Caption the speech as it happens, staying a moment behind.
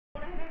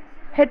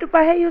হেতু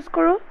পাহে ইউজ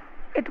কৰো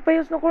এটু পাহে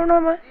ইউজ নকৰো ন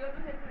মই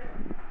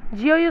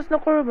জিও ইউজ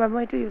নকৰো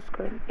মই এটু use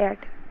Karim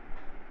Airtel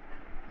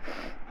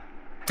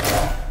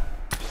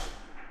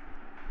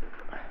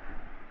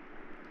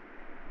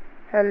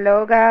Hello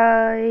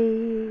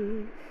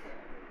guys.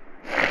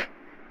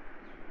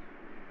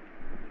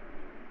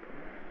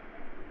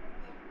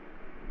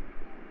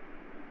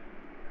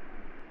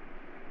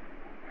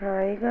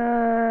 Hi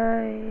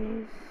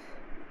guys.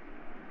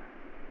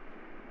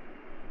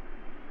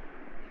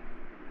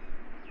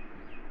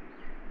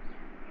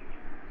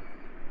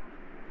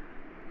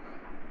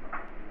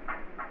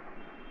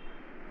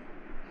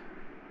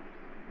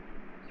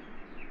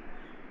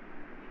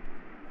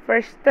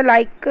 First the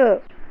like.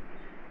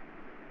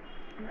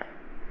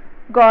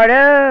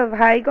 Gaurav,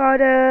 hi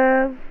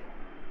Gaurav.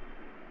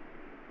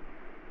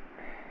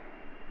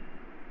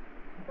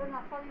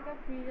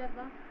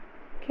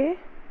 Okay.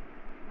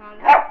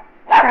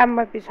 Come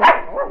episode.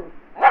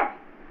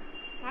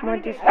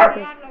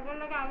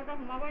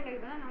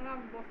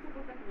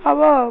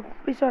 হ'ব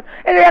পিছত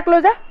এই এক লৈ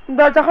যা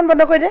দৰজাখন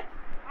বন্ধ কৰি দে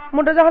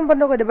মোৰ দৰজাখন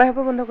বন্ধ কৰি দে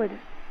বাহিৰৰ বন্ধ কৰি দে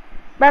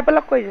বাহিৰৰ পৰা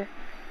লক কৰি দে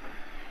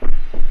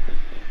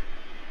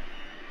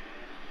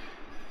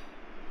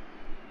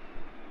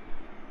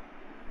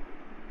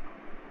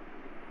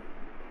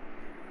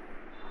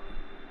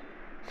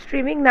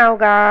Streaming now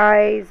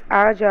guys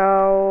aa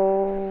jao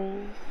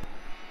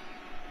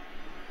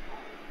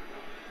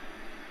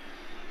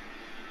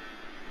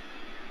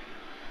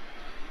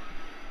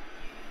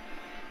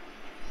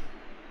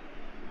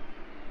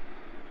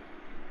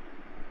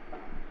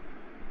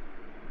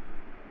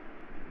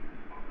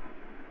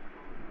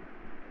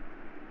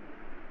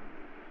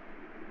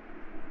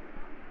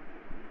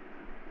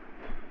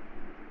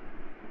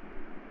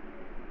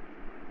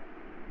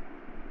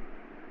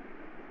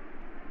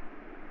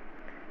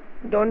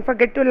Don't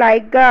forget to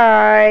like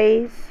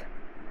guys.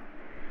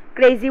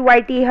 Crazy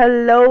Whitey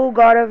hello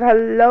Gaurav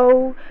hello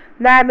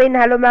Namin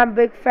hello मैं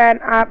big fan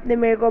आपने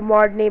मेरे को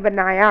mod नहीं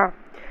बनाया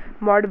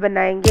mod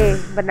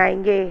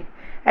बनाएंगे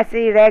ऐसे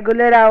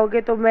रेगुलर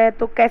आओगे तो मैं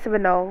तो कैसे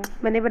बनाऊं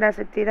मैं नहीं बना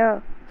सकती ना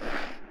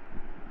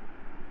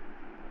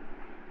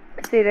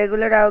ऐसे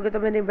रेगुलर आओगे तो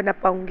मैं नहीं बना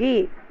पाऊंगी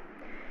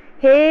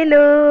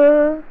hello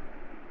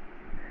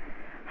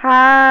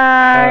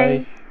hi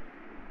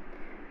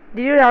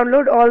Did you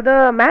download all the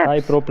maps? Hi,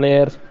 pro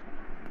player.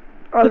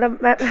 All the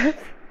maps?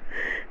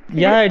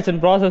 Yeah, it's in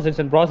process.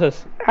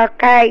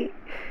 Okay.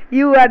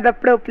 You are the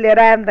pro player,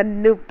 I am the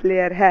new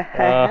player.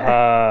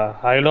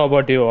 I know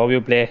about you, how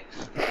you play.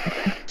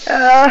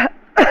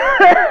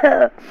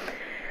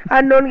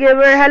 Unknown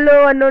gamer, hello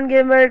unknown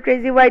gamer,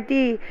 crazy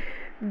whitey.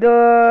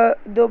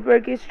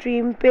 दोपहर की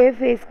stream पे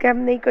face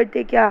cam नहीं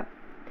करते क्या?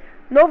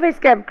 No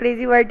face cam,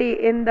 crazy whitey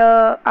in the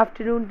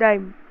afternoon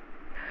time.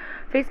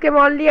 Face cam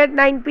only at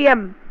 9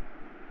 PM.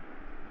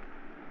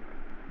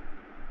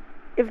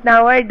 If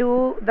now I do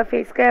the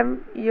face cam,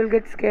 you'll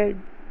get scared.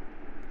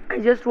 I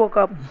just woke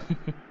up.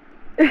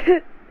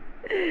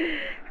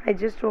 I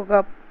just woke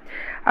up.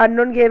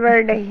 Unknown gamer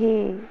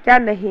नहीं क्या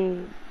नहीं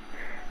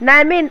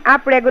Namin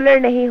आप regular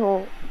नहीं हो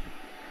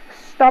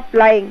Stop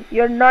lying.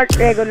 You're not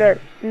regular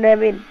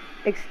Namin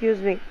excuse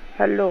me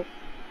hello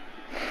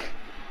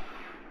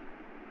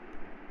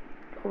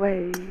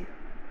wait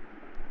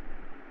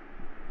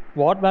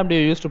What map do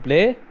you used to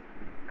play?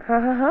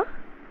 Huh?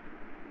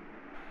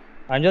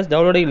 I'm just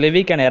downloading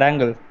Livik and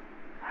Erangel.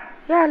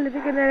 Yeah,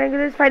 Livik and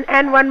Erangel is fine.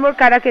 And one more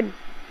Karakin.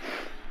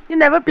 You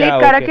never played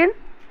Yeah, Karakin?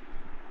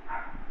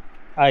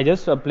 I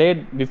just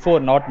played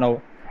before, not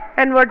now.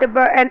 And what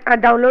about and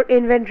download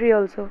inventory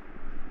also?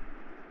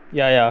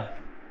 Yeah,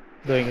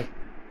 doing it.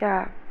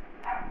 Yeah.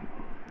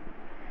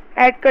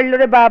 Add कर लो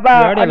रे बाबा.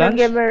 You had your lunch?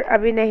 Gamer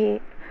अभी नहीं.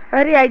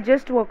 अरे I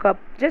just woke up.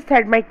 Just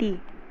had my tea.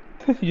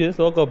 You just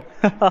woke up.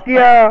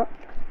 Yeah.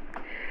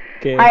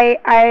 Okay.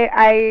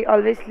 I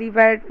always sleep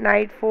at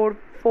night 4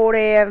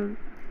 AM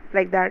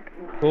like that.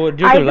 Oh,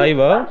 due to live,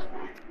 huh?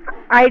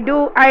 I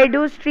do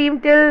stream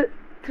till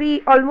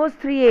 3 almost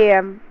 3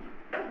 AM.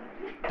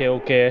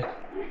 Okay.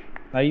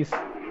 Nice.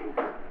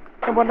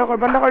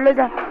 बंद कर ले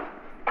जा.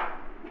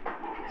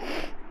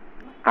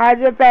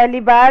 आज मैं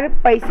पहली बार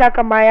पैसा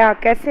कमाया.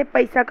 कैसे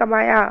पैसा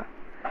कमाया?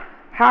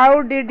 How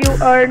did you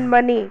earn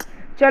money?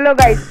 चलो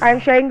guys, I am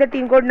sharing the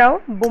team code now.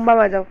 बूम्बा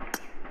आ जाओ.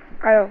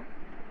 आयो.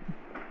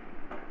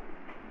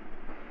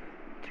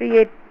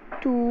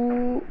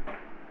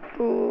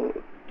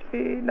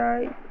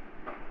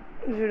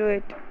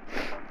 38223908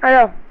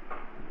 आयो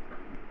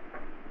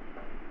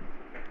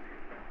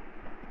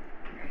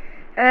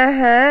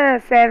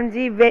Sam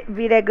ji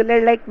be regular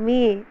like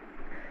me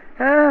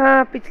हाँ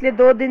पिछले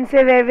 2 दिन से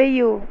where were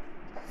you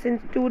since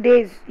 2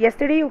 days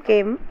yesterday you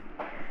came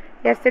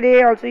yesterday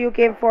also you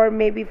came for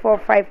maybe for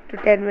 5 to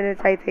 10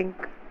 minutes I think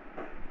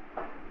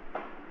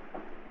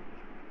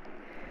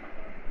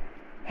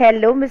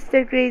Hello Mr.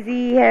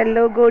 Crazy,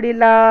 hello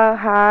Gorilla,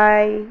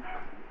 hi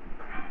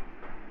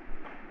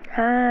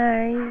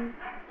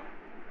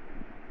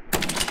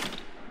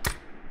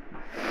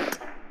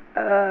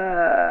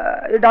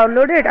You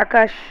downloaded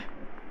Akash?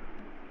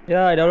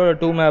 Yeah, I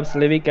downloaded 2 maps,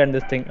 Livik and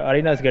this thing.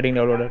 Arena is getting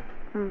downloaded.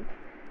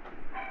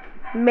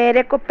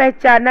 मेरे को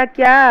पहचाना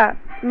क्या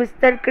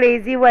mister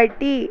crazy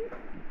whitey?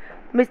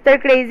 Mister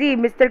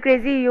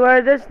crazy you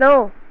are the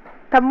snow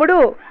తమ్ముడు.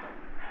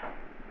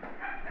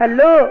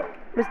 Hello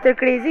mister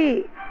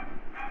crazy.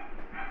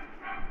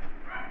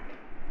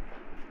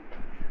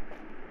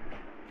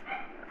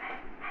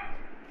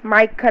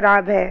 Mic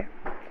खराब है.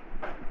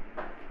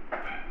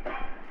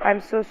 I am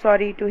so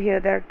sorry to here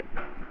that.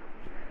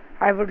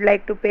 I would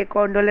like to पे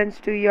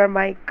condolence to your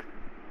mic.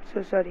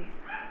 So sorry.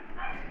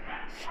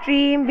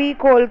 Stream भी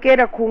खोल के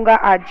रखूंगा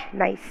आज.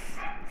 Nice.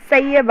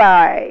 सही है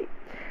बाय.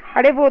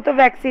 अरे वो तो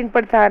वैक्सीन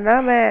पर था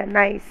ना मैं.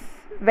 नाइस.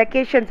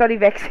 Vacation sorry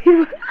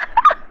vaccine.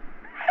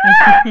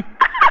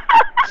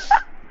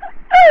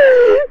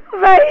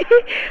 भाई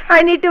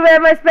I need to wear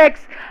my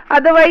specs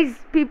otherwise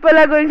people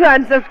are going to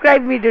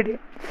unsubscribe me today.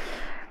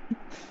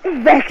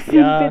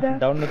 Vaccine पे था.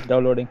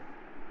 Downloading.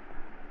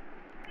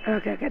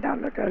 Okay,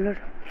 download.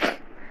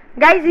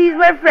 Guys, he's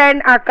my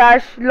friend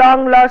Akash,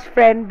 long lost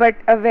friend but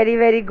a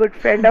very good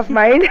friend of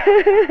mine.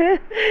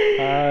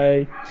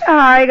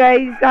 Hi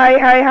guys.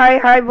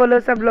 Hi बोलो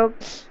सब लोग.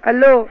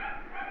 Hello.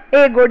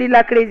 ए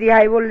gorilla crazy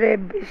हाय बोल रहे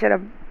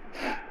बेशरम.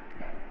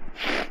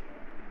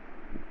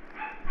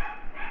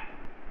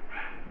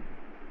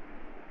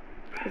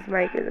 इस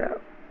mic के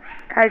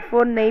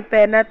हेडफोन नहीं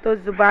पहना तो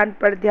जुबान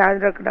पर ध्यान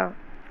रखना.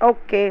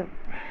 Okay.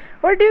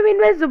 What do you mean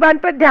by जुबान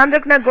पर ध्यान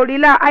रखना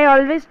gorilla? I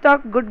always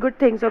talk good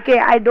things, okay?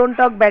 I don't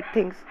talk bad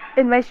things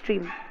in my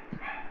stream.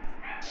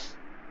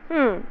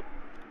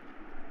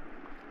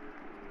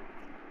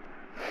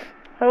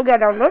 हो गया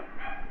download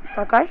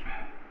Akash?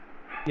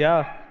 Yeah,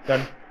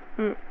 done.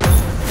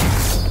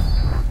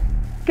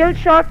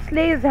 Killshot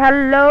Slays,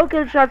 hello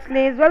Killshot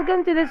Slays,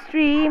 welcome to the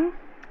stream.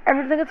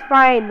 Everything is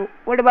fine.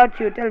 What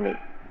about you? Tell me.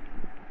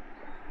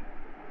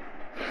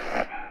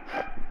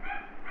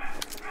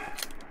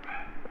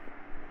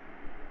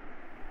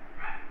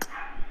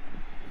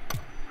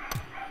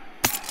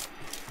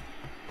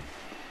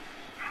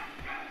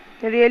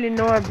 Really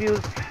no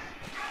abuse.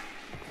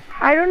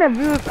 I don't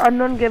abuse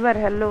unknown gamer.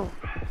 Hello.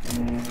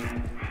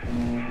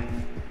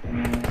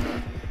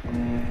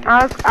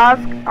 Ask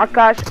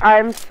Akash. I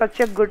am such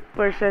a good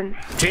person.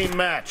 Team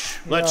match.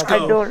 Let's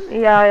go.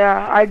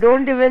 I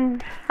don't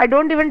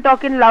even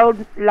talk in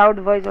loud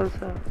voice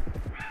also.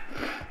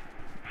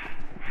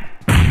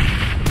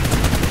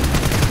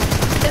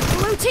 The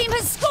blue team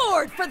has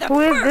scored for the Who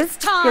is first this?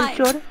 time.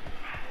 Killshot?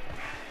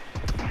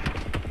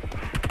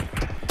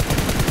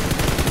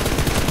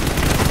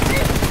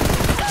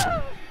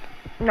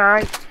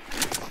 Nice.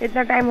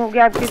 इतना time हो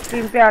गया आपकी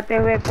stream पे आते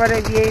हुए पर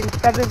ये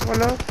Insta पे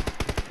फॉलो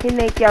ही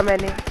नहीं किया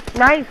मैंने.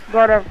 नाइस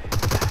गौरव.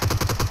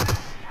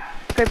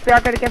 कृपया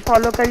करके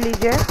फॉलो कर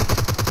लीजिए.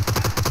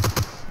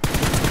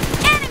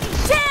 Enemy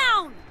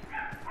down.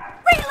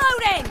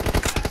 Reloading.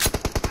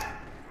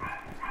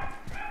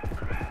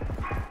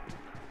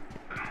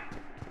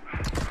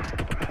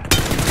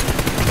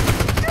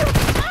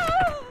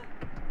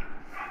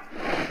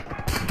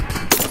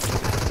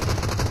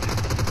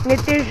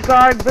 Nitish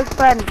Garg, big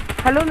fan.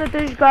 Hello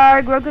Nitish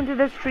Garg, welcome to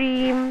the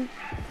stream.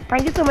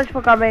 Thank you so much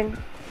for coming.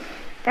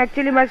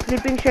 Actually my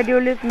sleeping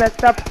schedule is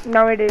messed up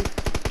nowadays.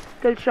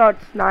 Kill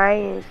shots,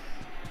 nice.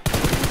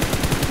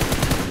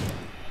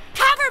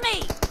 Cover me.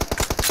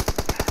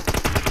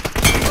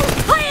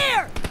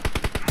 Clear.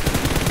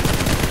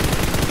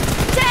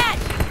 Dead.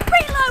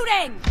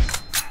 Reloading.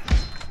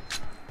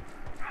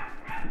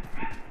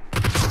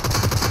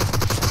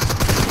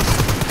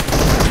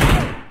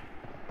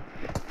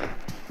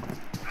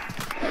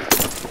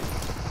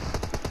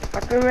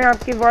 में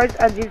आपकी voice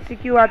अजीब सी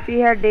क्यों आती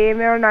है? Day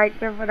में और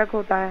night में फ़र्क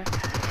होता है.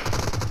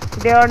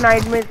 डे और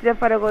नाइट में इसलिए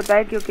फ़र्क होता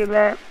है क्योंकि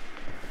मैं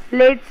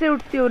लेट से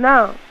उठती हूँ ना,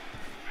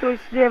 तो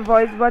इसलिए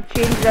वॉइस बहुत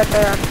चेंज रहता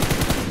है.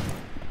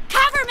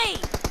 Cover me.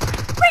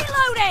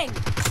 Reloading.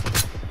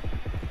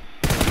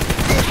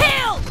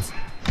 Killed.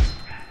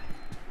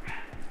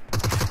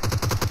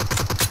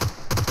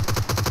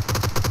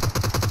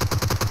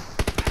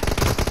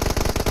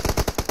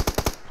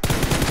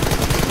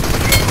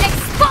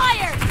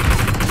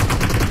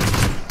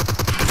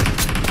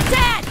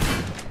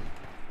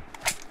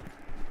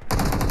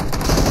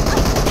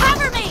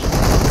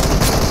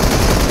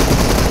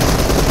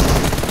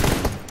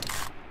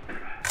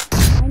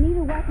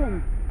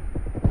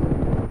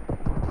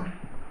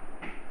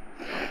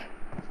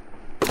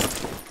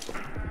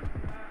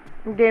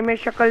 Day में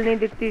शक्ल नहीं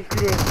दिखती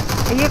इसलिए.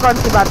 ये कौन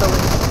सी बात हो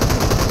गई?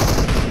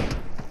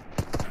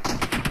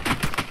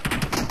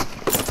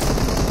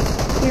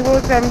 He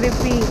was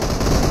MVP.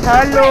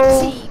 Hello.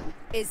 Red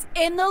team is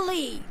in the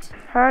lead.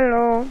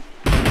 Hello.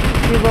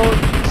 He was.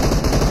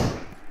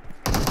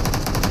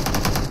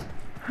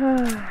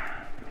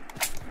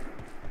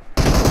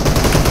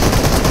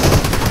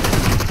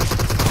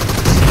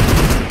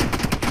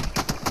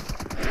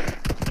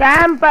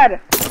 Camper.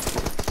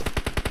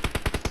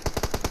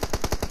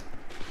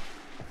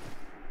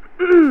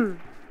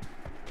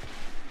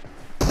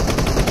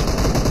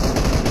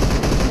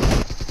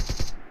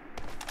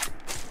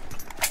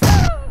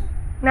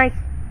 Nice.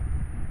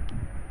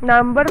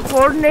 Number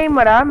 4 नहीं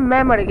मरा,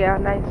 मैं मर गया.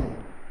 Nice.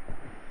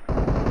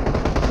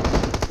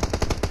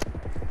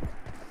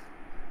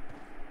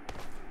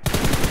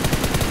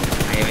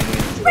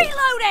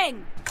 Reloading!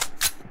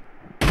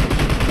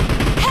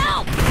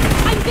 Help!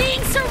 I'm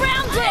being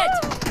surrounded!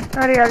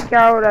 अरे यार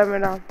क्या हो रहा है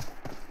मेरा?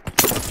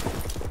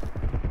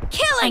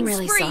 Killing I'm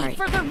really spree sorry.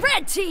 for the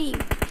red team!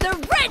 The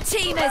red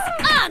team is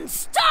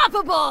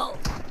unstoppable!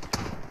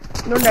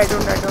 Don't die,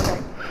 don't die, don't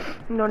die.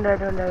 Don't die,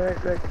 don't die,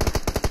 wait.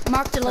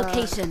 Marked a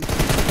location.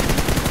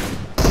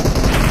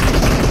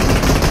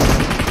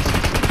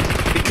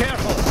 Be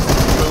careful.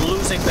 We're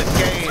losing the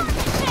game.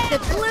 The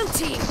blue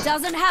team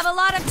doesn't have a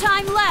lot of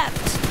time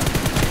left.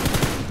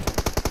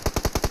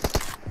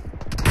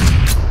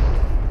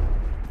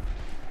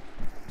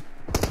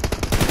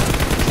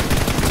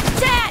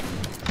 Dead!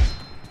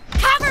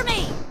 Cover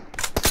me!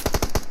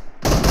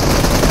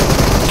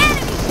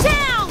 Enemy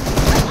down!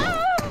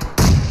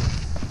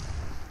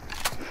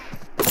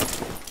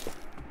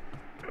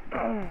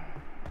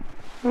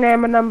 नहीं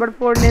मैं number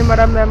 4 नहीं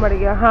मरा, मैं मर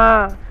गया।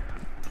 हाँ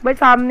भाई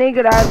सामने ही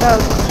गिराया था।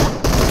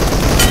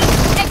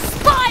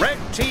 Expired!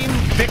 Red team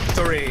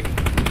victory.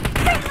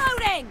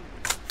 Reloading!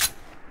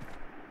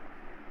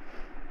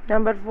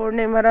 Number 4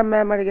 नहीं मरा,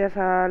 मैं मर गया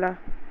साला।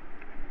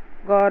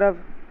 गौरव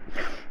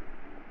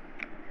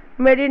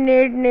मेरी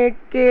नेट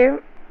के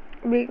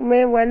बीच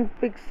में 1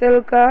 पिक्सल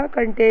का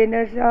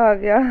कंटेनर से आ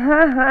गया।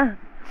 हाँ हाँ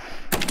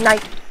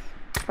nice,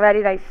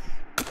 very nice.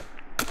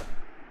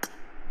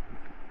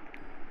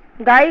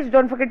 Guys,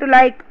 don't forget to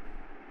like.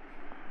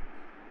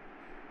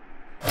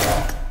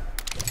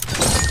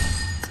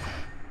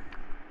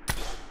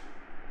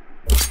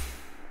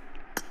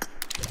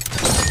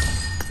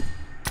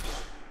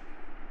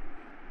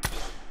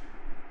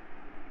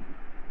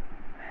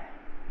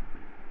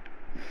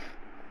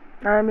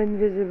 I'm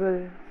invisible.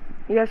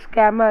 You're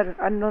scammer,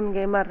 unknown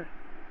gamer.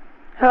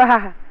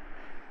 कहाँ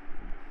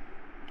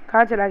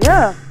चला गया?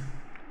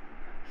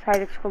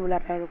 साइड एक्स को बुला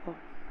रहा है, रुको।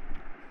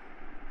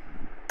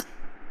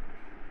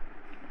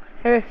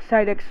 Hey,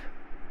 side X.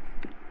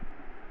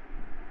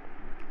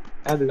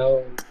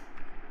 Hello.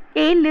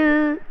 Hello.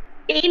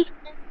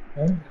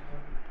 Hello.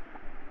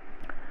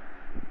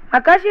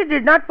 Akash, you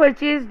did not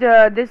purchase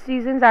this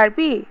season's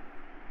RP.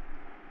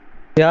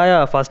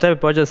 Yeah, first time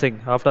purchasing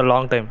after a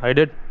long time. I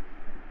did.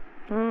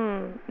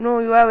 No,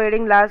 you are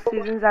wearing last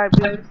season's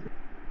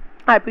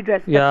RP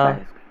dress. Yeah.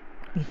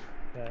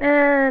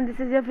 This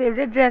is your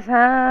favorite dress,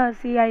 huh?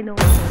 See, I know.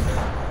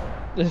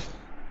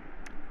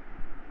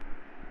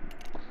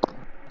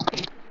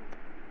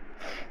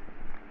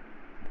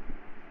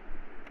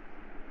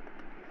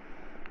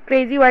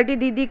 Crazy वाइटी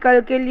दीदी कल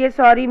के लिए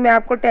sorry, मैं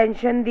आपको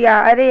tension दिया।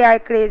 अरे यार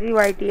crazy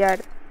वाइटी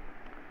यार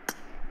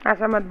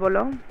ऐसा मत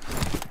बोलो।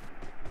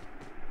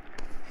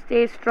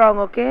 Stay strong,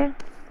 okay?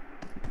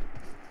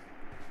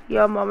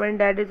 Your mom and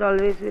dad is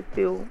always with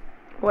you,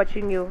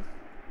 watching you.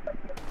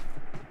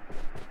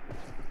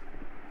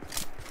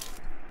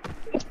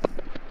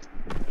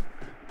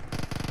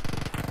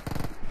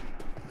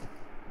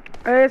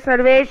 अरे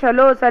सर्वेश,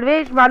 हेलो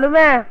सर्वेश, मालूम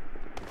है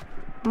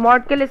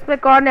मॉड के लिस्ट पे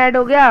कौन ऐड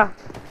हो गया?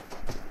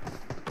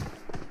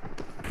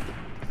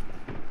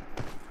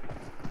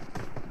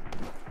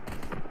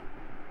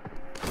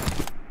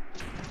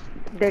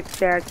 That's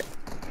that.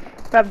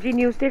 PUBG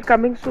news state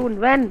coming soon.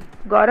 When?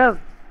 Gaurav?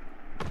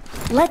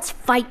 Let's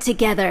fight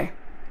together.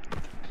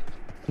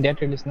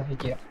 Date release नहीं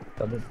किया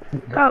तब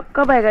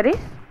कब आएगा रे?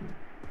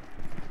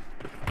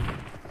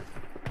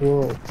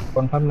 वो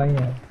कंफर्म नहीं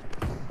है,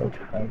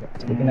 कब आएगा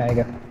लेकिन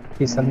आएगा,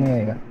 इस साल नहीं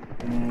आएगा।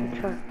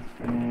 अच्छा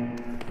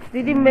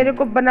दीदी मेरे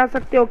को बना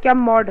सकते हो क्या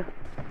mod?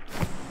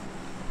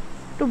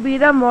 To be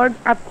the mod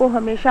आपको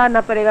हमेशा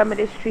आना पड़ेगा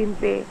मेरे स्ट्रीम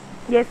पे।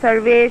 ये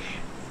सर्वेश,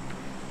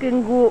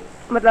 किंगू,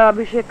 मतलब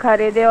अभिषेक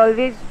खारे,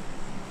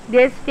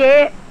 they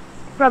stay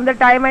from the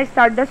time I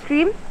start the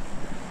stream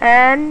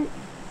and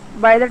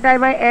by the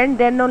time I end,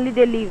 then only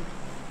they leave.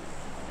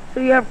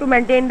 So you have to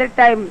maintain that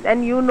time,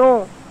 and you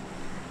know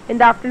in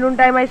the afternoon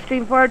time I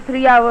stream for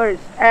 3 hours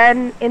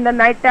and in the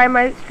night time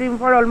I stream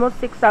for almost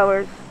 6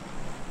 hours.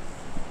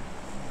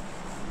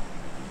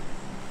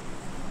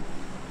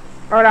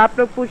 और आप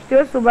लोग पूछते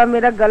हो सुबह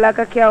मेरा गला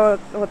का क्या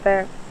होता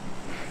है?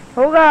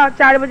 होगा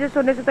 4 बजे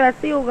सोने से तो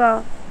ऐसे ही होगा।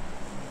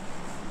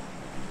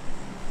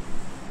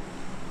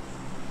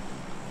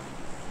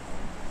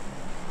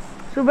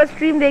 सुबह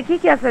स्ट्रीम देखी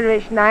क्या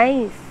Sarvesh?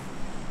 Nice.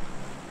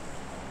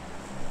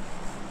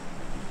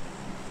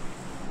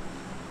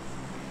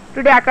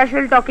 Today Akash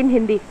will talk in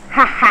Hindi.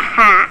 हा हा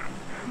हा।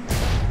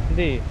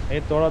 हिंदी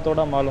ये थोड़ा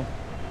थोड़ा मालूम।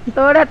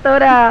 थोड़ा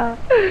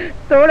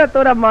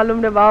थोड़ा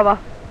मालूम रे बाबा।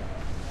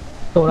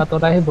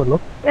 थोड़ा ही बोलो।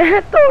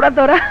 थोड़ा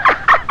थोड़ा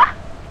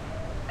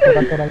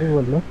ही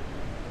बोलो।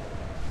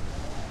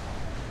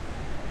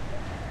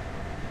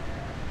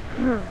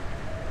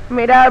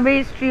 मेरा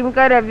अभी स्ट्रीम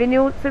का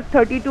रेवेन्यू सिर्फ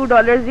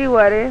 $32 ही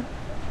हुआ रे।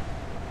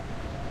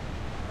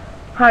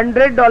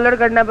 $100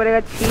 करना पड़ेगा।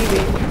 छी रे।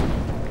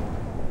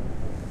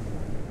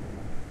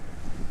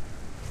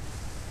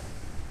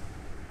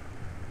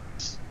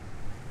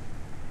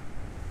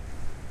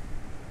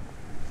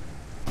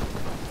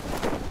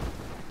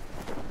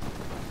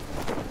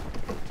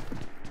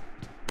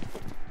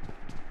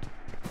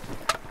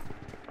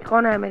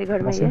 कौन है मेरे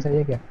घर में? ये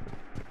चाहिए क्या?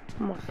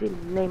 मोहसिन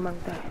नहीं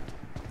मांगता है।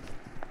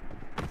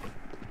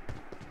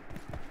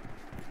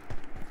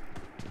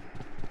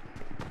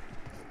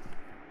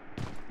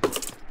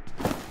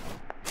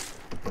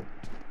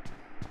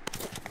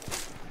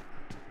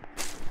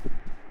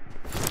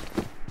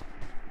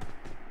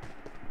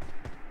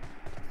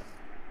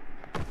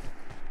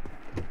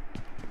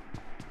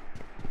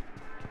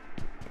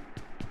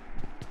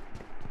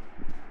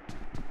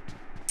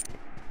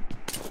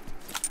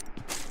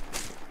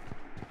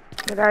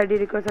 मेरा आईडी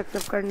रिक्वेस्ट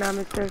एक्सेप्ट करना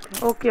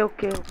mister. Okay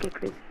okay okay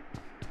crazy.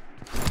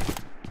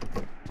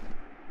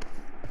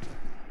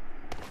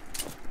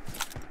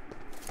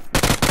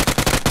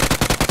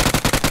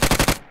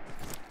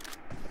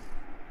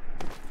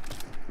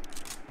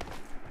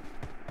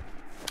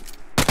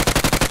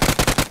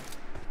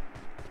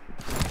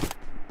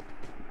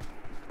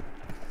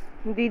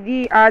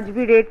 दीदी आज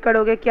भी रेड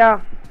करोगे क्या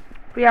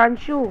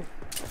प्रियांशु?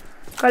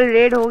 कल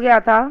रेड हो गया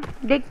था,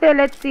 देखते हैं,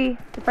 let's see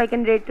if I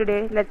can red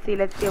today.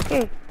 Let's see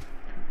okay.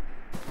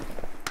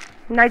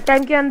 Night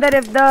time के अंदर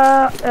if the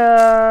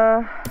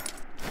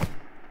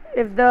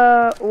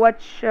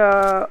watch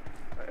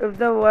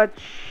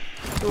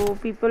so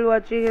people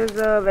watching is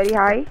very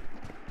high,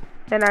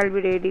 then I'll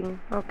be raiding.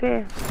 Okay.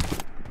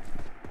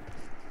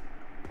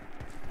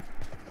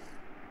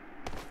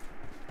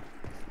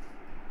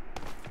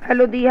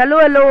 Hello Di,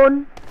 hello Alone,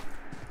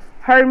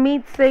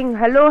 Harmeet Singh,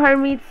 hello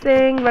Harmeet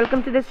Singh,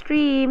 welcome to the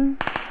stream.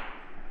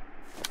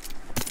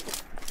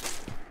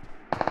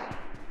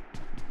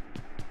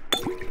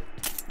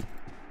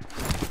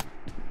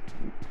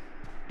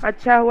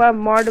 अच्छा हुआ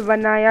mod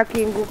बनाया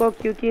किंगू को,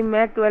 क्योंकि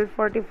मैं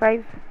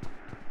 12:45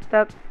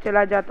 तक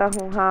चला जाता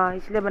हूँ। हाँ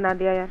इसलिए बना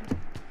दिया यार।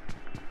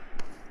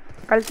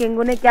 कल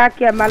किंगू ने क्या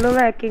किया मालूम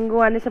है? किंगू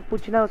आने से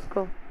पूछना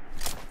उसको।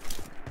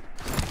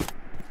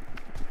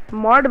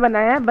 मॉड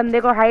बनाया,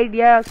 बंदे को हाइड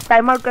या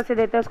टाइम आउट कैसे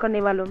देते हैं उसको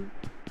नहीं मालूम।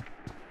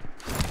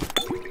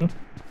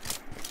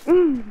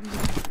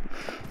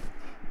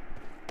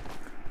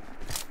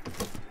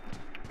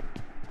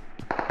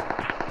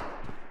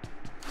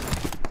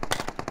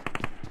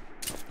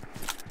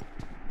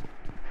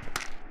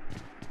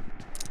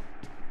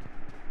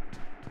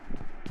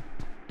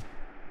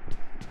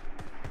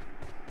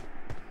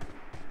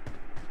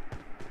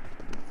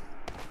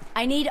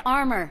 I need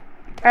armor.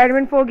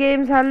 Admin 4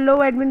 games, hello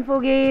Admin 4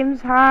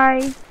 games,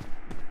 hi,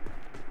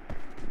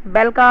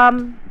 welcome.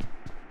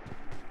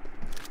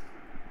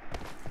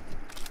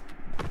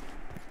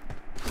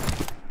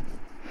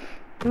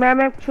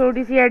 Ma'am एक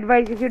छोटी सी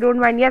advice if you don't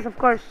mind. Yes of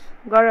course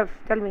Gaurav,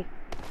 tell me.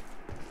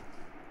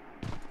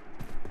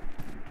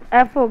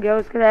 F हो गया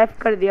उसका, एफ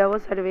कर दिया वो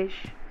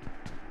सर्वेश।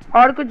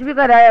 और कुछ भी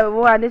करा है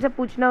वो आने से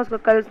पूछना उसको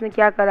कल उसने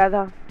क्या करा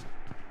था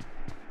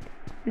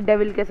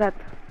डेविल के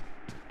साथ।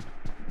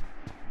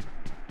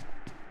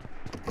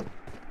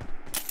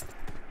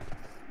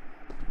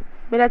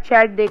 मेरा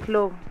चैट देख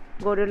लो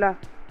गोरिल्ला।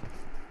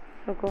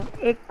 देखो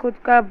एक खुद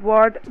का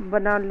बॉट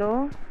बना लो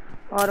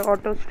और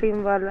ऑटो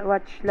स्ट्रीम वाला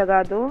वॉच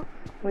लगा दो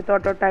with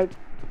auto type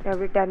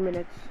every 10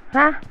 minutes.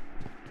 हाँ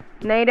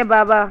नहीं रे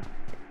बाबा,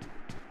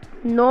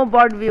 no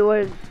bot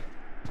viewers.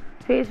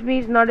 FaceMe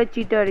is not a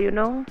cheater, you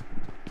know.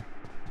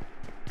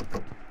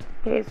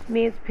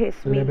 FaceMe is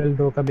FaceMe. Level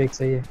 2 का बेग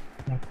सही है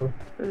आपको।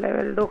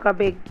 लेवल 2 का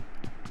बेग।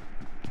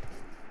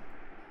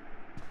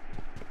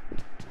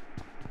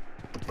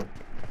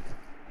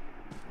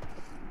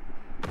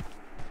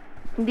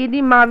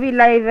 दीदी मावी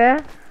लाइव है,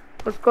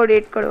 उसको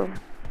रेट करो।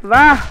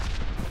 वाह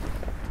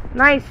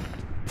nice.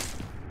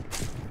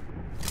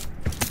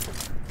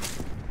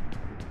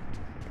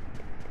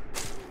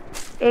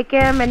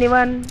 AKM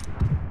anyone?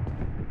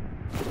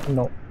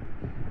 No.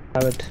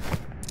 Have it.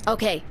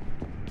 Okay.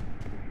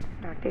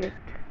 Not it.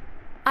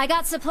 I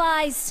got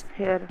supplies.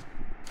 Here.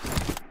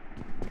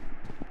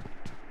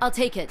 I'll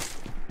take it.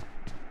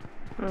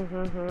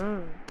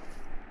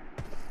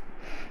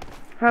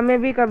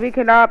 हमें भी कभी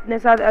खिला अपने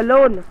साथ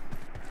अलोन।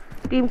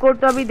 टीम कोड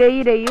तो अभी दे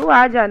ही रही हूँ,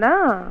 आ जाना।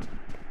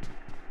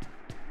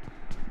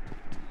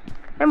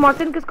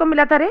 मोहसिन किसको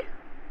मिला था रे?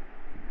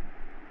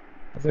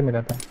 कैसे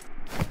मिला था?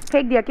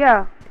 फेंक दिया क्या?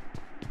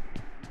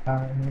 हाँ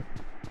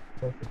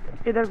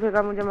इधर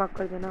फेंका, मुझे माफ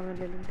कर देना, मैं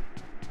ले लूंगी।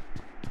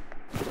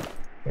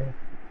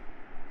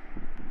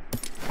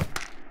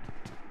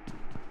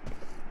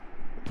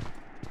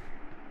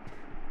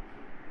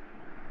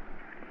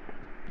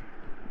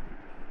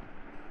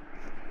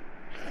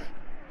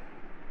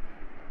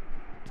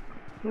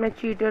 मैं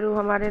चीटर हूँ,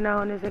 हमारे ना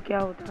होने से क्या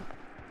होता?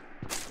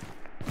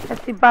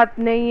 ऐसी बात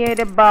नहीं है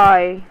रे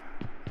बाय।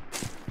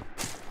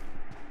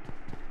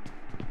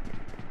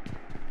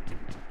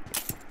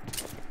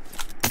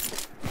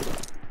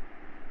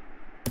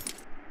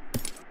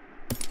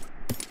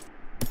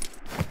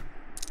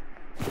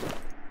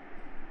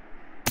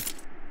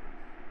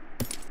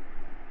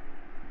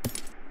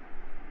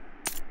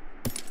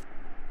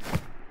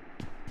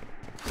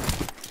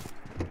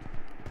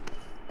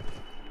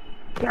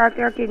 क्या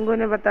क्या किंगो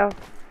ने बताओ।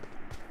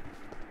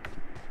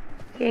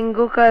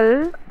 किंगो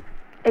कल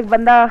एक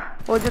बंदा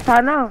वो जो था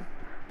ना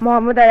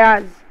मोहम्मद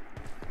अयाज,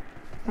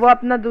 वो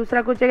अपना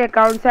दूसरा कुछ एक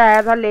अकाउंट से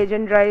आया था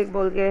लेजेंड ड्राइव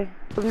बोल के,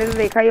 तुमने तो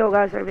देखा ही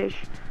होगा सर्वेश।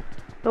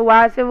 तो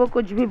वहाँ से वो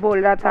कुछ भी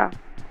बोल रहा था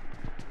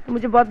तो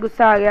मुझे बहुत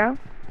गुस्सा आ गया,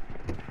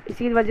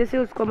 इसी वजह से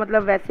उसको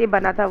मतलब वैसे ही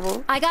बना था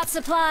वो। I got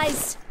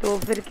supplies. तो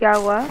फिर क्या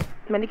हुआ,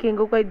 मैंने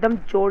किंगो को एकदम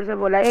जोर से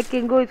बोला, एक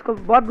किंगो, इसको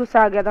बहुत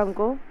गुस्सा आ गया था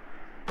हमको,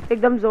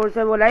 एकदम जोर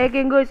से बोला, एक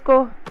किंगो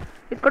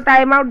इसको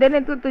टाइम आउट देने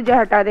तो तुझे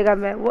हटा देगा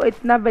मैं। वो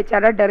इतना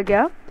बेचारा डर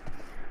गया,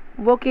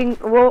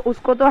 वो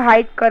उसको तो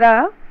हाइड करा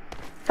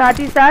साथ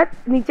ही साथ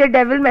नीचे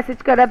डेविल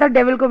मैसेज कर रहा था,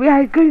 डेविल को भी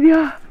हाइड कर दिया।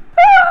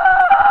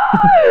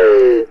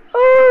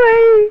 ओ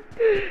भाई,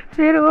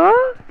 फिर वो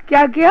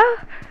क्या किया?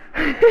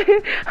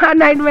 हाँ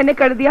 9 मैंने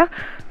कर दिया।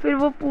 फिर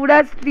वो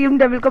पूरा स्ट्रीम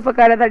डेविल को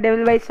पका रहा था।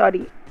 डेविल भाई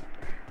सॉरी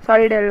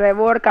डेविल भाई,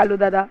 वो और कालू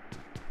दादा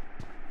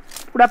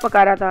पूरा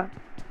पका रहा था।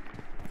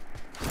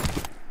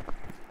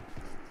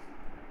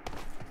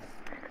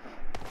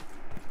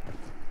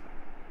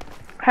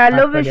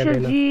 हेलो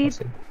विश्वजीत।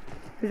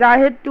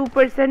 जाहिद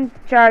 2%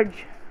 चार्ज।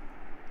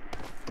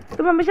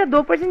 तुम हमेशा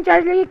 2%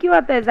 चार्ज लेके क्यों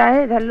आता है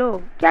जाहिद? हेलो,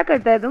 क्या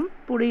करता है तुम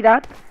पूरी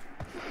रात?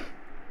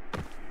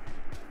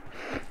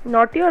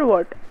 नॉटी और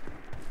what?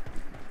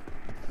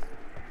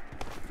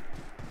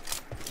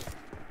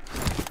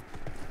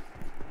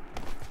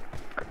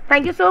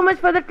 Thank you so much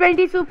for the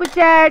 20 super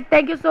chat.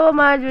 Thank you so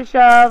much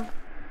विशव।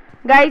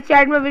 गाइस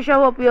चैट में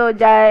विशव ओपी हो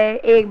जाए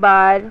एक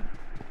बार।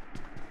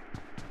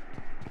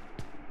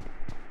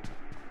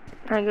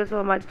 Thank you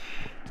so much.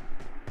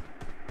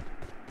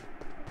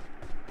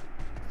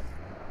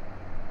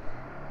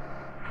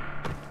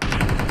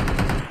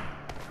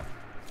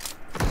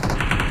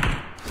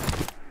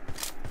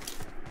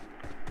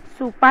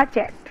 Super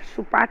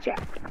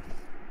chat.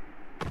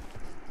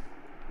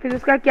 फिर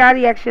उसका क्या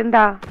रिएक्शन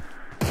था?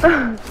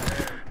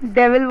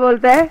 डेविल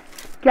बोलता है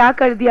क्या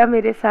कर दिया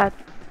मेरे साथ,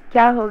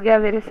 क्या हो गया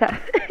मेरे साथ?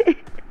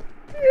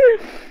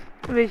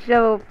 विश्व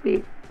ओपी।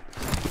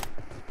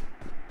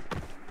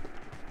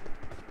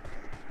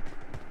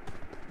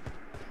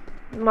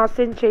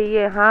 मौसिन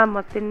चाहिए? हाँ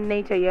मौसिन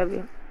नहीं चाहिए अभी,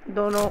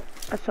 दोनों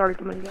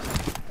असॉल्ट मिल गया।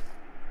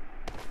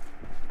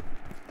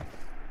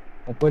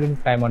 कोई दिन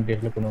टाइम आउट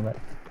दिया कोनो में।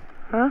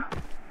 हाँ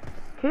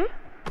क्या?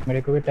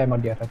 मेरे को भी टाइम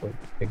आउट दिया था कोई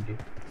एक दिन।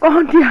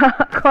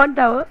 कौन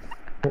था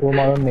वो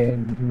मालूम नहीं,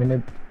 मैंने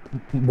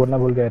बोलना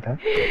भूल गया था।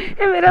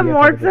 ये मेरा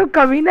मॉड सब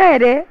कमीना है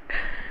रे,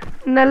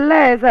 नल्ला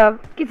है सब,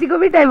 किसी को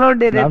भी टाइम आउट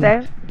दे देता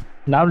है।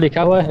 नाम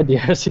लिखा हुआ है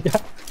डीआरसी का।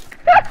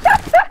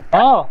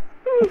 हाँ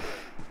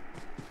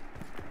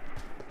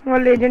वो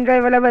लेजेंड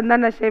ड्राइव वाला बंदा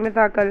नशे में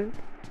था कल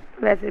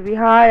वैसे भी।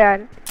 हाँ यार,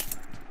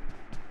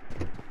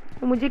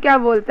 तो मुझे क्या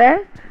बोलता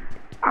है,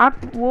 आप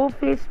वो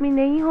फेस में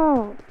नहीं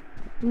हो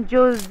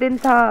जो उस दिन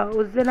था,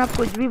 उस दिन आप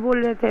कुछ भी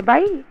बोल रहे थे।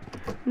 भाई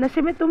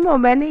नशे में तुम हो,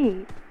 मैं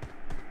नहीं।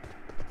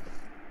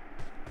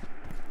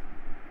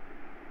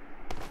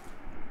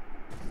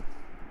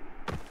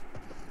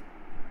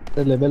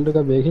 तो लेवल 2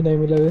 का बैग ही नहीं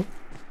मिला है,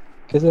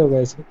 कैसे होगा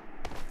ऐसे?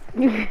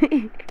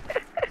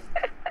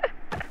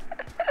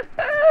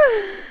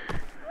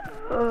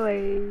 ओए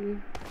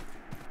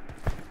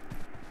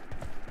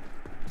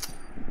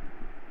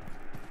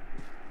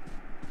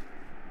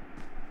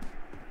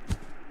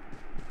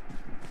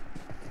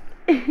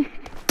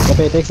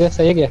पे टेक्स है,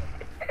 सही है क्या?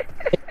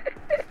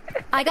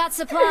 I got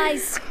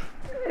supplies.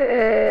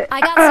 I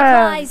got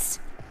supplies.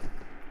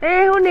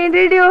 Hey, who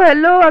needed you?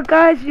 Hello,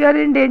 Akash. You are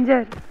in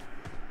danger.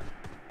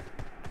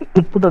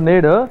 Put a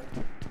nade, huh?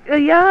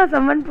 Yeah,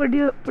 someone put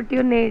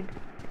your nade.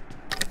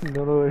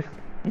 No.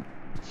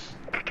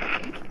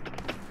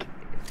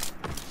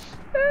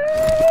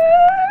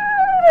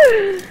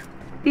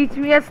 Teach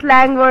me a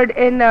slang word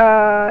in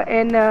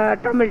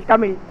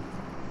Tamil.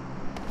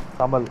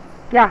 Tamal.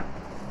 Yeah.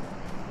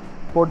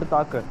 Port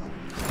taak.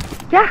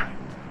 क्या?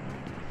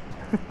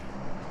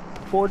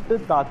 Port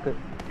taak.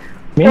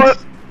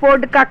 Means?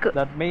 Port kak.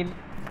 That mean,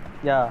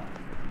 yeah,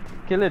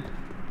 kill it.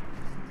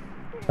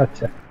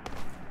 अच्छा.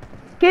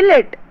 Kill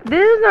it.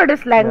 This is not a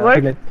slang word.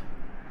 Kill it.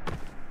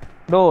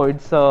 No,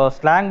 it's a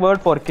slang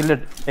word for kill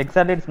it.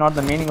 Exactly, it's not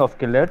the meaning of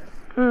kill it.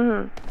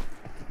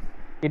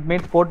 It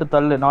means port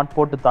talle, not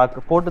port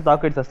taak. Port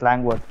taak, it's a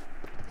slang word.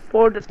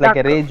 It's like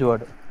a rage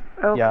word.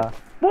 Okay. Yeah.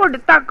 Port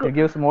tak. It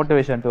gives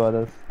motivation to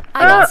others.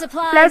 I got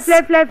supplies.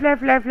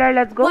 Fly.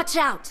 Let's go. Watch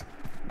out.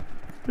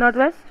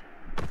 Northwest.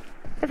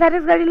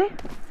 Saris गाड़ी ले.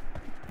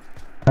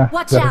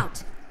 Watch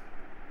out.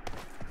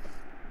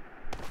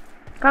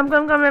 Come,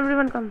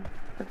 everyone come.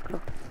 Let's go.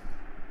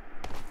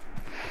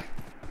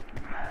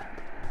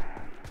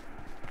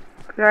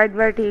 Right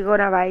बार ठीक हो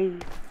ना भाई.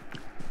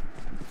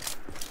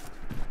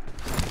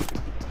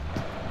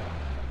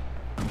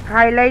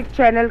 Highlight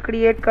channel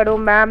create करो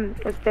ma'am,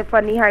 उस पे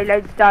funny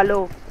highlights डालो.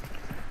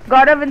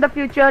 गौरव in the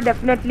future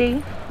definitely.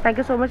 Thank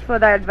you so much for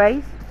the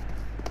advice,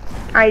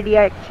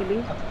 idea actually.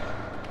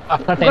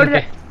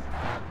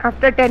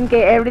 After 10K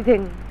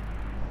everything.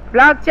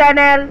 Blog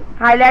channel,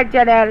 highlight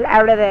channel,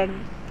 everything.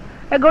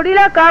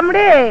 Gorilla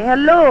Kamde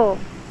hello.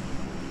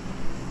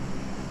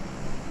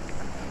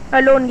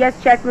 Alone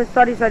yes chat में.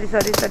 Sorry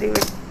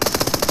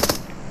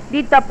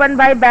दी तपन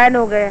भाई ban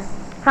हो गए.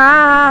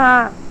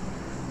 हाँ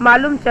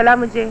मालूम चला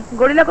मुझे.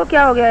 गोरिल्ला को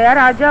क्या हो गया यार,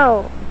 आ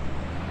जाओ.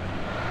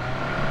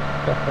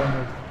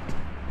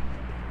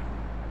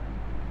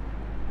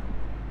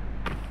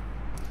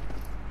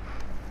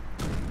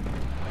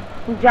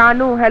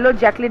 जानू hello.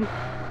 Jacqueline.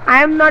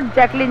 I am not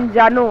Jacqueline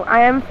जानू,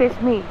 आई एम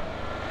FaceMe.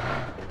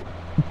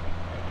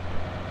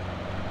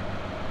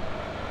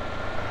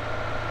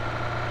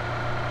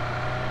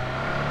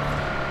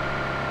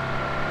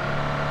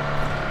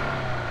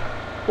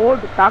 कोड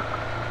तक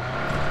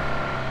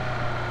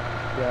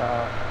क्या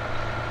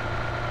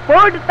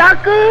फोर्ट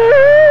तक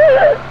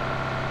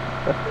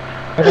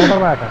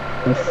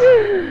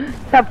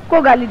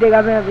सबको गाली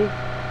देगा मैं अभी।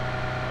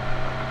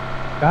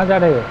 कहाँ जा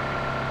रहे हो?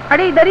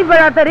 अरे इधर ही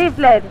बना था रे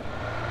फ्लैर,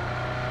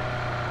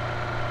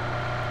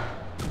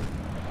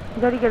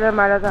 इधर ही किधर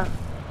मारा था।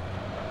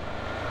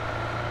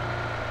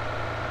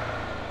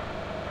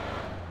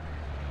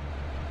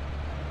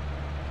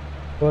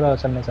 हो रहा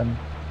चलने चलने।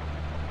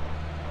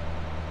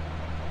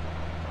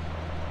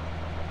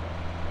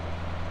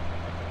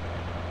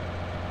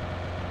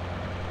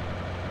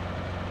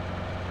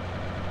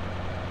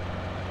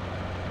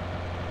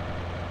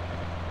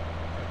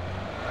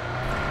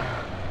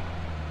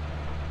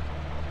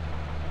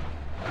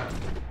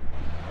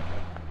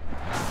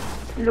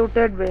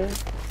 Looted bay.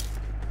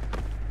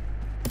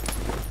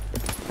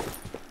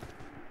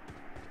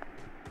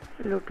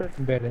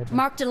 Looted.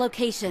 Marked a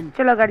location.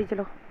 चलो गाड़ी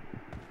चलो।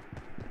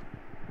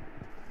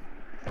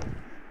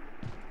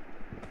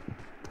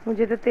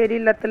 मुझे तो तेरी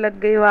लत लग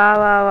गई। वाह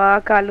वाह वाह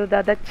कालू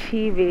दादा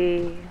छी वे।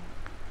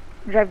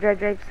 ड्राइव ड्राइव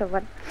ड्राइव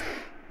सवन।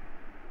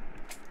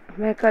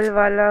 मैं कल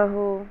वाला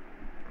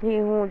ही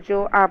हूँ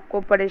जो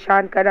आपको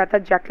परेशान कर रहा था।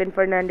 जैकलिन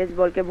फर्नांडिस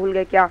बोल के भूल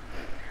गए क्या?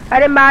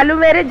 अरे मालूम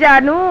मेरे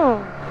जानू।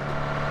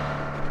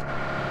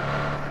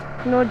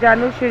 नो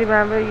जानू should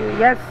remember you.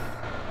 Yes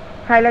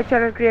highlight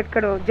channel create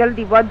करो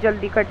जल्दी, बहुत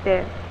जल्दी करते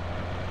हैं।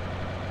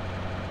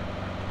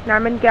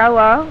 नामिन क्या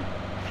हुआ?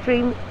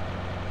 स्ट्रीम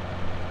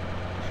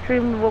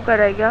वो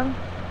करेगा।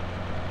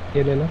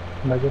 ये ले लो,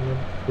 बजट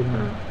ले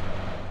लो।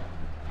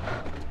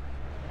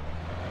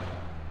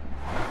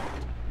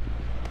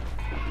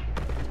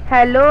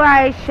 हेलो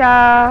आयशा,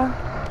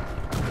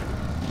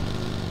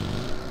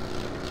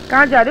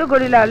 कहाँ जा रहे हो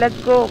gorilla?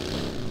 Let's go.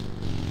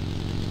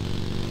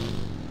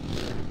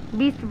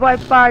 Beast boy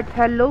part,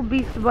 hello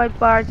beast boy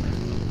part.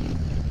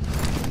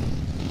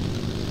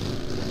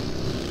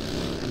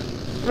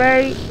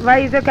 Why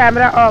is the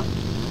camera off?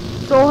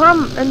 Soham,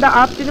 in the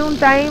afternoon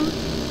time,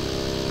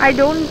 I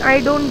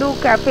don't do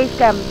face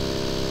cam.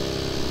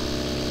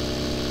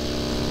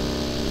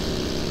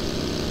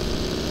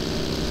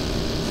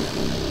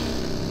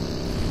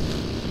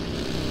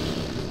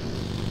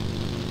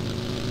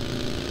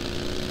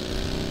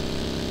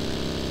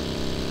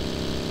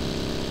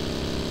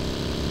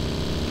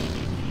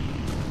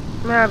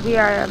 मैं अभी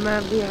आया।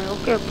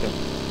 Okay okay.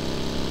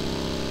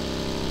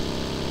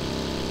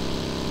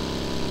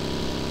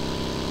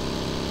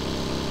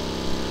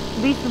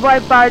 Beast boy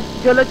part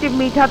जोलो chip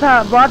मीठा था,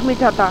 बहुत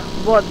मीठा था,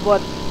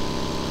 बहुत।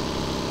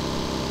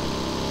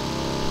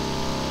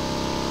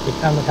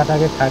 इतना मीठा था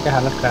कि खा के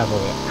हालत खराब हो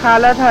गया।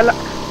 हालत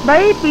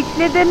भाई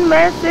पिछले दिन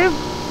मैं सिर्फ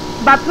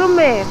बाथरूम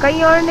में,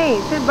 कहीं और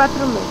नहीं, सिर्फ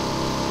बाथरूम में।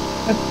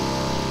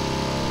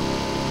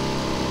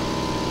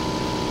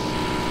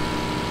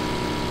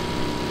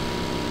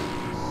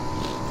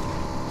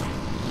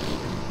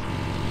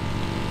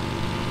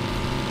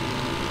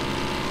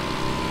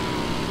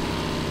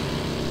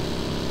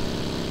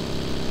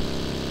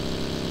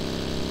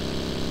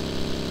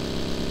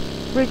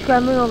 Which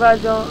coming होगा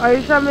जाओ।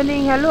 Ayusha mini,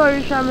 hello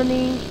Ayusha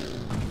mini,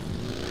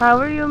 how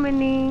are you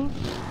mini?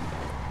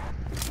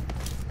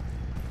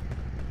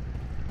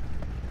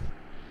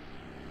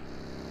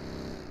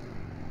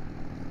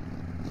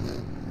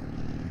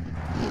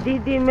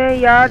 दीदी मैं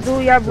याद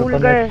हूँ या भूल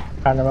गए?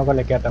 खाने को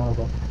लेके आता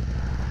हूँ।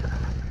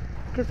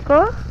 किसको?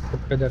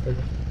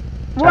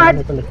 वो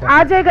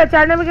आ जाएगा।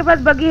 4 नंबर के पास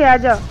बगी है, आ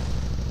जाओ,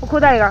 वो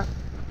खुद आएगा।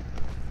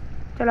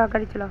 चलो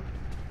गाड़ी चलाओ।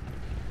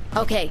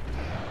 Okay.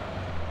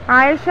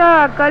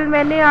 आयशा कल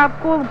मैंने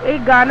आपको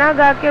एक गाना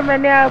गा के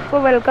मैंने आपको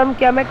वेलकम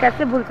किया, मैं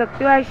कैसे भूल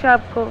सकती हूँ आयशा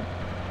आपको?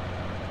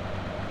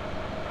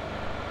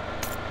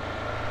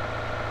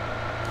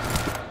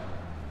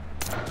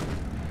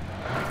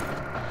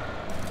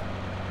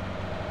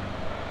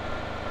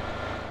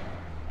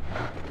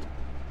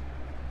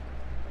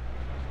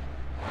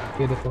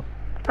 ये देखो।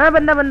 हाँ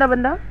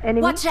बंदा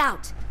enemy. Watch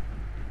out.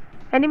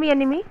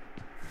 Enemy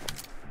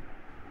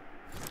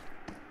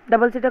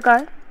double seater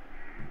car.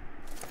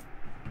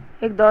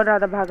 एक दौड़ रहा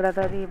था, भाग रहा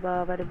था। अरे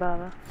बाबा रे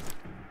बाबा।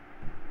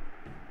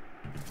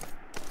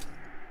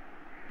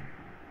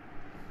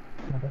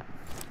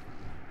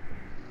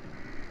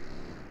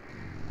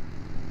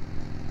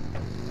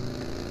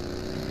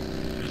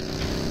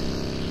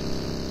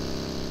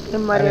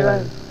 मरेगा।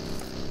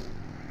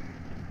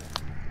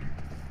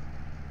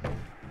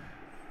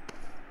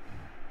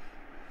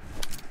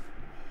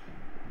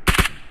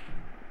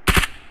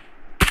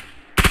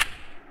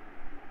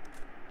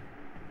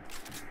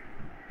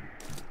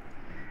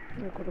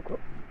 रुको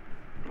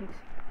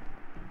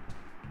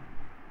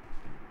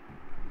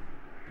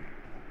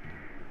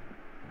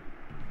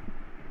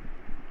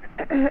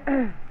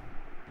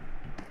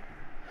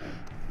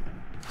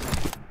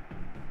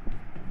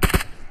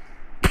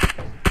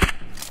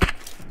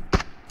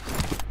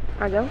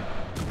आ जाओ।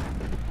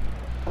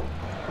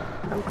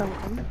 Come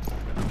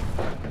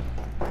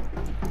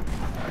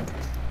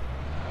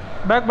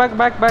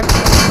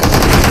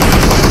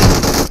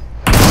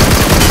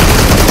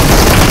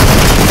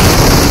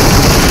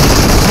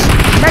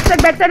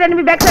back side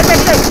enemy, back side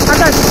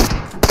आकाश।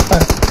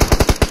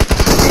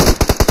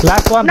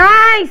 Last one.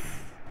 Nice.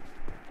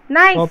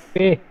 Nice.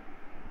 Okay.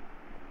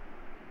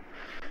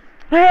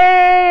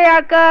 Hey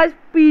आकाश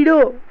पीड़ो.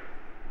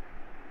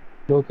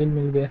 2 किल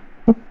मिल गया.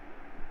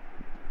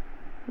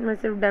 मैं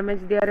सिर्फ डैमेज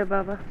दिया रे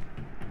बाबा.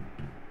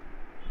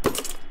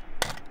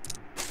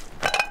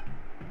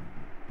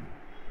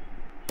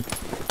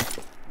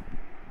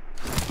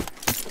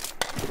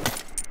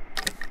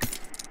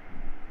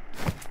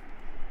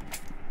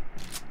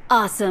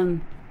 Awesome.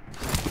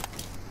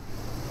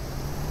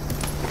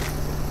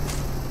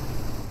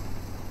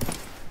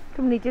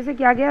 तुम नीचे से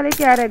क्या गया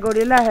लेके आ रहे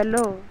गोरिल्ला?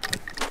 हेलो.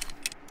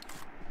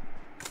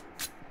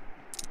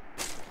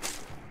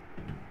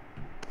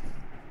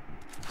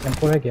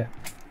 M4 है क्या?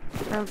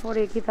 M4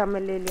 एक ही था,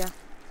 मैं ले लिया.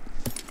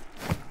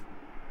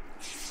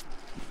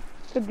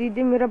 तो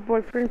दीदी मेरा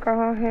बॉयफ्रेंड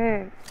कहाँ है?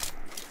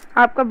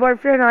 आपका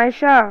बॉयफ्रेंड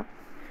आयशा?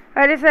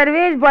 अरे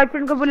सर्वेश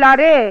बॉयफ्रेंड को बुला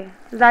रे.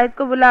 जाहिद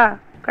को बुला.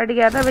 कट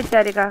गया था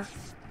बेचारे का.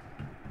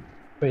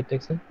 Wait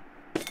एक सेकंड.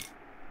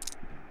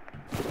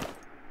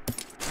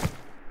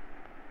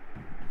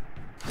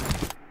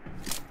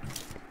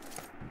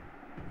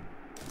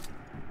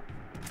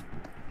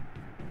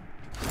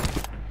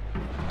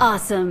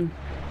 Awesome.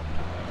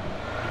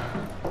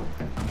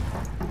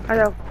 आ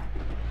जाओ.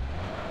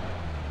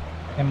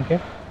 MK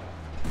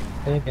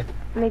है क्या?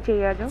 नहीं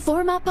चाहिए, आ जाओ.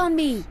 Form up on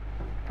me.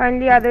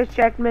 Finally Adarsh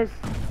chat miss.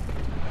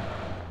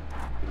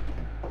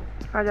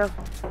 आ जाओ.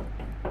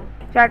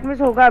 चैट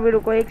मिस होगा अभी,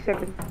 रुको 1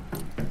 सेकंड.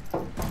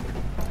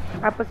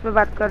 आपस में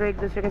बात करो एक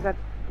दूसरे के साथ.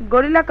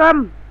 गोरिल्ला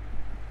कम.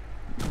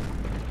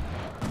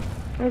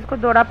 इसको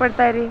दौड़ा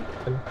पड़ता है रे.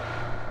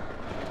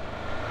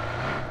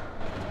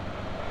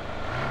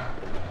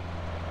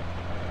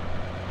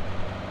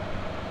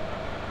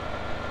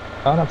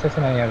 कौन आपसे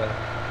से नहीं आ रहा?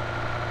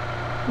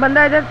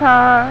 बंदा इधर था.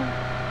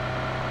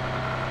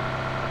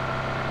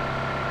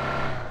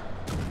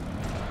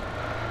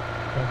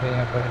 ओके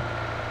यहाँ पर.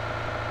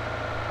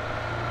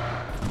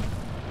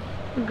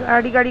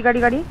 गाड़ी गाड़ी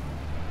गाड़ी गाड़ी.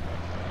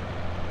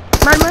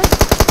 मार मार.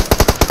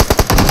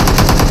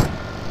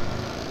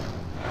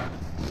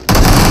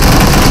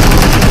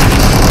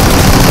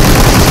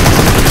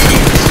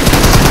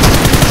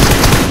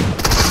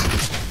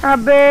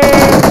 अबे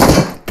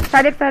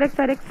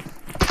सारेक.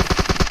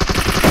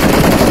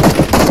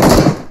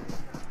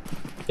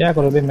 क्या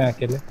करो बे मैं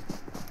अकेले?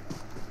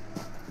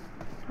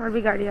 और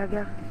भी गाड़ी आ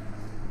गया.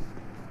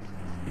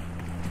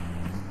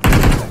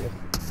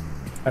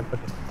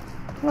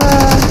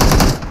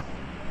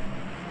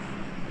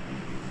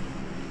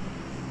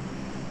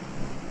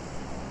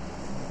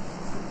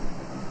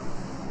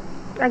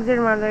 एग्जिट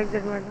मार दो.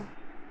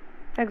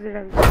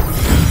 Exit.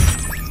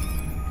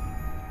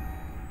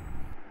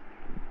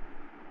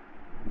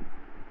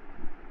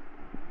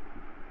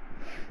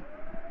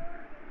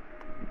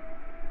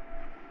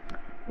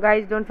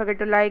 Guys, don't forget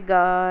to like,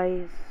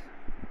 guys.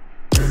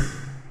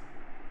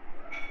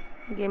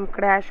 Game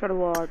crash or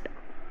what?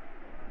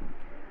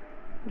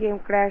 Game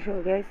crash हो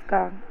गया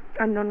इसका.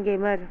 Unknown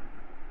gamer.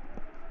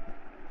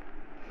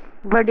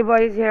 Birthday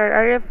boy is here.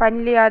 अरे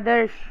finally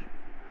Adarsh.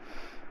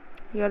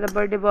 You are the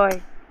birthday boy.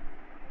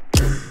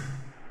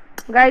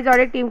 Guys, और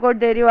एक टीम कोड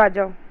दे रही हूँ, आ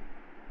जाओ.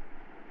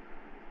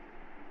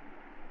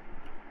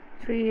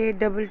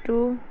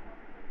 3822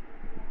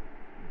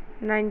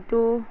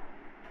 92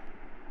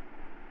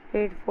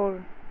 84.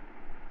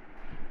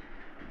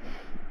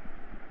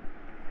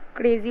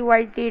 क्रेजी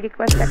वाइटी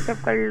रिक्वेस्ट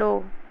एक्सेप्ट कर लो.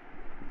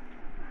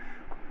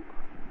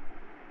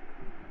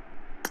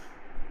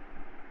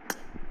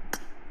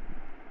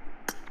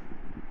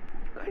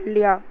 कर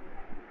लिया.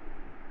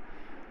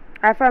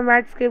 एफएम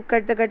एड स्किप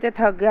करते करते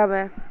थक गया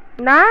मैं.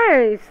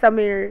 Nice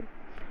Sameer.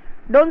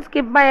 Don't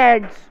skip my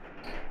ads.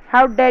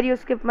 How dare you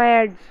skip my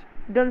ads?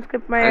 Don't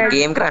skip my ads.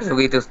 Game crash हो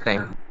गई थी उस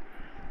टाइम.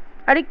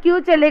 अरे क्यों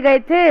चले गए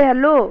थे?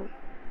 हेलो.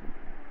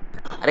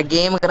 अरे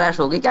गेम क्रैश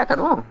हो गई, क्या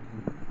करूं?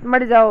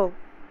 मर जाओ.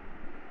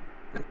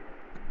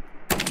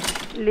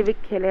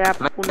 लिविक खेले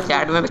आप. मैं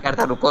चैट में भी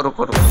करता.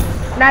 रुको.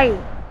 नहीं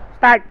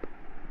स्टार्ट.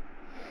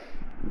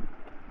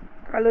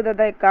 हेलो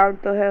दादा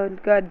अकाउंट तो है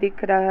उनका,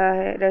 दिख रहा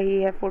है,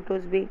 रही है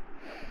फोटोज भी.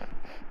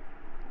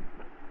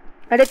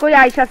 अरे कोई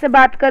आयशा से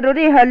बात करो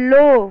रे.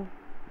 Hello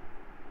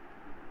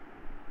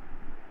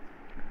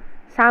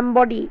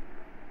somebody.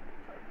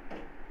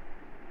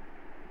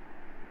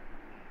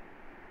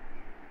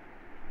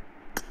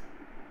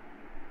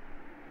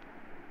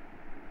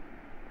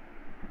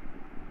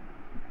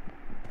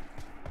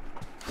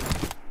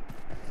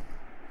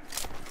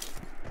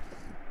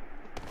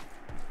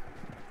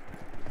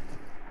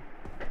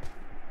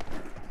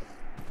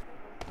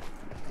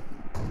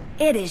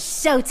 It is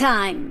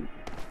showtime.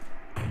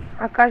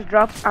 Akash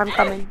drop. I'm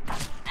coming.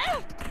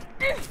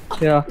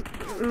 Yeah.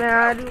 मैं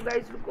आ रही हूँ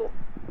guys, रुको.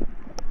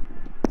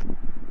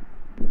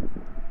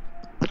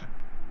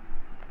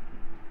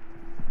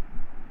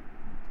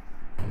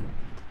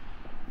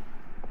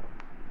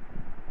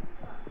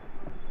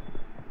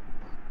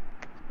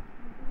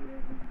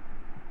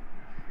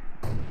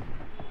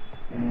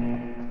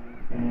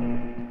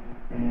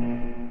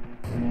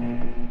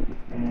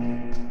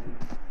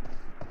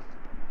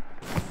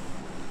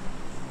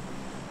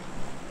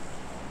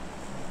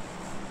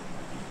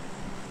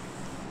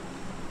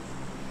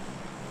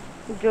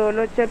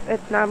 जोलो चिप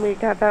इतना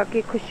मीठा था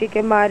कि खुशी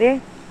के मारे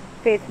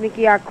फेसमी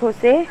की आंखों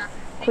से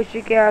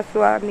खुशी के आंसू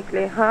आ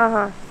निकले। हाँ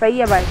हाँ सही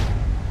है भाई।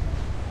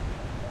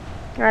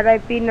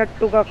 RIP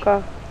नट्टू काका।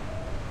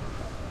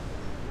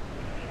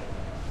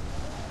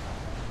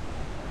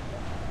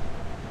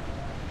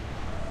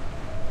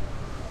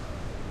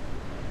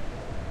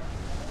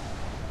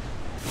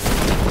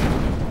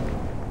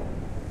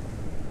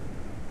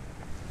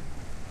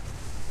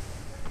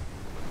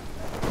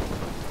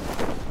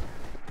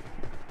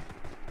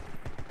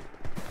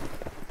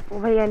 ओ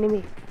भाई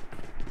enemy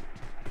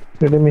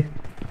Bgmi.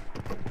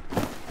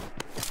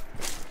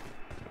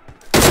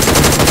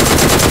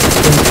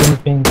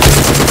 Ping.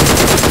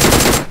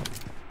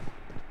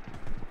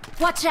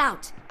 Watch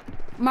out!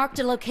 Marked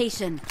a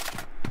location.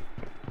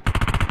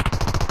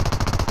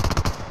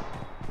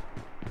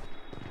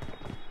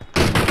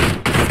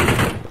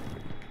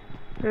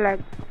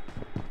 Lag.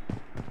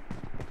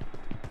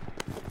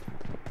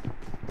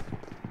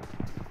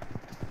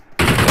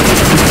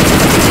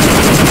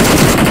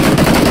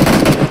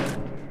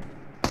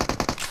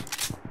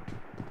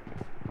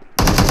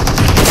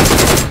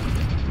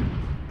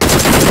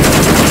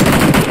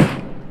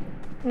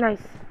 Nice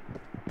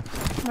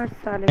मस्त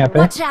साले। यहाँ पे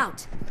Watch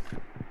out!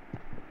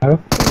 आओ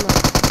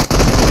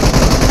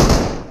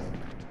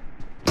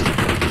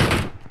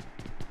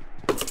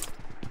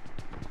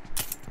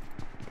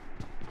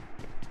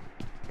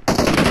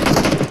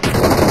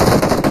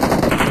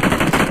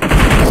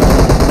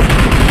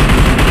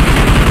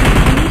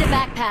I need a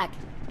backpack.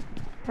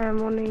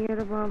 Ammo नहीं है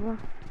रे बाबा।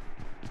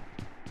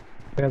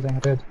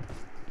 red.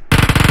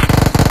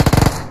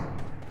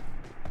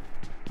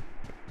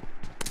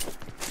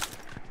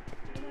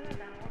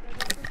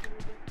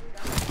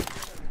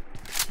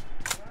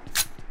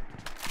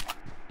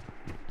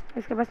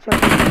 इसके पास चल।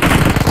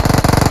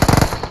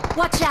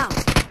 Watch out!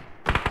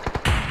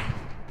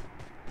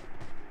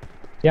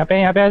 यहाँ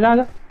पे आजा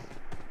आजा।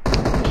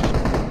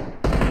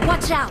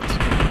 Watch out!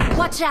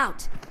 Watch out!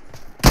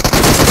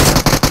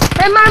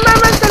 मार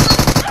चल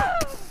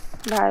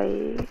भाई।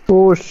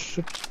 Oh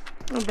shit.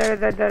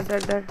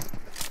 डर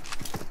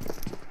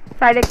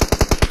साइड एक।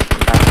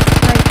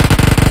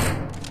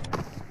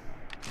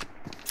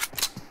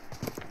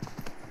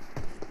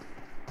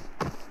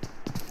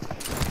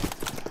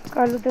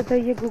 कालू दादा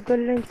ये गूगल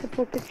लेंस से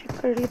फोटो चेक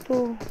कर रही तो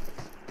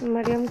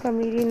मरियम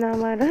कमीरी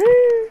नाम आ रहा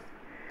है।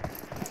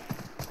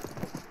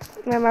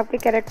 मैम आपके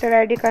कैरेक्टर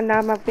आईडी का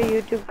नाम आपके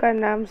यूट्यूब का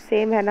नाम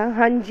सेम है ना?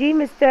 हाँ जी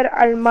mister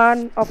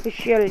Armaan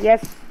official.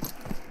 Yes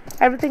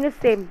everything is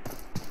same.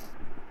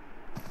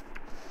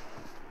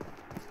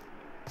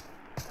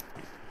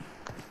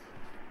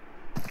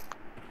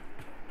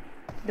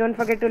 Don't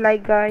forget to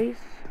like guys.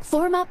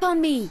 Form up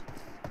on me.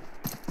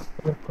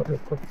 Go.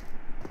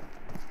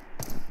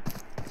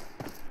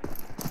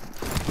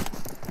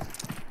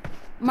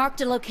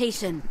 Marked a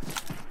location.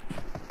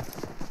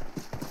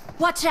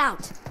 Watch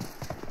out!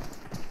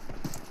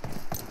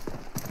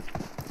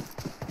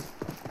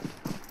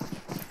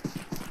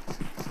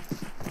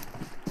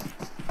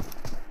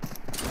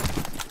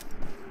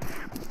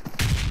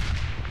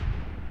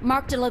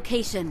 Marked a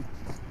location.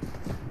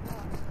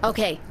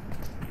 Okay.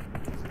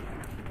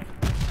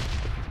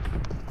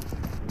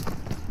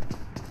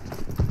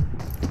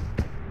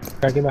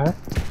 Car के बाहर।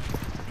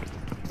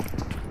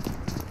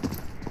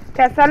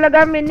 कैसा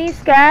लगा मिनी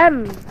स्कैम?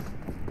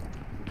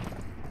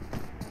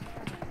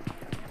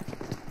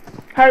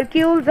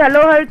 हरक्यूल्स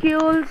हेलो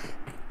हरक्यूल्स।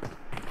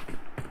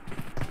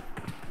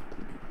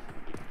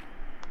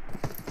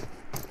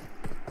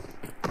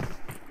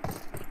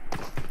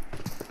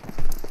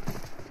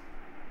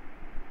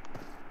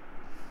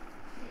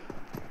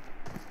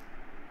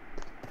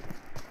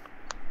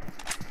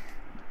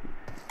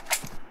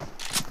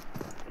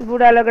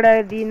 बुरा लग रहा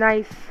है दी।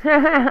 नाइस।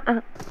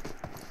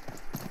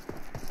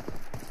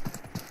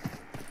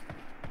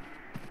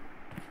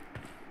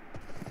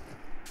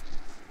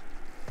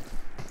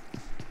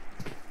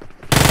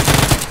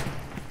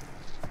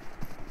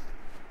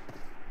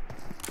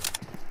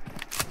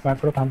 बात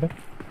करो कहाँ पे?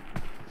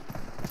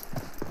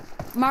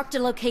 Marked a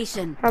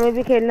location. हमें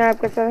भी खेलना है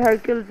आपके साथ।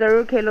 हरक्यूल्स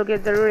जरूर खेलोगे,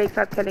 जरूर एक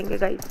साथ खेलेंगे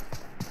गाइस।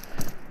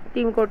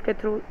 टीम कोड के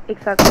थ्रू एक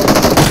साथ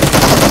खेलेंगे।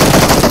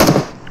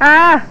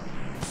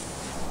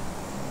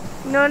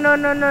 नो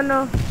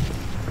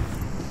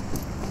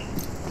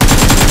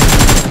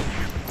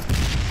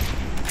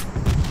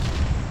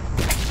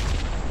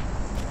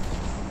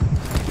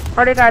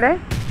और एक आ रहा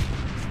है।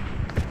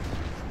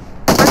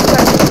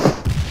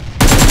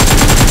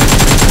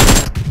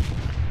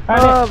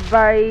 ओ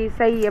भाई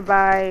सही है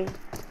भाई।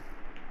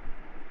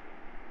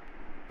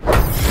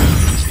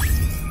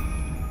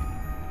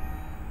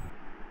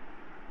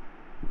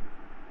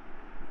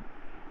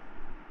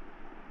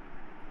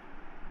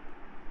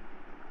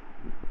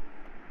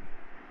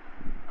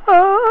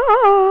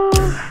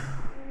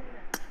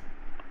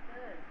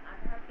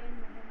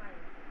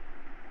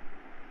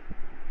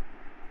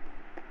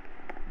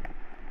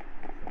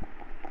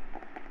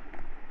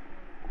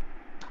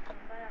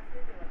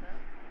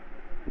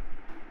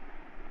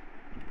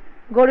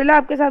 गोरिल्ला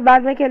आपके साथ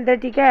बाद में खेलते हैं,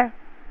 ठीक है?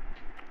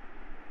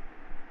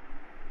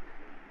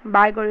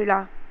 Bye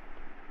gorilla.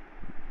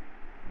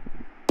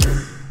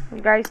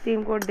 Guys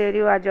team code दे रही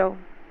हूँ, आ जाओ।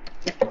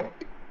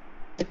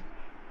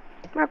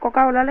 मैं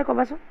कोका कोला ले को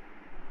बस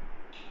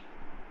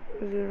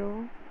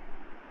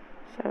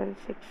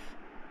 076।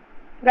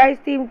 गाइस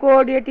टीम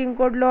कोड, ये टीम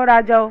कोड लो और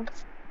आ जाओ।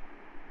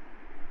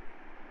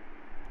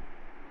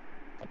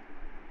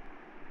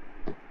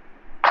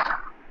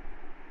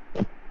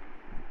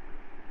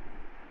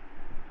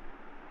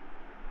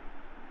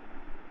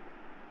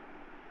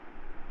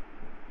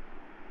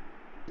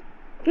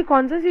 कि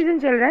कौन सा सीजन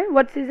चल रहा है?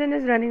 What season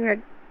is running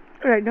right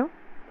now?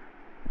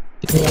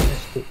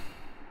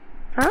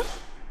 हाँ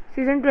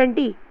सीजन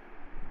 20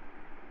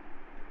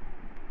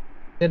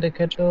 ये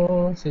देखे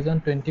तो सीजन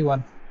 21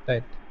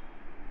 राइट।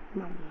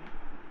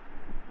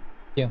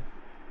 क्यों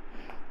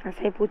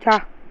ऐसे ही पूछा।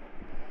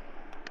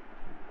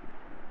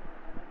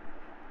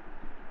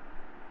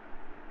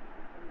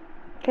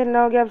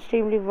 खेलना हो गया अब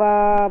स्ट्रीम।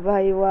 वाह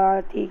भाई वाह,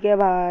 ठीक है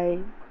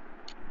भाई।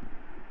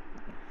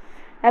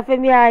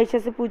 एफएम या आयशा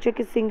से पूछो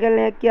कि सिंगल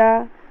है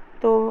क्या,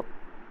 तो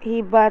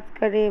ही बात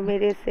करे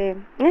मेरे से।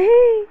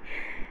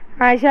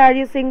 Ayesha are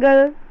you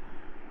single?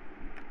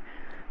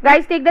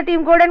 Guys take the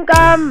team code and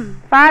come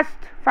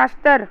fast,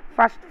 faster,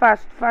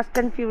 fast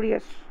and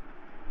furious.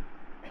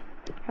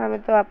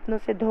 हमें तो अपनों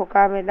से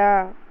धोखा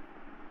मिला,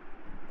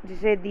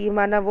 जिसे दी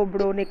माना वो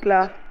ब्रो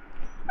निकला।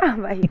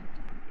 भाई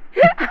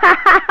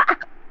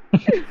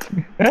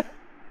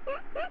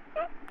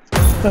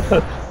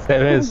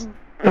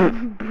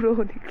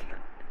ब्रो निकला।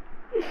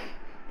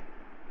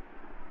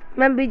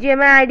 मैम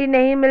बीजीएमआई आईडी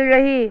नहीं मिल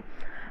रही।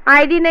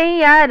 आईडी नहीं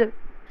यार।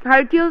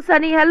 हरक्यूल्स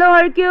सनी, हेलो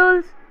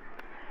हरक्यूल्स।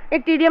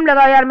 एक टीडीएम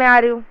लगाओ यार, मैं आ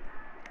रही हूँ।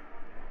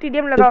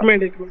 टीडीएम लगाओ।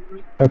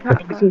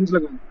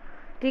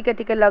 ठीक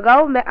है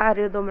लगाओ, मैं आ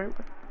रही हूँ 2 मिनट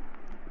में।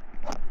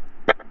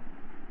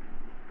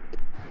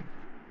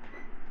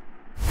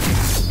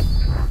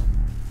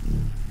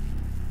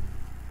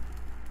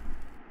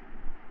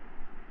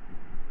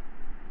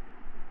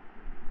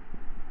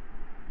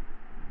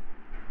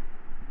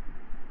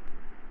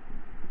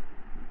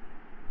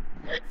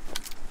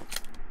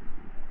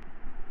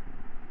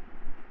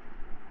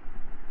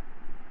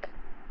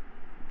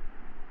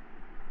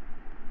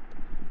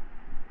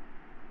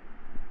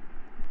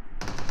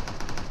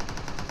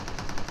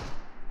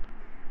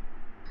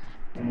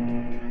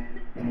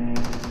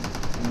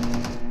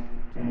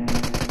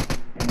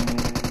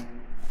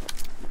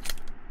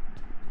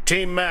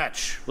 Team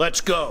match,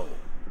 let's go.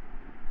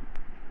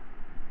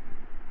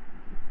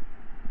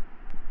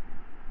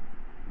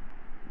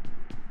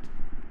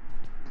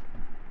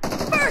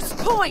 First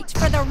point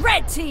for the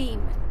red team.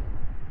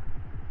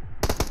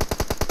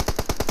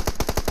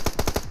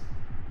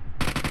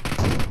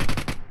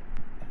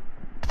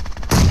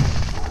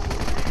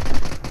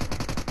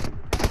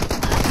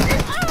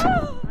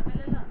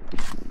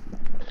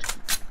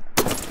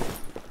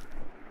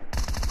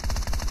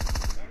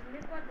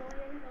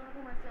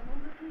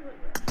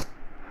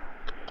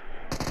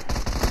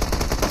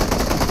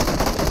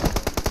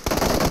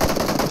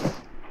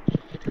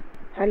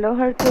 Hello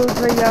हरक्यूल्स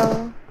भैया।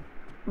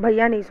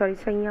 भैया नहीं सॉरी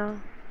सैया।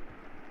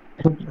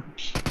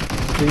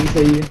 सही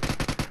है।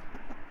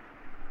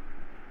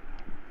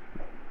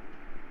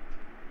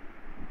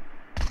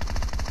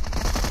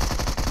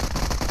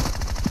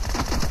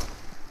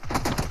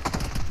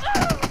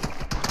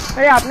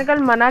 अरे आपने कल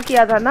मना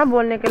किया था ना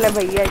बोलने के लिए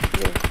भैया,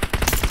 इसलिए।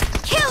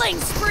 Killing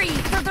spree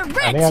for the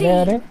red अरे अरे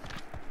अरे team.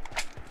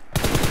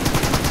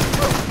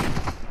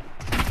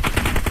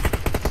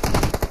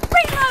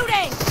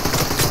 Reloading.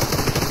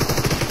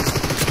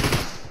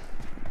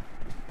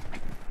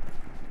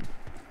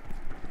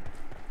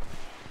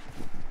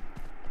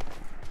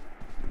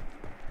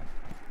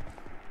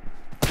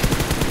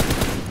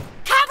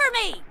 Cover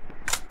me.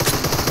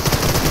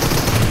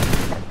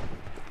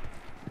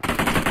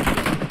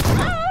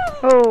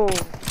 Oh.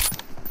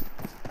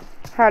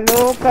 Hello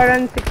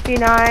करण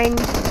 69।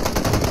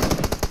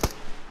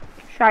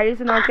 शायरी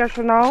सुनाओ, क्या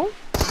सुनाओ?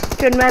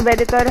 चिन्मय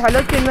बेदेकर,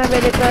 hello Chinmay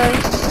बेदेकर।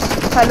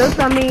 Hello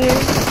Sameer.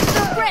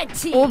 The red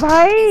team ओ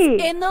भाई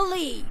is in the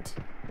lead.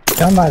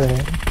 क्या मार रहे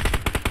हैं?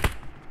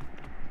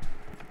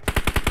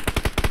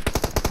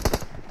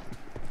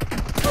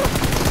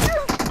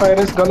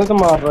 वायरस गलत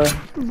मार रहा है।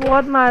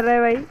 बहुत मार रहा है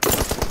भाई।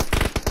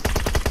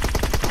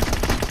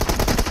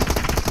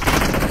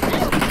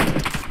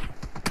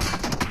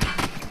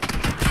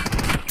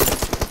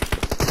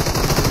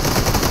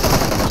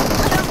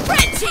 The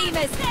red team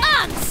is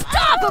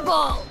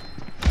unstoppable.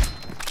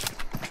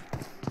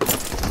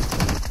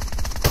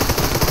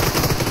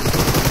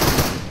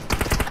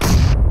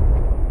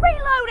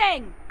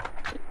 Reloading.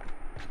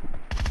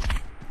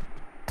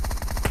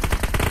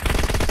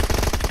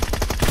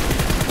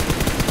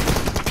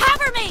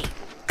 Cover me.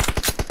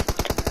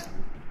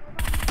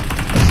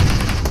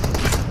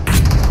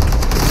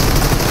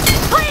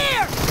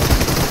 Clear.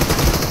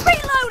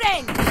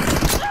 Reloading.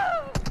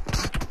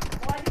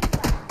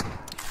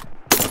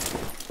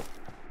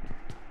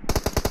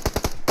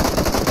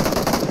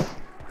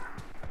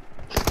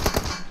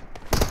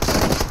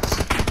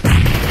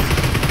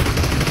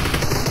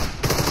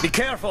 Be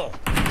careful.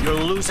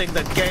 You're losing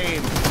the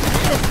game.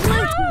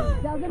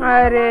 Doesn't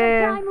have a lot of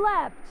time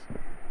left.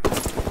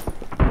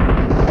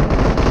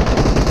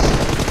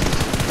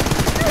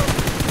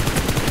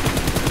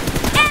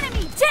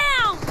 Enemy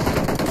down.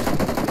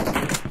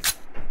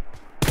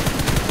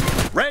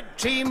 Red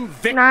team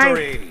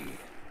victory.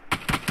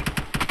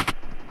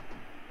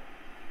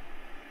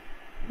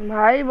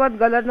 भाई बहुत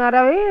गलत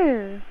नारा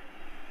है।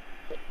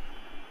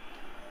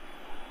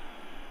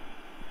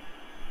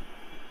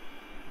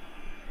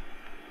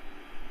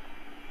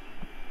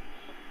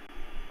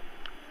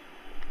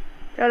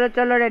 चलो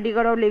चलो रेडी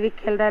करो, लिविक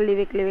खेल रहा है।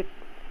 लिविक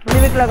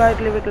लगाओ, एक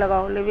लिविक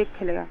लगाओ, लिविक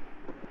खेलेगा।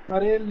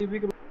 अरे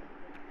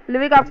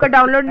लिविक आपका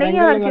डाउनलोड नहीं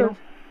है? क्यों?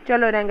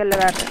 चलो रैंगल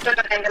लगाते हैं।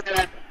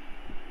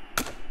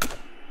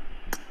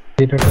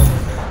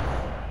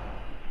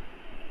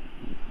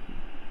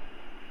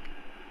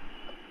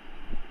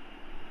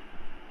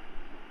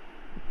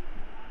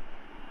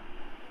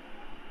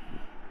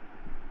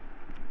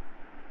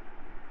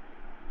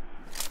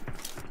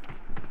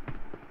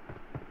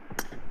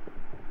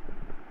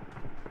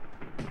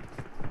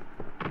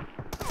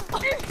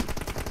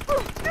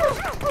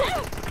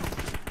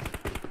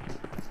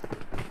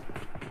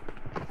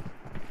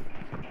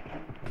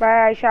 बाय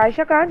आयशा।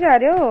 आयशा कहाँ जा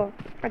रहे हो?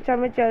 अच्छा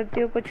मैं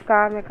चलती हूँ, कुछ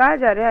काम है। कहाँ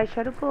जा रहे हो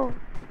आयशा? रुको।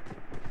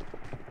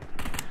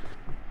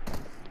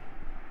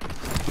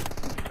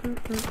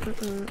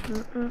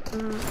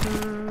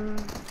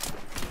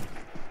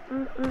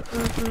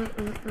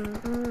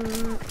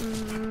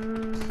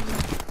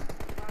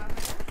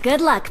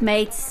 Good luck,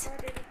 mates.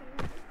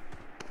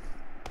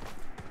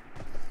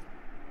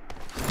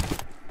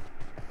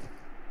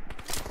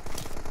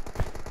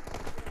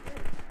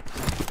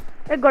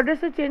 एक गॉड्रेस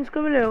से चेंज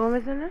कर भी लेगा मैं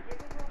से ना,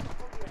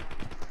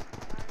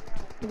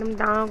 एकदम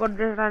दांव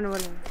गॉड्रेस आने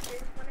वाले हैं।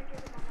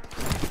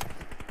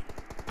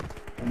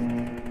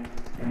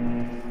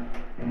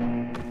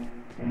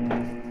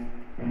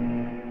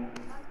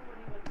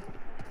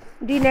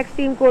 जी नेक्स्ट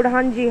टीम कोड।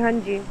 हाँ जी हाँ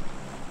जी।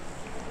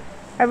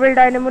 एवल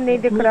डायनेमो नहीं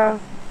दिख रहा।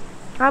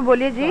 हाँ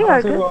बोलिए जी।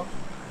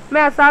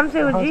 मैं असम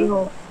से हूँ जी।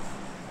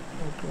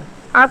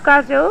 आप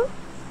कहाँ से हो?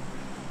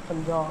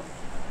 पंजाब।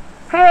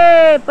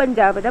 है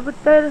पंजाब दा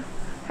पुत्र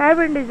है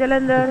पिंड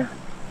जलंधर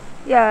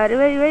यार।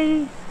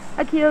 वही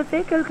अखियों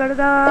से किल कर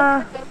दा।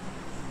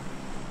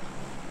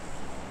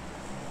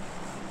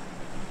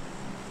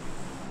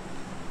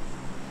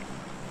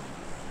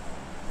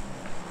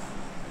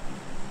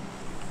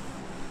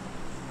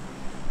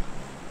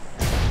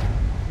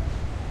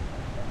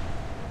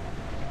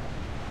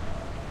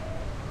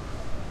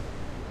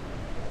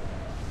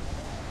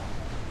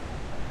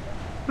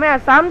 मैं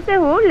असम से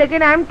हूँ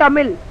लेकिन I am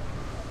Tamil.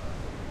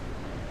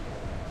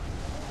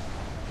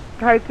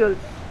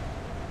 Hercules.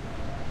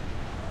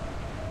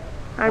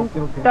 I'm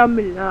okay.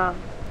 Tamil.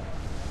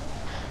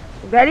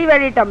 Very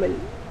very Tamil.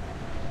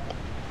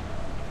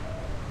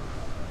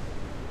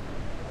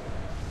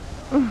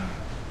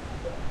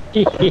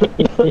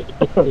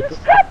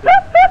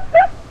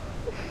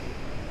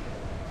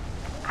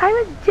 I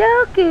was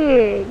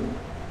joking,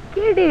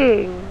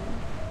 kidding.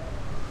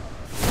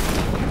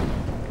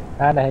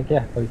 है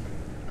क्या कोई?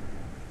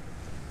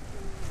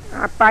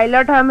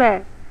 पायलट हम है,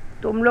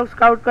 तुम लोग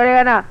स्काउट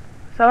करेगा ना,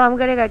 सब हम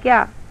करेगा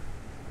क्या?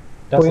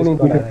 कोई नहीं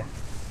ठीक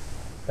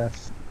है।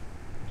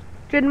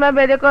 चिन्मय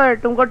बेदेकर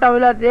तुमको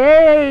तमिल आते?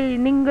 ए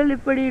निंगल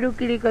पड़ी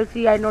रुकी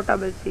कलसी। I know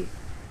Tamil C.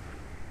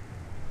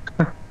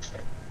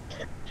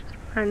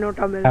 I know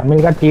Tamil.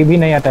 Tamil का टी भी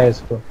नहीं आता है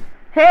इसको।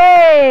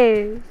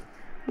 Hey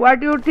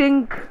what you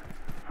think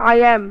I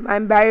am? I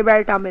am very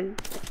very Tamil.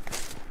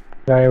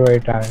 Very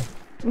Tamil.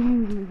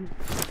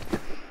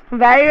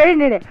 Very very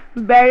नहीं,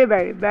 वेरी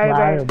वेरी वेरी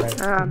वेरी।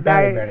 हाँ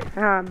वेरी,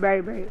 हाँ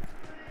very very.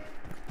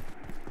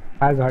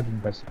 I got it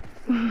बस।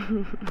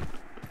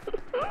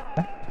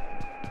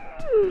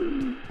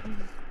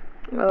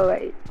 ओ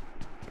भाई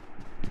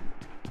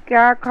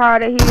क्या खा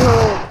रही हो?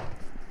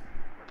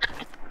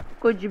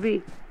 कुछ भी।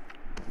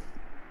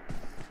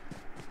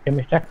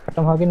 सेमेस्टर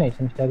खत्म हो गया? नहीं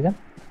सेमेस्टर एग्जाम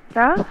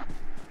क्या?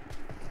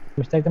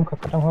 सेमेस्टर एग्जाम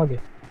खत्म हो गया?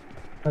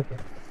 ओके।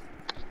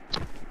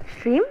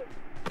 स्ट्रीम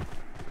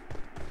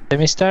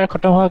सेमेस्टर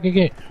खत्म हो गया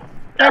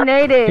क्या?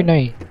 नहीं रे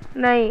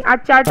नहीं आज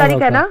 4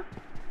 तारीख है ना?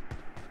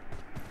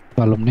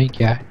 मालूम नहीं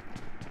क्या है,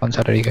 कौन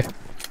सा तारीख है?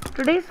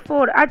 Today is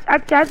 4।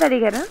 आज 4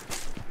 तारीख है ना?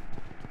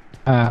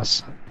 हाँ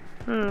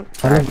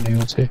मालूम नहीं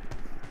मुझे।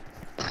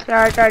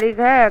 4 तारीख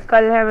है।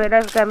 कल है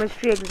मेरा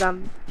केमिस्ट्री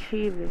एग्जाम।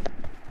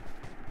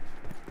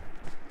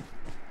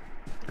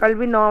 कल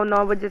भी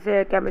 9 बजे से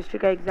है केमिस्ट्री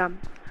का एग्जाम।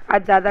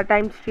 आज ज़्यादा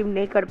टाइम स्ट्रीम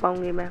नहीं कर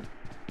पाऊंगी मैं।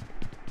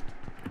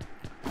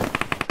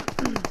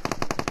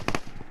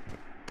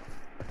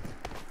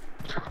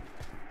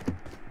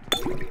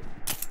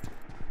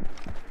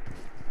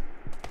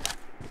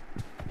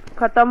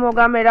 खत्म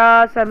होगा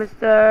मेरा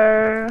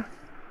सेमेस्टर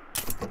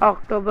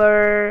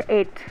अक्टूबर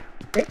 8।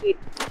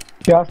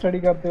 क्या स्टडी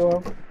करते हो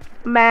आप?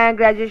 मैं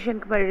ग्रेजुएशन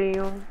पढ़ रही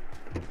हूँ।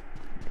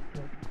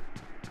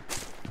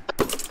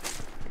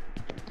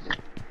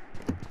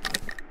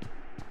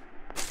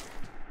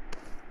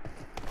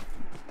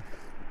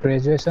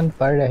 ग्रेजुएशन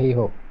पढ़ रही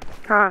हो?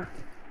 हाँ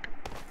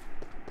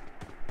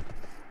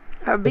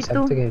अभी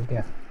तू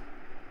क्या?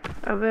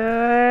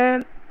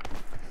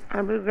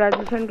 अभी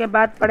ग्रेजुएशन के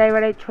बाद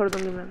पढ़ाई छोड़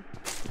दूंगी मैं।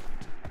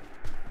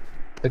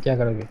 तो क्या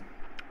करोगे?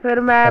 फिर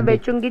मैं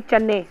बेचूंगी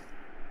चने।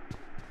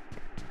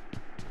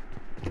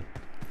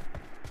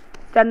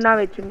 चन्ना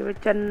बेचूंगी,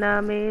 चन्ना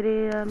मेरे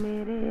या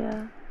मेरे या।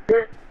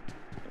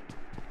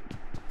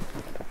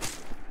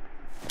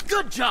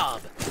 Good job.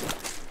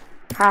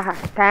 हाँ हाँ,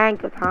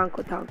 thank you.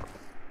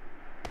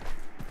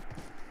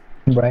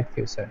 Bright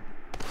future.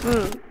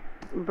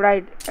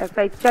 Bright,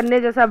 ऐसा ही चन्ने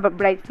जैसा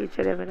ब्राइट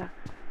फ्यूचर है मेरा।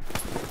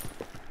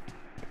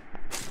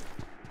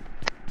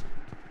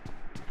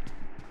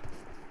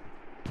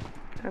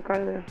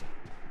 कर दे।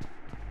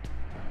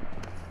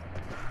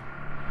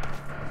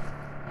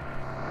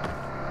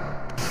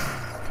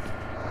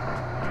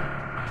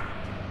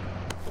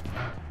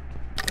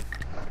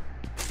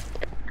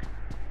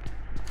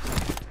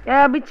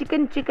 Yeah, अभी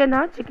चिकन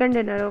हाँ, chicken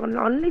dinner,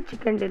 only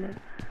chicken dinner.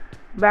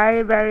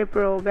 very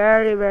pro,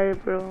 very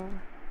pro।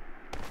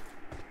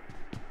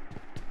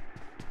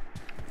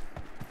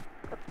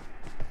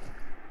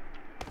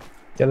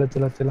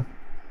 चलो।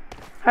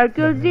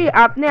 हरक्यूज जी,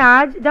 आपने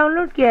आज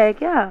डाउनलोड किया है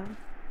क्या?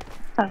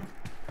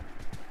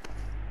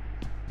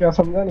 क्या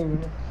समझा नहीं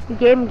मैं?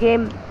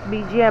 Game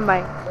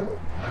BGMI।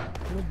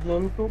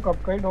 गेम तो कब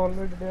का ही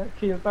डाउनलोड किया,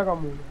 खेलता कम हो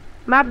गया।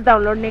 मैप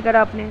डाउनलोड नहीं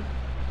करा आपने?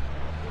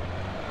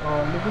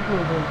 लिखित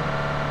नहीं खेलता।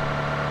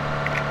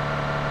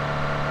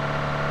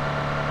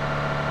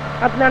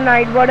 अपना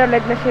नाइट बोर्ड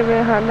अलग नशे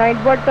में। हाँ, नाइट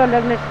बोर्ड तो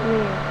अलग नशे में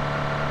है।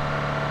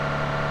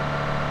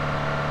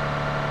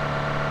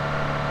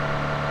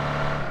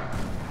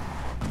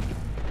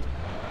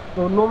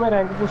 दोनों में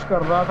रैंक पुश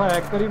कर रहा था,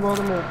 हैकर ही बहुत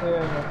मिलते हैं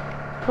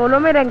यार। सोलो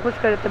में रैंक पुश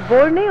कर रहे थे,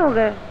 बोर्ड नहीं हो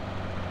गए?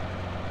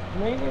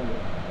 नहीं,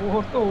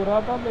 वो तो हो रहा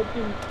था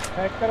लेकिन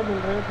हैकर मिल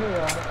रहे थे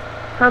यार।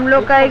 हम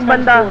लोग का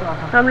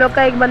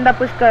एक बंदा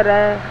पुश कर रहा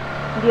है,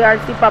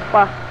 DRC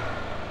पापा।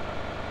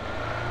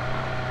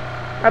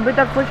 अभी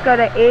तक पुश कर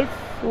रहा है। एस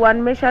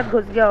 1 में शायद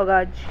घुस गया होगा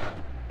आज।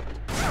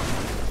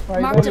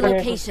 Marked a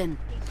location.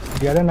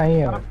 ज़्यादा नहीं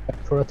है,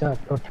 थोड़ा सा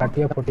तो 30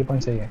 या 40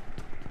 पॉइंट चाहिए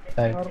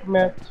शायद। हर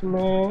मैच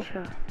में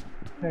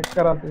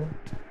हैकर आते हैं।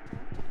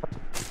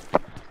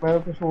 मैंने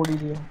तो छोड़ ही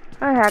दिया।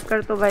 हाँ,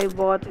 हैकर तो भाई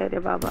बहुत है रे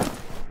बाबा।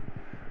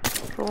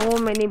 So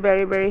many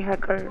very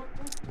hacker.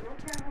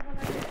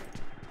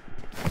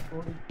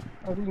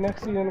 अभी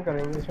नेक्स्ट सीजन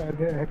करेंगे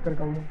शायद हैकर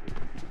कम।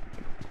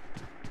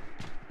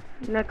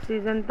 नेक्स्ट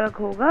सीजन तक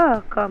होगा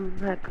कम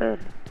हैकर।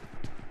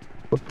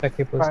 कुत्ता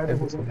के पोस्ट पे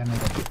सीजन है।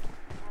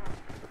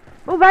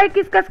 ओ भाई,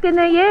 किसका स्किन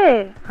है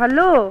ये?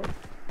 हेलो।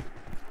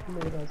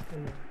 मेरा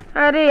स्किन।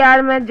 अरे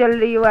यार, मैं जल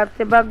रही हूँ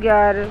आपसे, भाग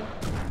यार।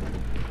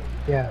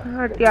 क्या?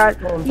 हट यार,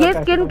 ये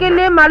स्किन के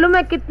लिए मालूम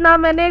है कितना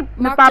मैंने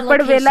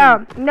पापड़ वेला,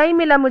 नहीं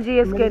मिला मुझे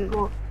ये स्किन।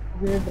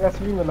 ये ड्रेस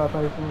भी मिला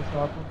था इसमें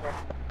साथ में,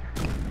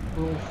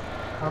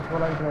 हाथ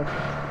वाला ड्रेस।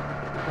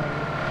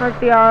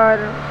 हट यार,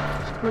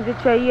 मुझे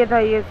चाहिए था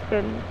ये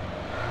स्किन।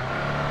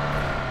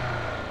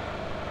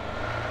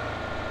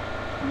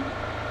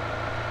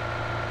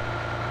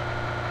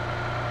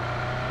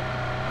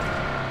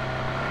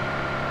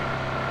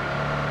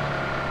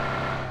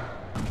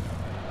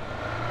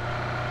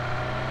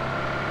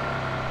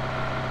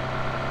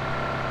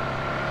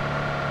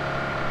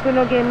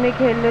 सुनो, गेम में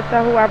खेल लेता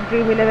हूँ, आप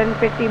ड्रीम 11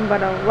 पे टीम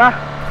बनाओ। वाह,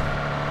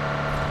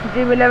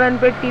 ड्रीम 11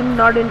 पे टीम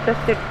नॉट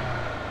इंटरेस्टेड।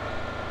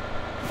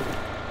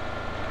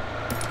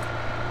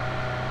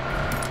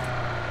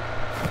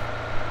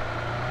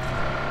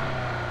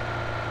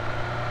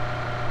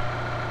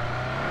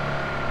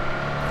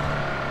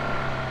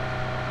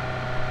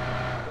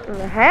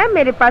 है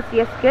मेरे पास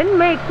ये स्किन,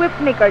 मैं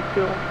इक्विप नहीं करती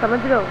हूँ, समझ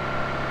रहे हो?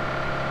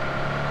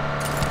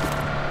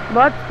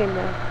 बहुत स्किन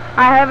है।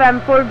 I have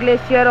M4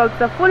 Glacier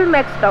also full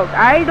maxed out.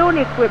 I don't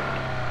equip.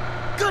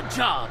 Good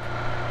job.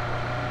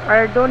 I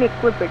don't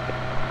equip it.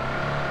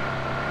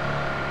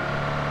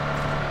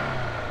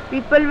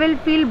 People will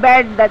feel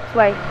bad, that's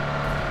why.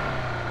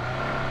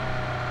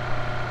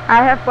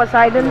 I have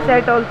Poseidon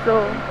set also.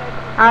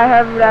 I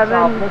have Raven.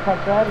 आपने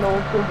खर्चा है, लोग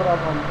क्यों बुरा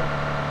मानते हैं?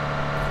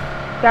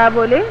 क्या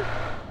बोले?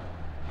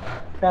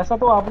 पैसा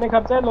तो आपने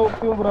खर्चा है, लोग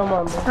क्यों बुरा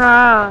मानते हैं?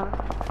 हाँ,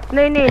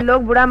 नहीं,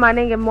 लोग बुरा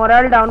मानेंगे,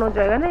 मोरल डाउन हो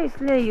जाएगा ना,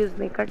 इसलिए यूज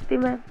नहीं करती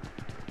मैं।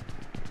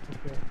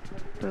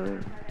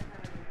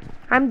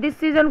 I'm this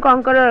season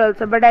conqueror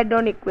also, but I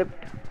don't equip.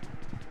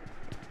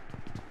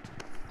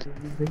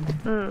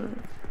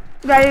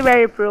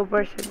 Very pro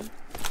person.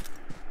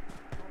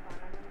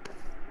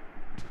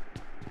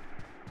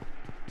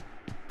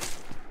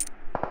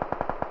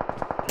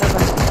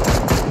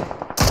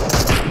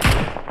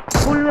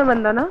 Full में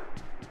बंदा ना?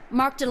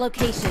 Marked a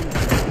location.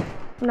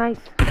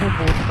 Nice.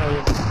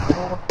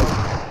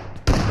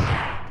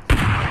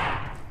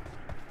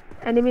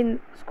 Enemy in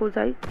school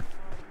side.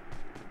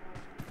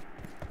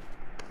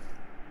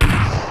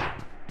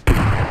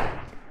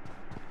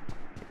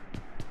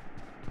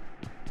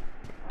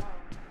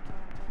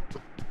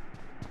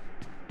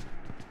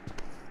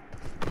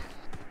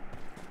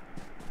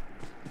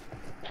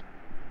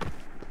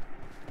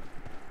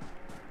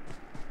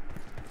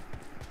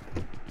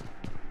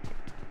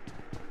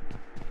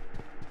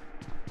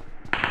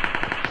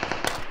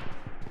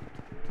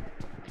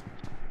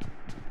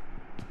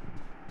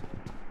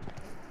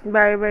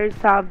 बार बार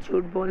साफ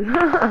झूठ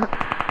बोलना।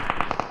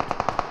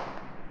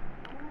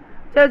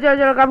 चलो चलो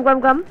चलो कम कम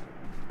कम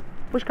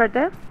पुश करते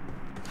हैं।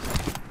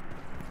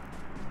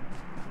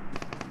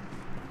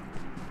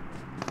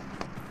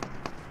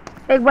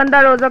 एक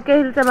बंदा रोजा के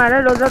हिल से मारा,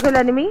 रोजा के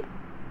एनिमी।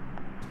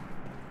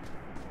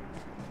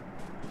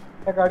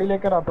 मैं गाड़ी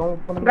लेकर आता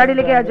हूँ। गाड़ी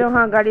लेके आ जाओ,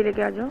 हाँ गाड़ी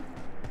लेके आ जाओ।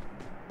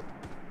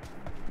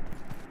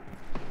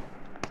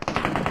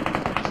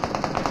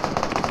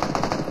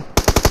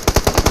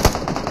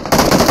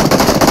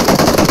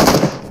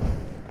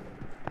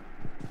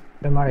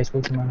 हमारे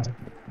स्कूल से मारा।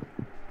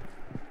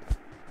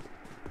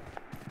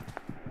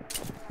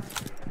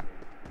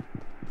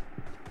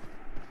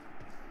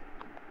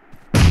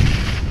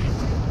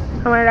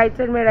 हमारे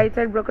राइट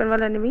साइड ब्रोकन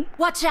वाला एनिमी।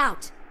 Watch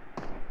out!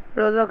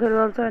 रोजा के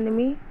वाला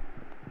एनिमी।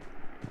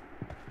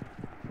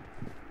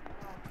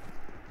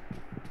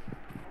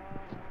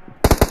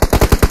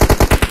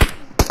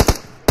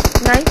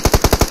 नाइस।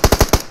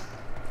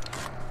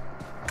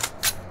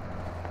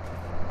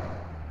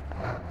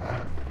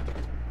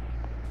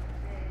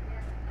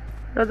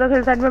 रोजा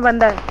के साइड में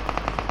बंदा है।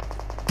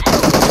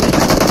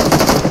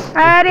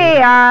 अरे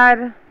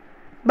यार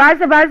बाहर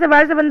से बंदा,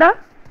 बाहर से बंदा।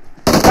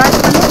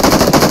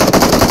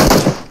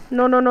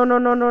 No no no no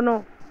no no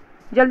no,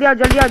 जल्दी आओ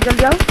जल्दी आओ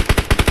जल्दी आओ।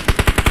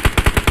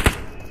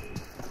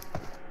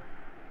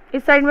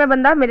 इस साइड में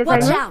बंदा, मेरे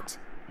साइड में।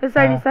 इस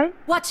साइड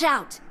Watch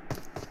out!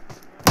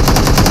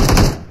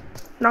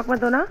 नॉक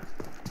मत होना।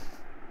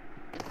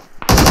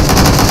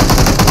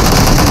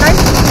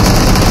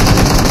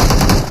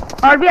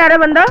 और भी आ रहा है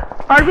बंदा,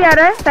 और भी आ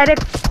रहा है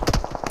डायरेक्ट।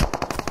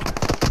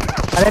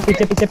 अरे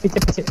पीछे पीछे पीछे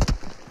पीछे।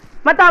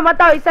 मत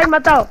आओ इस साइड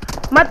मत आओ।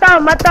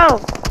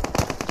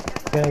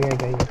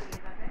 गए।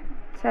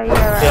 सही है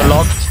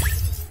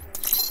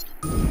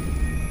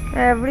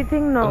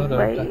एवरीथिंग नॉक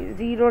भाई,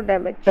 0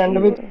 डैमेज।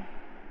 सैंडविच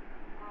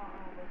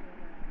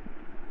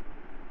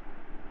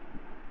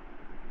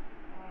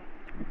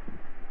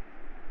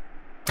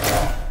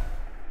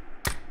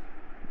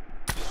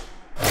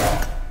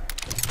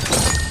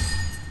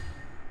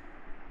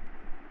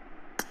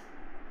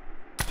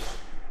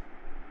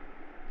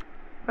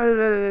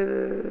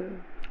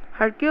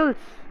हरक्यूल्स।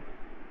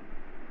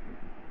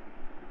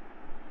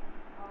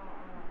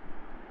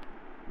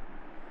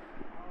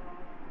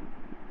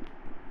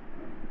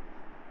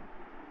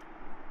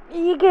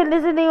 ये खेलने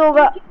से नहीं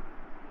होगा।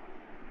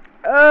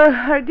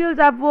 हरक्यूल्स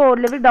आप वो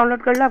लिविक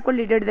डाउनलोड कर लो, आपको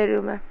लीडर दे रही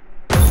हूँ मैं।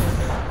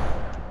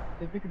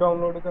 लिविक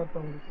डाउनलोड करता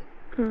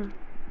हूँ।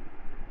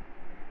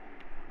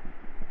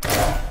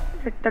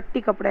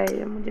 टट्टी कपड़ा है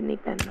ये, मुझे नहीं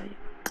पहनना ये।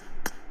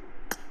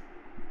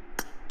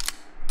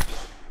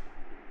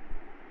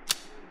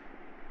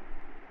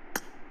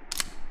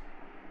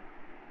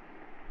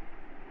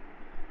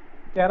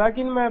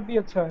 कैराकिन में भी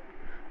अच्छा है।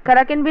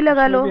 कराकिन भी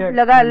लगा लो,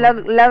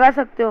 लगा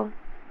सकते हो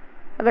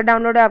अगर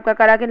डाउनलोड है आपका।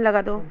 कराकिन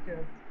लगा दो।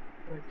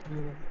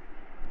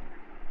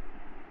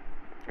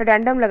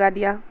 रैंडम लगा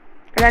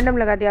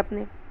दिया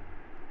आपने।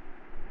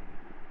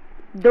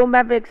 2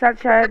 मैप एक साथ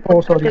शायद।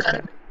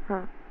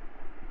 हाँ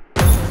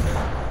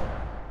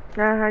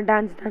हाँ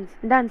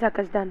डांस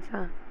आकाश डांस।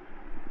 हाँ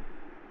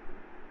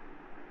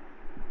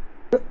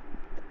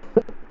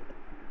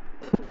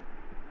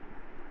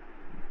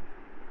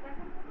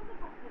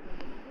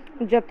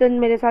जतिन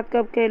मेरे साथ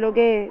कब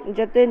खेलोगे?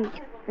 जतिन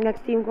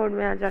नेक्स्ट टीम कोड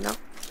में आ जाना।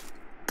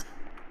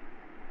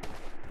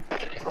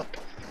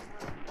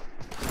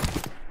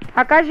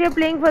 Akash, you're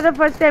playing for the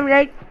first time,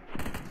 right?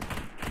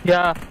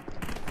 Yeah.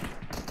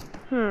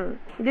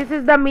 This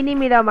is the mini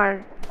Miramar.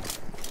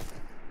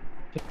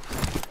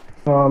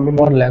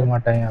 बहुत लैग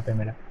मारता है यहाँ पे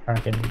मेरा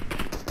कराकिन।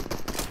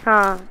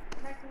 हाँ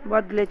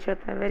बहुत ग्लिच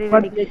होता है, वेरी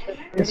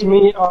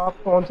इसमें आप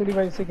कौन से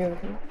डिवाइस से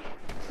खेलते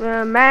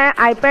हैं? मैं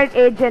iPad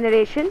 8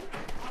 जनरेशन,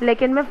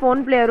 लेकिन मैं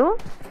फ़ोन प्लेयर हूँ।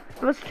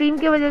 वो स्ट्रीम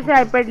की वजह से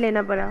iPad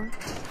लेना पड़ा।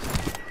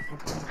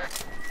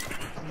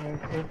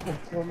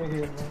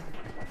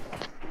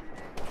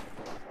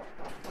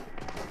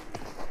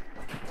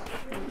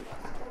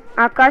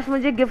 आकाश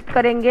मुझे गिफ्ट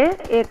करेंगे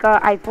एक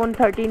iPhone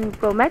 13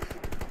 Pro Max।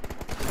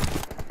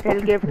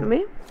 He'll gift me,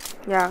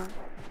 yeah।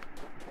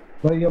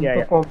 भाई हम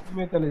तो कॉम्पी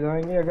में चले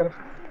जाएंगे अगर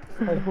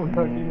iPhone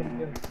 13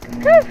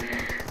 मिल जाए।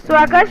 So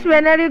Akash,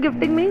 when are you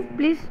gifting me?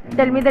 Please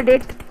tell me the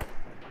date.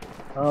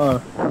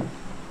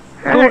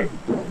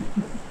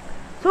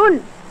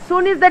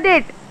 Soon is the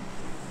date.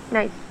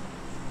 Nice.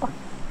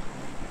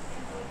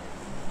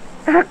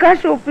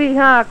 Akash OP,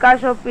 हाँ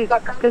आकाश OP,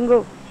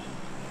 Kingo।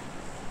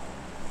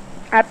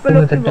 Apple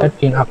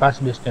OP। आकाश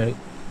dictionary.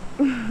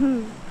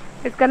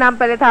 इसका नाम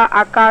पहले था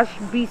आकाश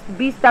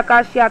बीस्ट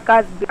आकाश या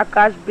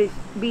आकाश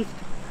बीस्ट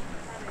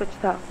कुछ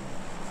था।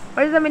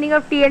 What is the meaning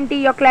of TNT?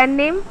 Your clan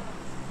name?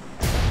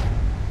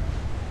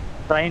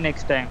 Try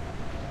next time.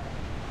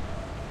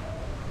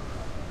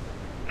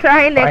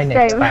 Try next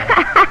time.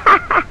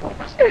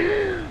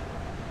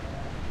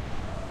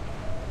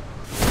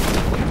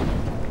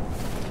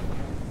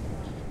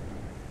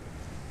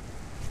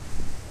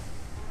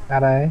 आ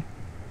रहा है।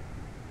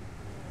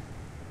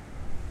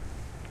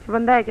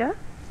 बंदा है क्या?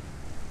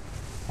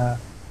 हाँ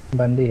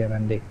बंदी है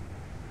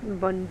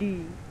बंदी।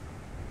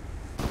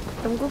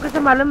 तुमको कैसे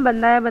मालूम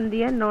बंदा है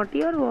बंदी है?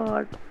 नॉटी और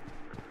व्हाट?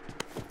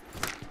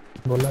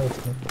 बोला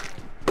उसने।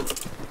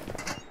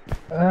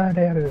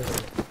 अरे अरे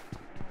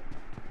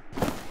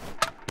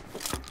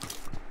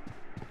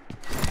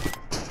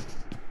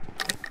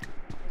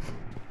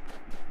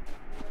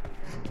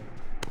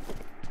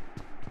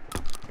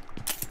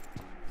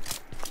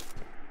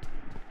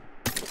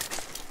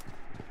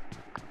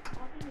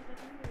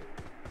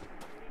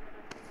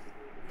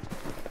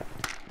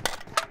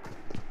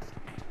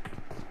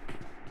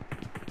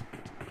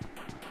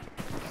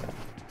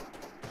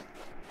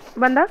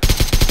बंदा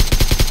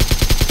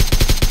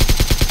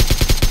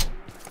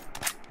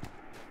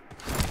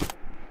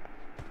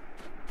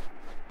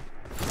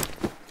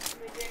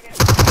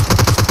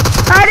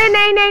अरे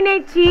नहीं नहीं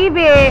नहीं छी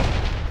बे,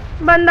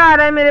 बंदा आ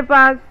रहा है मेरे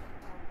पास।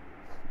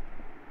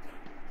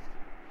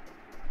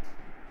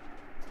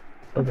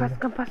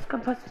 कम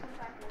फंस।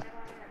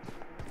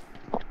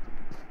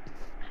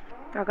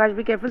 आकाश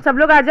भी केयरफुल, सब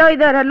लोग आ जाओ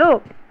इधर।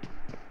 हेलो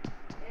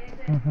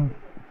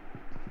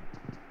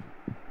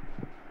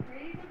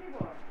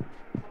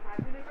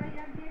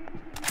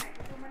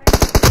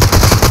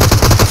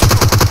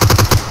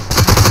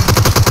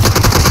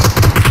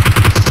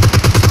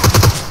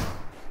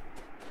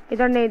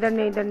इधर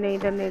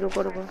नहीं,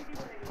 रुको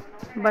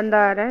बंदा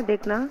आ रहा है,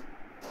 देखना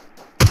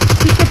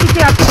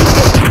पीछे आपके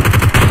पीछे।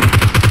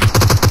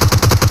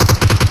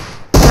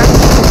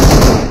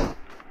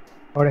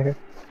 और है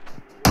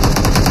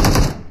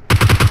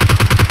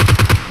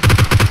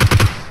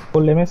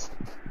फुल लिमिट्स।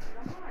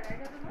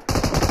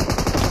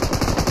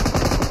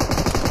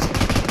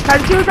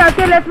 हरक्यूल्स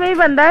आपके लेफ्ट में ही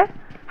बंदा है।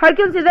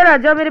 हरक्यूल्स इधर आ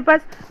जाओ मेरे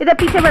पास, इधर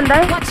पीछे बंदा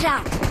है। Watch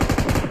out!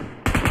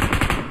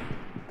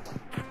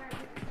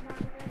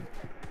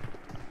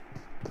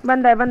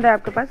 बंदा है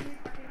आपके पास।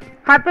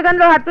 हाथ पे गन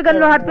लो।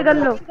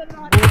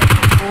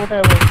 बोट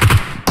है वो।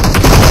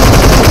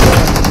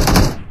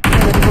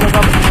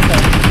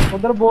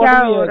 उधर बोट क्या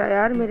भी हो है। रहा है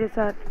यार मेरे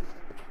साथ?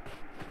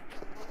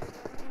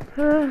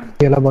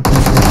 केला बॉट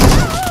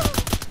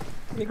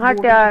एक हट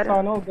बोट यार।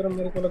 था ना उधर,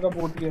 मेरे को लगा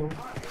बोट ही है वो।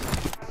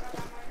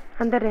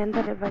 अंदर है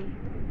भाई।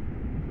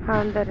 हाँ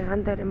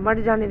अंदर है।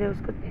 मर जाने दे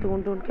उसको,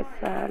 ढूंढ के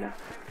साला।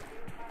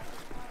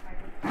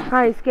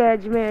 हाँ इसके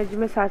एज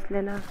में सांस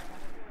लेना।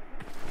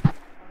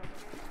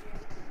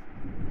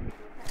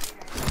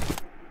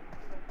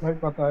 भाई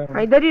पता है।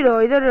 हाँ, इधर ही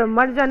रहो,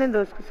 मर जाने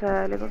दो उसको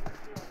साले को।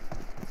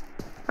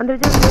 अंदर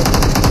जा।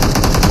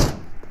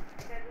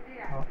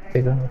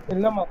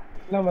 हिलना मत।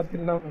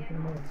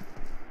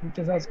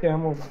 इनके साथ स्कैम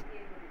होगा।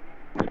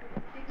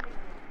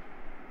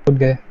 कूद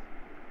गया।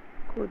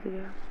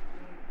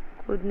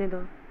 कूदने दो।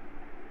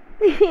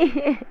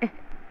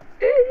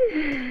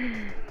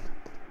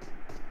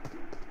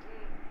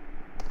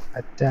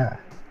 अच्छा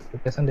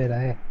लोकेशन दे रहा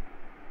है।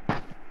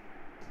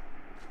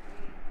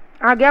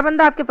 आ गया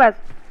बंदा आपके पास,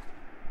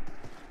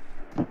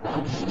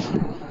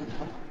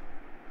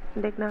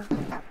 देखना।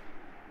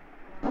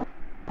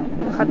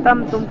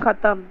 तुम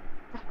खत्म।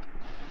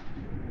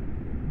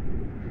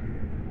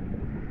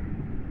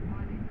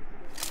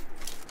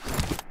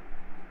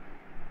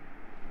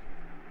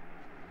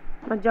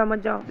 मत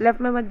जाओ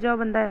लेफ्ट में मत जाओ,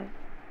 बंदा है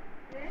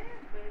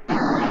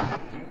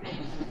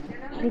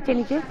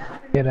नीचे।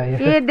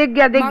 ये दिख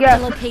गया देख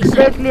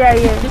लिया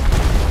ये।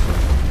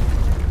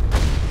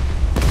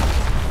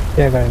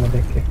 क्या करेगा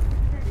देख के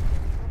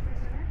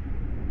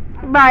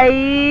भाई।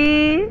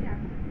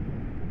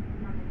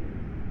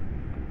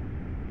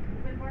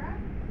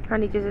 हाँ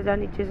नीचे से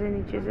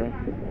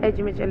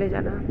एज में चले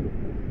जाना।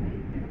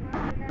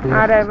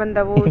 आ रहा है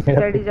बंदा, वो उस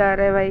साइड ही जा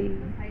रहा है भाई।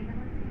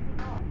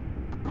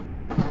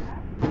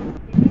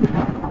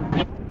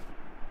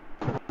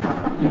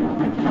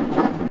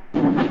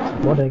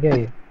 बहुत है क्या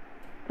ये?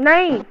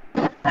 नहीं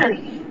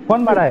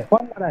कौन मारा है?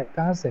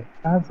 कहाँ से?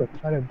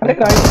 अरे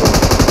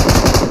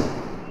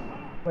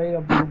भाई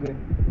अब डूब गए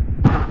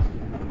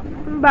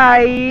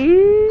भाई।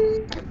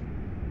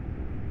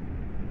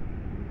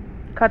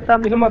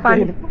 खत्म।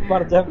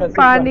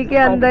 पानी के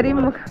अंदर ही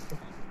मत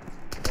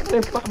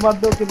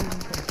दो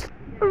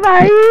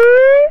भाई।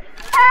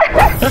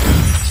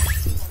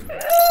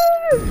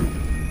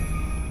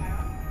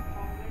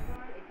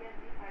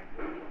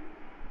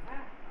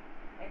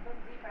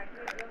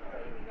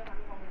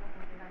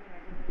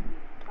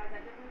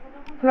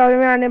 लॉबी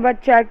में आने बाद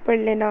चैट पढ़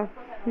लेना।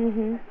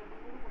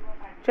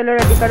 चलो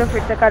रेडी करो,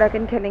 फिर से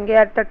कराकिन खेलेंगे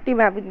यार। 30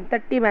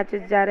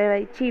 मैचेस जा रहे हैं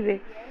भाई। छीबे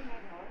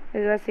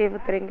इस बार सेव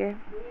उतरेंगे।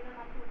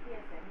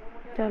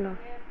 चलो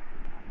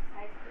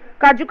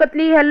kaju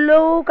katli,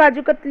 hello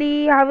kaju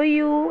katli, how are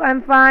you? I am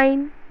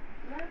fine.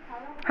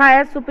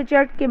 Highest super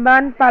chat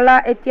किमान पाला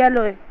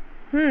एतियालोय।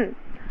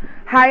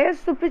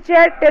 Highest super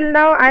chat till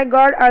now I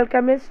got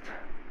alchemist.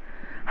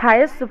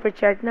 Highest super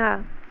chat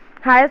ना,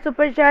 highest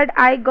super chat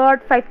I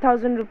got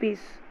 5,000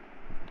 rupees.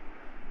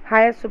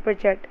 Highest super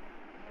chat,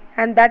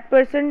 and that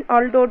person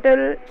all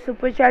total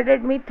super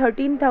chatted me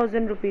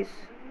 13,000 rupees,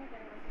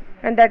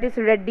 and that is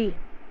ready.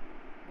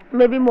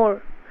 Maybe more,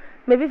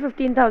 maybe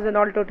 15,000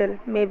 all total,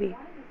 maybe.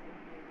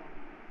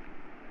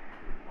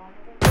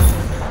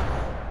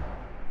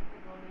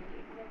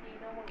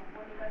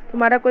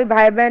 तुम्हारा कोई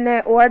भाई बहन है?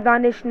 और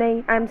दानिश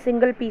नहीं, I am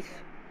single piece,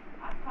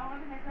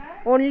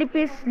 only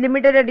piece,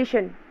 limited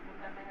edition.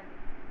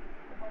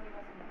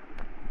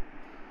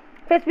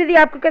 Face दीदी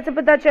आपको कैसे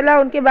पता चला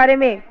उनके बारे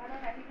में?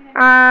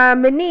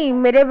 मिनी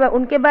मेरे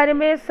उनके बारे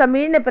में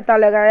समीर ने पता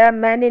लगाया,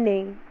 मैंने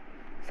नहीं,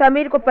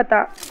 समीर को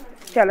पता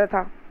चला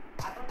था।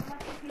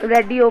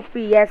 Ready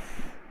OP, yes.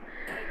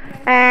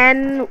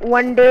 And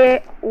one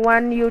day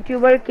one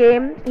YouTuber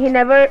came, he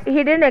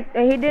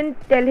didn't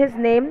tell his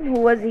name, who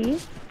was he,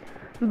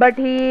 but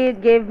he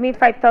gave me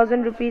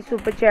 5,000 rupees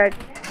super chat.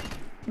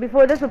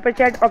 Before the super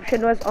chat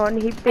option was on,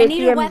 he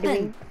PAYTM'd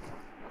me.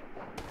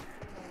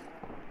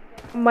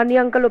 Money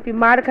uncle OP,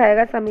 मार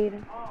खाएगा समीर।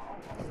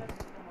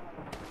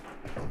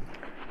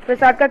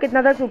 प्रसाद का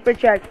कितना था super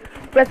chat?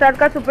 प्रसाद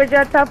का super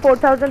chat था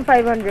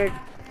 4,500।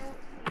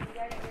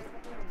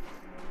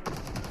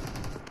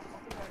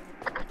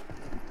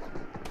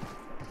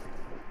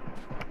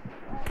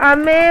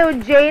 अमे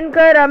उज्जैन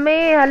कर, अमे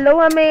हेलो,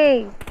 अमे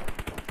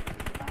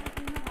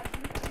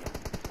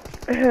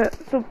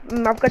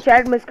आपका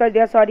चैट मिस कर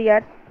दिया, सॉरी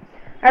यार।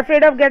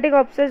 Afraid of getting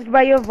obsessed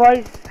by your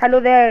voice. Hello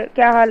there,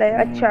 क्या हाल है?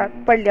 अच्छा,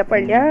 पढ़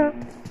लिया।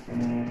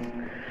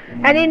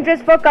 Any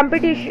interest for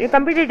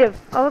competitive?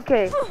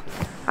 Okay,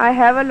 I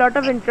have a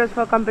lot of interest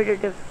for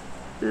competitive,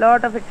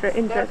 lot of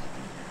interest.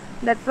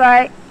 That's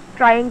why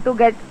trying to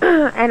get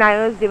an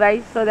iOS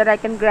device so that I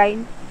can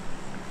grind,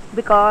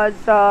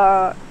 because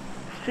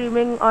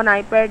streaming on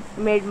iPad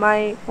made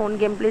my phone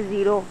gameplay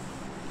zero,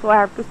 so I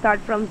have to start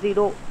from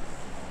zero.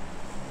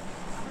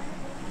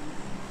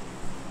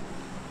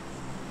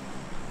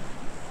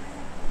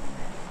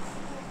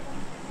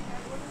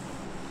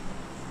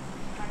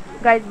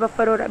 Guys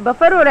buffer हो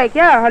रहा है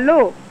क्या? Hello,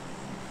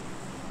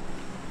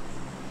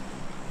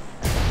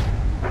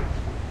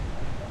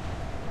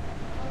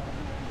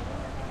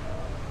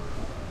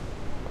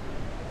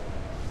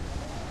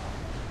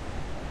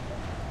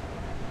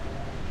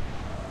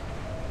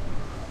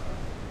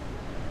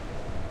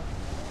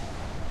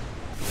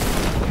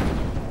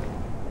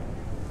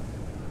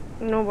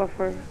 no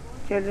buffer,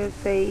 चलो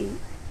सही,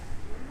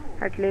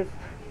 at least.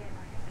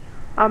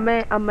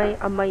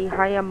 अमई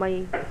hi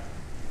अमई।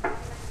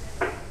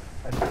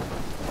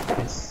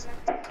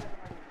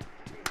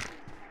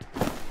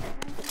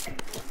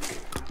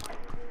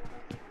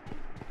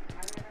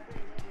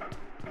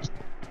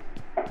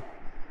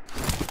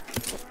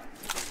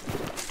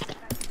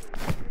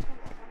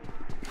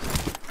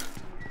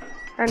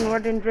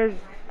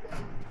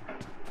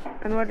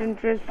 And what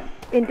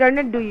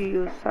internet do you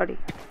use? Sorry,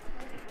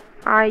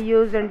 I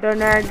use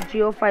internet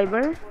Geo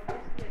fiber.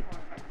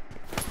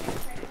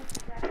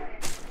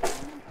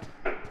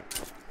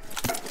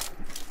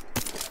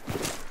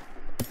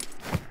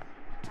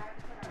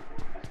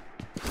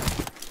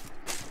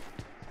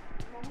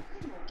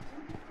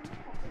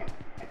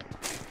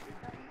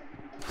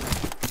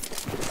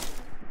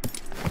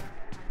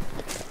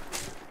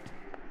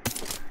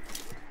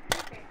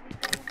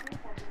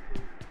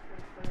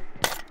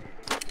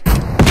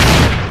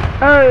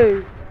 Hey,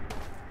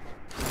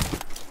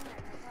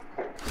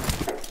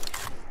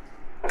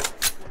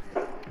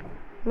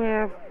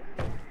 मैं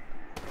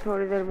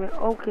थोड़ी देर में,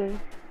 okay.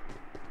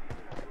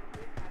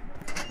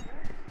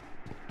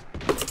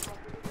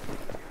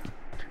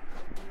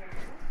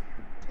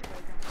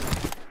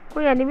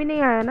 कोई एनिमी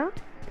नहीं आया ना?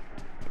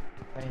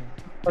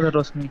 नहीं,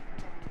 रोशनी।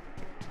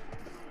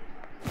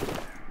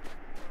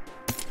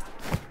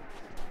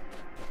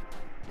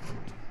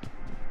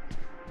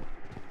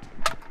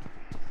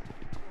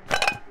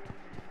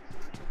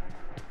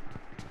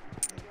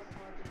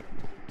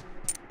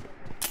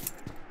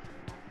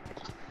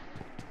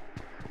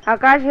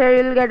 Akash, here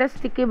you'll get a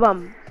sticky bomb.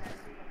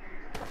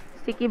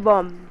 Sticky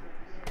bomb.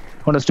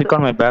 Want to stick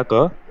on my back,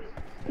 huh?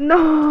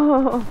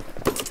 No.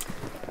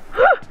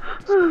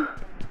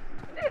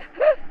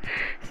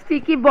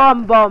 Sticky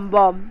bomb.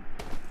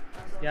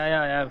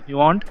 Yeah. You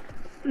want?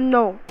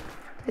 No.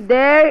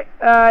 There,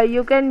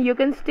 you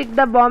can stick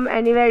the bomb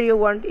anywhere you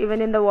want,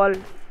 even in the wall.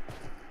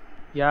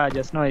 Yeah,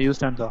 just now I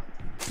used and saw.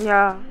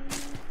 Yeah.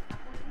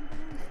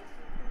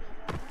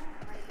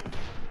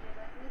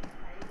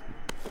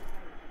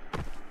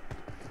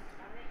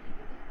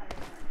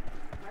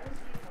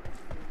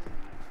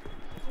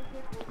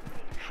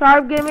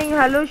 Sharp Gaming,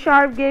 hello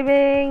Sharp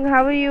Gaming,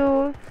 how are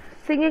you?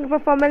 Singing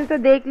performance तो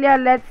देख लिया,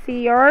 let's see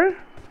your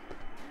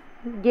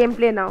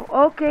gameplay now.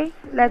 Okay,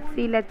 let's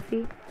see.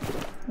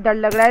 डर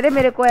लग रहा है रे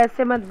मेरे को,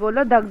 ऐसे मत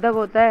बोलो, धक धक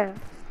होता है।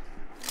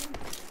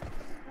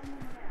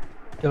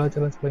 चलो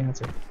यहाँ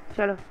से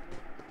चलो।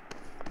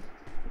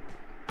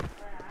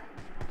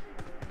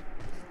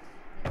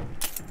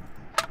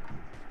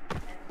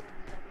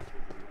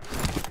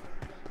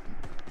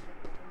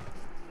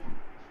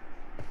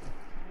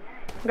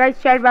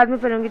 गाइस चैट बाद में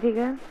पढ़ूंगी, ठीक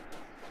है?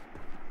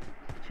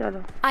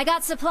 चलो। I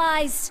got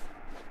supplies.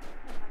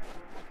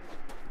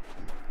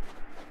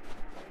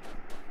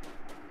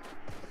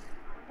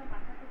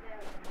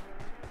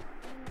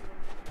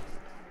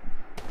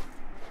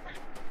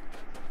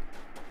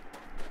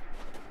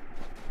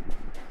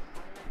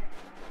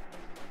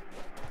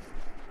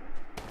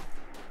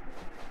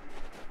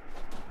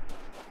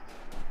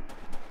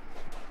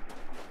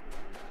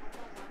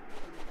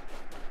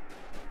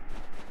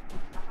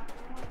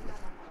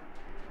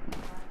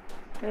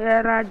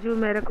 यार राजू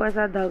मेरे को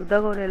ऐसा धक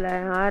धक होने लगा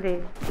है। हाँ रे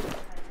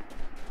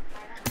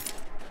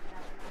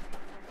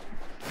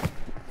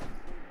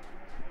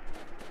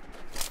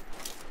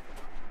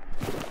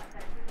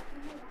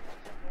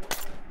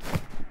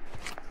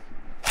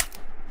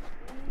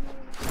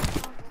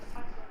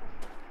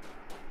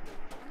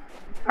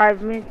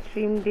फाइव मिनट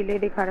स्ट्रीम डिले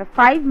दिखा रहा है।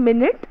 5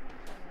 मिनट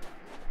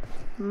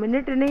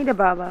मिनट नहीं रे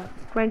बाबा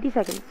 20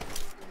 सेकेंड।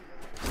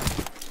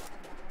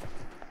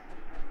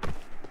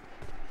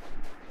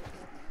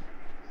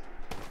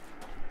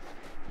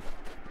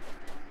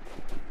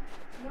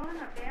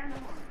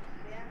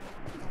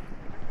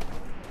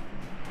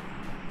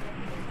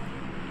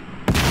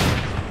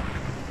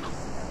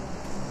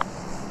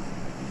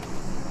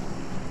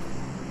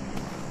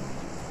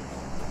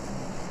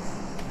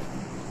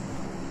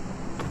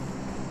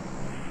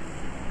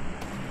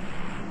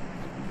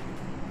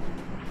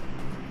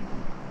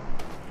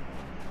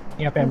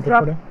 यहाँ पे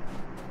ड्रॉप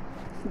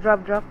ड्रॉप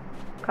ड्रॉप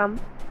कम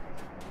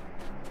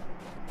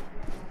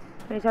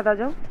मेरे साथ आ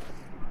जाओ।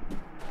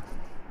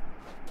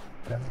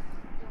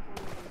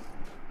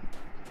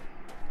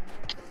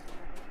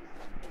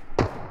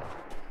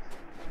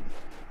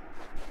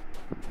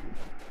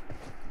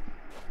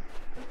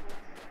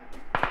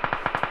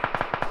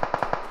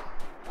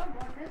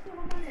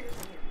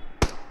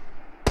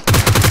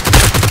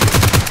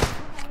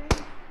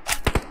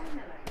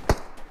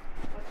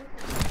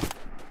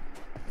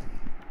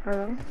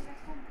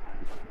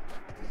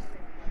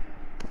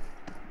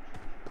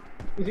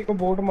 किसी को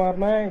बोट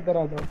मारना है इधर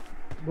आ जाओ।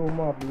 2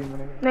 मार दिए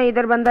मैंने। नहीं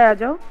इधर बंदा है, आ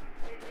जाओ।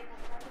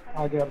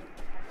 आ गया।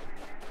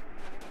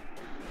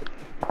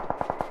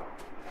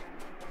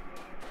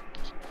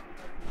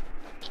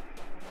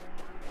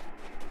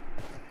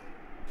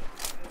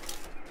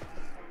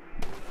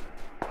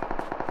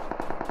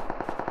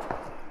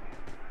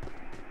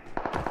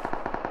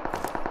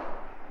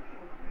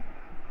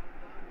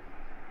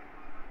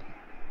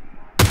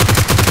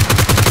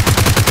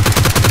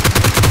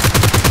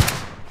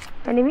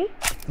 Enemy?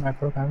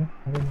 Macro cam.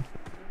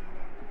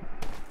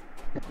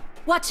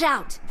 Watch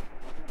out!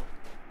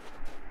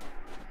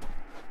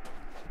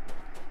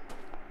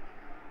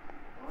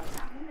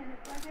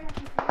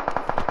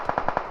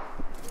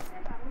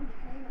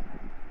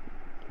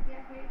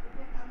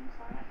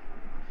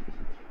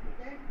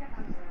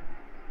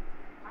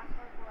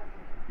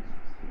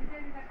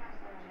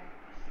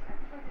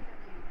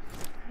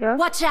 Yeah.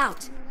 Watch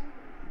out!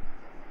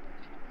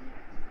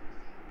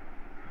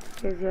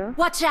 Is here.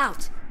 Watch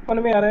out! अपन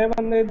में आ रहे हैं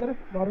बंदे इधर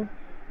मारो।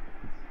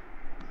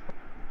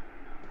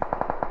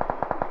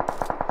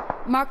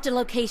 Marked a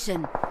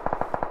location.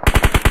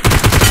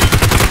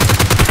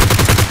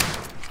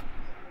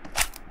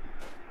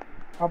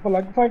 आप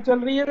अलग फाइट चल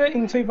रही है या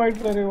इनसे ही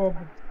फाइट कर रहे हो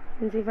आप?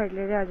 इनसे ही फाइट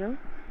ले रहे, आ जाओ।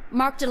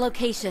 Marked a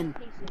location.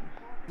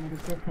 मेरे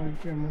को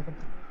फाइट के हम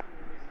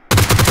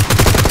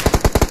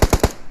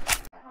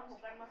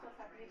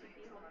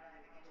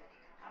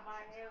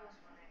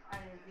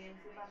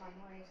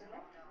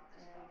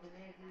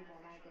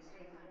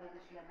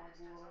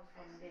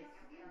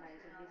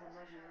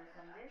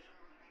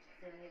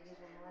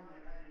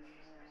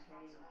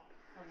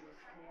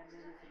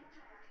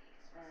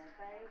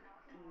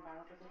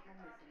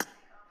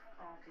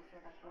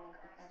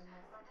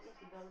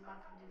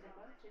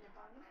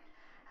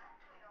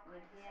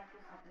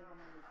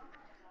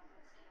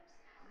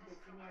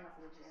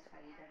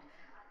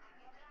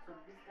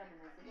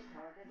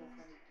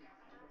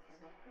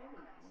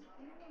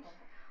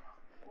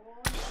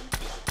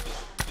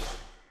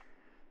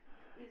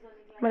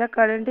मेरा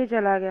करंट ही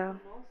चला गया।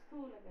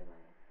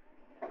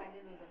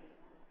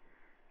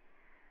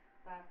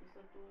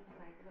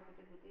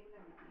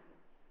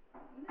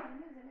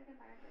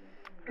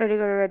 रेडी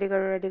करो रेडी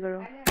करो रेडी करो।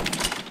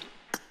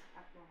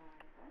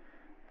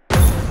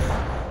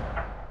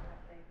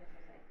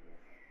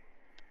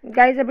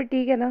 गाइस अभी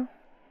ठीक है ना?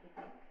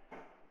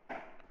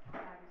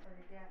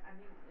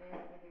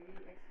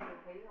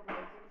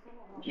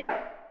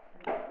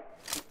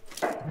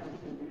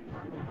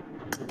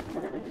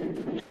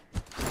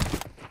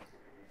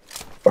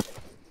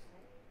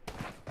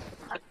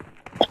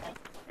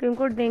 टीम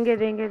कोड देंगे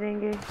देंगे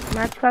देंगे।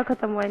 मैच का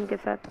खत्म हुआ इनके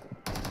साथ।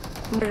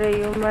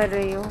 मर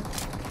रही हूँ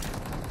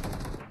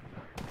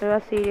थोड़ा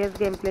सीरियस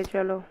गेम प्ले।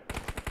 चलो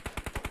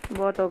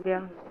बहुत हो गया,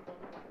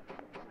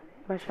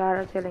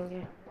 बशारा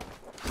चलेंगे।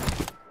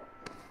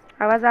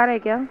 आवाज आ रहा है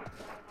क्या?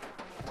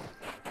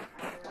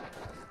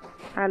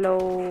 हेलो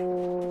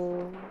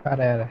आ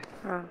रहा है।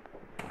 हाँ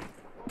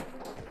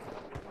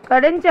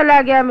करंट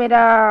चला गया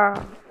मेरा।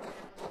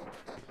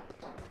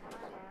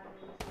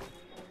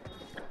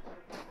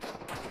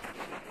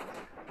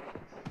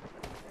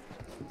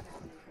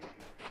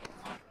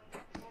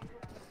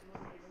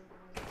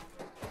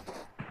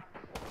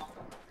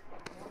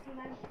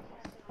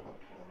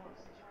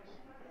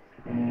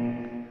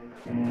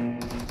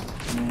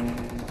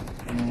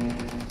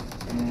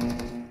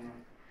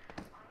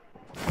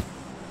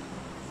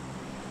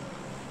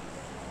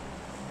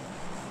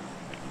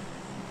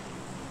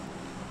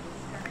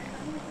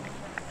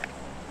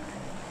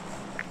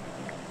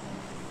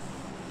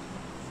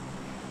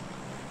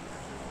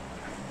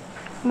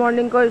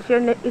 मॉर्निंग को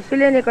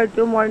इसीलिए नहीं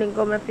करती हूँ मॉर्निंग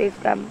को मैं फेस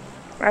कैम,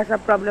 ऐसा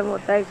प्रॉब्लम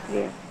होता है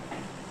इसलिए।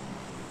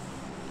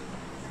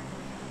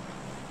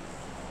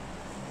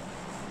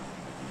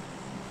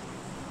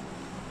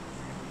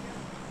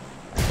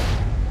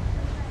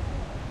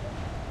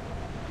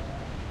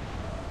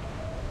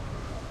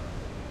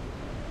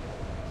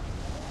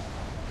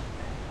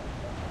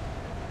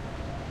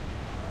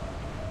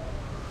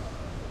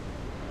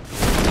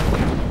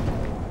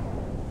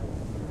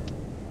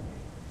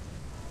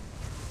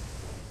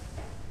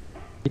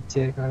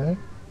 पिक्चर का है।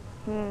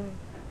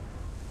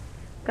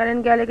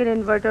 करंट क्या, लेकिन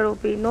inverter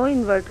OP. No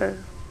inverter,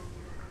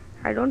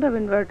 I don't have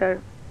inverter,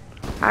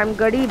 I am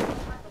गरीब।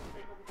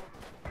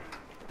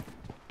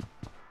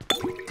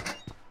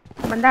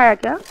 बंदा आया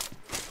क्या?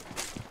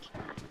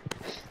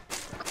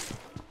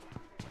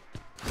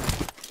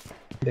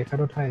 देखा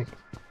तो था एक।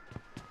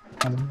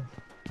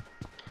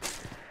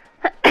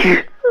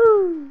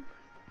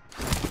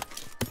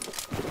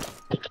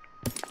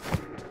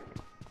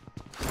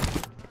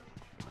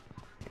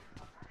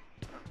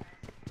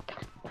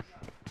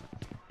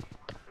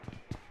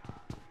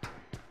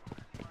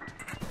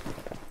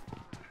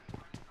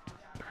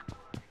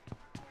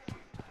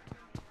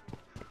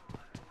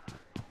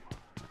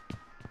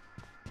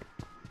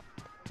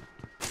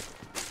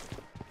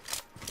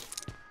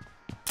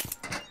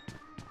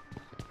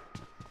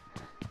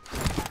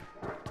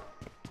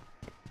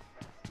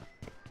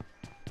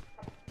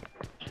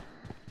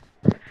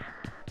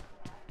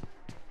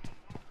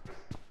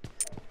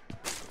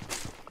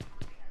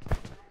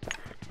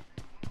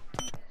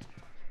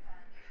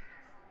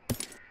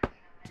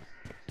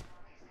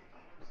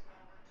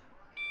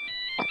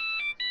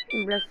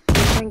 Bless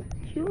you, thank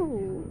you.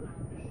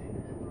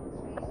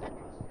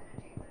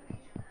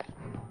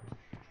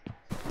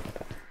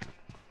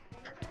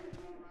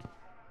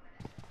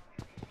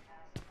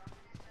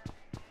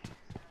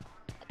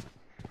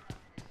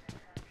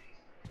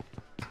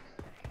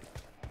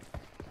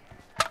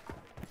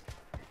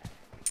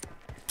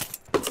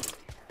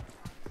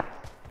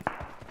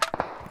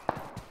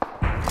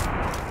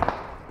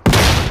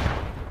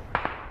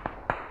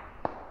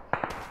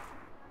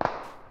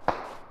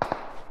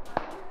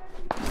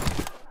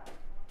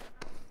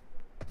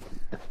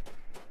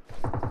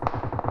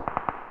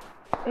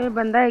 ये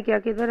बंदा है क्या?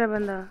 किधर है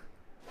बंदा?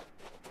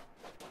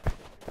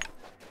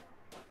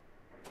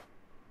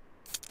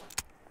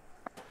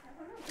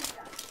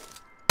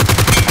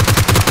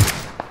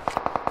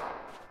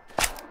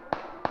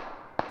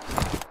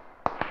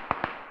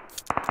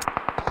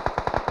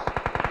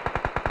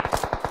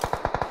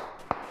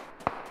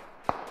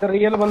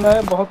 रियल बंदा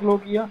है, बहुत लो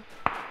किया।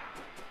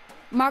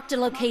 Marked a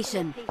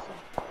location.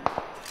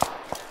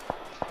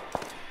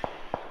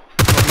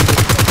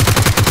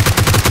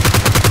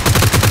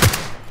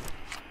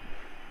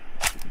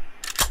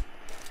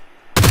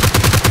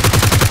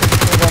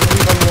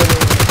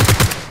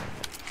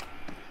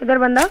 इधर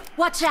बंदा।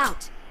 Watch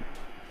out!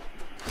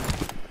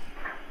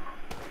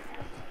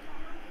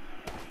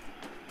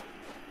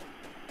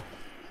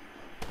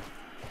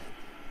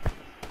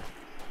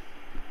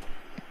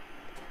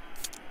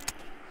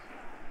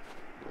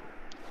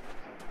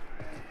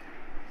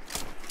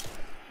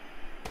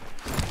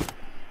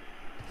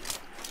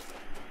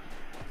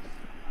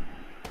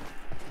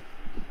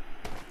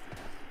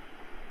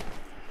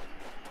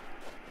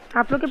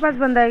 आप लोग के पास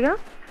बंदा है क्या?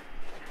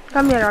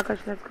 कम यार आकाश,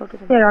 लेट्स गो टू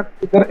द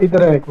इधर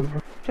इधर है कोई।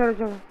 चलो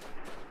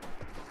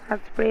चलो।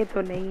 स्प्रे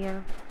तो नहीं है।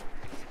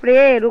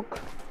 स्प्रे रुक,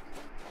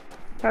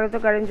 चलो तो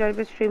करंट जॉय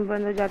पे स्ट्रीम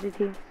बंद हो जाती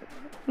थी।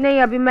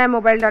 नहीं, अभी मैं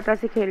मोबाइल डाटा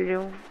से खेल रही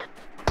हूँ।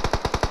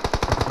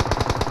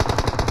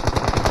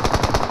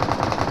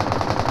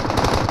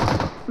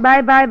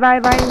 Bye bye bye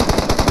bye.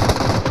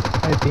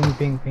 Ping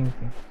ping ping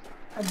ping.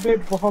 अबे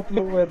बहुत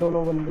लो है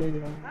दोनों बंदे।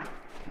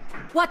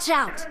 Watch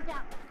out!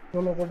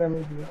 दोनों को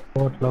डैमेज दिया।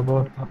 बहुत लो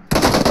बहुत लो।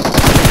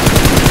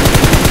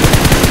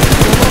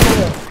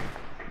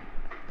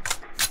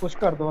 पुश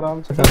कर दो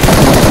आराम से।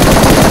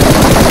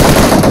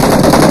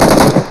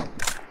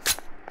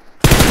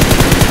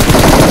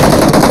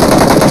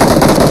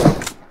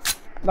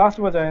 लास्ट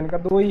बचा है इनका,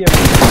 दो ही है।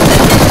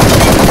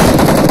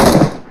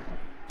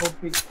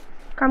 ओपी।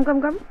 कम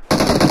कम कम।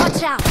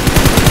 Watch out!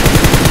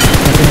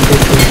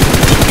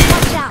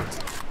 Watch out!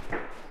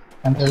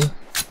 अंदर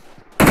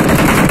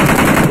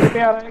पे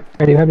आ रहा है।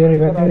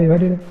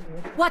 ready.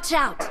 Watch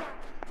out!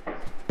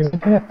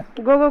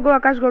 Go go go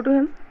Akash, go to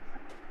him.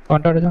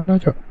 Counter जाओ।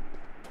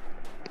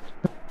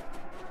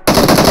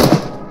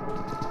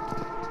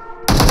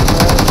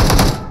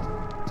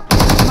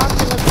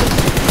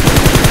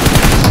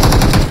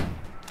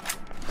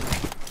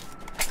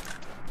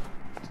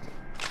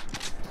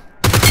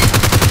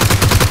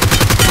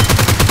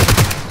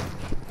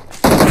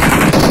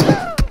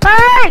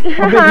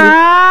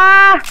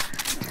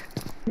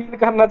 हील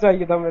करना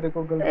चाहिए था मेरे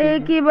को गलती।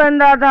 एक ही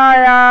बंदा था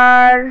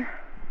यार,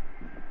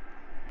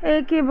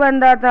 एक ही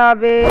बंदा था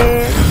बे।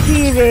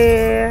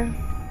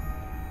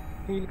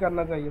 हील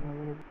करना चाहिए था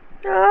मेरे को।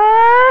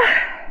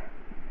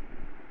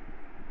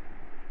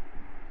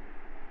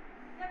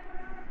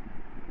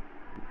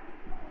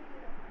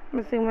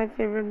 Missing my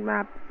favorite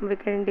map,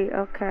 Weekendy.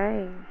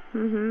 Okay.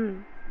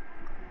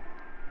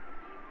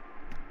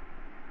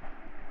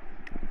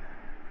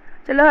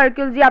 चलो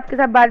हरक्यूल जी आपके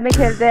साथ बाद में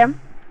खेलते हैं हम,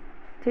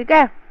 ठीक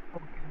है?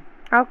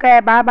 Okay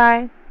bye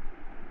bye.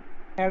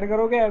 ऐड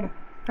करोगे ऐड?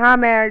 हाँ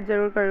मैं ऐड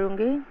जरूर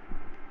करूँगी।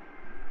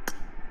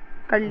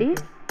 कर ली?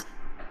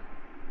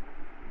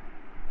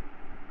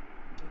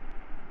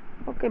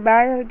 Okay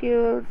bye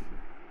हरक्यूल।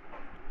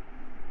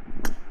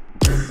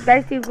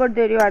 Guys team code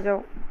दे रही हो, आ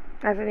जाओ।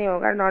 ऐसा नहीं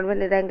होगा,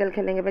 नॉर्मल रैंगल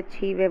खेलेंगे बट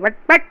छी way but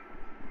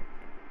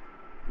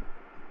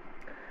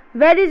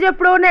where is your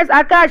proneness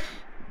Akash?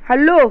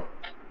 Hello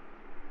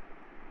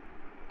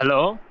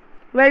Hello.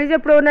 Where is your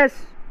proneness?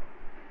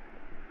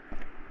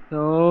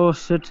 Oh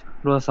shit,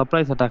 bro,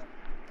 surprise attack.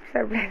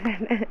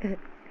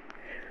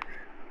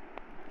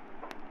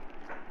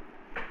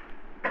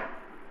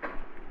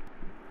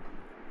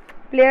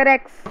 Player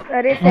x,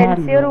 अरे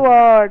सेंसी और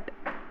व्हाट?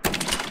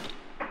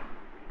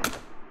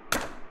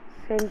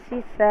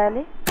 सेंसी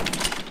साले।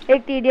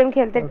 एक टीडीएम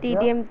खेलते हैं,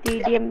 टीडीएम।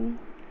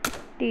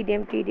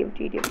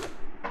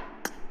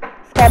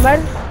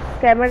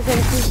 Scammer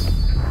sensi.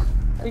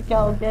 अरे क्या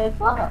हो गया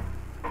ऐसा?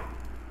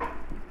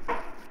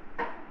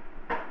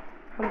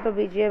 हम तो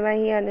बीजीएमआई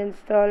ही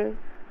अनइंस्टॉल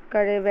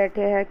करे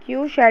बैठे हैं।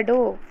 क्यों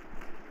शैडो?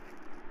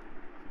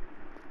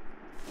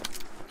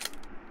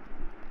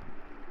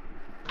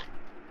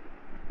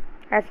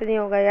 ऐसे नहीं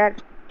होगा यार,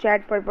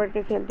 चैट पढ़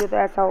के खेलती तो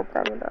ऐसा होता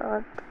है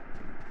मेरा।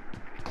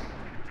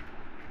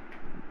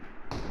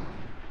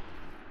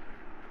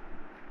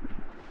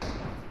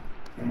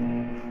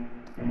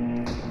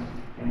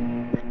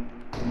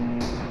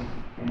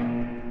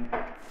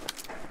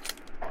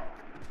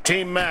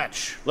 Team match,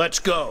 let's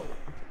go.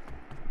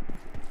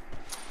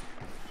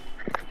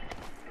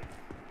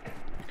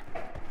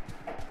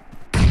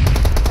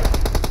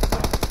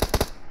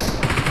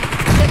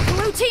 The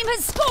blue team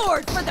has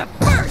scored for the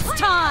first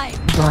time.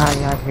 वाह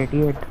यार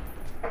idiot.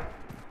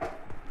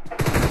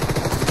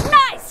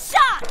 Nice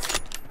shot.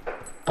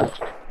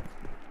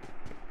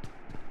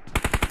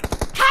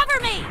 Cover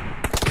me.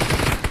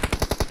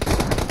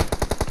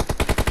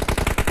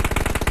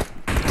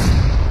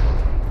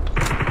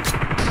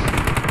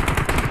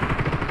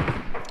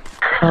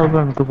 अब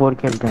हम तो 4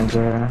 खेलते हैं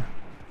क्या?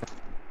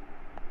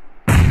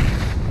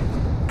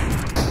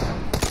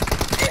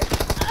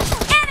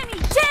 Enemy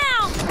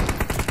down.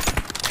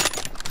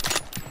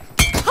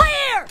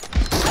 Clear.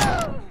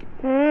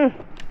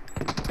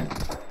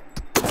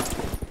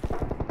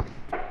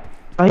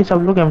 भाई सब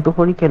लोग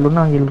M24 ही खेलो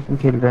ना, ये लोग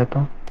खेल रहे तो।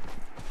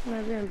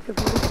 मैं भी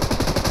M24।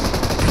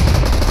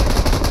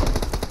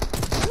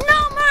 No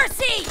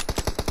mercy.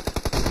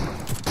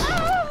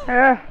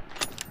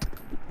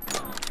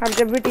 आप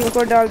जब भी टीम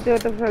को डालते हो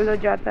तो फेल हो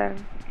जाता है।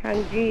 हाँ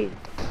जी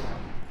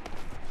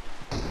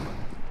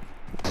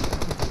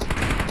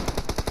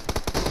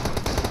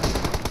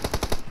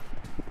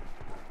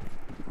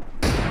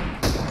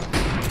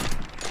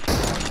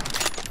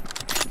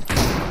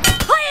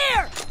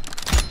Clear.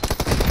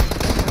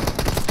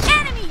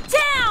 Enemy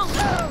down.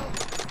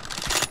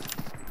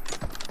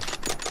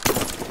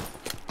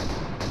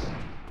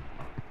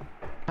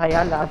 हाँ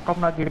यार लैपटॉप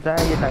ना गिर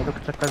जाए ये डायलॉग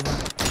के चक्कर में।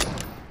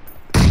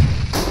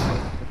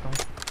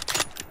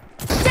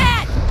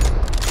 Dead.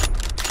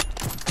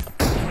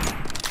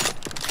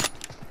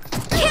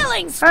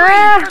 Killing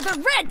spree for the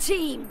red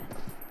team.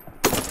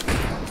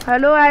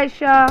 Hello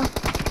Ayesha.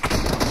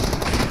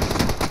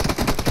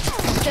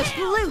 The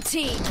blue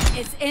team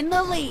is in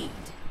the lead.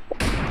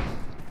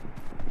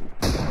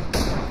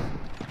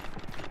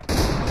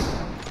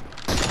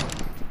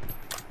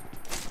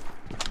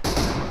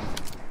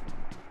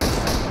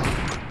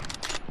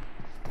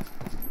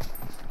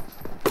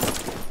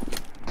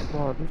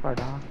 बहुत ही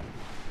पड़ा।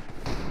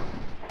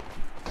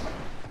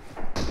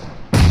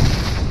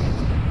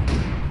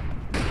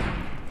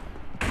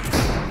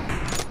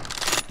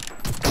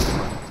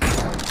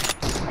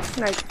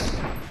 Nice.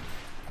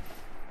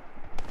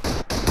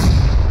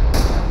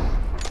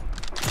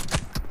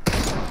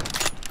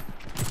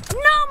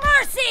 No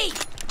mercy.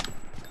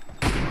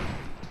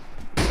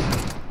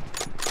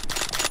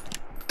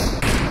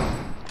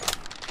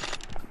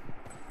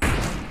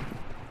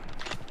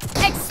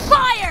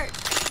 Expired.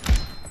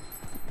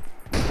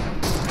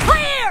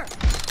 Clear.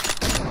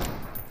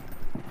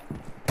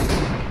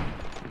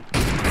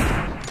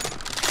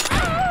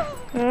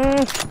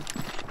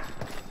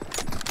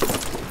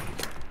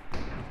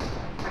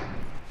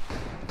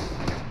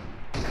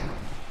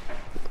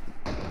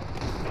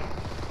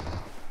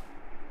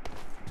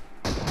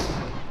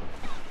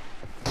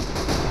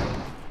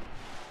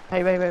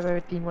 भाई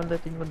 3 बंदे।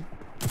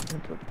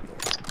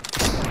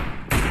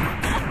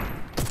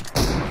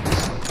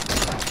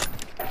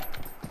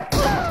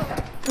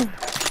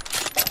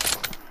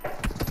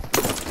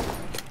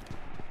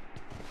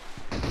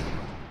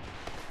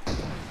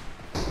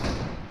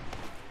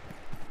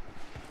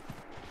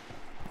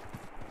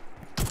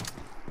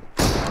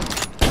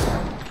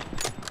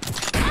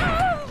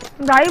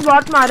 भाई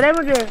बहुत मार रहे हैं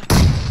मुझे।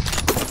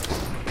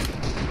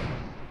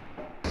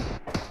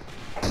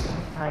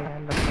 हाँ यार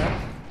लगता है।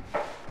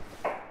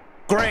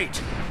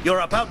 Great. You're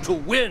about to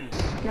win.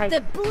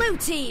 The blue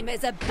team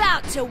is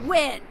about to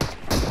win.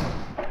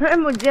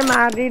 मुझे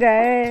मार ही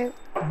रहे.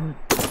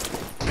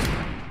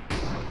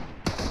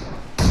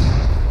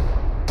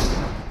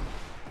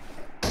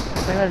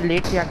 मैं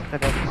लेट क्या कर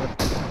रहा हूँ?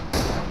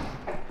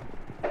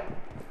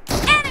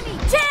 Enemy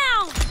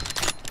down.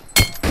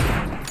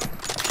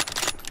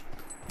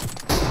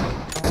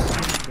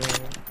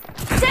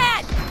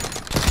 Dead.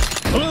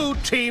 Blue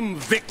team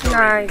victory.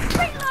 Nice.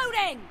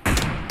 Reloading.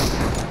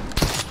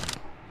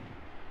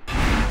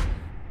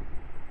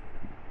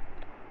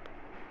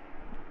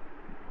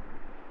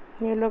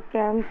 ये लोग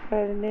कैंप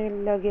करने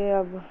लगे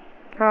अब.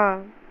 हाँ.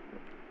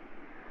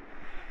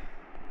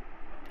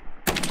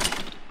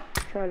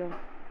 चलो.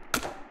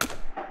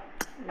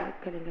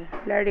 करेंगे.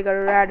 रेडी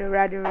करो.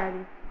 रेडी.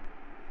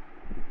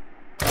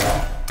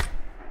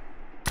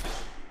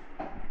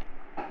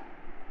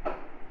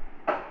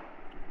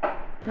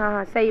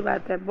 हाँ सही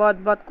बात है.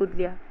 बहुत कूद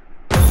लिया.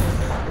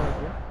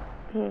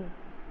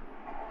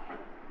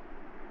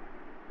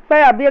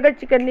 पर अभी अगर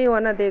चिकन नहीं हुआ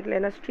ना देख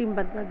लेना. स्ट्रीम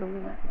बंद कर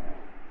दूंगी मैं.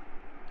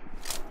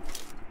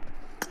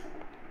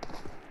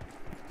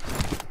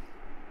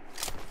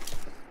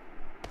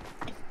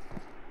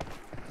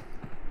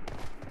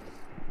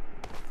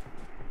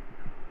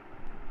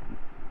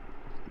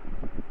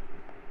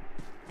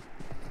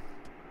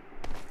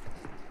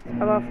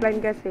 अब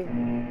ऑफलाइन कैसे?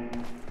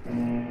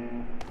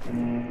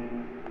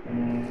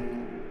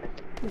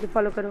 मुझे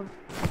फॉलो करो.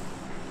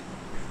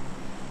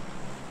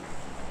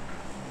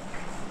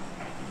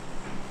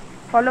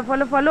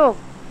 फॉलो.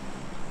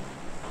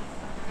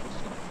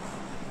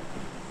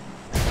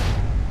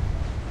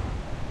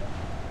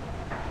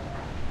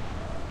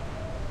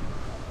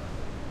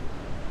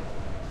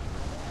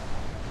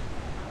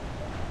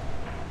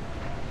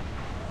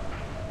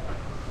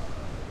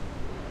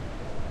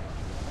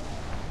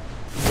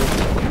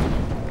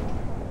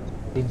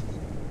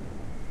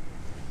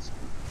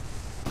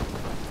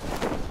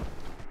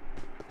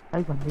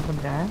 भाई बंदे बन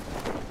रहा है.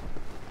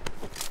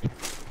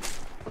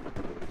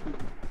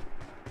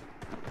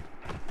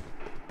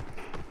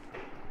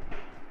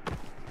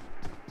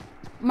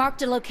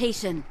 Marked a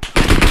location.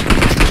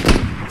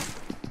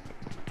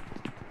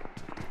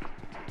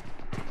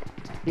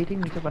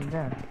 डेटिंग नीचे बन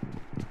रहा है.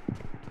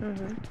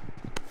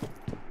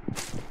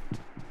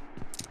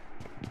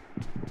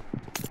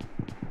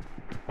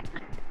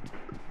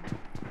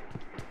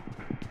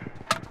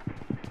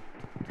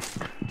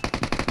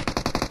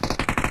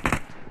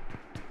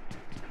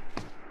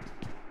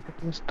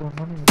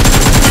 दोनों नहीं.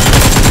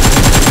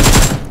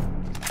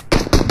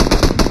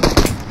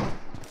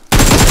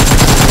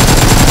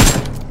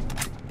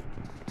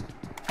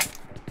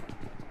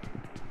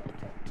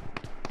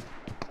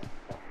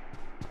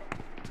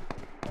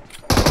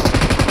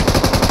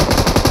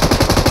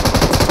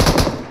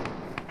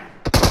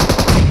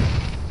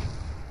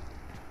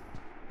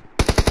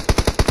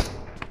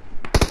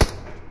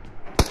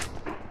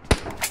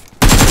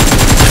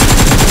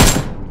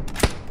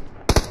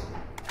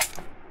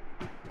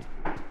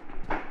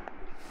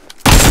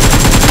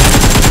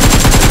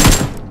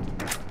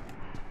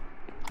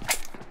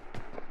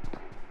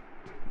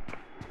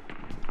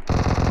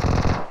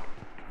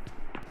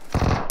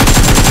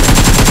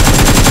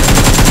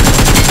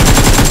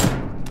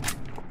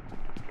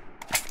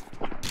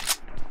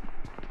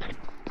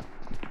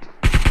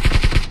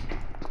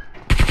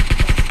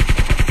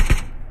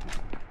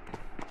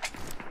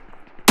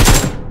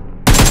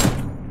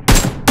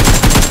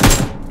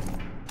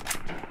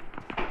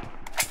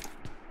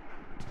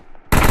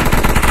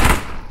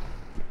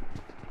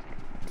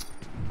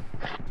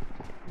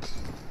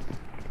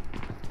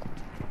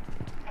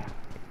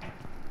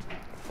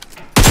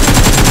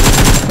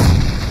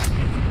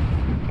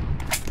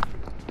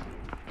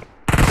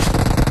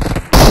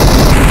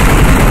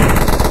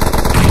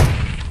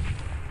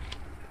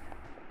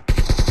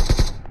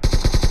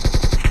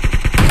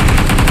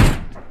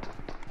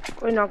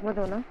 कोई नॉक मत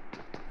होना.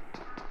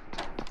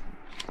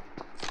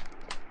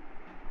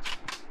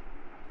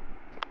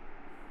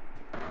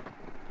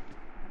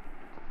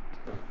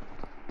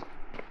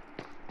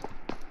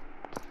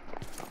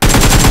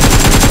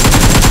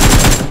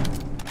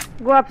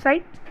 Go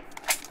upside.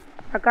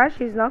 Akash,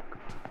 he's knock.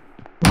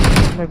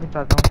 मैं भी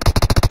चाहता हूँ.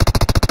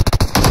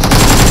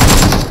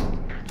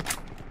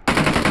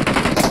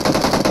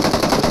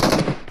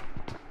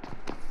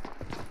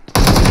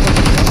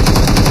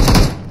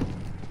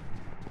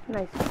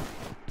 Nice.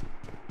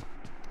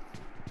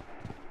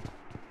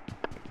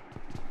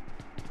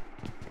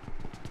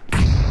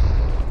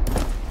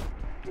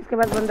 इसके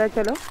बाद बंदा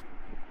चलो.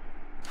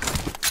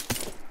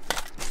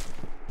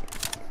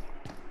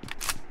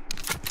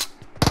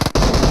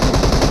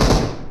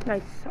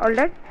 Nice. All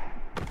dead.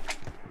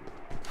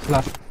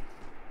 Last.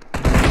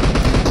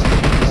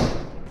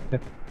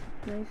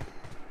 Nice.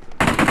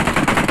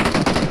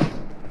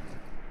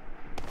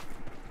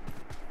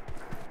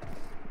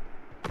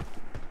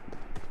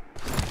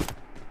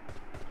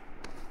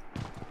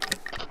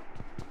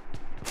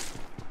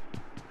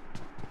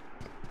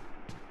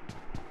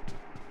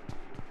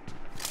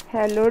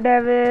 Hello,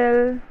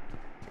 devil.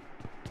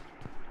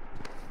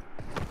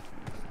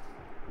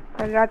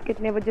 कल रात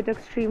कितने बजे तक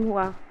स्ट्रीम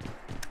हुआ?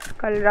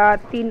 कल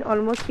रात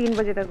ऑलमोस्ट 3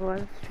 बजे तक हुआ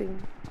स्ट्रीम।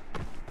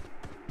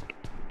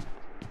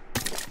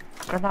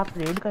 कल आप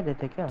रेड कर रहे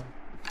थे क्या?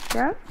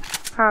 क्या?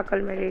 हाँ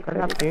कल मैं रेड कर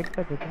रही थी। कल आप रेड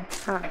कर रहे थे?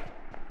 हाँ।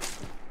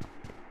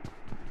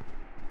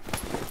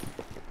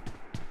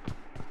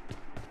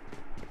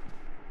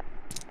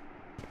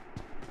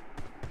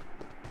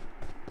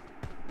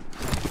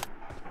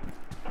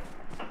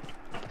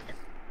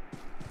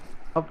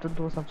 अब तो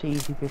दो सबसे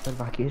इजी पेपर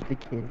बाकी,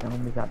 इसलिए खेल रहा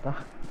हूँ मैं ज़्यादा,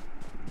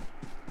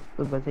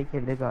 तो बस ही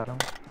खेलने जा रहा हूँ।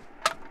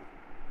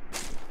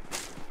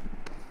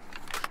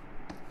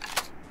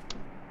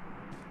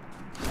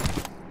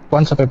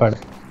 कौन सा पेपर?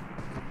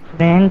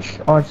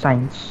 फ्रेंच और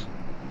साइंस।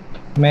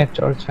 मैथ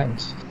और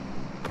साइंस।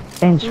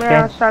 फ्रेंच मैं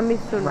आसामी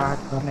सुना।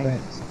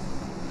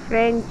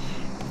 फ्रेंच।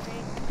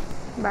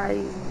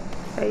 भाई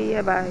सही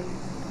है भाई।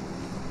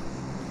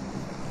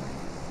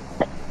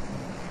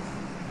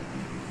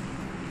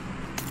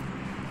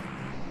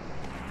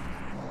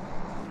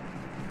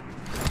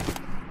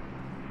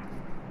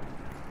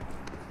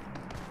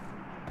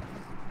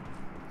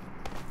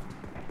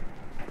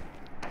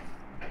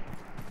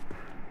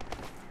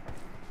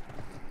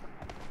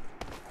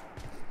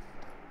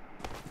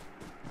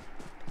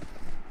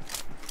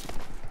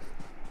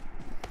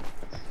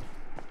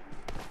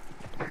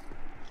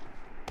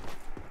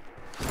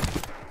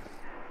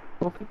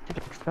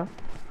 एक्स्ट्रा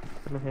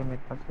चलो है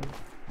मेरे पास है।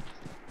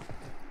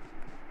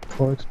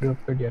 फोर्थ ड्रॉप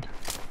कर दिया।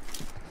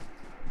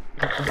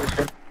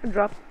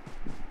 ड्रॉप।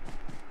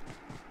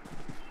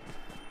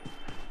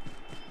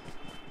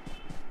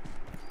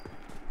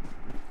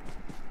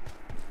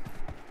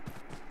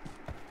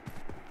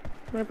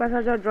 मेरे पास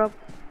आ जाओ ड्रॉप।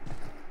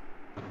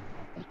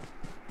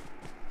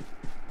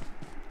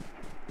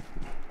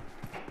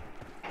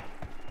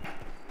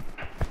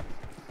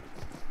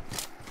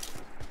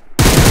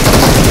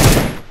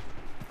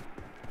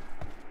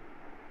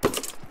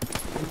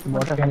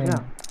 बहुत क्या नहीं।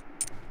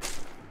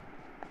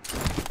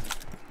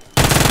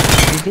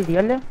 ये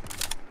रियल है?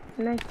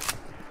 नहीं।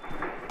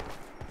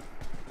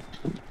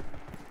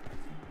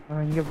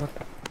 हाँ ये बहुत।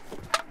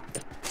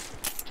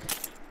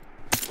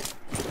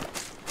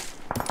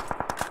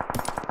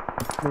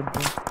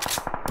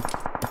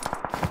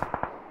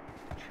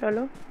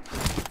 चलो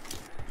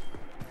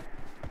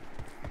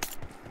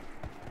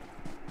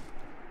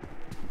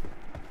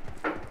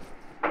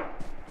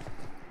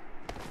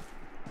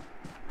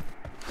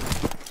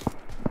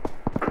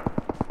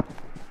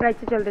राइट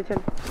से चलते चल,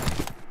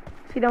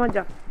 सीधा मत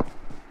जा।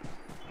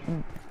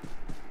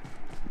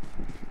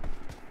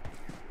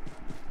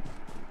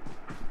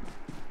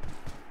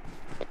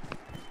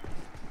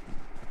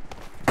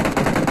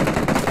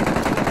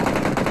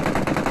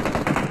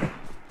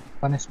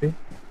 वन एसपी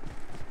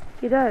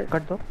किधर? कर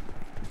दो।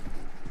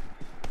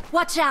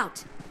 Watch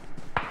out!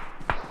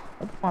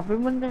 अब वहाँ पे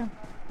बंदे हैं।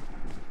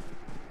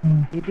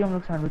 ये भी हम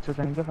लोग सैंडविच हो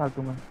जाएंगे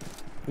फालतू में।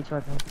 पीछे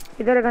आता है।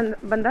 इधर है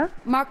बंदा।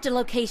 Marked a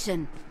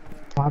location.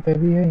 वहाँ पे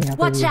भी है, यहाँ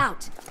पे Watch भी है।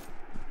 out!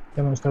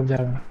 जब मैं उस तरफ जा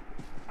रहा हूँ।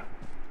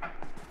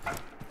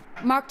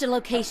 Marked a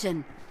location.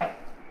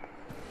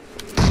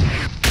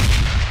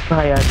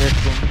 हाँ यार रेड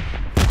रूम।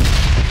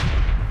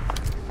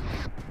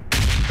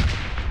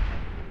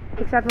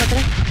 एक साथ मत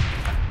रहे,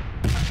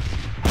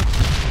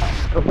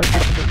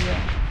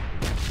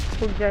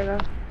 फूट जाएगा।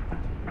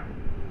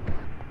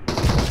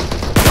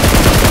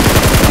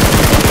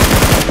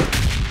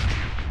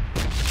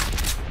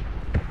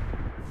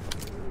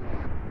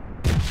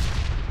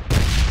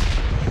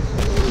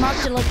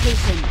 Marked a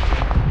location.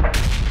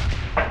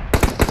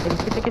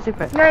 किसी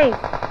पे नहीं,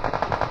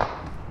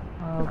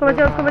 उसको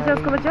बचाओ, उसको बचाओ,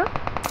 उसको बचाओ।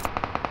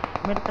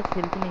 मेरे पास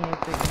हेल्थ नहीं है,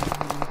 तो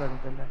हीलिंग करूँ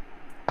चल।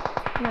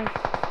 नाइस,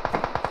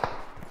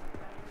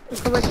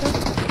 उसको बचाओ।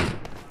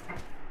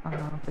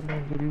 हाँ पहले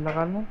हील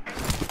लगा लूँ,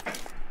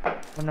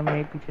 वरना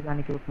मैं पीछे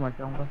जाने के वक्त मर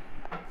जाऊँगा।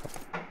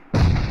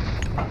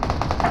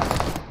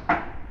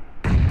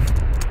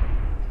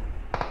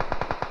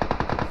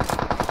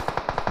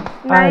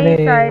 नहीं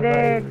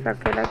साइरेट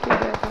अकेला क्यों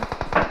गया था?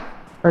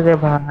 अरे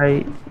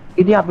भाई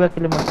दीदी आप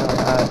अकेले मत जाओ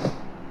यार।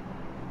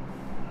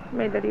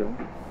 मैं इधर ही हूँ।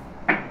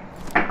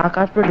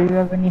 आकाश पे do you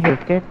have any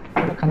health kit?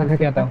 खाना खा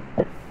के आता हूँ।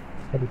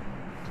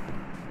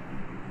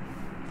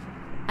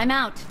 I'm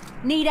out.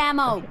 Need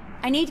ammo.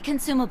 I need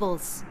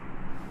consumables.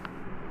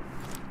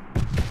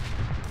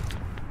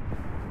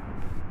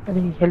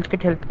 अरे health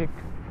kit I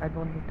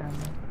don't need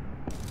ammo.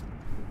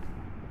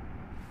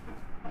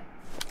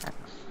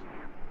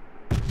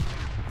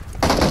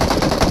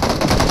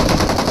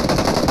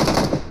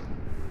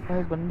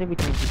 भाई बंदे भी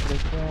नहीं दिख रहे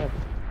क्या?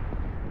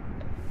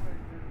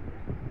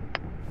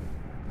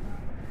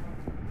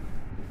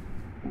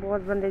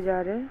 बहुत बंदे जा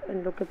रहे हैं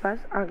इन लोग के पास,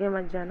 आगे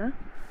मत जाना,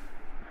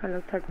 हम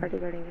लोग थर्ड पार्टी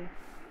करेंगे।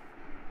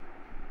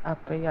 आप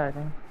पे ही आ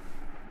रहे हैं।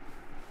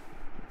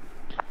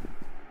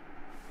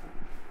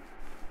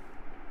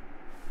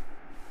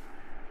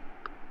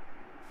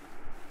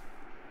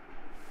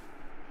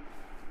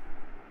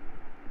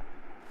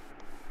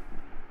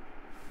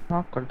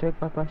 हाँ कर दो एक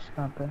बार। पास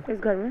कहाँ पे? इस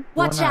घर में।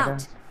 Watch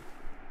out!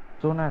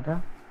 जोन आ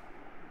रहा।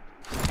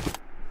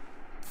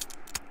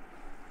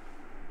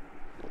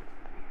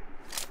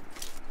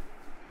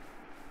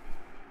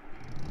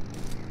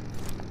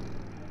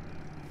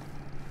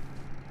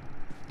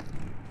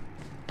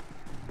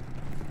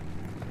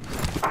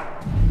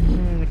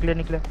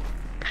 निकले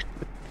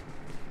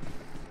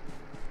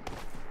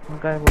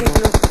उनका है वो।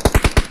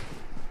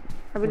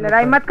 अभी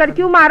लड़ाई मत कर,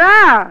 क्यों मारा?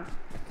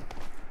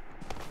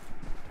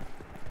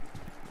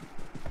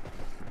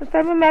 उस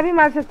टाइम में मैं भी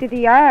मार सकती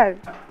थी यार।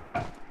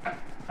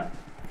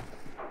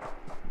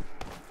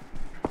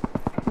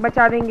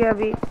 बचा देंगे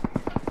अभी।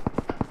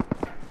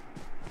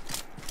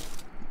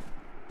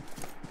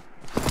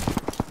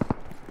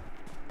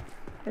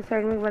 इस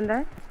साइड में एक बंदा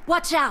है।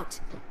 Watch out!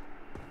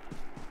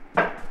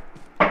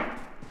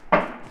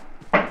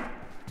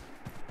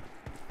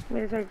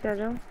 मेरे साइड से आ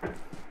जाओ।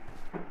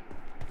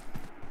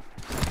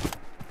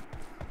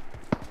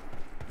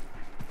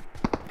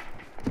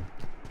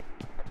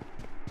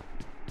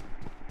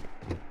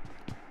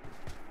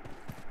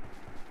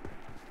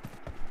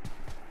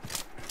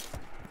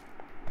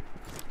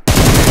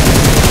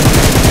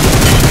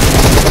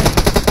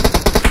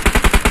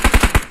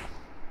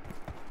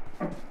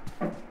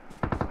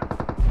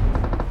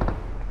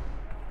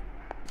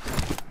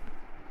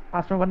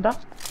 पास में बंदा।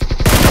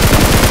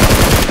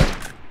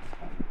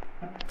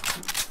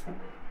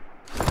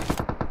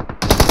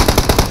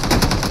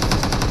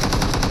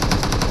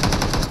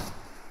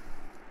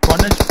 कौन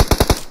है?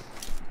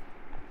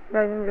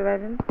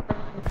 Revive him.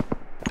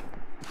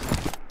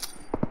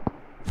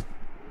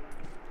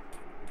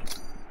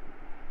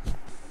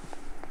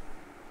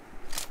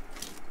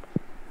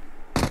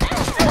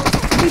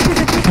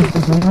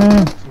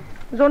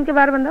 जोन के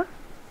बाहर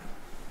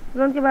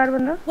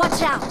बंदा।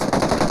 Watch out!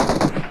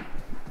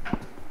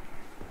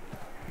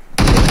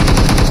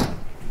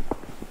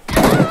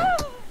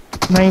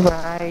 नहीं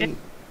भाई,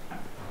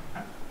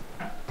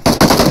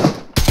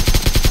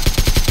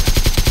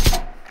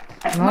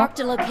 Marked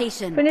a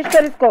location. फिनिश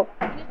कर इसको।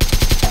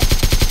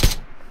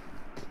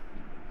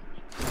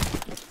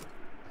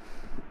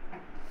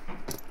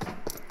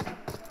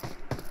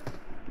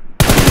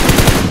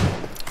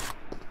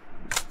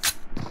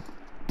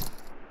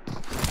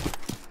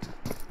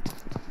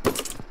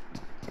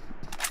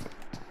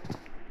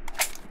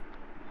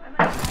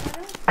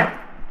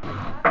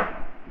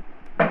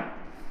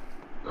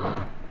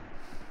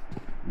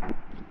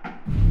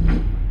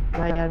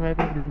 यार मैं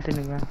भी हिलते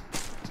नहीं,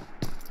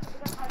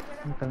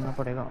 निकलना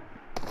पड़ेगा।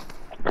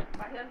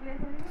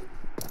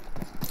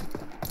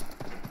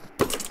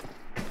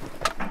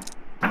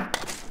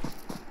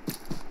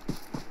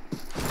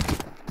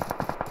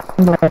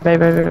 बाय।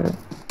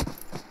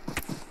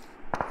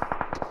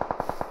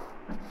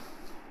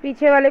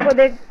 पीछे वाले को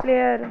देख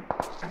प्लेयर।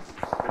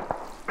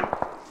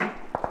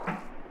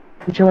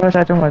 पीछे वाला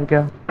शायद मर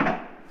गया।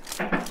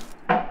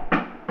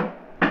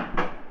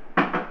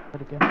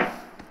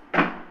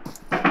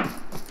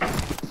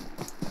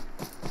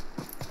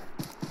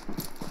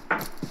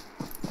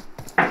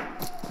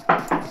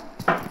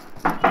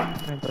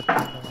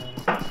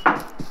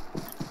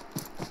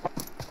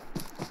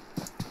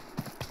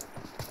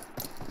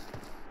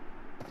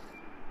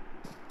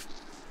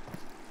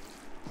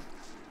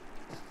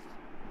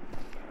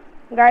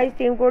 गाइस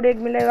टीम कोड 1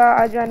 मिलेगा,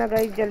 आ जाना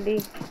गाइस जल्दी।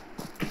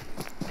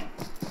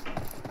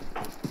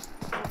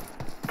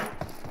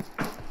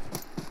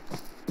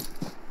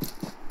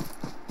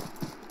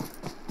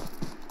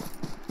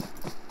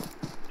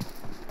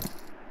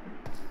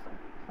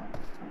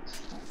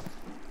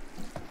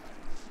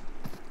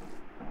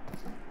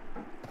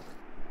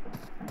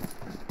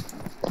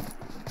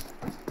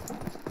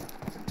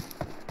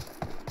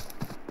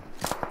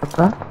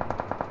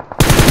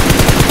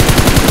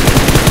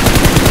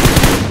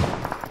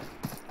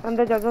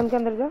 अंदर जा, जोन के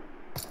अंदर जा।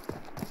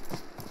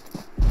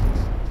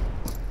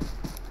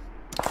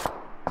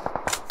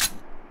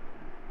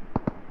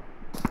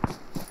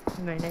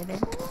 नहीं।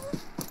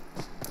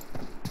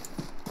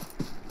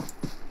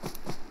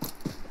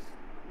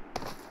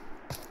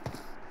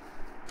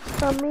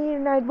 समीर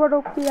नाइट बोर्ड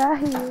ओपीआ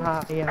है।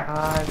 हाँ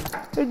यार,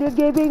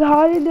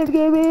 Indian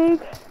gaming.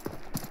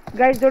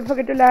 Guys don't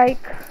forget to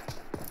like.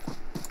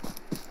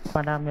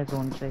 बना में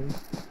जोन चाहिए।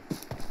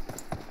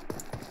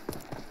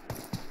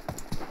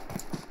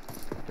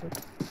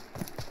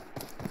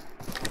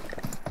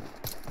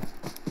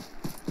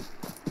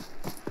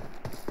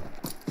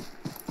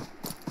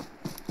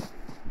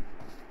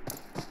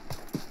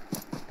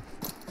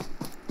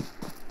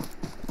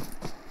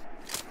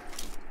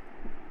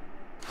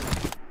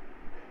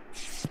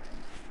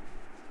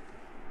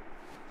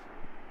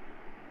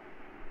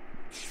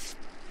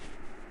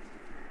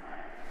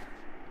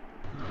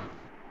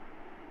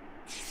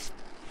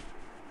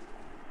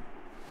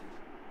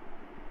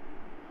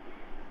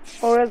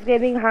 ओरस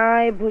गेमिंग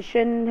हाय।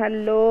 भूषण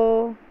हेलो।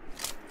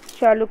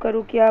 चालू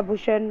करूँ क्या?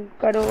 भूषण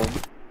करो।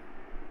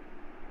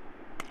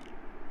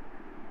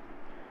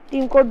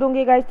 टीम कोड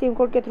दूंगी गाइस, टीम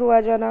कोड के थ्रू आ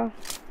जाना।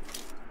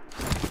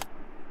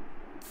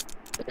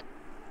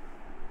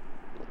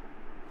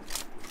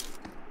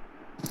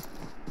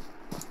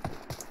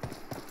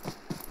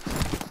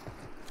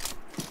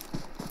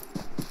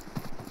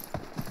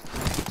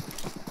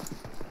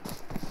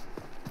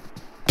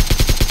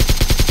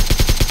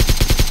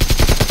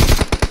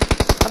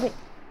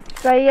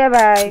 सही है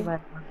भाई। मैं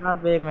पूरा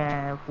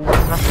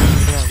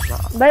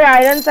भाई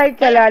आयरन साइड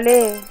चला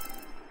ले।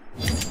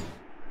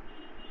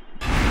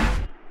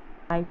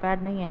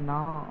 आईपैड नहीं है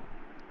ना।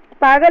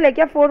 पागल है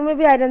क्या? फोन में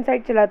भी आयरन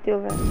साइट चलाते हो?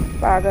 मैं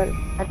पागल।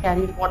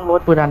 अरे फोन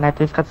बहुत पुराना है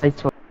तो इसका साइज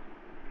छोड़।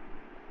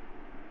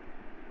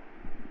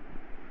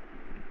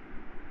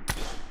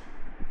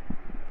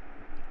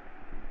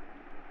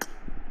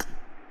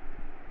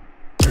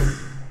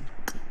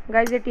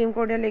 गाइस ये टीम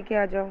कोड लेके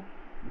आ जाओ।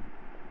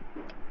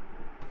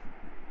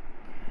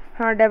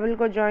 हाँ डेविल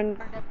को ज्वाइन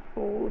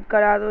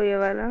करा दो ये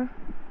वाला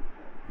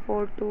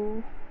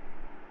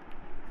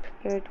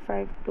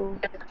 42852।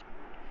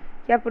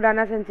 क्या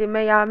पुराना सेंसी।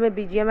 मैं यहाँ में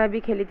बीजीएमआई भी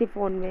खेली थी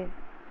फोन में।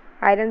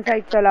 आयरन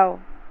साइट चलाओ।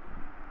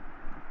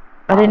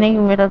 अरे नहीं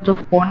मेरा जो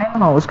फोन है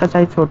ना उसका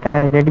साइज छोटा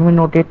है। रेडमी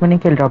नोट 8 में नहीं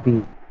खेल रहा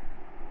अभी,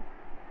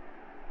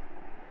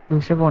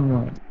 दूसरे फोन में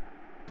हूँ।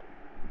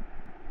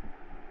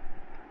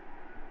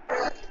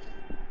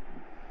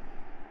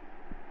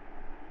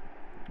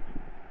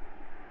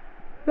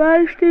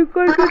 गाइस टीम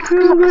कोड को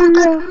शुरू कर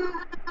दिया।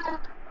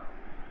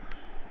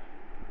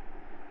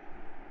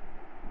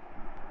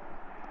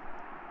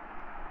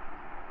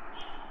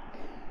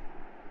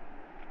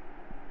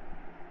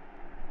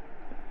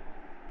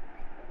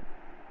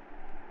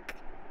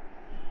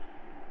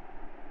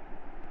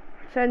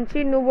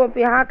 सेंसी नूब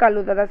यहाँ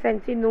कालू दादा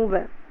सेंसी नूब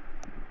है।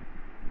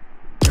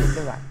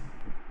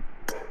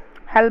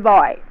 हेल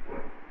बॉय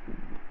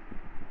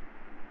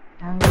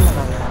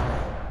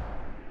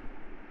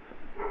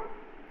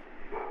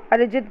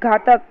अरिजीत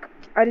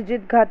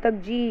घातक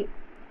जी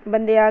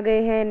बंदे आ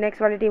गए हैं।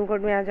 नेक्स्ट वाले टीम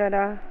कोड में आ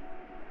जाना।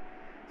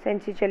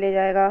 सेंसी चले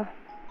जाएगा।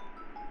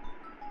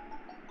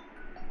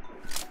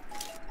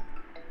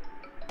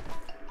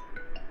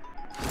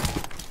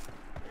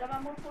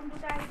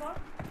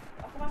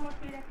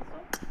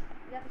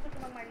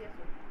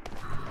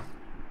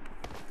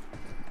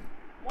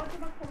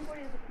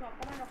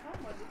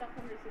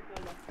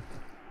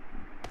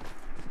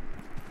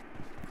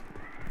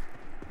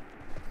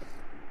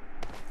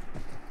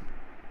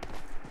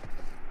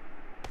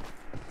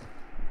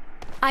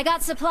 I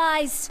got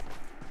supplies.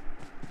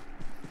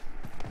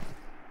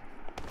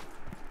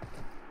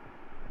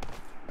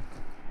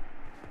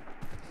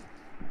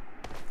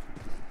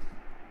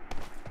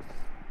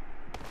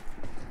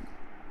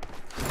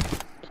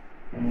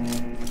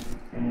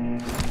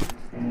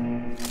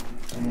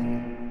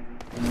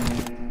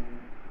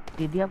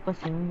 दीदी आपका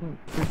सिम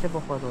फिर से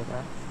बहुत हो रहा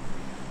है।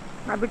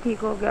 अभी ठीक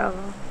हो गया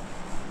होगा।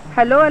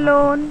 Hello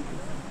alone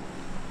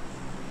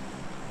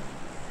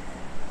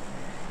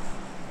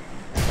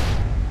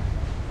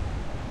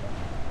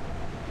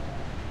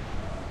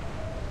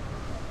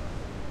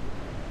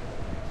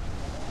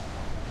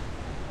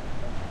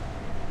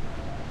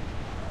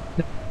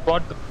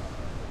What?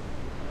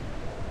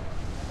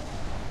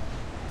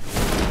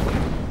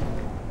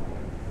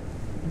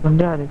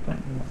 बंदे आ रहे हैं।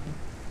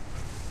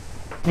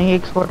 नहीं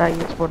export I.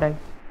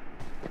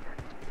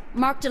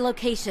 Marked a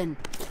location.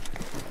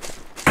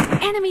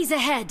 Enemies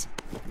ahead.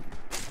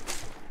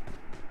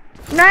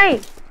 नहीं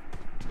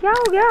क्या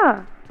हो गया?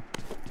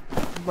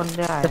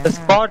 बंदे आए At the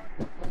spot.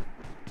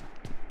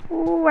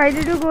 Oh, why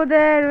did you go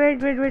there?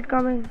 Wait,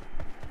 coming.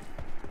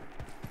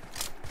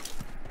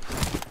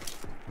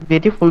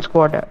 Very full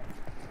squad है।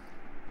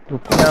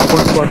 Yeah,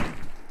 full squad.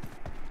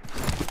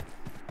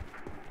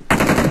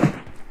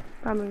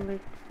 Coming,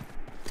 wait.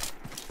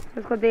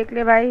 उसको देख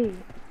ले भाई।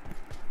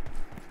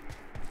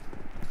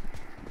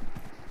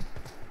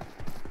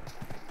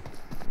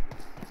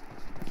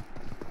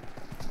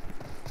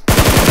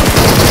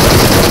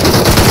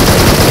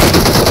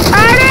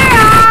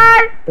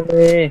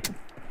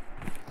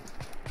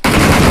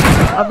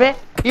 अबे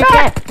ये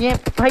क्या है? ये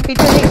भाई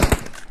पीछे नहीं।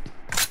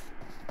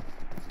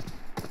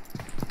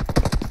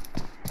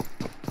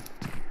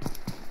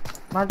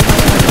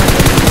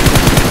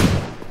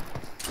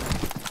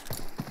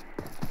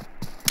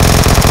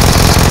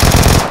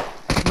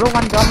 Bro,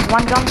 one jump.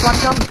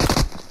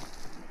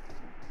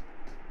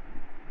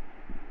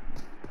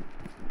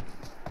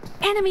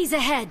 Enemies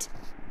ahead.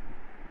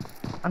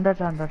 अंदर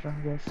जा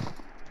yes.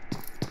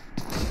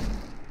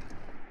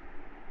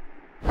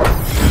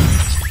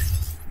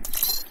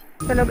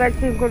 चलो गाइस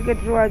टीम कोड के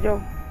थ्रू आ जाओ।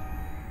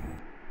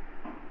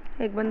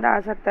 एक बंदा आ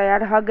सकता है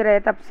यार। हग रहे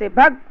तब से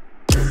भाग।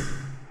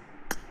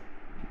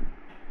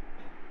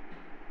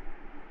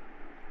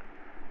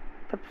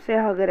 तब से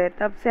हग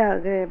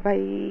रहे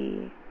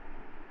भाई।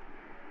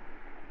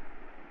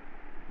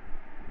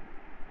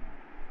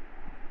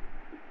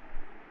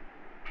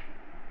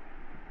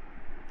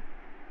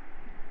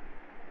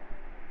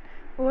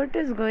 What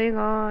is going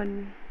on?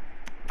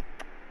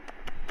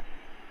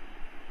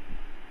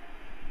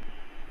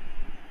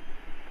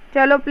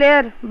 चलो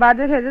प्लेयर बाद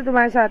में खेलते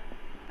तुम्हारे साथ।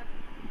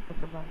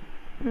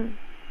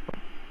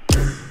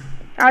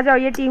 आ जाओ।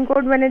 ये टीम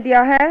कोड मैंने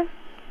दिया है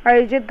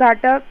अरिजीत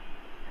घातक।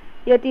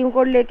 ये टीम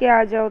कोड लेके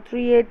आ जाओ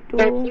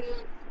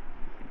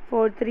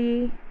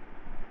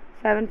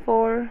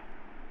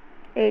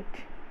 38243748।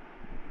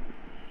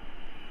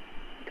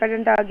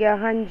 करंट आ गया।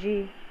 हाँ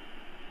जी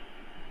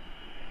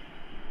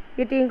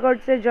ये टीम कोड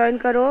से ज्वाइन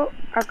करो।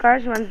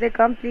 आकाश once they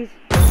come please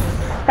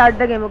start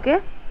the game. Okay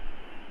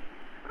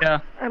Yeah.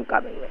 I am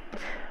coming.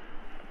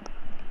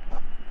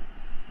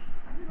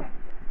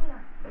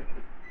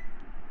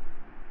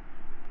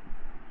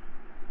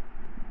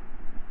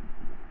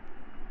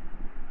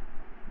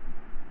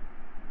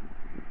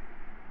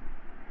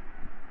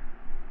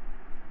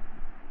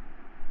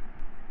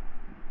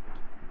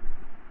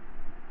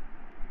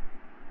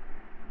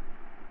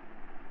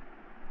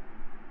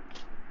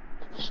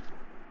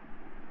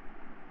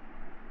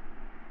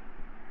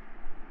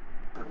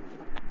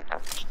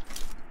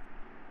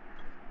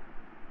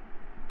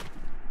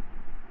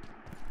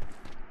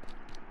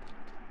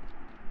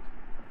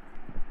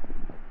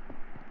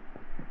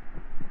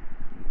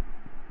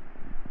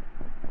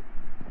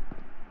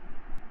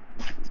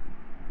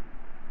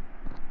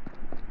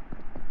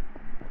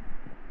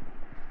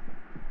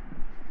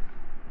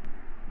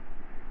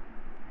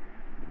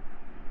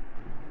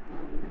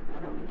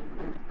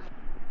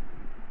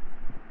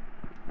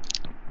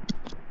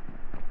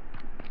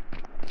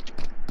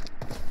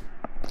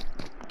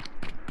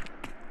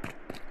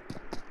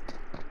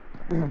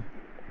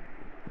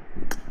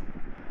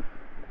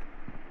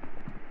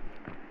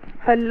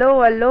 Hello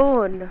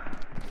alone.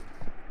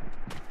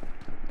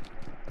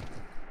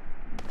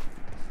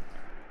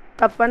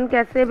 तपन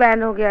कैसे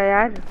बैन हो गया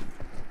यार?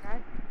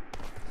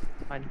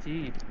 हाँ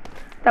जी,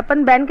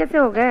 तपन बैन कैसे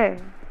हो गए?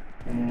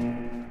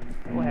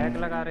 वो हैक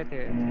लगा रहे थे।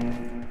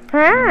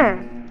 हैं?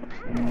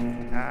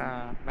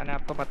 हाँ, मैंने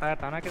आपको बताया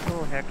था ना कि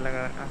वो हैक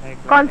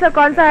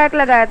कौन सा हैक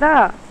लगाया था?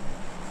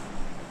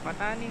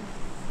 पता नहीं,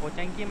 वो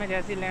चंकी में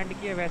जैसी लैंड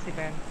किए वैसी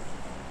बैन।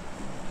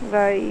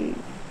 भाई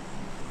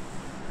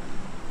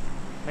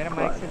मेरे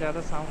माइक से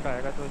ज़्यादा साउंड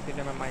आएगा तो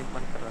इसीलिए मैं माइक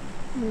बंद कर रहा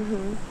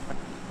हूँ।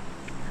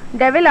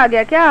 डेविल आ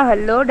गया क्या?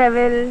 Hello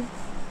devil.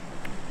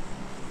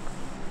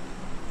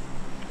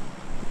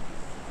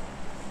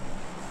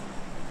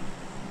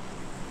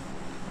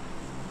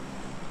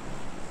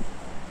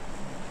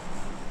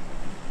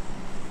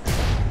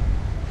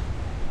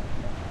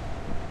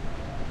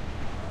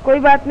 कोई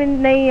बात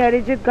नहीं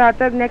अरिजीत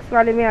घातक, नेक्स्ट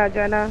वाले में आ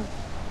जाना।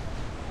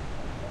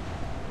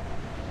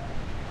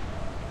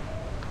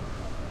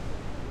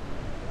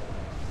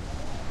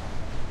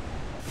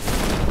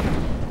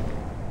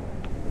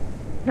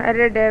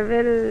 अरे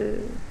डेविल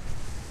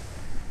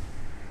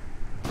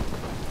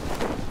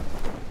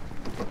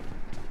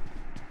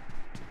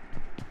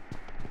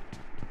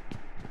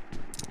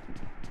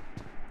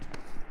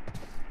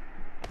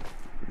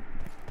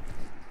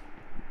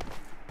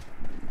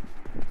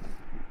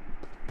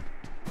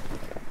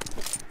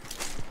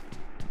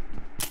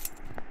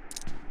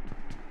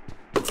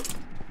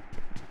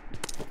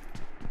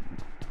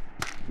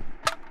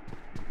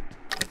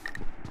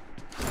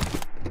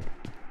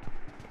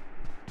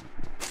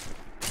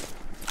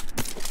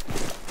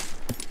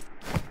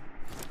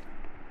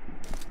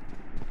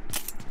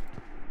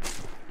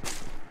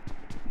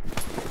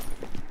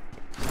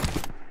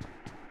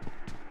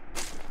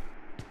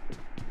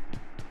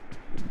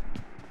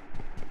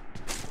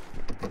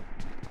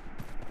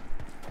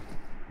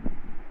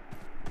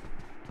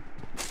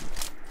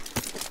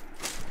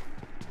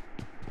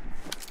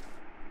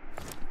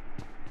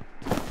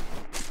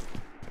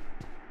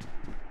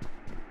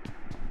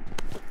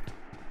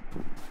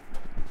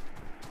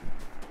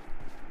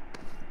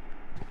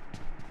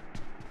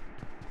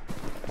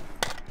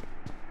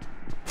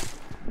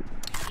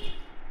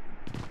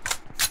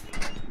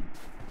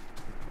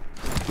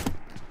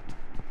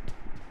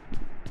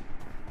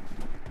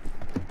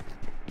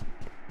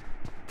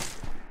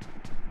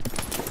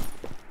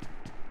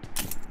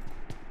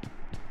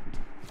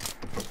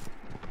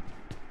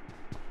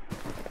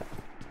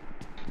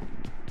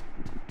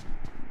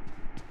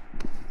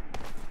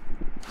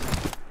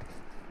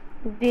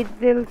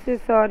दिल से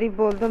सॉरी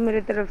बोल दो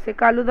मेरी तरफ से।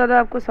 कालू दादा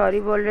आपको सॉरी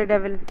बोल रहे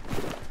devil.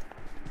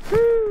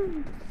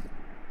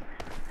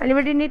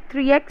 Anybody need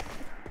 3x?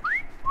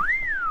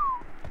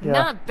 Yeah.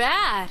 Not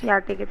bad. Yeah,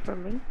 take it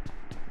from me.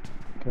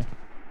 Okay.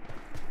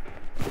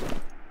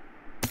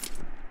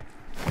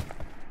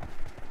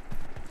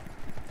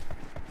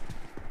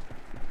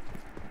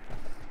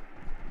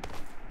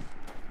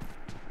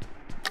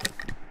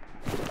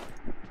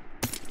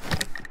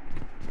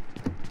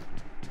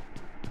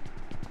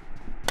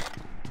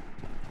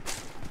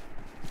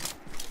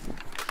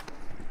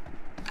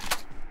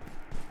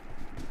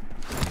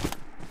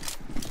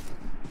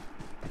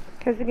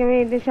 कैसे कि मैं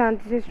इतनी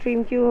शांति से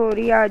स्ट्रीम क्यों हो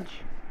रही आज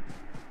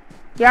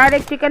यार?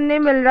 एक चिकन नहीं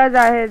मिल रहा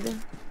जाहिद।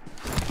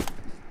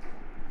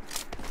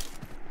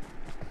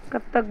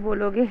 कब तक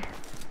बोलोगे?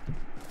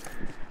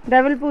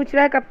 डेविल पूछ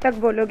रहा है कब तक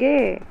बोलोगे?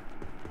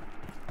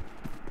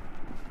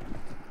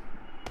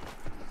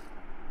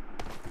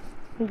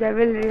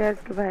 डेविल रियाज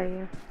के भाई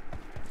है।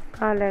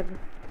 कहाँ लग?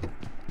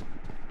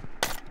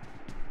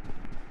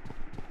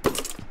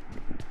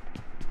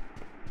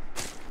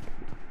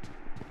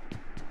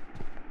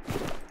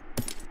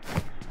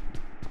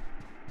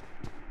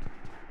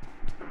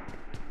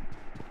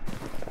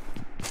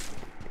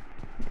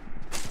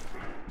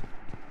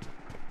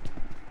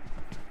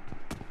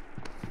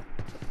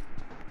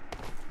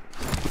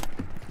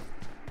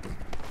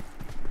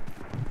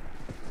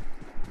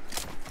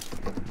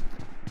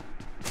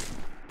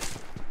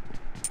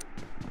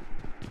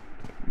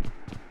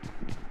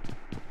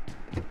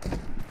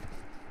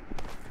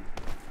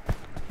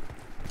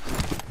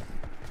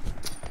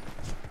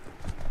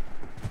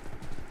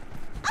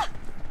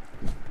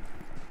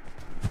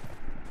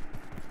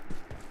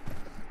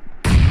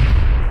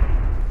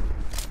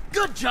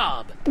 Good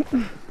job.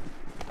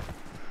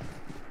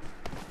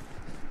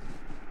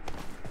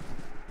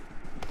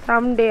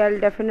 Someday I'll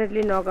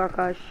definitely knock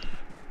Akash.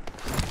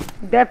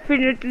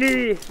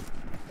 Definitely.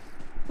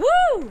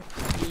 Woo!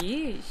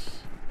 Yeesh.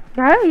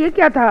 हाँ ये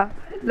क्या था?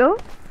 लो.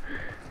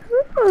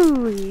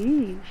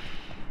 Yeesh.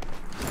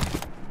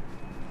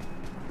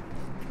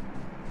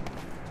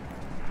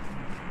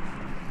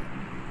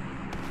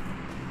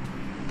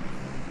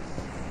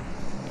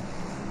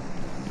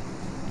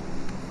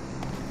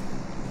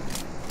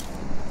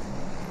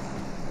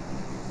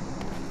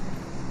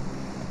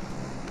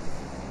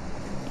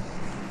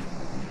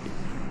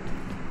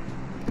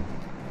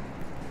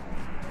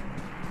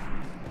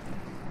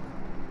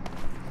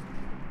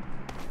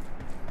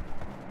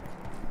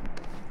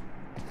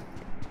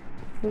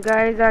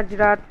 गाइस आज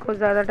रात को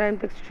ज़्यादा टाइम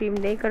तक स्ट्रीम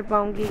नहीं कर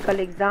पाऊंगी, कल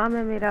एग्ज़ाम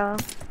है मेरा।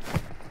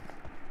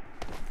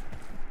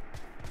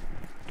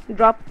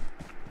 Drop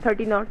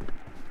 30 not.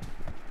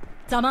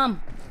 Tamam.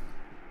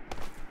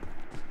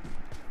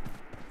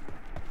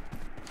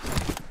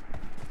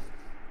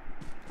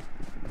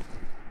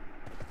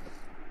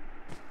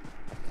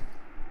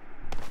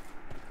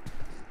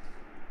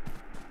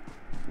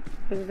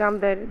 एग्ज़ाम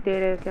दे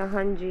रहे हो क्या?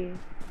 हाँ जी,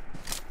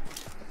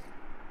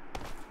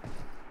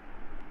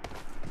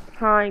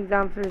 हाँ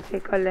एग्ज़ाम फिर से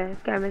कल है,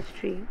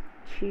 केमिस्ट्री।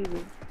 छी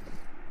भी।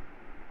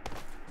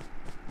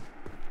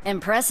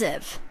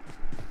 Impressive.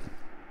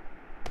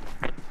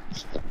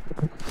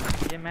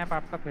 ये मैप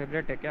आपका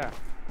फेवरेट है क्या?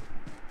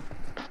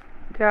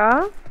 क्या?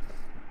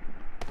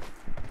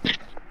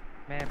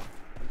 मैप?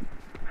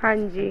 हाँ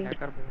जी,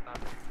 हैकर बहुत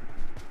आते हैं।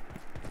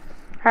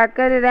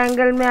 हैकर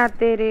इरेंगल में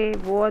आते रे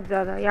बहुत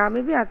ज़्यादा, यहाँ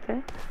में भी आते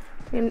हैं,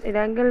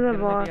 इरेंगल में भी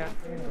बहुत।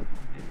 आते हैं,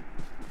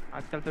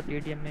 आजकल तो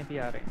टीडीएम में भी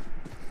आ रहे हैं।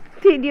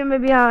 टीडीएम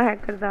में भी हाँ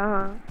हैकर था,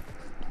 हाँ।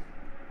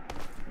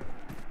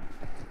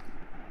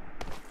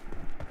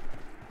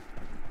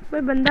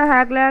 भाई बंदा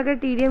हैक लगा के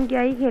टीडीएम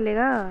क्या ही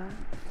खेलेगा।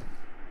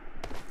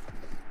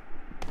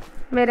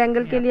 मैं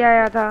रैंगल के लिए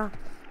आया था।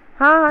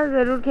 हाँ हाँ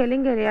ज़रूर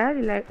खेलेंगे रे यार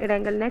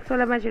रैंगल, नेक्स्ट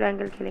वाला मैच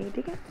रैंगल खेलेंगे,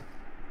 ठीक है।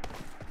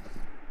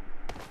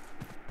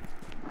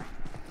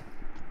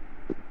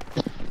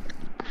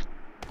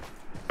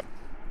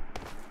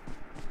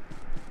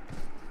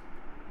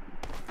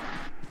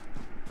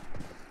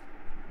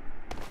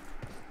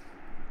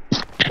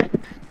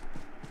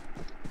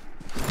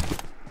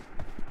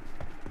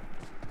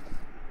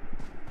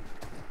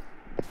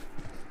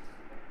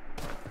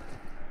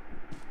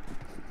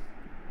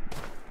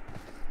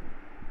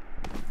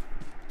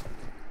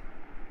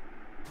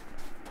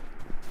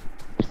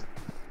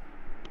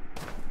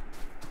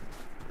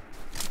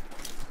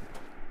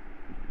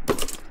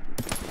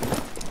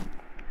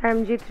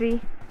 MG3.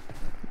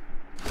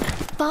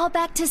 Fall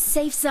back to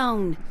safe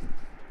zone.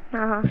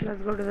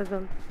 Let's go to the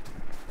zone.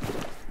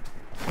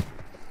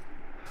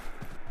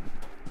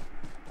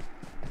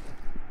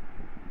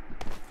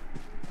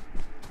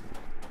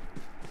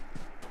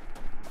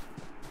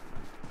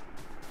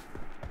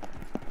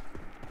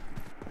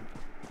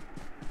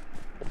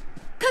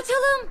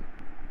 Kachulum!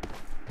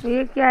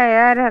 ये क्या है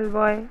यार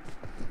हलबॉय?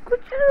 कुछ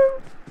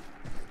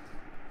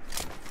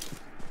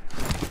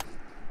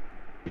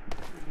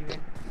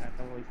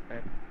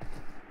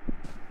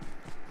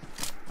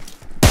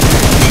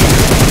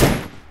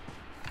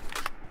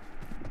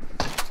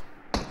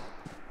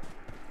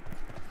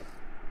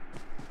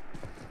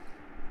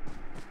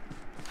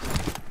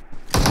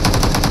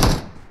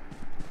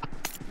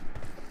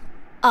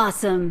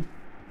Awesome.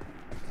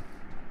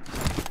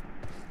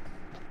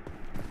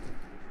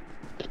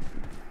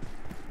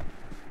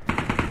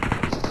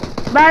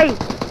 Bye.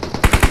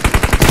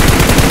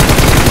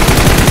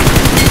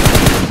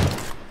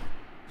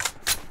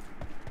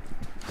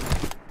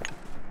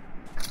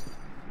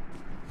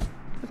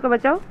 उसको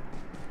बचाओ।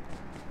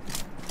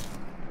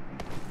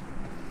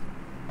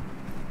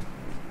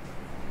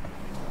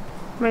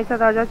 मेरे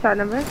साथ आ जाओ 4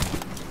 नंबर।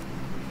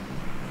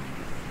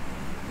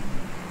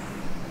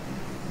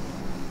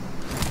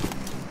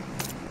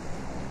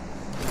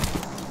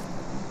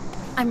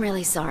 I'm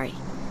really sorry.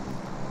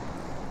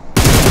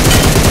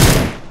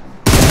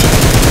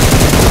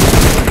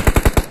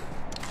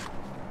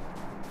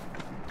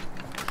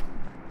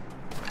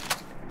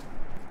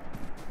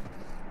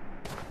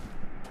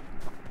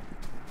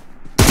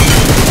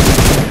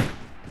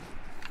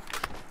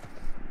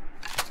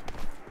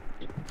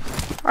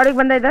 और एक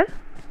बंदा इधर।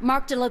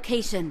 Marked a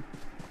location.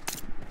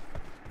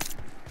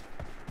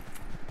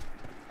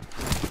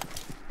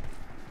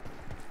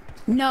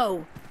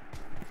 No.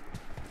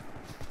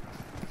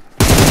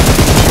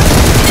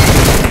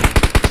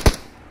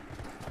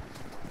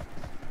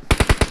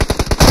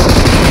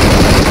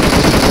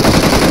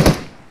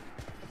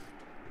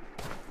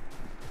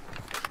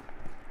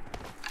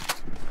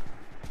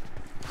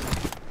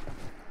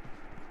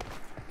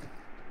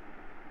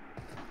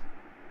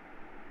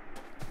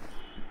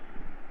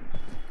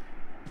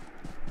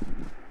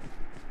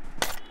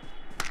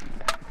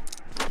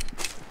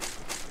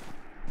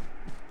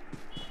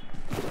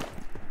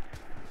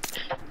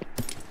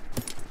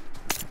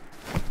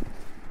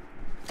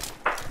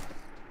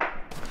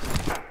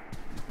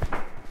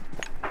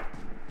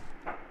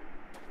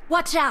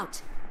 Watch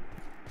out!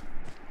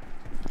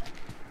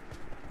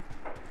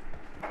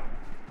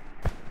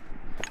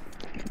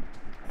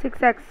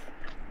 Six X.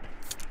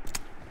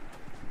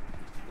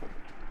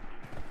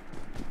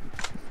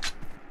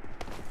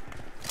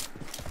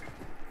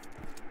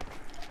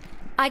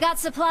 I got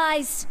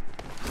supplies.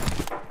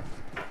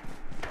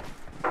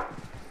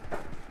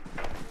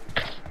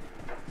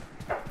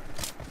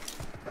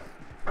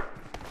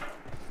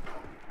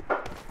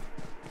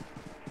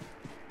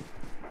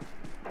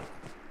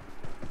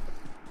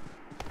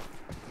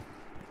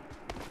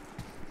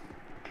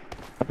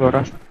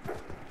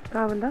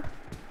 कहाँ बंदा?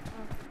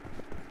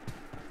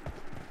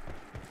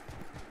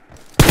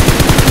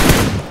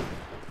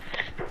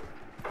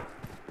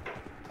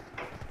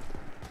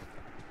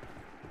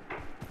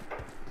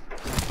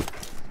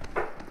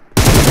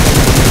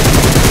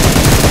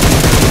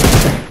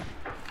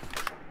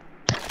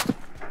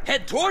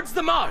 Head towards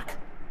the mark.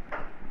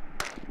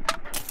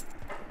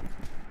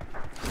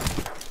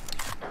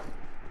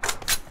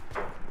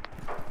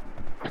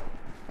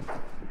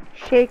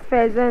 Sheikh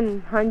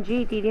Faizan, हाँ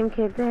जी टीडीएम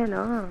खेलते हैं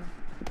ना,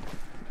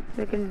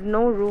 लेकिन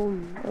नो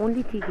रूम,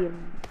 ओनली टीडीएम।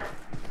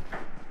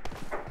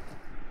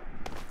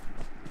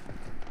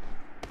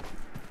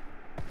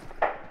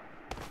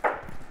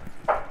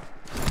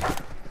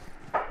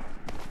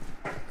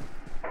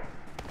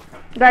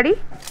 गाड़ी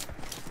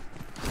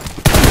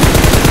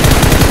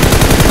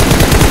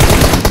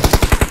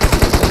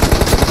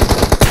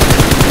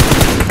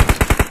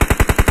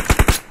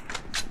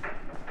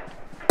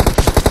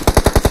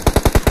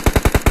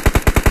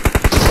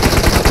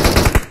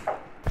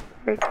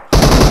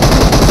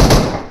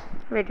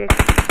वेट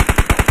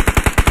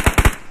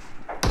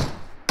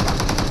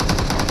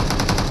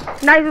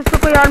नाइस, उसको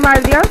कोई और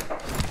मार दिया।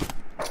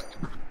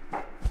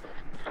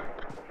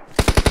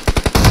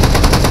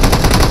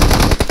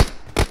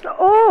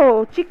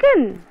 ओह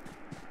चिकन,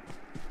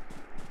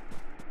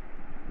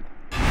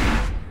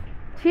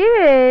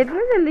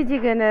 इतना जल्दी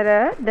चिकन है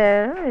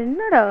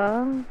என்னடா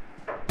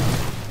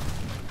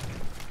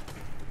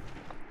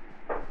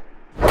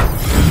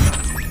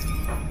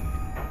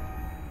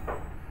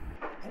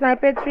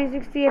sniper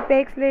 360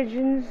 apex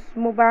legends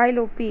mobile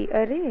OP.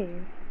 अरे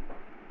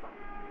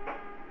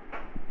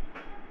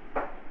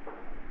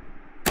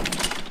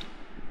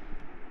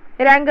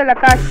रैंगल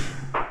आकाश,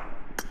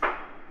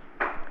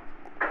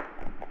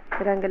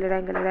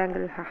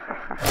 रैंगल हा हा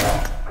हा।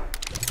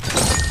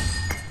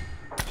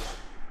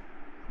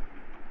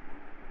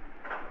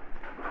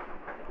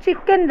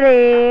 चिकन रे।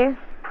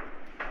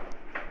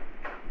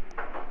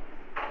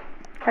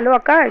 Hello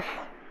Akash,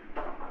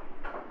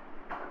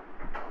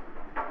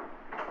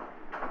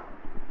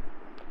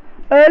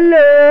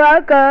 hello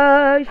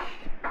Akash.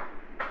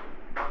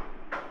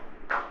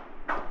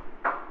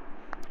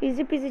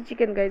 Easy peasy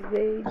chicken guys.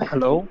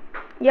 Hello.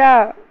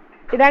 Yeah,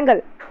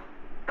 Irangal.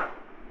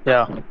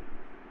 Yeah.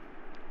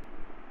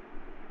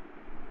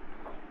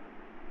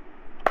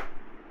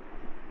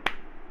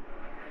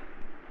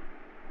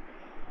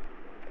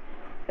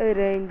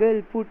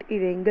 Irangal, put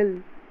Irangal.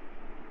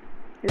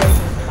 Let's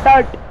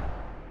start.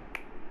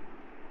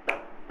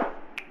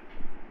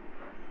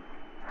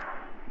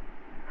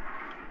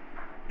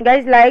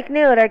 Guys, like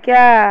नहीं हो रहा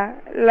क्या?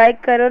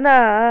 Like करो ना।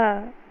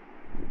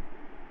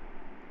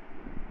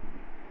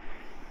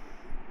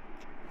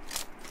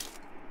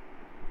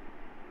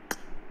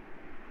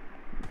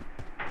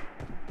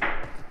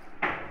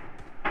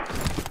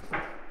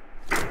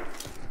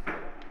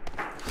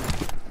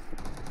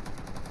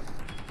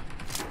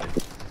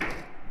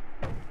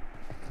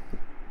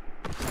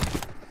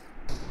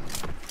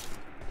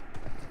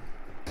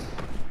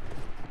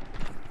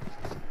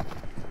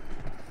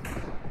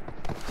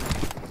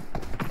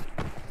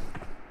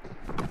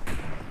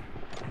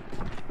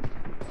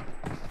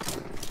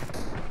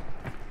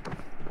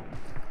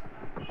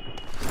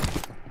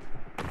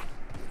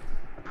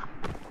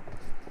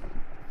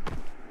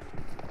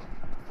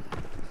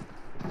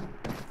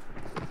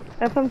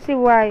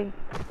 FMCY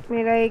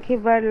मेरा एक ही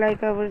बार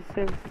लाइक अवर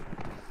सिर्फ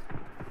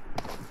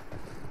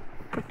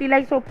 50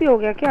 लाइक्स ओपी हो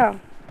गया क्या?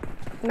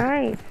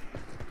 नाइस।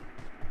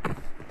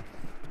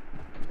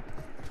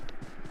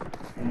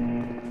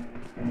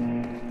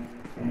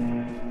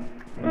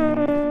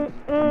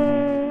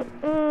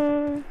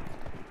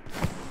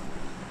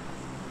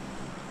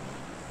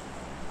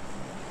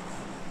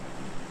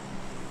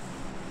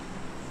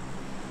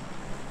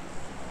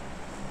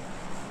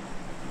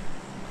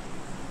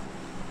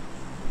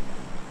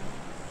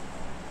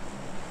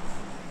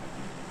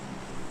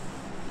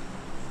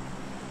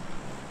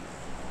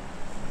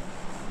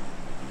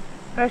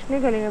 रश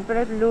नहीं खेलेंगे,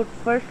 पहले लूट,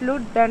 फर्स्ट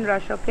लूट देन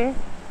रश। ओके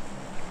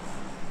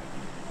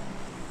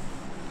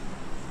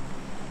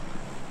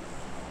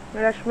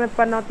रश में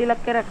पनौती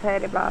लग के रखा है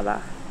रे बाबा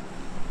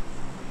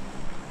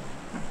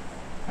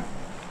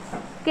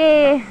के।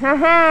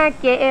 हाँ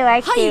के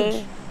वाई के,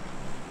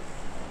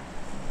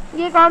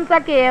 ये कौन सा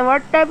के है?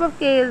 व्हाट टाइप ऑफ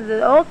के इज?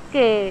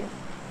 ओके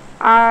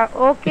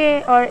ओके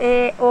और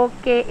ए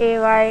okay A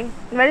Y.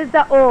 Where is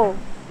the O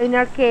in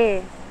your के?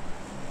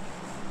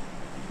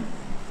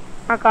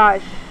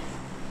 आकाश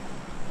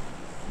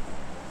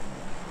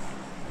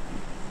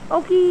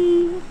ओके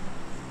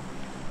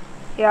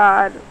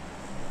यार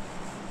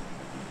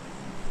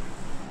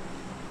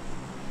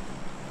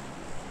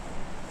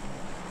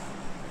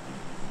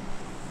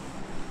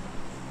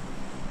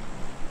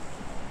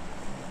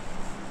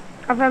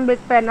अब हम बिग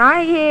पहना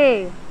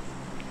ये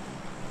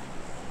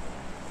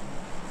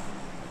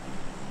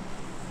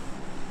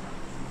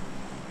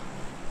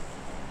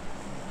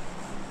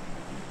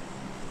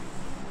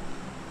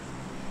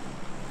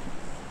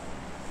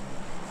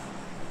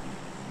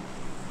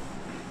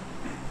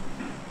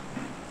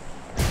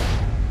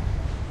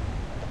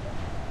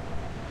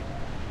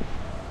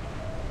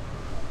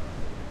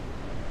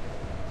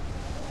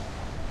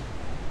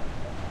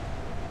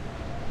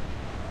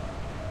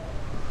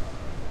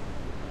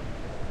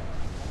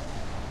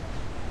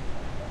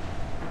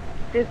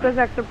discuss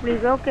accept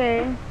please. Okay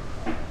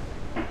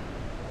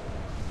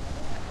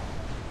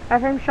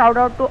FM shout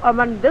out to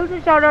Aman. दिल से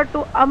shout out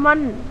to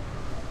Aman.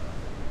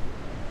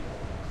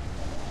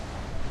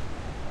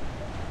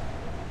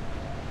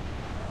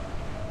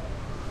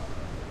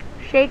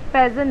 Sheikh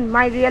Peasant.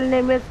 My real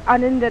name is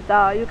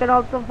Anindita. You can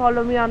also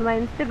follow me on my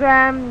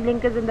Instagram.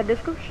 Link is in the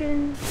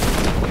description.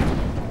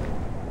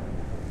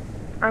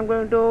 I'm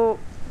going to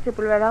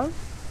triple warehouse.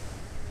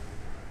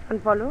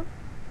 Unfollow.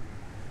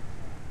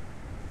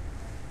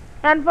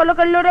 Unfollow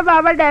कर लो रे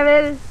बाबा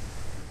devil.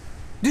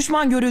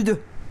 Düşman görüldü.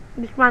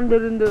 दुश्मन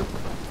दुरुंदु.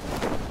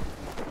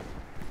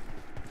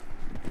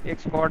 एक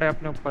squad है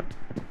अपने ऊपर.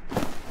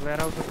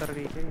 Warehouse उतर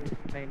रही है.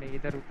 नहीं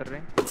इधर उतर रहे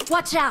हैं.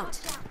 Watch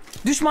out.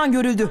 Düşman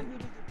görüldü.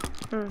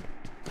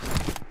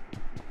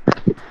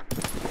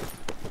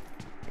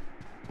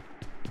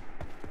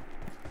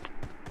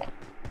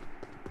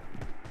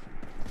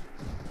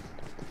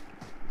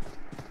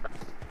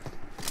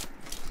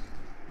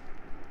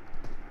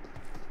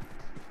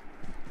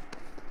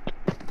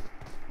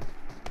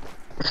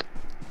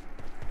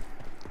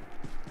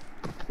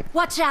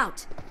 Watch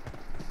out.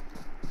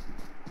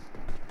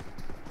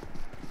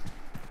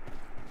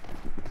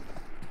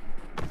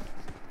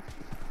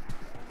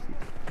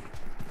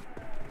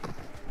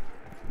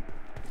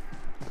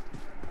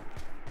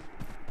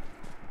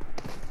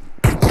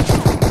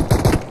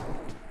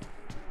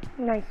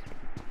 Nice.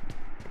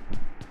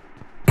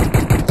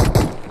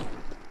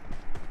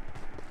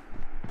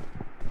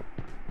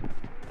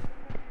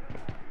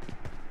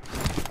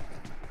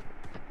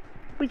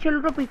 पीछे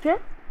लूटो पीछे.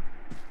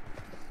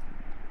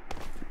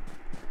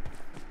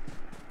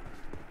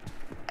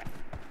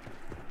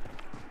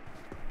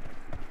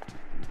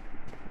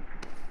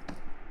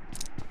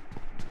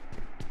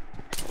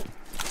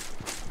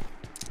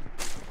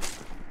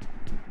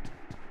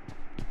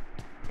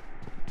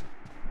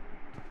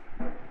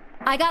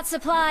 I got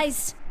supplies.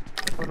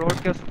 रोड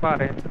के उस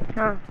पार है.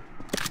 हाँ.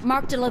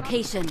 Marked a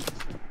location.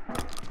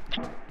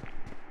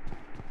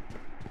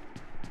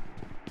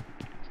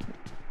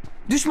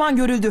 Düşman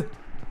görüldü.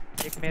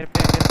 एक मेरे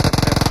पे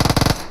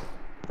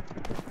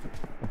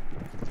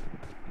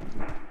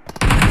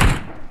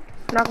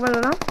नॉक में लो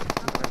ना.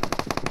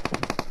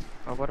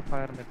 कवर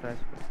फायर मिल रहा है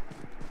इसको.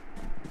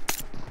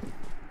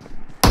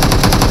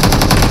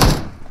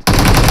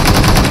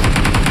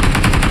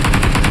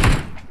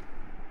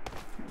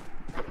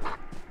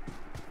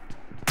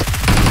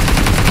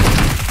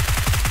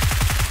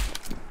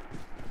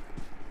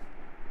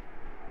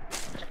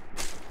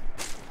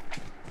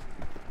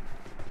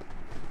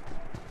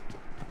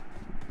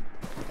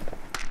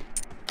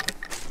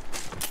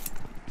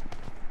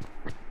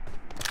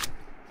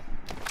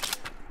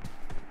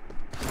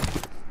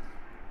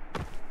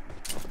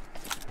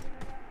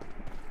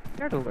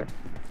 क्या हो गया?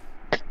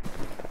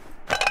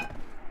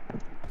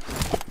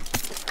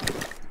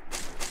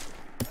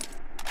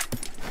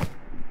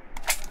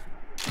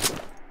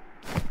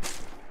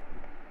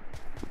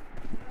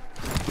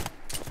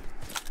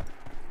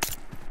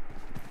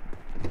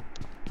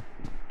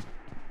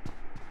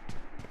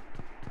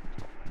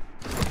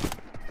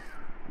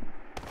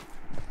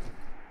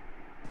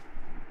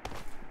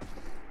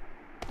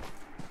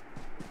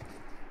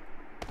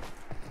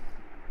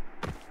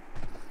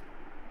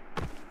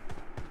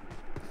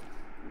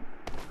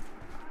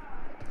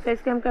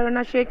 फेस कैम करो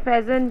ना शेख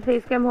फैजन.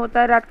 फेस कैम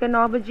होता है रात के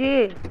 9 बजे.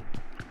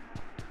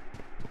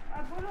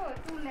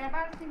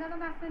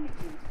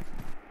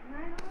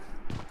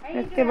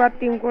 इसके बाद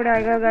टीम कोड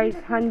आएगा गाइस.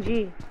 हाँ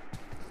जी.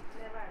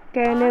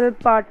 Canal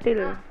Patil.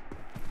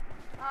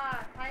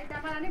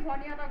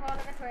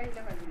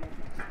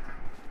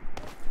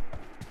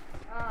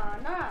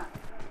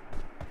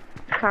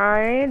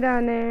 Hi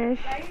Danish.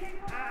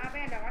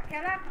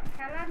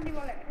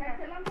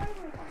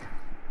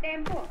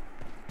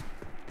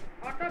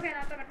 Auto when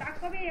তাক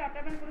কবি অটো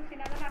ভেন কোনো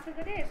চিনাজন আছে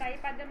যদি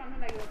 4-5জন মানুহ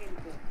লাগিব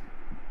কিন্তু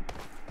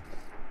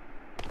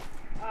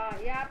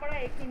ইয়াৰ পৰা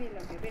এইখিনি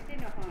লগে বেছি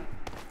নহয়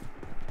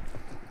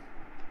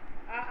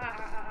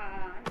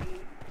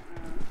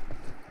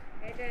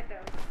এইটো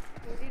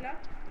বুজিল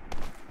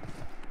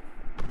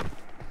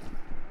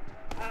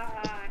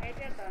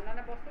এইটো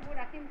মানে বস্তুবোৰ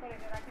ৰাখিম কৰে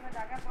ৰাখিব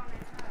জাগা পোৱা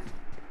নাই না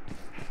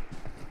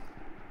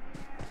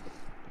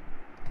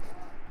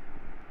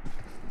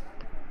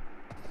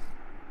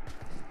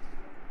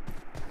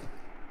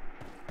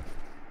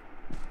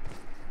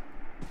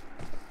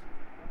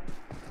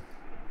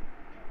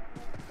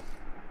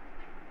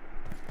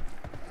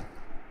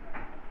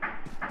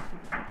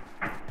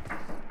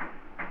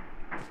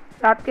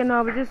रात के 9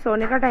 बजे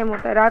सोने का टाइम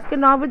होता है. रात के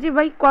 9 बजे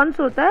भाई कौन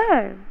सोता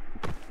है?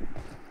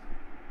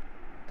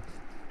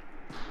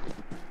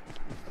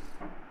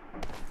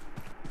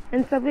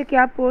 इन सब के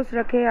क्या पोस्ट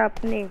रखे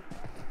आपने?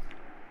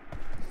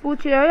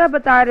 पूछ रहे हो या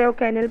बता रहे हो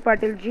कैनल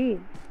पाटिल जी?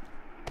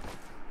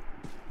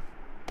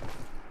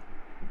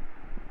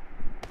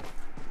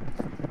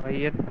 भाई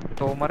ये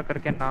तोमर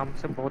करके नाम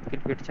से बहुत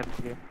क्रिकेट चल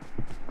रही है.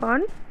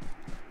 कौन?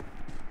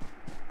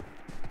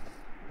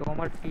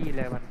 तोमर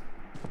T11.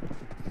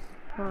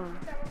 हाँ.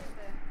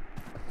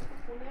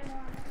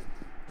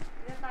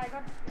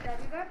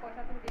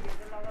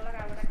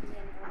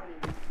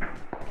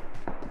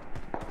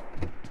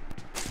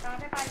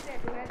 পাইছে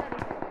 2000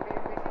 দিছে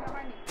বেছি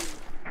নহয় নেকি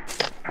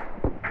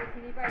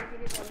এইখিনি পাই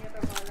এইখিনি বনিয়া তো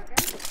ঘৰলৈকে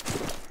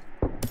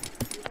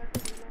এবাৰ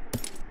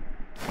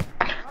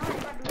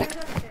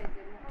 2000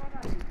 দিছে মুখৰ কথা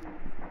নেকি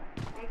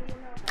এইখিনি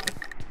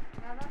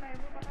নাজানো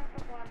এইবোৰ কথা তো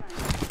কোৱা নাই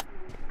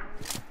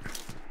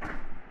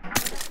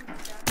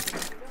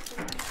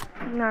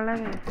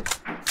নালাগে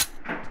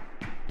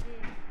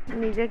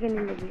নিজে কিনি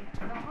লবি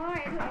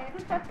নহয় এইটো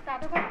সব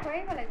কাটো কাট থৈ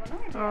লাগিব ন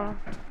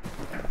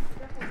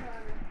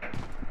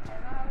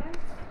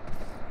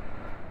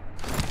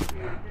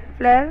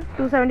Flare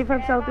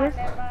 275 southwest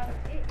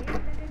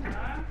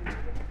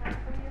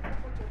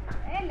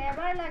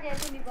लेबर लगे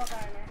तो निबो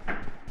कारणे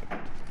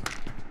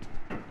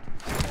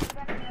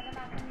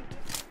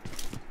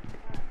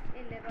ए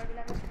लेबर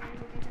बिला को फ्री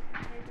होगी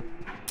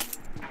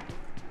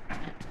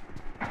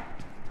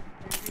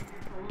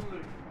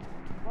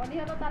बनी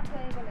हतो तात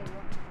थैब লাগিব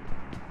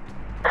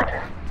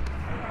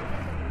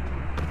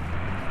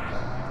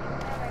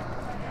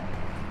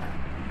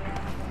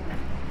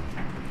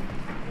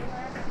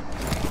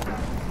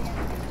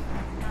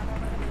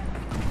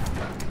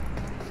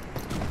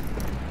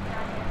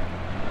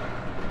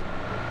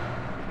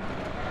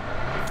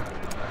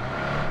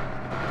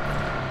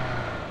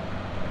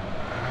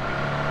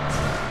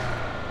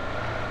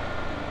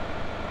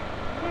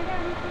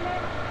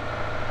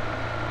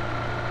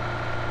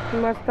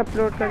मस्त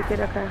अपलोड करके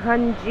रखा है हाँ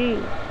जी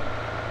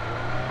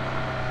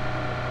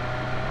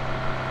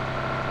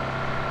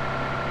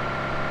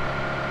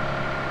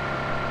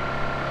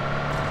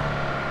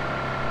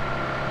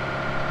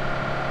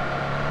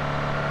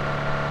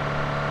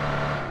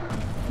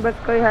बस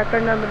कोई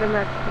हैकर ना मिले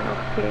मैच में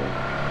ओके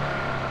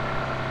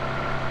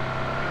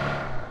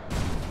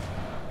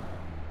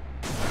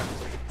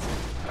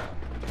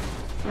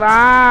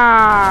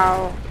वाओ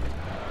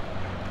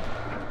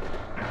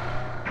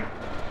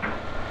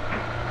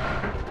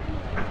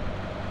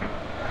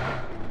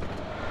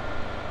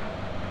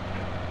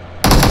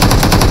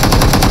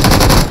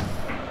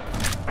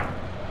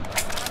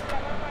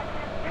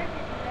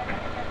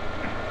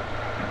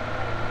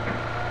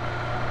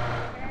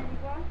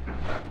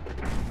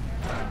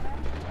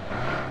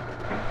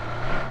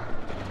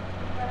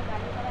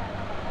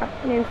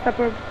इंस्टा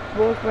पर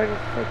बहुत बड़े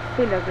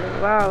सेक्सी लग रहे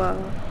वाह वाह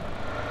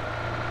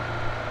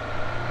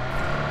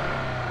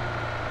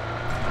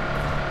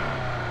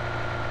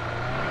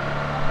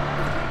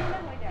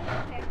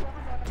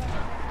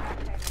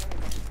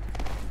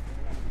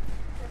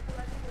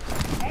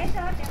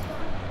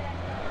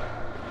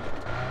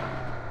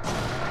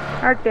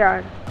हट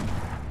यार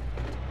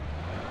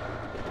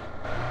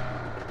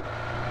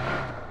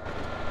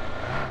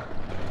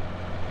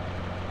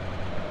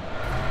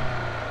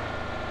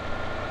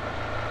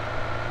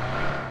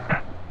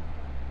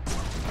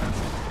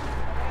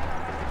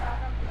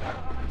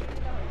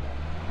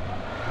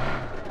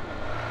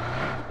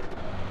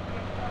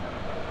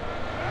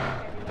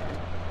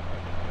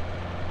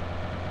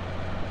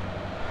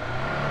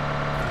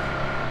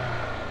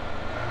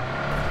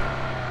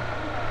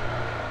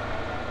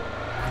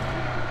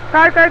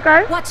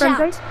कार Watch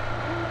out.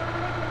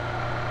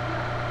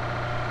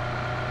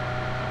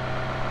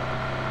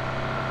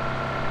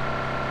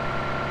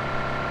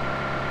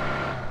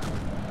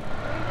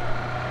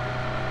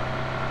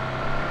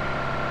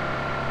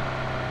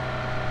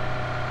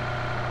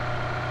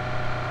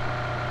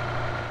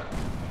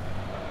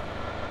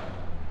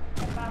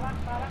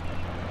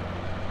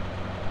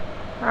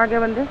 आगे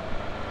बंदे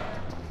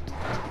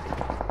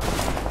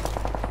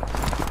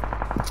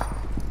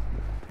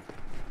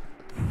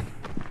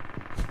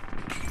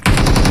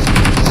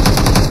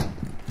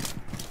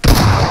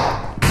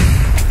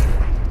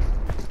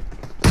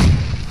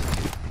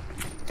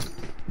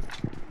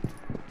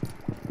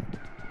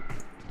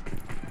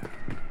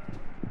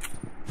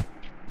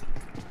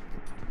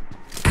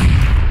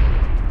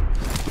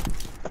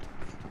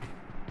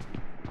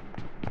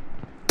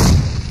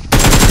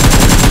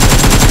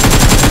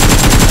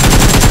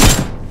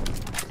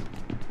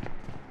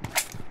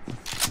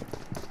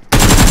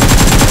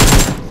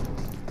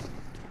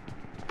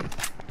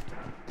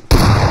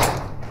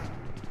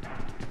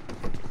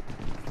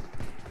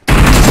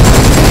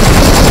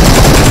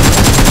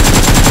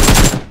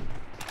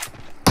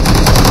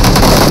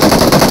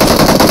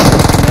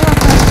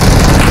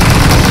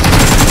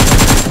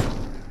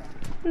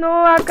No,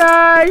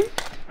 Akash.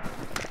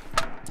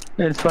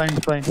 It's fine,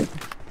 it's fine.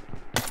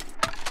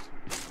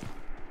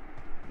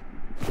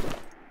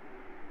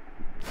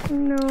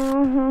 No.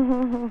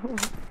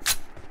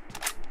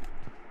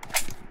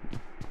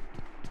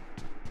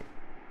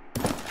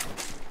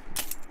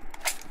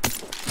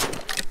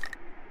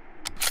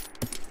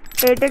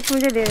 एटेक्स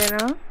मुझे दे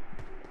देना.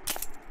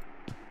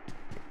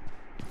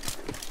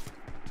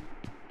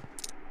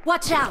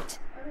 Watch out!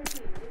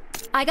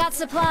 I got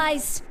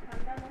supplies.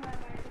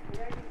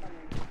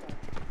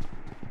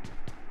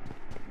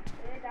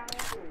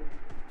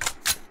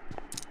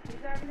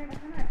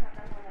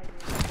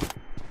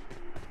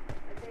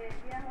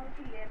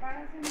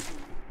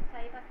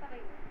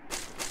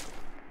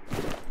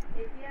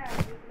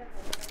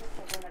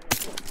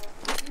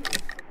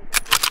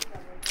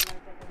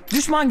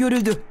 Düşman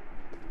görüldü.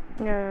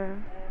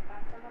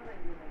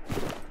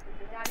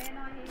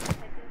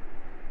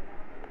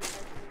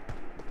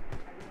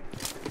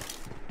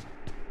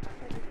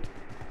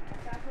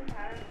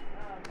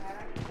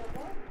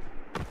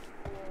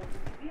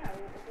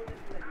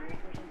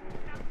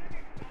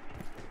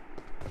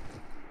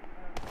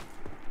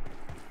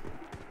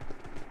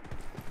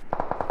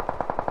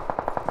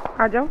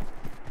 आ जाओ।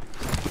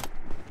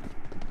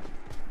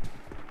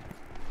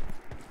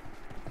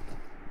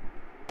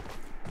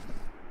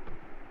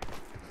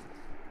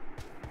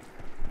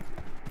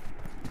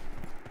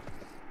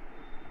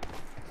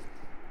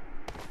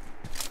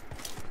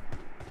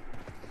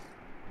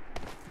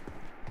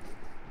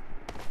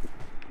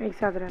 एक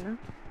साथ रहना।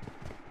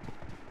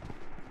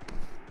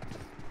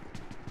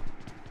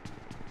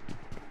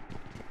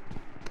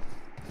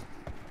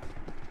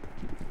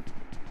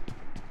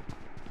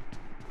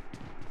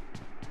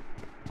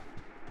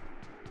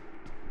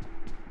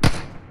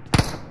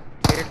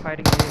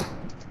 फायरिंग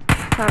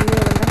सामने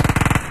है बंदा।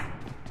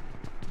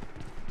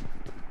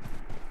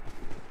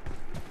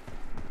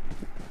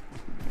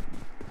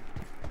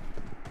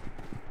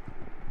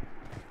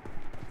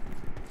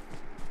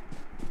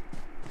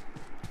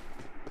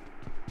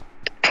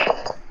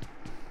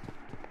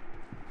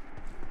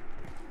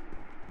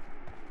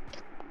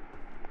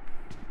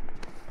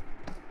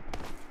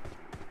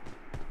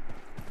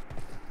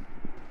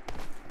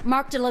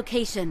 Marked a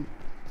location.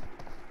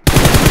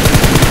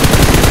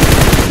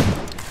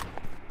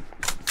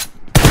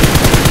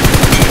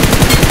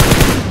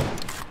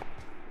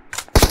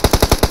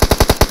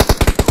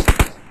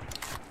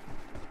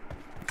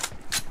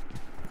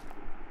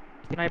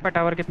 Sniper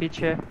tower के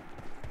पीछे।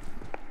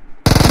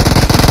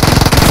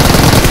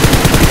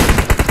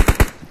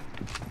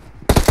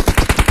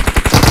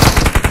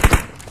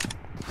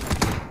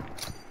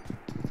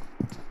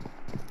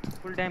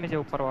 फुल डैमेज है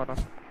ऊपर वाला।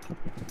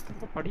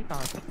 वो पड़ी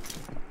कहाँ से?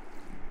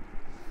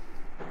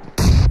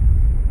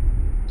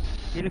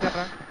 हील कर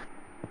रहा है।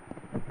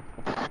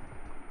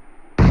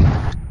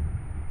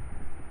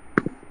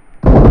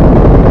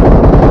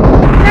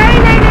 नहीं।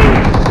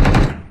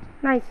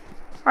 नाइस।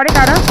 और एक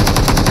आ रहा।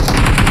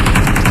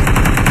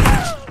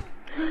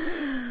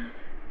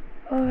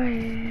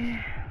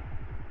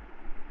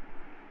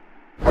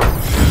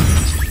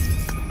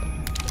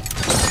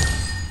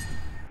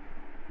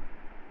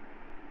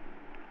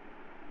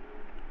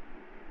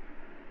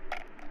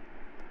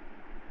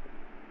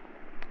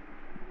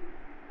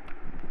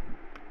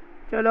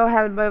 चलो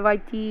Hellboy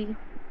YT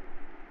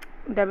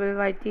double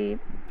YT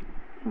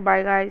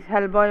bye guys.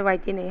 Hellboy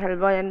YT नहीं,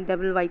 Hellboy and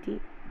double YT.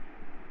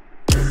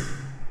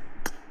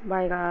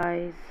 Bye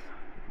guys.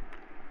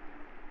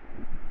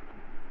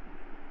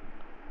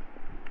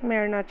 मैं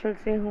अरुणाचल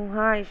से हूँ।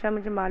 हाँ आयशा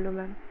मुझे मालूम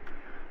है।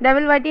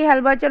 Double YT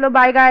Hellboy. चलो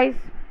bye guys.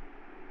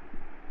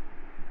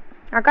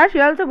 Akash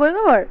you also going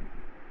over?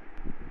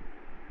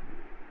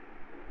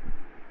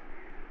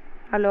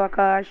 Hello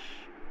Akash.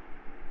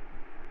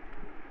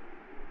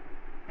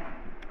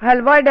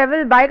 Hellboy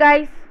devil bye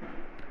guys.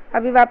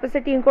 अभी वापस से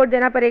टीम कोड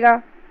देना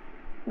पड़ेगा।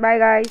 Bye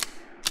guys.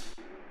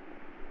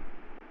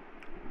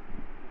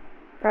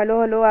 हेलो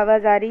हेलो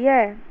आवाज आ रही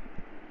है?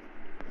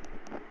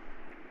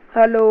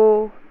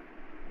 हेलो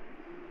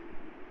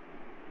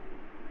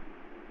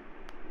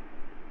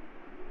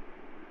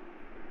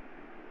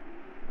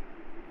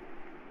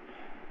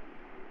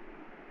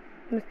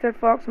मिस्टर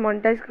फॉक्स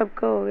मोनेटाइज कब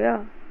का हो गया?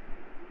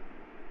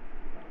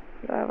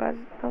 आवाज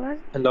आवाज।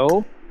 हेलो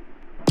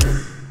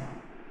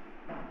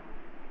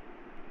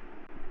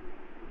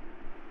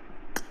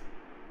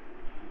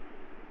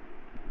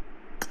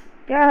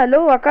क्या?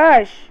 Hello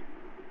Akash.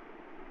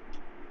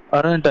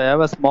 Arun, I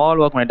have a small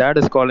work. My dad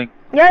is calling.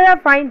 Yeah,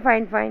 fine.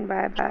 Bye bye.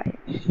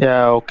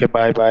 Yeah, okay,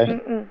 bye.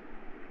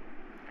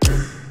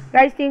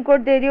 Guys team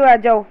code दे रही हूँ, आ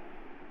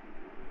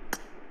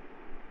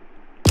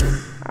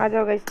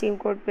जाओ गाइस टीम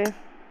कोड पे।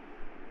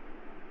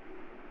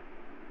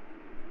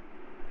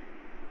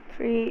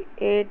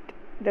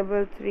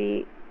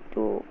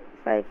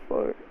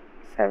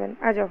 38332547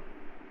 आ जाओ।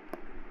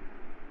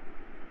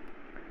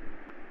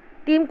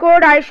 Team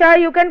code Ayesha,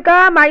 you can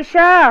come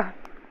Ayesha.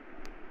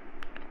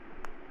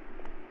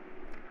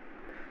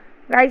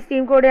 Guys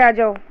team code है, आ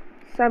जाओ।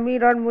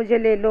 समीर और मुझे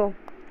ले लो।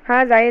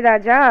 हाँ जाहिद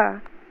आजा।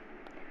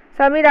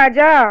 समीर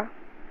आजा।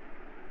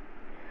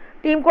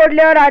 टीम कोड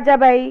ले और आजा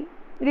भाई।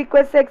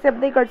 रिक्वेस्ट से एक्सेप्ट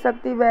नहीं कर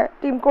सकती मैं।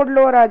 टीम कोड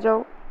लो और आ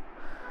जाओ।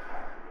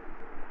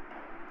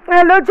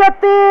 हेलो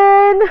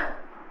जतिन।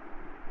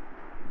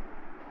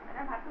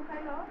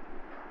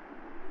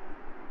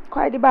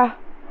 खुआई दिबा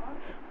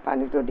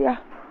पानी तो दिया।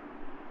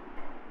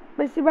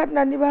 बेसी बात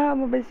ना निभा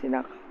हम बेसी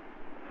ना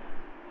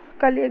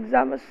कल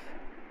एग्जाम।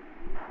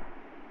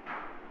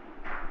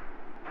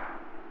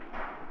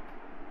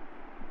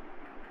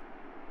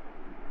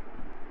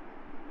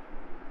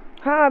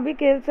 हाँ अभी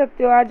खेल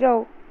सकते हो, आ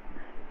जाओ।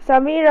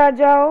 समीर आ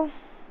जाओ।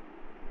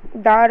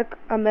 Dark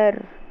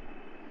Amer.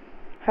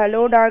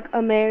 Hello dark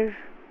Amer.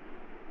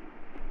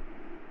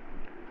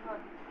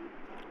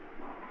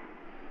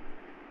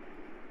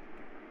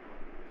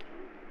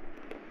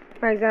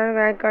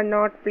 I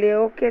cannot play.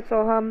 Okay, so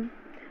हम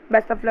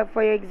best of luck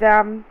for your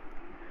exam.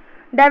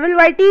 Devil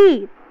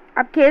वाइटी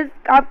आप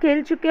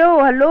खेल चुके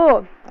हो?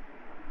 Hello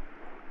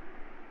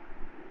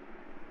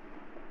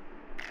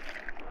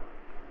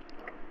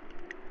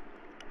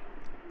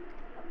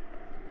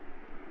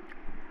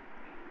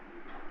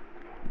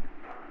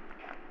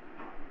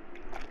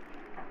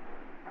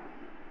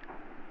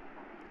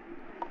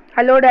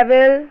hello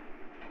devil.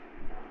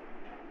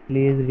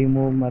 Please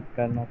remove मत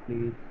करना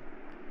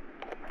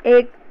प्लीज।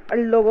 एक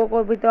लोगों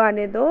को भी तो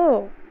आने दो।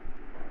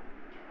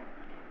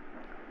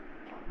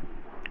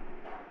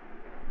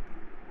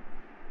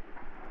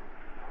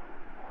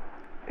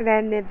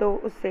 रहने दो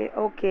उसे।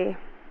 ओके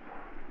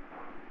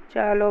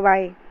चलो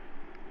भाई।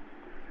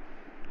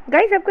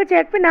 गाइस आपका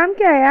चैट पे नाम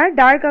क्या है यार?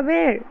 डार्क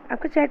अवेयर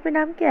आपका चैट पे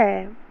नाम क्या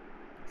है?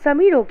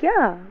 समीर हो क्या?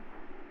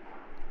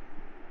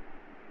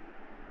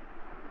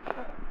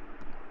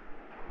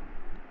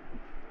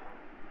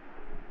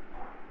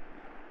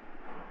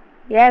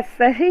 Yes,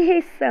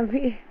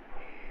 Samir.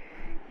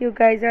 You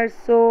guys are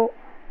so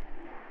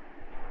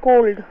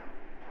cold.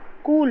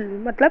 Cool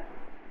मतलब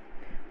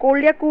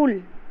cold या cool?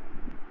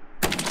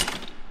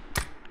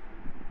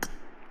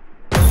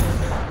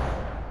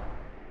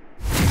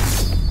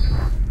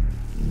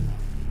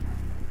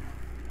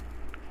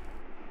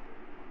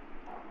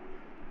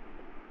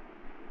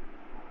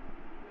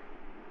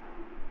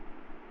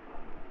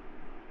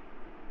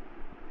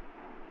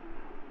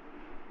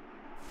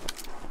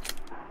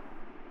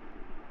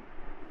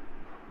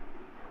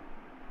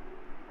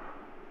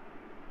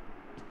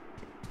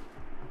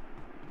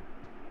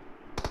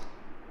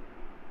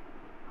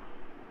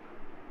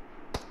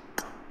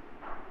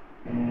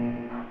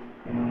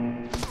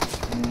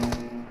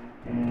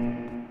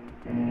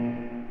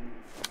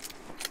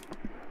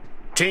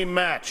 Team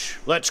match,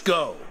 let's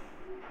go.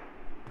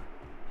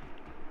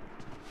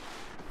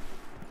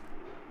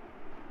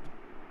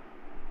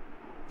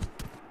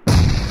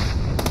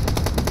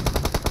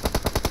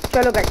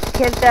 चलो गाइस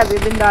खेलते हैं अभी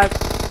बिंदास।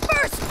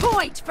 First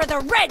point for the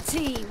red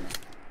team.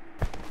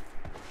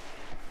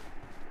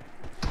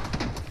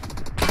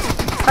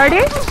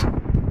 अरे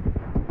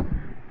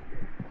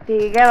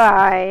ठीक है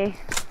भाई।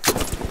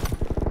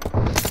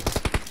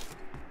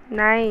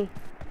 नहीं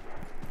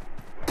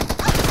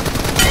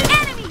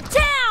Enemy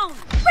down.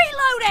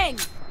 Reloading.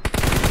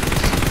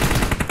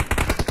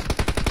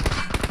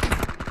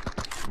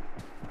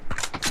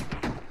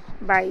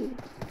 भाई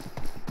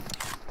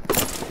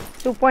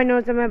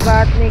 2.0 से मैं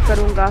बात नहीं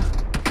करूंगा।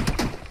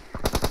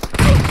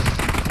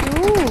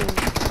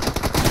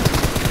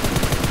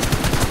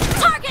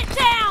 Target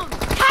down.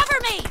 Cover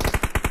me.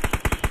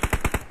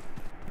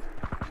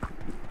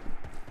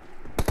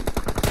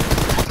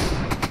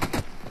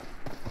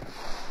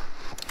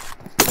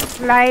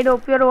 Slide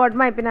up your word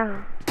my pina.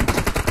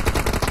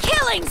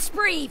 Killing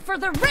spree for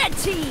the red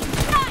team.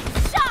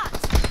 Nice shot.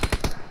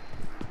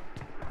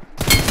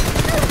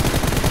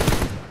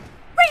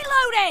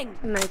 Reloading.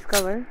 Nice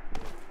cover.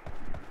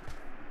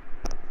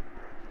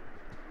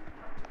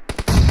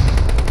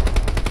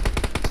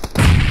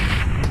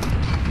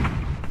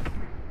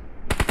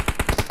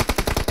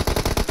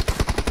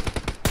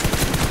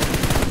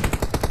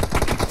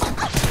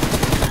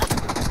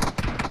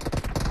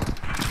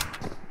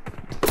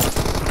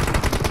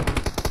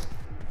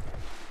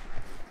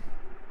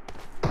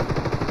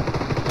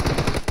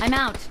 I'm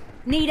out.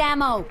 Need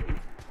ammo.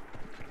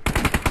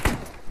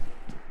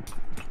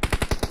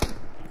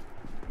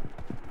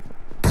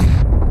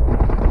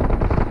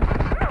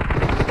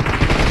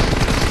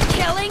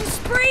 Killing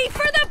spree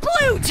for the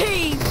blue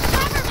team.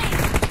 Cover me.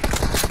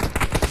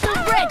 The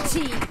red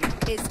team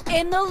is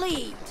in the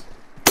lead.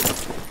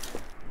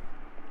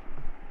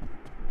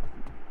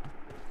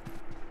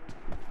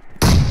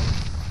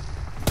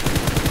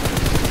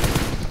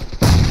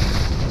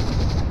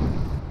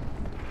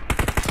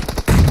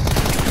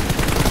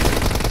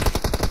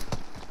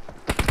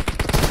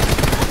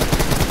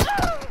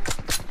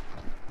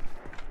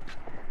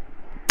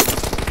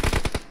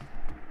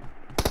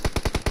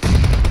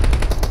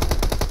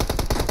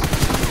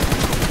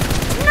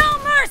 No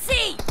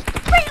mercy.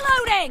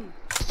 Reloading.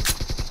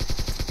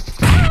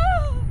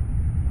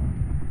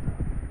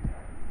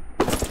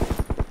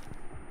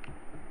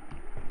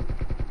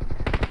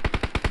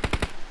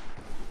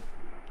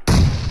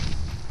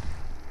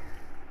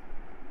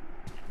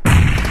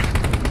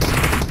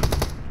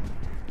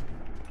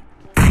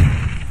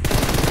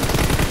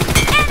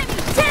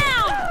 Enemy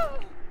down.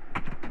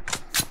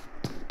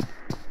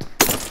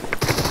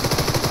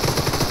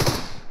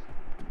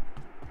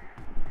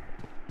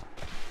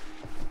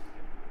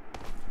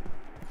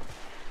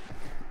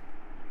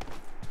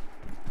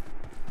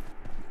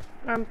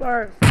 I'm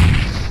first.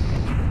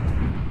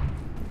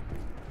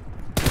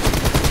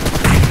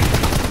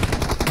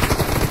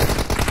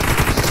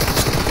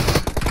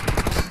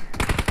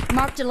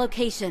 Marked a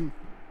location.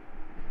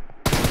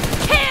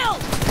 Kill.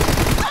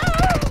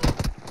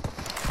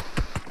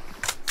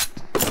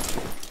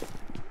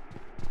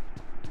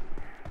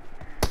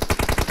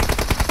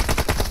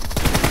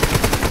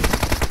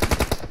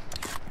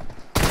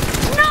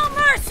 No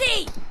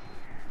mercy.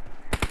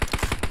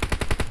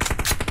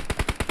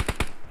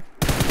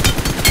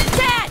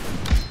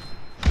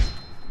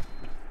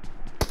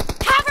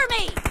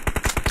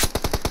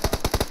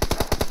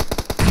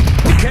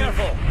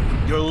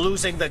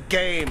 losing the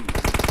game.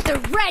 The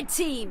red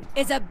team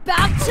is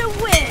about to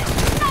win.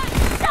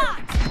 Nice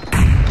shot.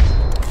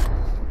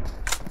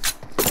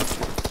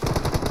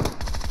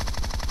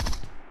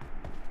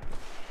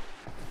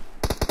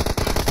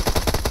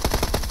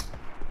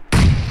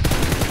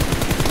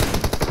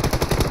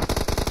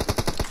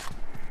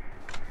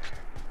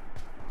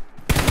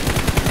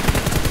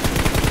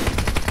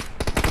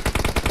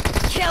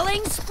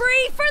 Killing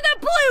spree for the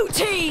blue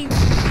team!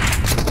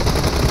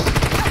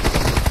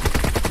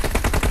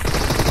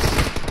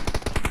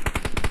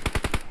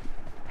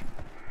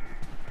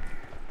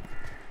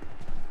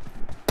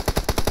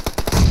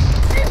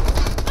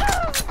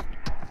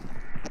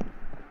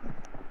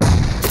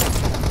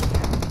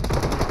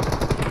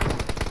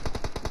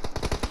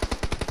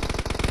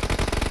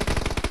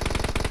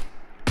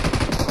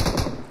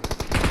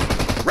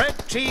 Red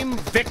team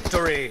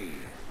victory.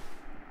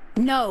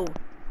 No.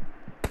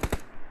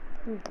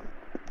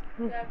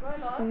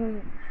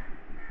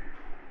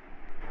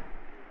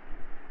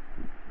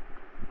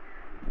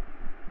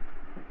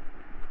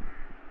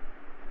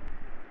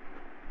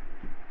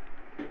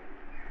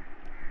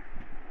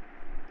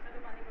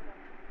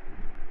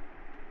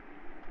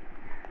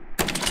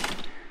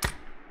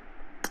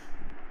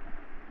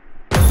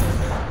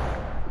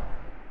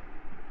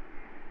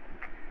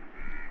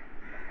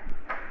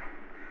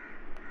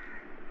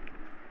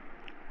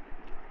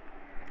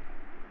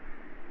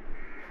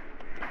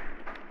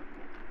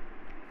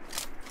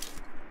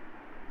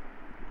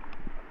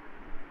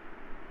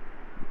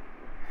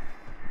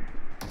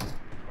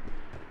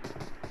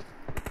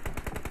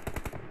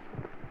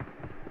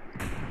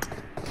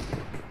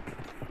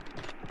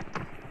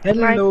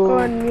 Hello.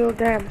 Unmute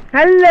him.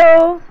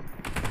 Hello.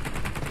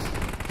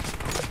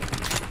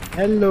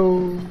 Hello.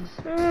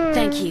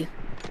 Thank you.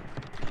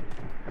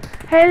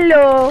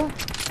 Hello.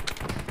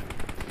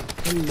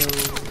 Hello.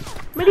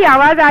 मेरी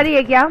आवाज आ रही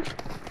है क्या?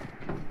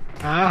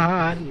 हाँ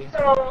हाँ आ रही है।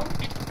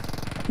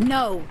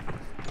 No.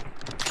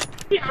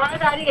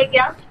 आवाज आ रही है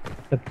क्या?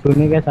 तब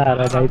सुने कैसा आ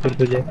रहा है भाई फिर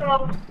तुझे?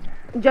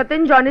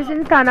 जतिन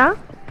जॉनसन था ना?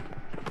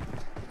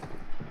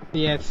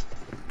 Yes.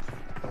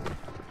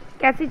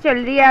 कैसी चल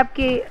रही है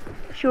आपकी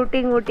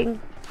शूटिंग वूटिंग?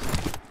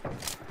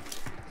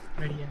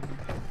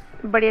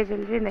 बढ़िया चल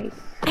रही है। नाइस।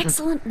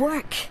 Excellent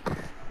work.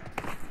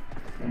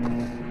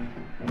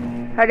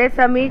 अरे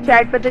समीर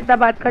चैट पे तो इतना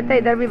बात करता है,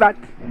 इधर भी बात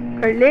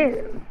कर ले।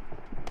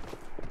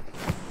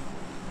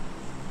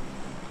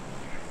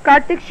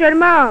 कार्तिक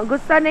शर्मा,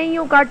 गुस्सा नहीं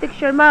हूँ कार्तिक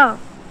शर्मा।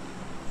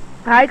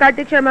 हाय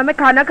कार्तिक शर्मा, मैं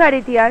खाना खा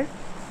रही थी यार।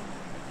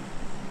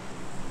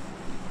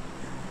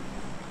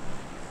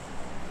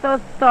 So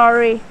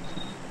sorry.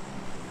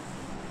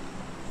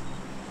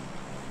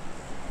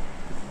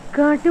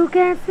 काटू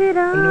कैसे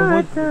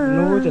रात?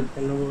 नोवो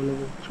चलते हैं,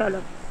 नोवो। चलो।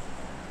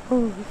 ओ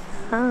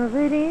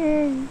सावरे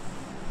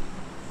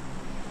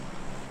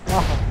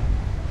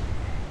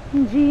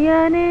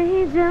जिया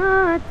नहीं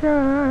जाता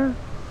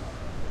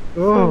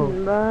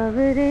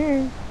बावरे।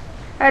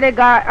 अरे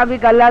अभी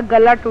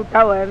गला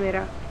टूटा हुआ है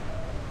मेरा।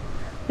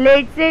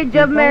 लेट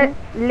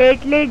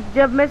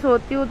जब मैं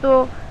सोती हूँ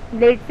तो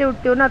लेट से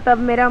उठती हूँ ना, तब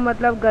मेरा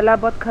मतलब गला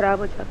बहुत खराब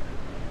हो जाता है।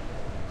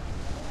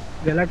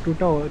 गला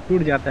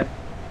टूट जाता है।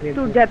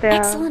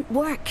 Excellent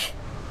work.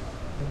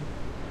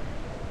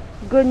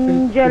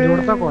 गुंजल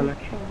जोड़ता कौन है?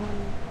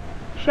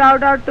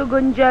 Shout out to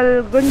Gunjal.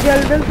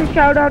 Gunjal दिल से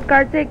शाउट आउट।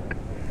 कार्तिक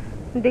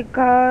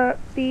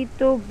दिखाती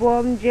तो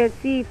बॉम्ब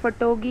जैसी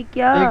फटोगी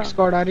क्या? एक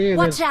स्क्वाड आ रही है।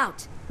 Watch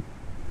out.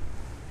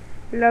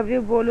 लव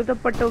यू बोलू तो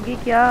पटोगी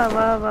क्या?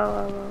 वाह वाह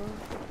वाह वाह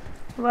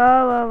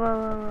वाह वाह वाह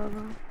वाह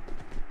वाह,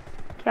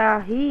 क्या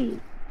ही।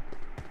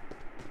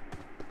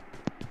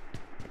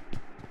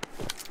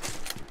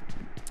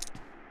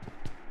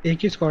 एक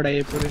ही स्क्वाड है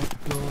ये पूरे।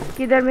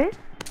 किधर में?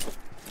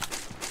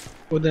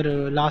 उधर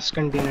लास्ट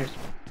कंटेनर।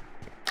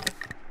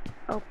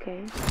 ओके।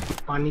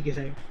 पानी की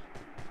साइड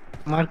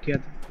मार्क किया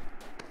था।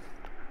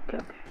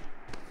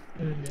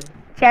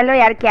 चलो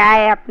यार, क्या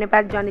है अपने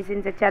पास जॉनी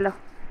सिन से। चलो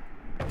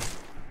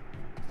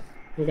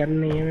गन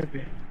नहीं है मेरे पे।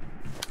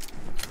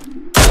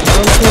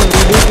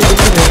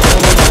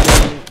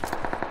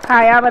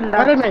 खाया बंदा।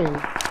 अरे नहीं।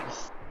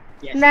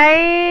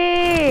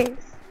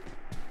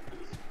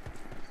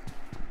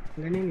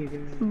 नहीं नहीं थी।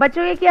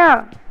 बचोगे क्या?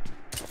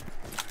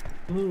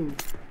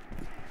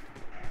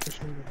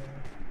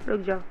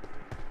 रुक जाओ।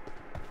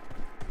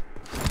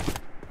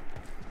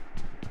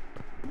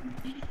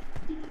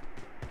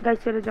 गाइस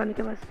चलो जॉनी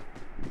के पास।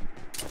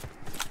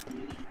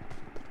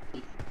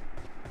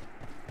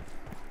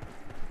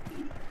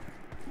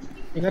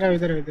 इधर।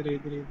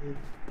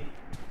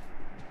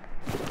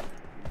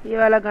 ये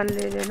वाला गन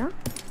ले लेना।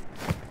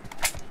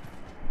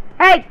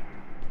 ए,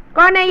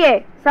 कौन है ये?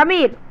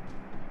 समीर,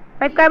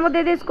 5 का एमो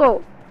दे दे इसको।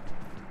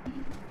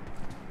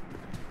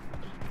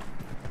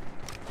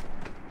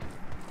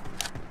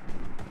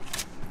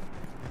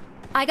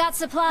 I got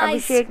supplies.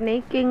 अभिषेक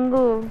नहीं,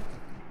 किंगू।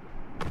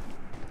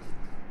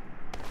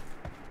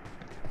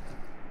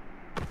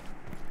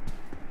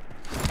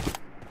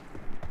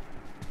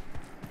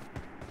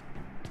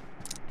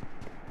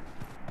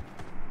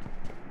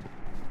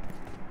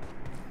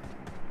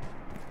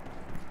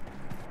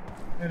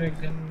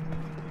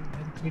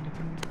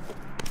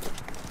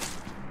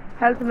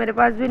 हेल्थ मेरे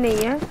पास भी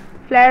नहीं है।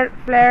 फ्लेयर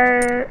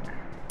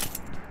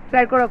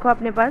को रखो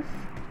अपने पास।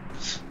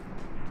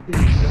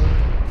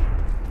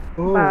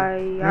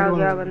 भाई आ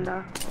गया बंदा।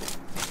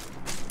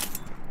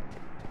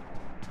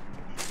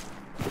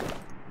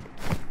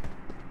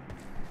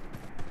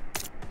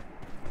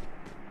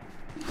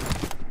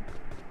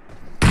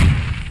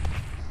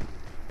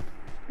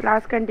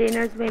 लास्ट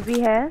कंटेनर्स में भी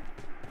है।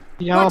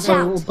 यहाँ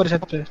पर ऊपर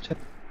छत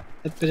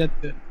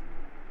पे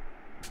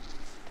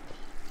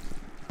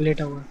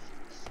लेटा हुआ।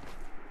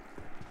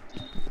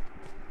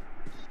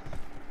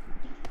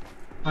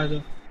 आ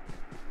जाओ।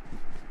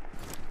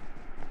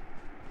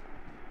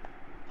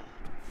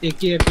 एक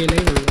ही अकेला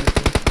ही बंदा है।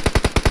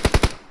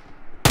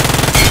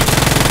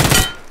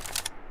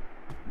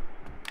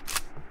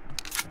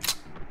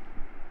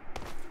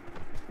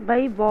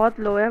 भाई बहुत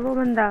लो है वो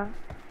बंदा।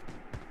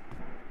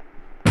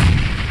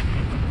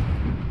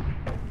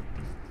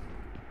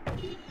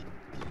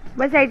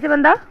 भाई साइड से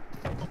बंदा।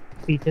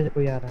 पीछे से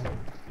कोई आ रहा है।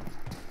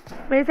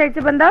 मेरी साइड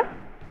से बंदा।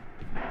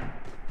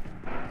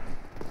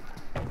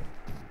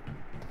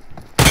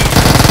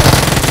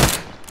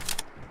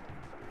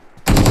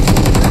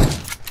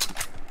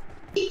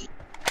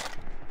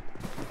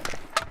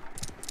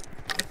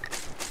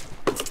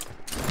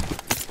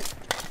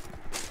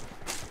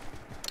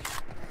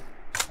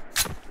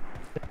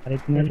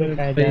 इतने लोग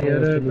आए जा रहे हैं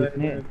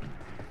उसके लिए।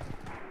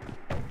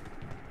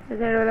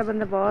 साइड वाला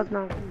बंदा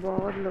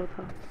बहुत लो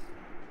था।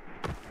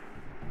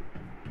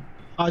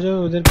 आ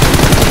जाओ उधर।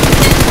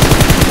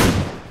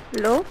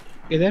 लो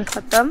इधर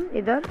खत्म।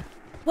 इधर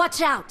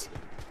Watch out!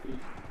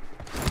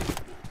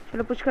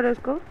 चलो पुश करो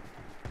इसको।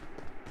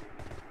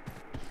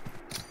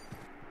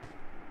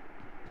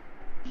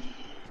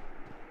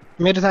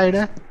 मेरे साइड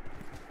है।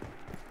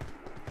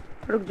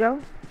 रुक जाओ।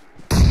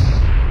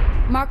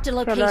 Marked a चलो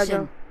आ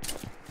जाओ। location.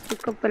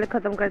 इसको पहले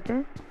खत्म करते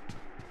हैं।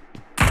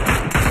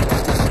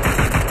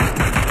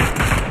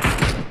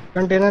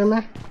 कंटेनर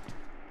में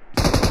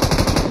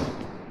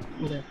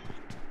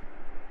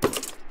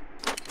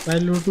भाई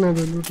लूटने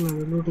दो।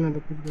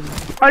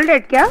 ऑल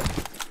डेड क्या?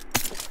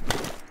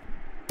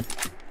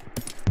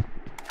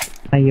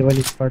 हाँ ये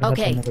वाली स्क्वाड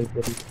Okay. है कोई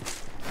पूरी।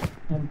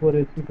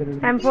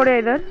 M4 है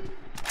इधर।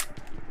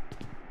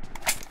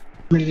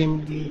 मिल गई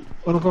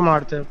उनको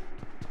मारते हैं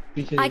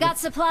पीछे। I got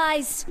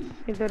supplies.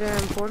 इधर है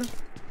M4।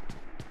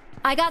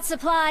 I got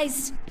supplies.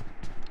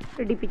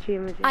 DP चाहिए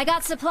मुझे। I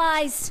got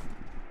supplies.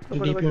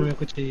 डीपी में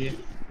कुछ चाहिए।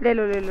 ले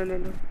लो।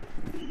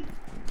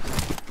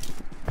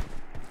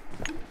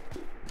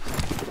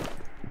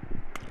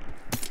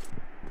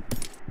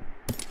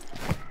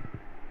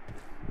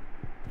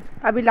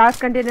 अभी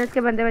लास्ट कंटेनर्स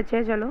के बंदे बचे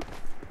हैं। चलो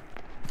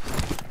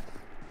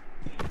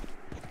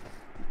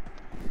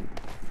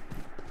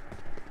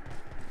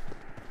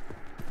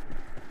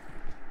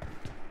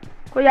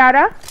कोई आ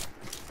रहा?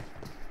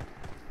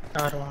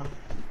 आ रहा हूँ।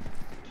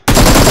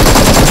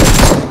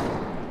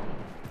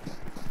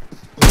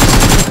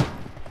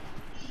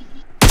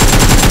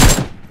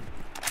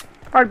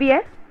 और भी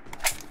है।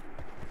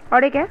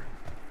 और एक है।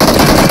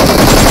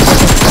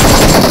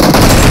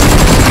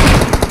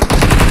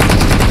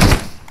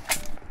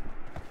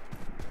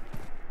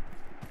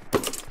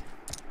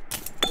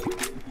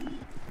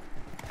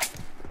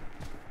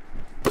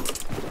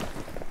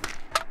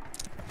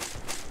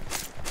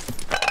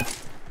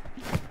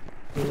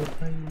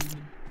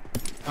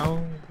 आओ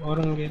और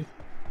होंगे।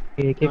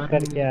 एक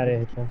करके आ रहे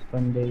हैं 10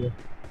 बंदे ये।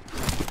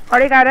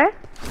 और एक आ रहा है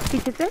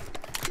पीछे से।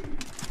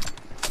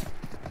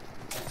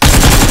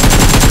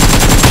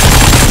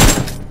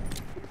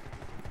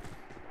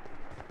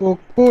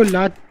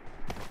 Coca Cola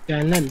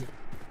channel.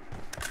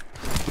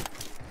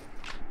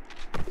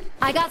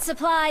 I got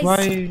supplies.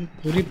 भाई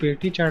पूरी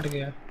पेटी चाट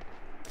गया।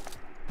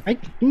 भाई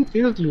कितनी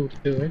तेज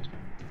लूटते हो।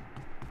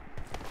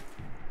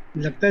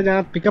 लगता है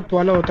जहाँ पिकअप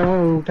वाला होता है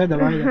उठा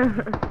दबाया।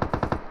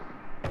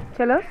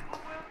 चलो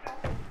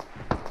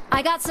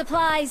I got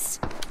supplies.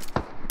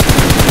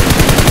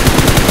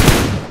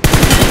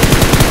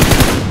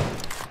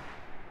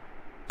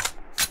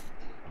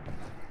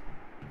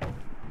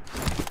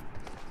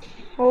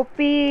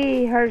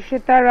 OP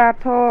Harshita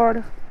Rathore.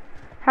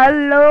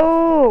 Hello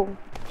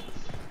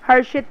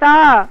Harshita,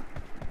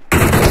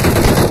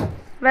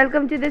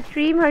 welcome to the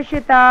stream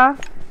Harshita.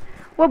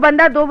 वो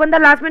बंदा 2 बंदा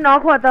लास्ट में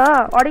नॉक हुआ था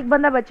और एक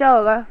बंदा बचा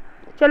होगा।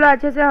 चलो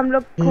अच्छे से हम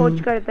लोग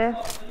खोज करते हैं।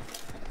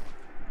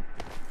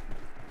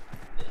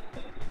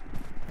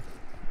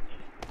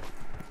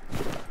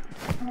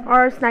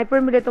 और स्नाइपर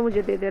मिले तो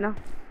मुझे दे देना।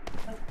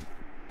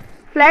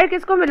 फ्लायर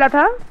किसको मिला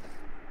था?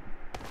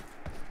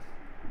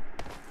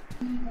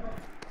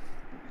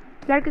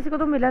 फ्लायर किसी को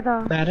तो मिला था।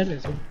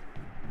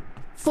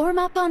 Form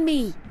up on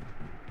me.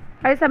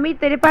 अरे समीर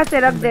तेरे पास है।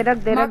 रख दे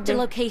Marked a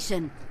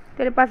location.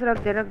 तेरे पास रख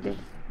दे।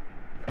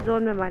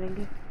 जोन में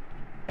मारेंगे।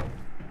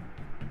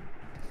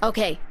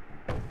 Okay.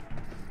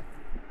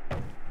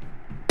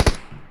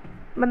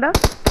 बंदा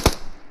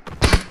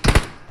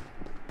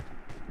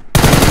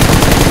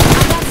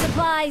I got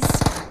supplies.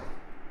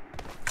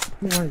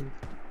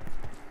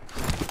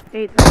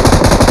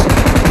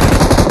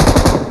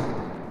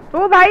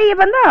 ओ भाई ये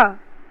बंदा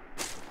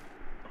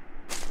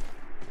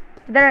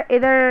इधर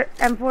इधर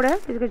M4 है,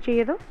 किसको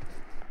चाहिए तो।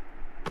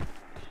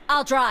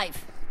 I'll drive.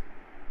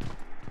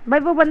 भाई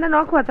वो बंदा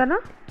नॉक हुआ था ना।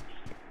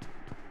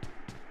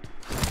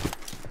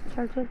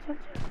 चल चल चल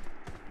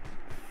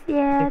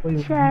चल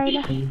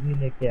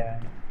लेके आया।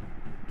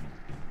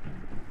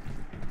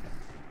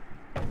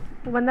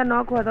 वो बंदा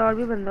नॉक हुआ था, और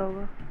भी बंदा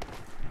होगा।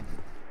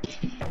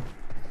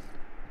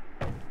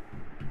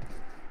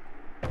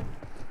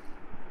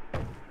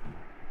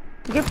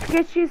 गिफ्ट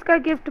किस चीज का?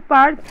 Gift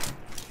part.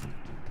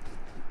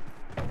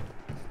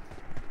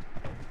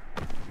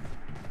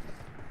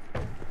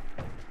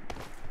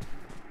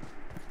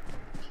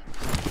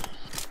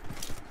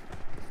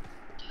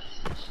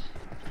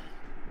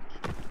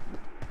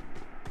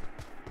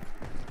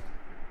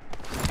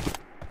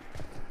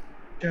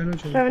 चलो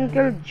 7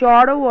 किल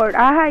जॉडो वर्ड।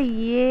 आहा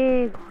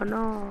ये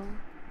घना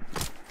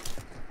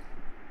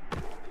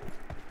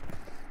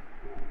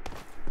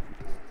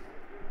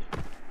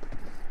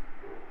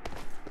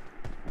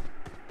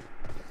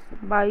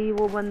भाई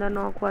वो बंदा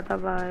नॉक हुआ था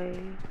भाई।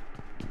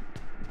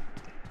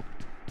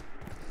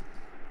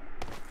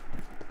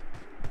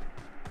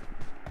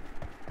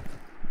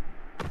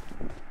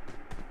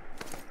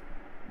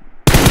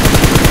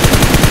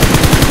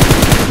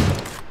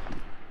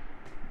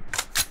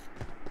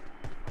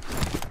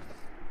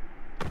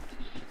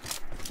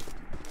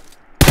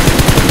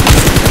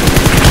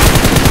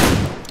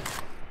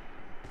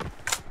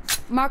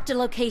 Marked a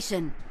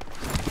location.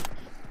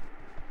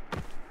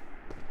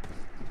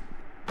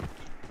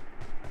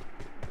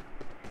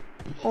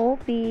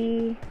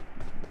 OP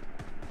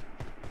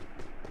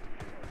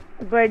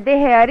birthday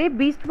है। अरे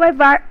बीस्ट बॉय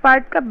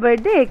पार्ट का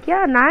बर्थडे है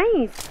क्या?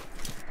 Nice.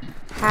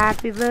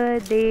 Happy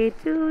birthday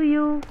to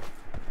you,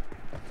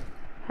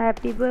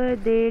 happy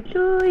birthday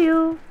to you,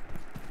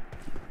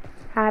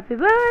 happy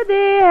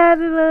birthday,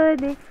 happy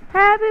birthday,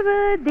 happy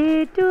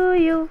birthday to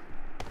you.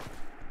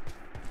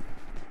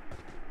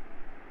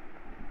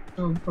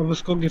 अब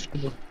उसको गिफ्ट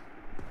दो।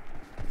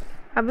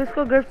 अब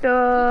इसको गिफ्ट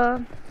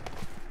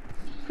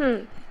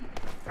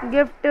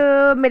गिफ्ट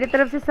मेरी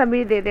तरफ से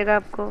समीर दे देगा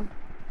आपको।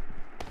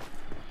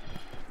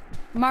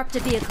 Marked a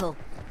vehicle.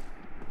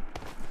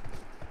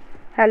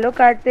 Hello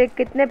Kartik,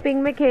 कितने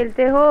पिंग में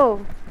खेलते हो?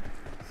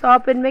 100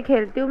 पिन में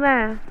खेलती हूँ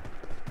मैं।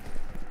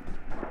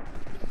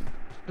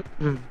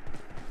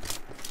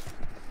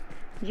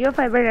 जियो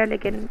फाइबर है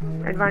लेकिन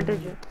एडवांटेज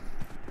है।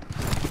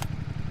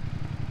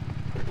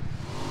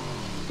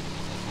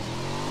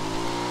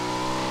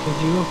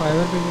 जियो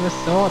फाइबर पे मेरा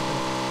 100 था।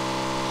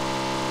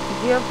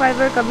 जियो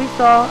फाइबर कभी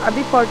 100,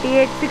 अभी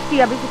 48, 60,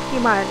 अभी 60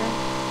 मार रहा है।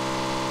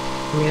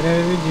 मेरा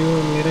भी जियो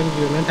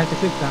में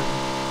 36 था।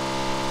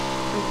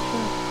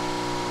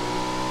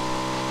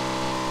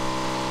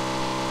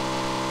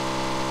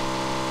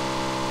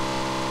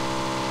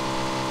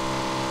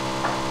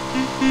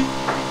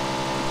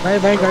 अच्छा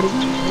भाई गाड़ी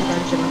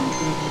चला।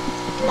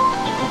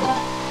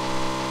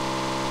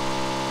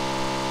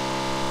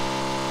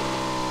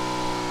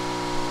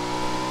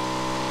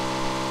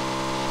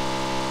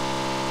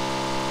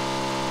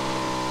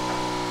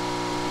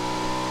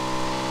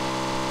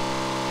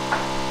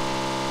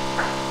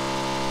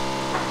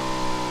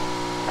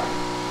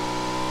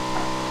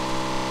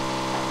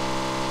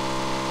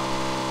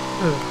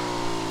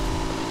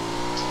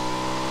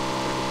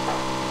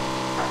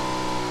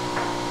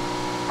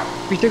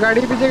 पीछे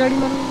गाड़ी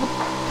मारो।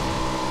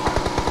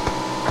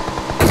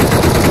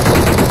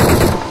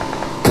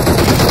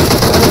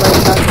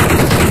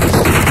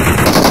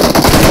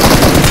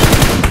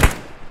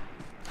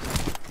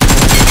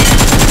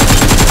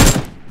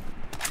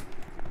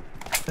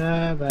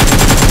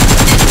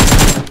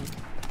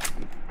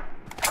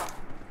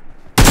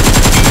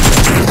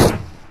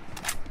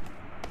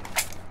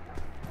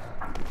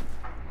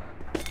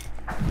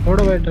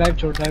 छोड़ो भाई, ड्राइव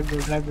दो।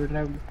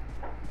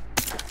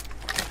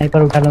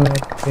 स्नाइपर उठा लो मैं।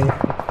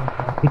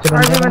 पीछे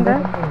बंदा है।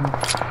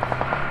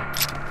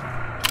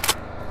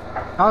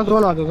 हाँ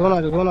जोन आ जाओ।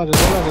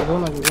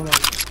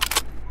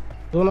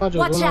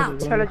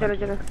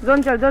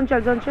 चलो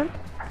जोन चल।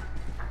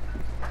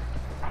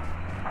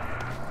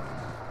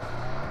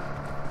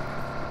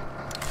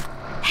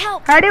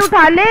 गाड़ी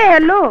उठा ले।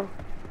 हेलो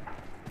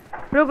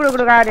रुक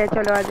आ रहे हैं।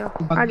 चलो आ जाओ।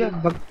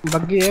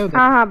 बग्गी है उधर।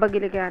 हाँ बग्गी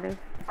लेके आ रहे हैं।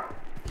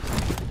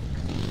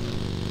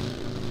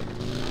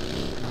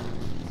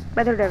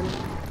 बैठो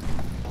driver.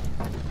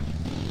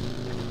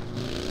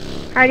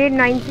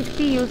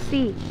 960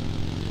 UC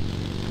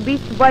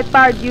beast boy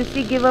part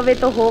UC give away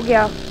तो हो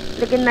गया,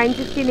 लेकिन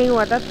 960 नहीं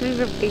हुआ था।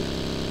 350।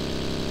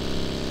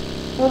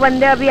 वो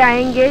बंदे अभी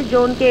आएंगे।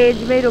 जोन के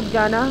एज में रुक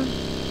जाना।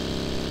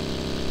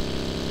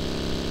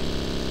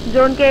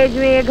 जोन के एज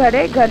में ये घर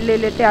है, घर ले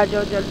लेते। आ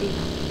जाओ जल्दी।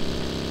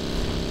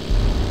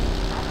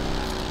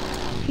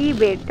 ही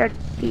बेटा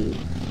टी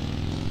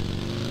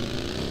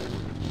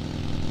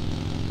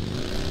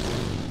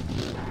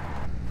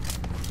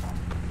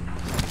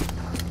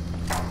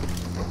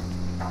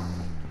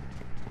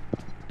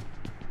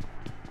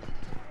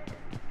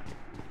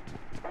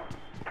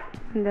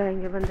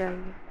बंदे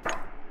आएंगे।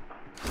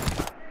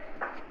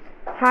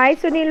 हाय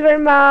सुनील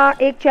वर्मा,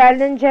 एक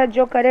चैलेंज है,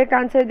 जो करेक्ट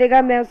आंसर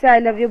देगा मैं उसे आई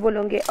लव यू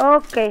बोलूँगी।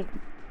 ओके,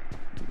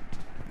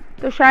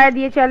 तो शायद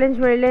ये चैलेंज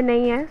मेरे लिए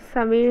नहीं है,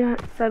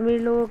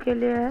 समीर लोगों के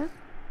लिए है।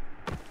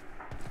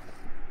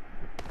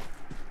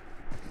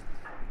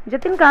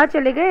 जतिन कहाँ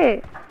चले गए?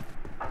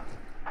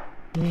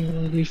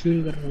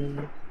 रिफ्यूल कर रहा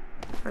हूँ।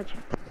 अच्छा,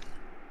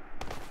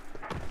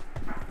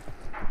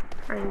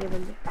 आएंगे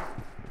बंदे।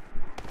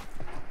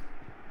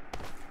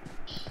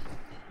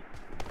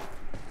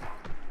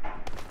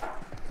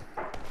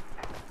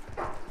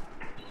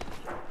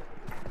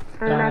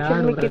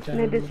 अरुणाचल में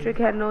कितने डिस्ट्रिक्ट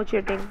है? No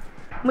cheating.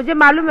 मुझे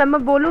मालूम है,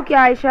 मैं बोलूँ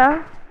क्या आयशा?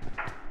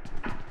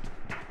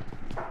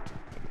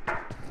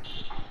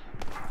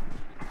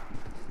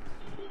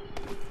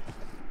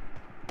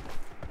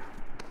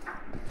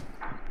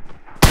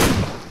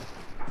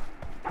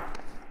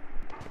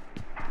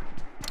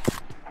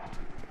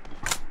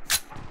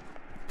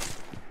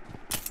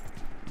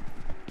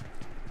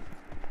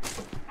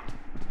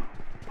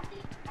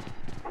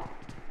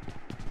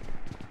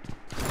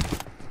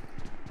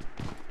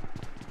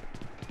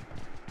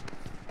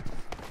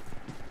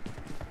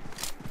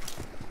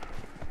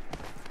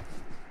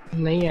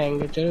 नहीं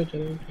आएंगे, चलो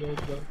चलो चलो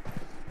चलो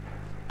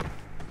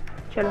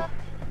चलो।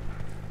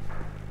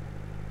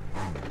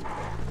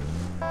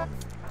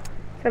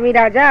 समीर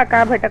आजा,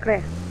 कहाँ भटक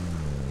रहे?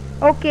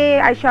 ओके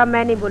आयशा,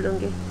 मैं नहीं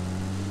बोलूँगी।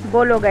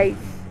 बोलो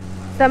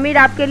गाइस। समीर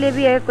आपके लिए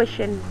भी है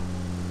क्वेश्चन।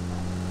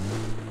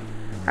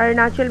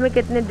 अरुणाचल में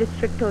कितने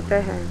डिस्ट्रिक्ट होते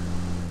हैं?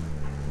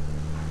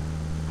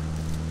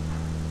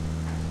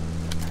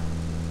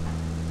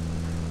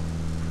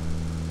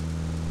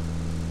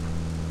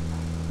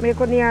 मेरे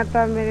को नहीं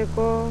आता, मेरे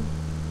को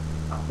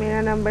मेरा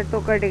नंबर तो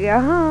कट गया।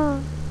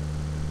 हाँ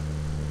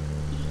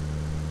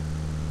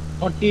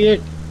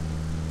 48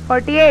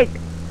 48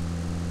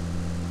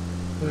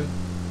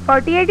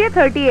 48 या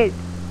 38?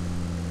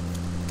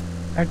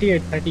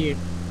 38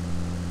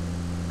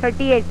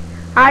 38।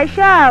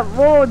 आयशा,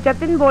 वो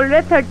जतिन बोल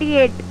रहे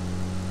 38।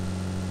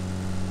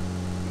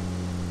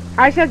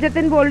 आयशा,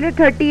 जतिन बोल रहे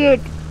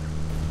 38।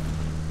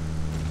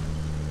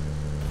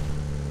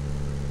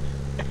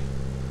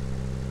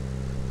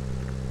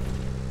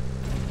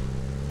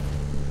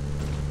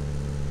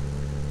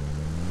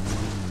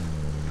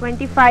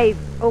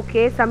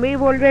 ओके, समीर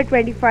बोल रहे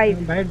 25।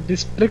 भाई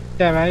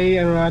डिस्ट्रिक्ट है भाई,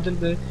 अरुणाचल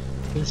पे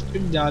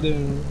डिस्ट्रिक्ट ज्यादा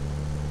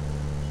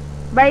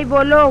हैं भाई।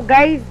 बोलो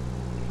गाइस।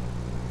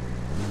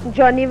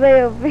 जॉनी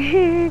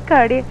भाई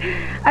खड़े।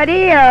 अरे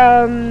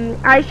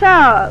आयशा,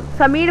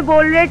 समीर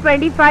बोल रहे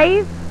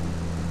 25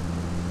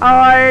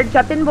 और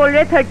जतिन बोल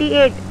रहे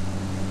 38।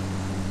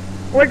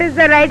 What is the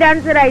right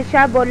answer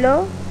Ayesha? बोलो।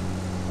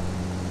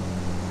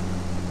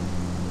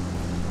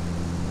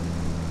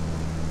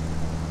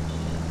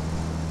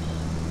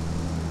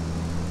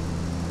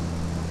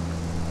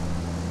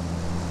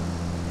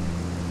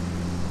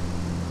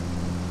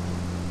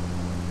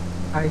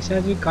 आयशा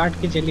जी काट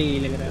के चली गई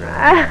लग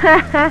रहा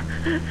है।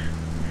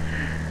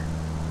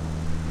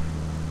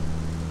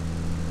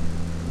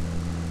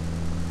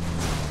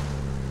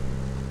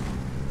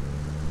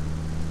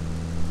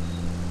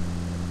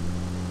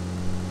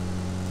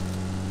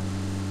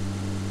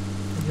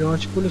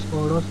 जॉर्ज पुलिस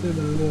पौड़ों से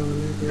बंदे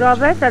होने ड्रॉप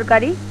है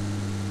सरकारी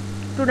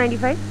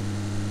 295।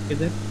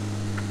 किधर?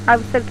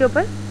 अब सर के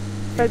ऊपर,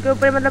 सर के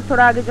ऊपर मतलब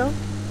थोड़ा आगे जाओ।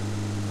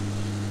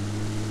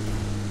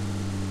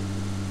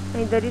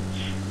 इधर ही,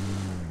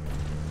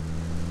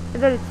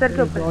 इधर सर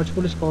के ऊपर। जॉर्ज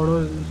पुलिस पौड़ों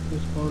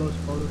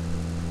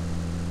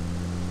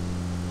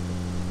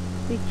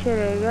पीछे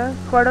रहेगा।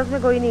 स्क्वाडोस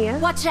में कोई नहीं है।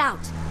 Watch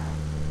out!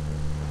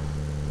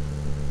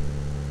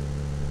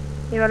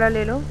 ये वाला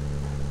ले लो।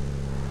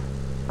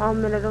 आम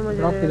मिले तो मुझे।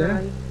 ड्रॉप किधर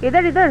है?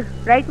 इधर इधर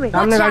राइट में।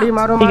 सामने गाड़ी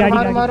मारो मारो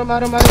मारो मारो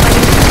मारो मारो।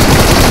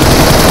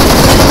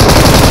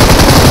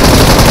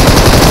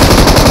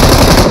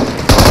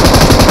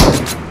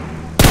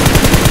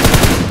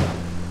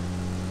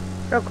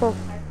 रखो।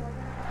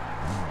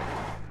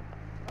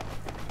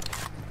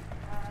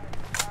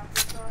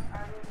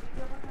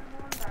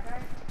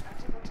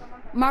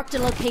 Marked a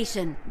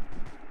location.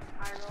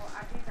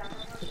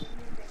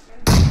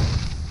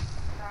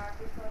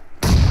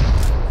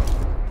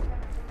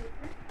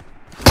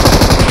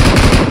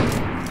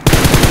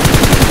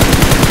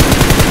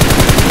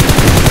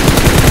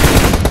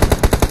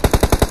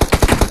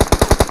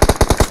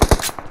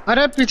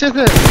 अरे पीछे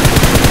से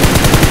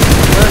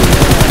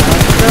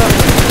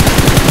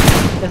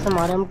कैसे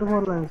मारे हम? तो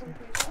बोल रहे हैं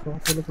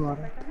से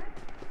तुम्हारा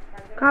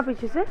कहाँ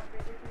पीछे से?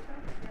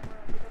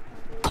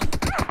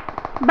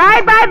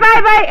 Bye bye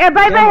bye bye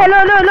bye bye. Hello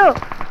hello hello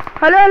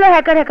hello hello.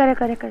 Hacker hacker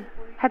hacker hacker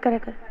hacker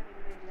hacker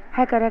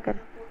hacker hacker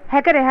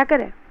hacker है,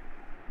 हैकर है।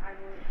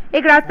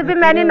 एक रास्ते पे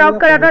मैंने नॉक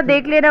करा था,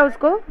 देख लेना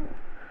उसको।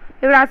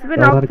 एक रास्ते पे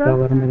नॉक था।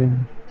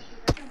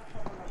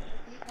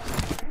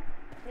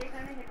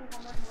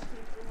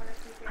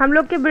 हम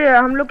लोग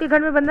के घर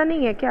में बंदा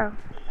नहीं है क्या?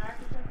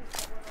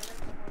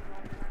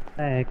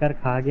 हैकर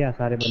खा गया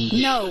सारे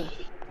बंदे।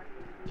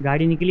 No.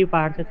 गाड़ी निकली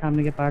पहाड़ से,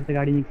 सामने के पहाड़ से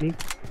गाड़ी निकली।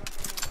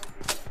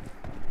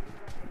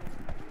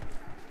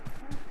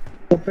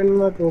 ओपन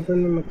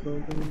में मत।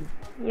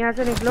 यहाँ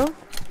से निकलो।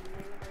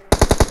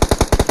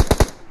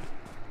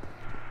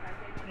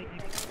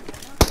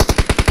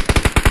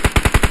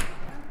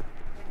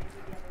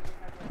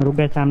 रुक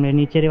गए सामने,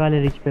 नीचे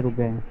वाले रिच पे रुक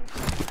गए हैं।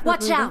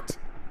 Watch out!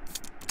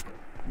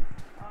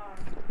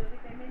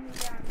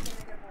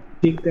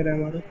 ठीक तेरा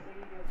हमारा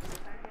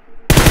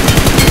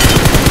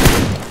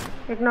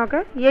एक नॉक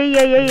है,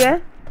 यही है।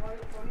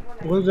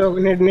 घुस जाओ,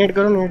 नेट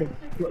करो, नेट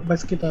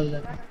बस के पास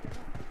जाकर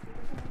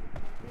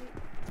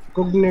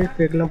कुक नेट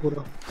फेंकना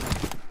पूरा।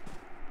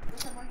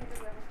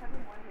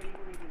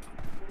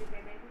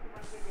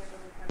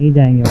 नहीं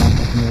जाएंगे वहाँ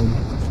तक,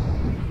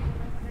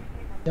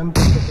 जंप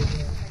करके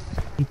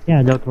पीछे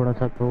आ जाओ, थोड़ा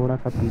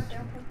सा पीछे।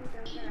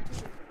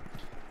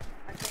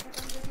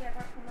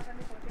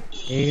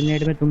 एक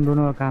मिनट में तुम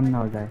दोनों का काम ना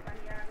हो जाए।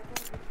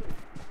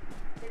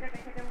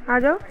 आ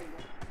जाओ,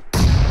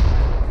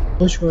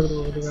 पुश कर दो।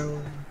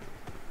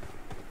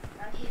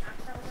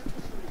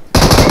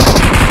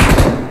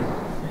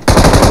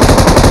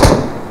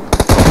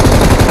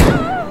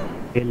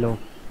 लो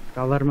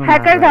कवर में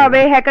हैकर था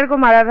भाई, हैकर को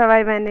मारा था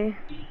भाई मैंने।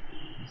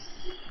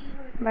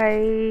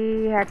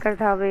 भाई हैकर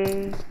था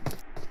भाई,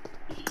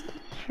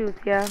 शूट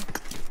किया।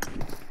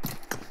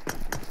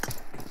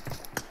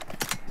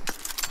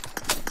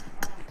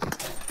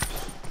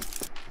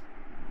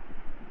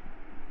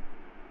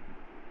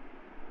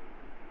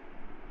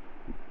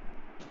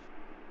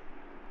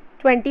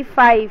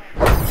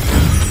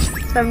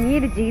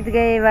 समीर जीत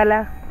गए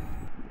वाला।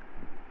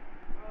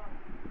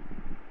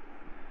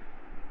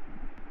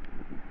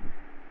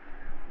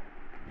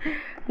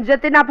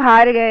 जतिन आप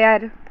हार गए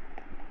यार।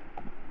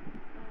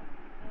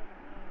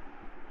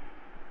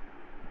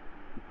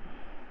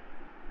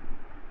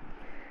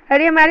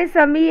 अरे हमारे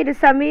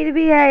समीर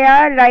भी है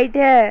यार, राइट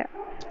है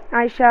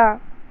आयशा।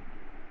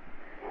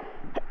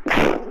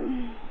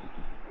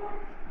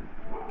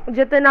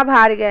 जतिन आप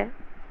हार गए।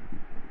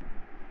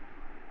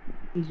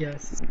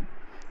 यस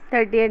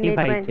 38 नहीं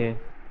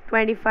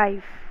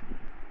 25।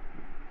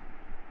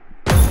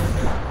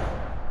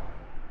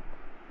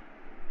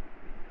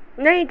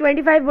 नहीं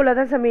 25 बोला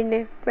था समीर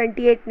ने,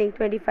 28 नहीं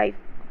 25।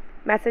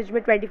 मैसेज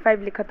में 25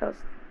 लिखा था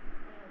उसने।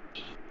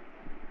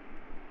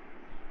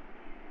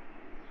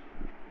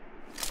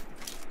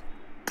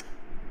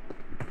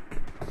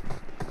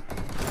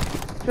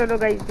 चलो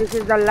guys, this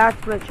is the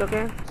last match,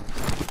 okay.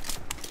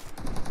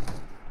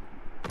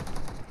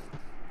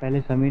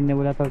 पहले समीर ने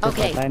बोला था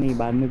उसे पता नहीं,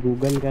 बाद में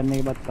गूगल करने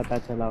के बाद पता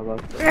चला होगा।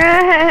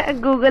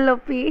 Google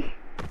OP.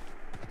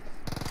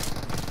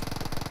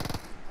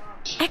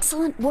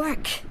 Excellent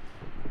work.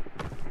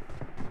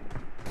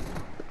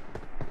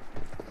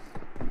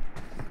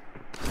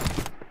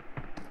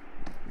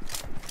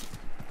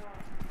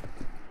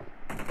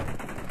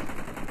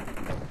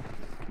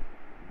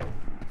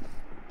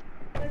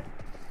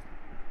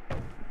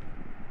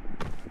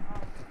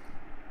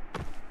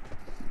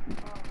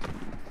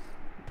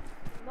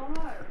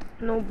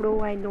 No bro,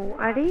 I know.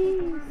 अरे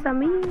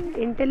Sameer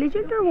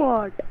intelligent or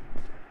what?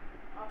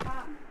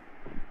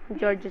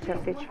 George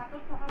छत्तीस।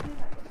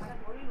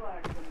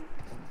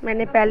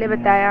 मैंने पहले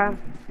बताया।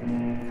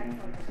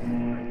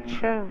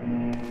 अच्छा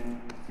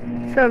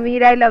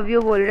समीर आई लव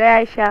यू बोल रहा है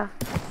Ayesha.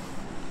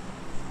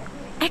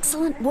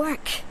 Excellent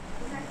work.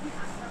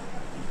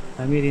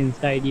 Sameer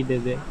Insta ID they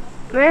they.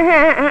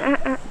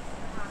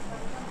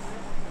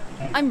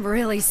 I'm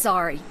really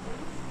sorry.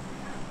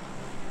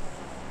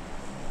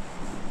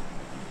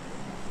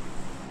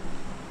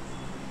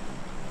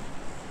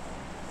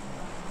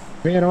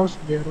 Warehouse.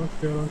 Triple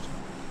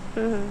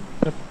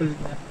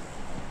there.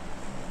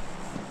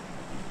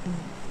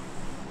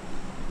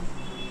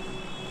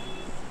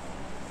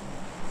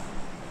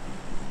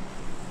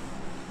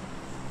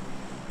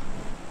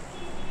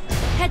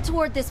 Head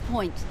toward this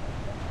point.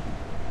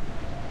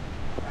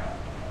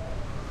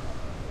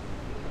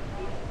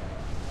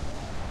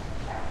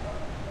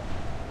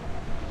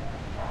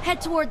 Head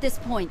toward this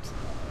point.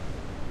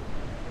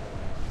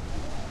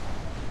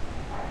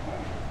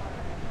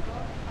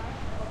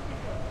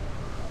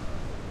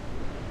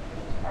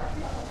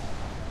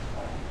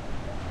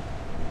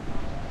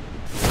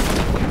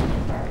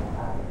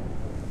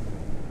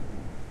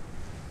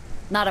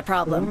 Not a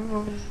problem.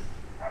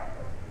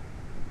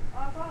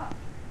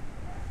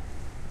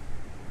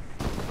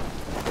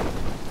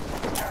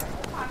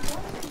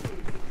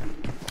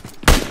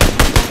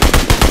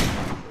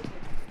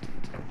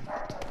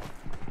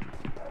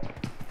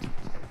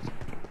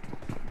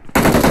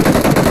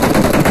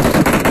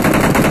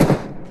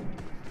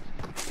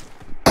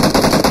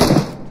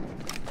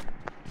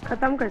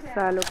 खत्म कर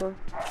सालों को।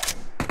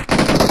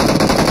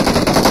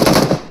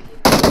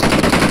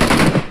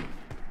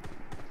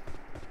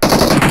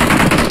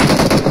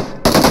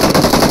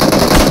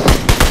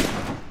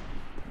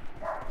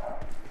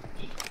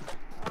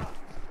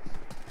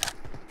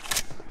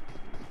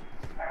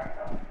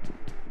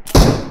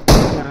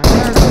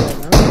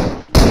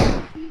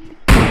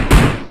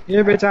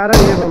 ये बेचारा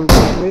ये बंदा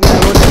मेरी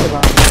एमो लेके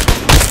भाग।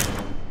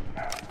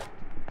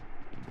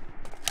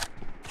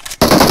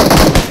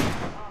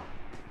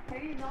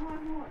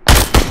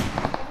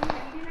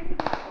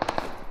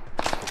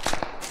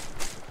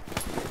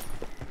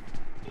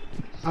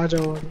 आ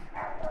जाओ।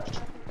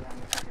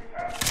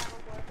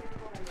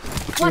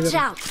 Watch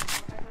out.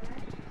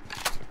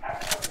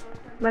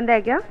 बंदा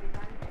है क्या?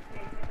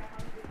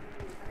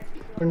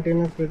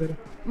 कंटेनर पे इधर।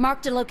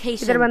 Marked a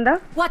location. इधर बंदा।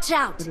 Watch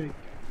out.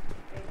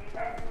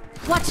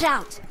 Watch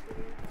out.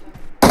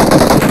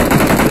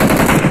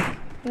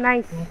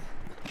 Nice.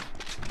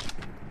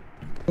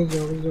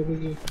 जाओ।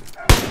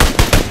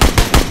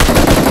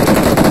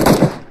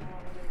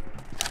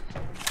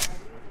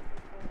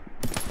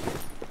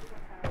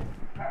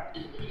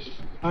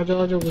 आ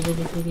जाओ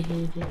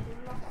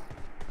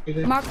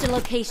इधर। Marked a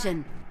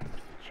location.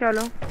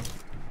 चलो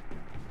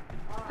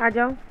आ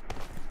जाओ,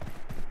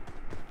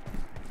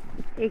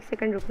 1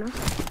 सेकंड रुकना।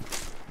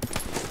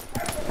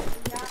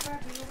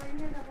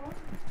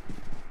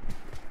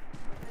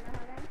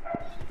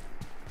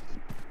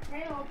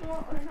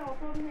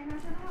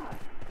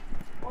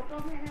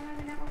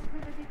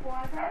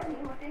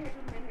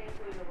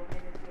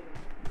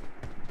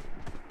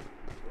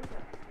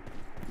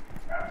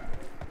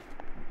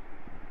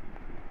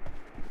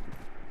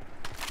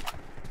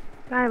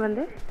 कहाँ है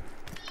बंदे?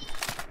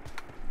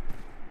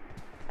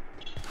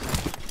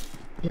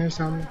 मेरे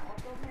सामने।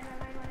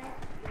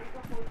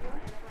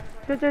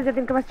 चलो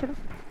जतिन के पास चलो।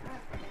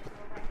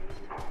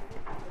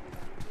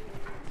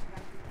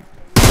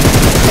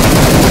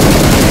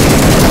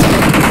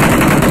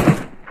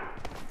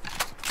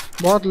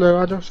 बहुत लोग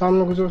आ जाओ,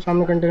 सामने घुसो,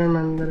 सामने कंटेनर में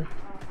अंदर है।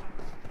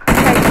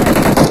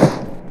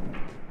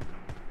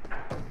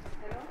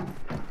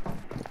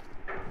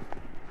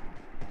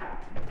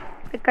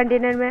 एक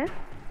कंटेनर में है।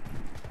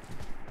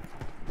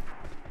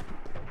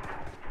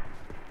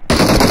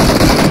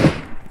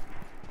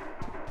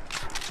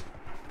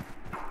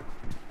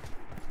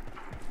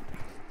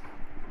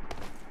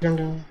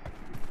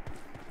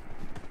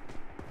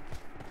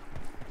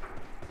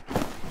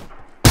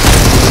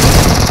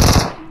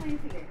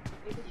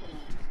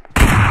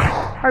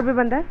 और भी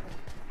बंदा है।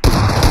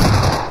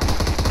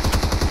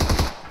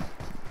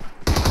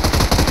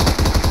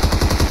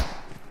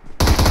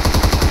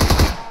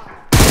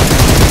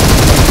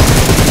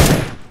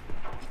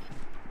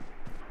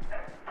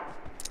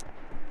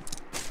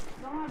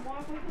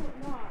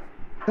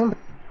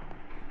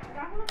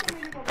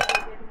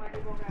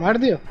 मार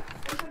दिया।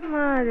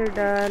 मार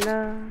डाला,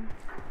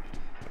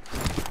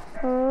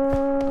 ओ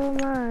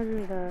मार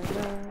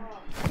डाला।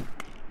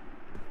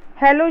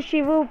 Hello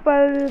Shibu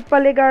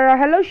पलेगारा।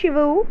 Hello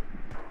Shibu,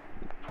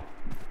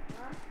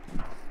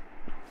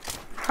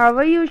 how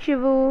are you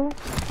Shibu?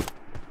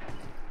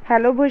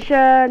 Hello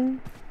Bhushan.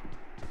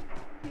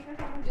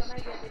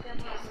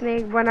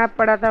 Snake बना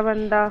पड़ा था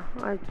बंदा।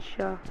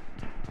 अच्छा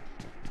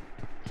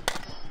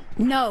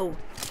No.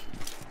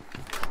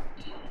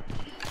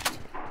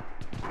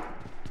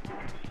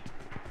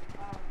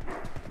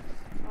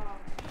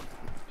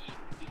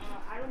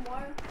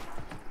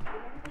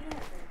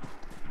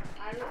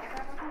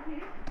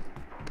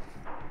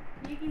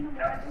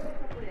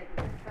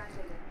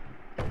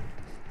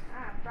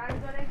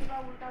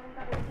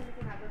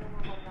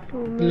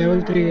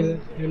 लेवल 3 है,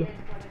 ले लो।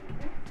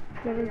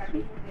 लेवल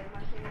 3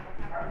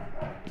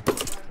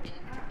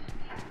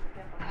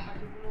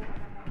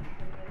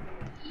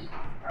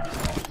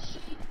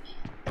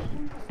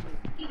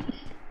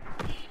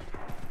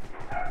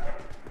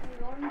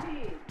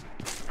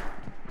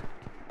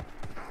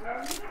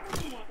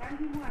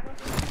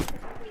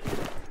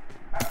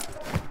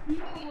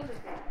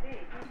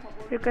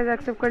 रिक्वेस्ट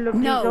एक्सेप्ट कर लो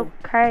प्लीज।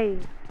 ओके,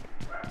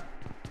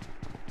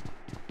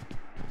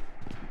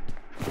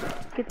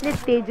 कितने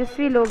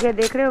तेजस्वी लोग हैं,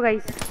 देख रहे हो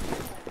गाइस?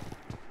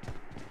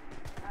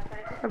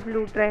 सब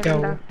लूट रहे हैं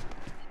बंदा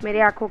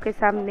मेरे आंखों के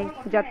सामने।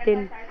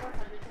 जतिन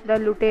द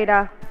लुटेरा।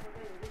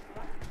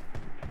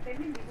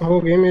 हो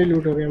गया, मेरी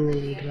लूट हो गया, मैं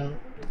लूट रहा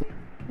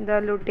हूं।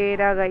 द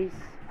लुटेरा गाइस।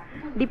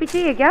 डीपी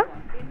चाहिए क्या?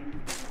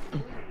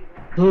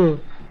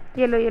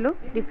 ये लो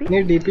डीपी।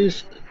 नहीं DP.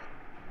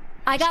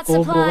 I got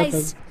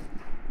supplies.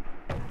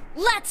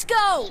 Let's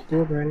go.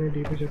 तो मैंने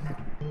डीपी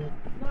चाहिए।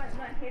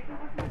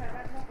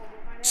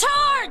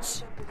 Charge.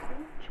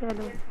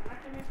 चलो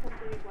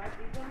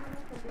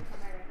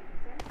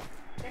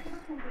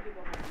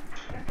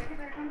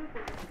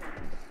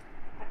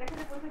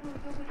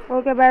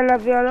okay bye,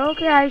 love you all.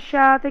 Okay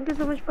Ayesha, thank you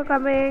so much for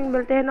coming.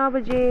 मिलते हैं 9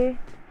 बजे।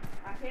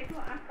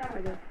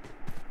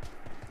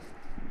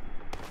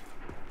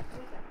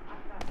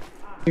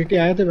 टीटी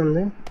आए थे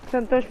बंदे।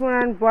 संतोष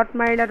मोहन बॉट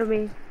माइला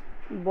तुम्हें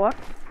बॉट?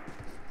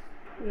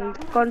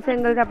 कौन से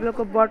एंगल से आप लोग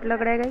को बॉट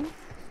लग रहा है guys?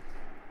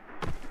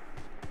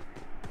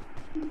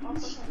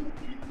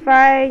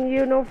 Fine,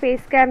 you know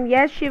face cam.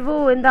 Yes, Shivu,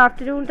 in the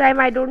afternoon time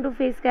I don't do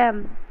face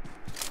cam.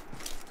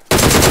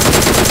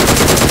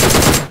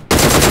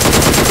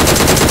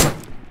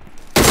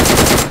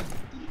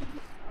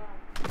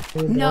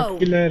 No.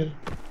 Killer.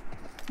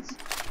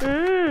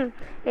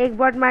 एक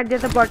बॉट मार दिया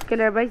था बॉट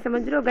किलर भाई,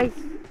 समझ रहे हो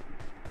गाइस?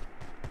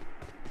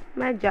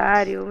 मैं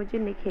जा रही हूँ, मुझे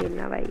नहीं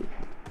खेलना भाई।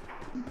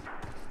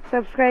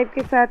 सब्सक्राइब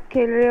के साथ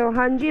खेल रहे हो?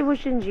 हाँ जी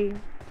भूषण जी,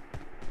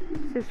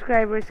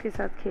 सब्सक्राइबर्स के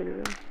साथ खेल रहे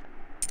हो।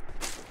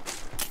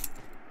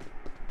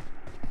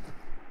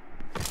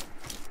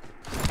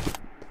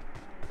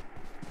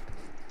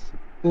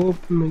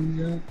 ओप मिल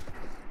गया।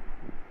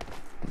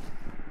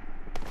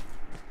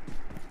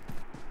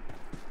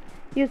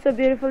 You're so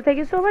beautiful. Thank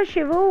you so much,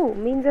 Shivu.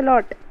 Means a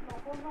lot.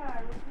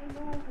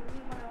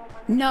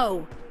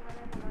 No.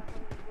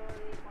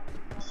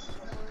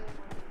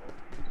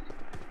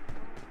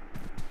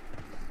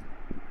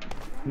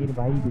 फिर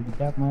भाई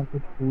रुक मैं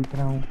कुछ पूछ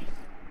रहा हूँ।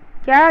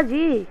 क्या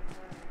जी?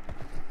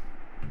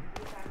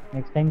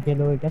 नेक्स्ट टाइम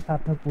खेलोगे क्या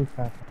साथ में, पूछ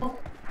रहा था।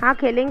 हाँ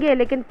खेलेंगे,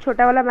 लेकिन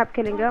छोटा वाला मैप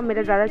खेलेंगे,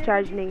 मेरा ज़्यादा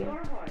चार्ज नहीं है।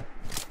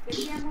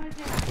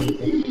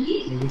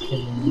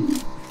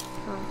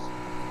 हाँ।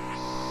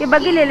 ये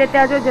बग्गी ले लेते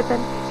हैं, आ जाओ जतन।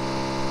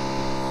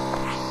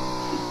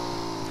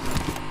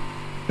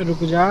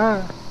 रुक जा,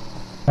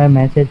 मैं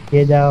मैसेज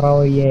किए जा रहा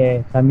हूँ,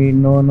 ये समीर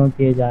नो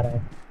किए जा रहा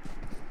है।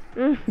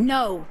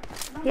 No.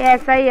 ये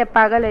ऐसा ही है,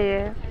 पागल है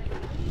ये।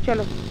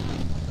 चलो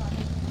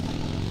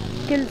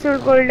किल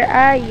गोल्ड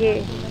ये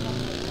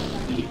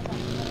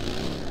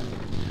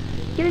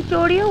किल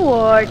चोरी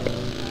व्हाट?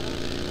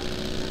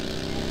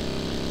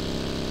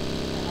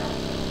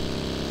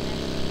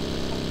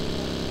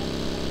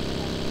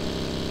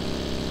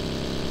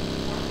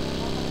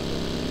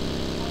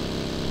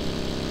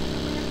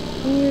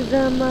 ये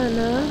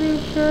ज़माना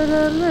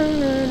बेशर्म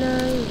है ना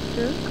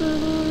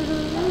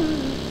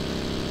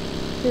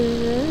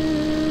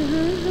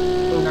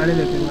गाड़ी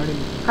लेते हैं, गाड़ी लेते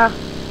हैं। हाँ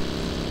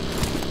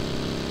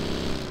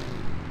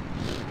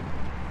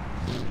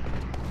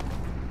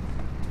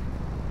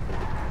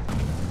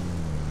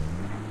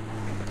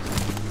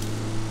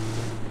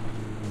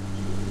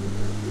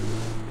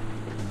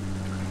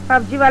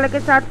पबजी वाले के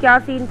साथ क्या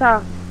सीन था?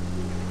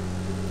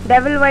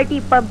 डेविल वाइटी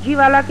पबजी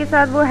वाला के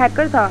साथ वो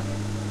हैकर था,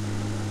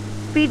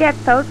 स्पीड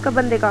हैक था उसका,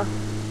 बंदे का,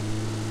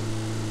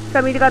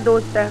 समीर का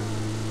दोस्त है।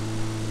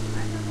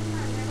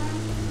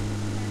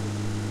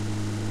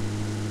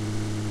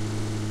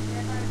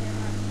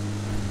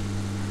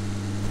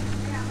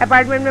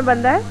 अपार्टमेंट में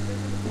बंदा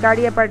है,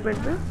 गाड़ी अपार्टमेंट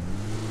में।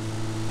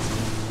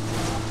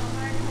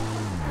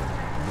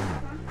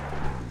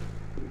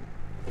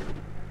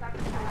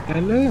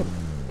 हेलो,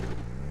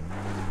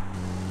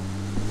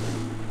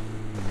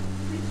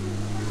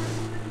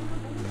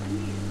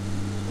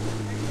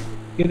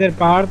 किधर?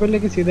 पहाड़ पे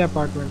लेके सीधे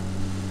अपार्टमेंट?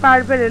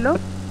 पहाड़ पे ले लो।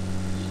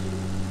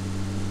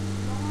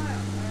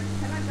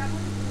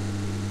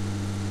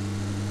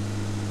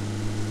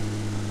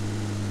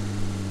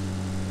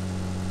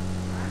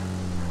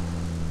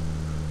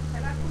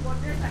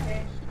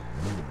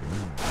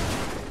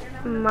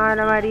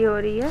 मारामारी हो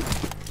रही है,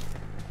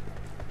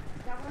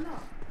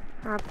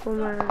 आपको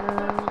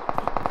मारना।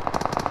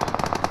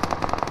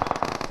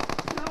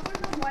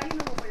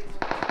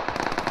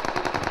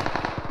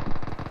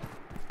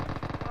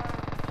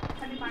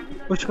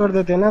 पुश कर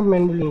देते हैं ना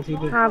मेन बिल्डिंग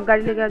सीधे। हाँ आप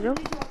गाड़ी लेके आ जाओ।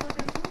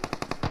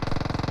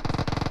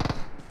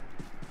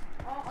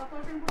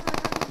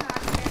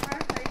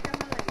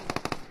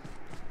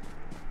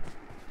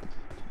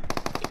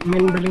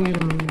 मेन बिल्डिंग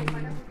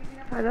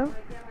आ जाओ।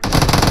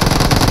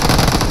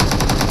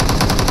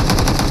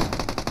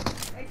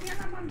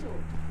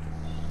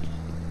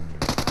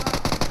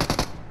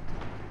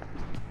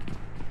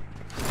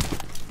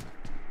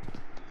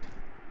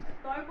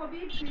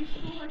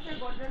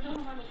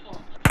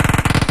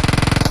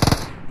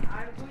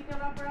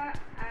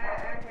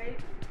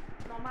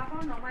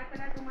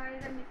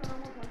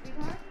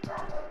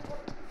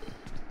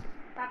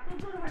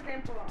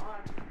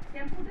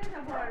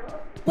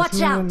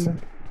 Watch out!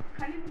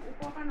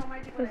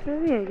 इसमें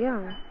भी है क्या?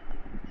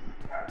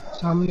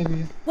 सामने भी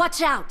है।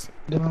 Watch out!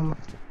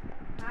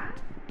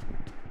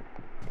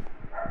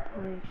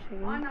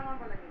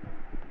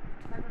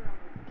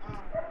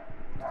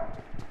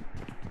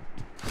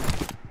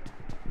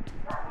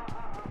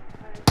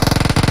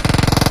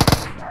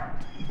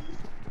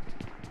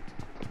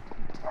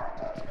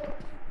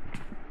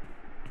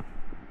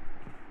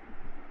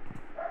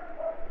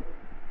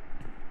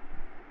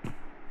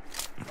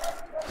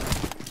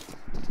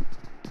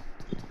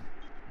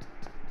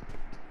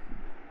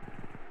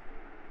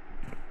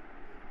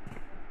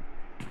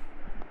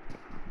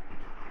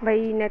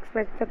 भाई नेक्स्ट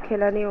मैच तक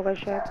खेला नहीं होगा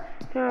शायद,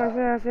 क्या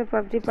ऐसे ऐसे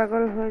पबजी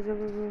पागल हो जब।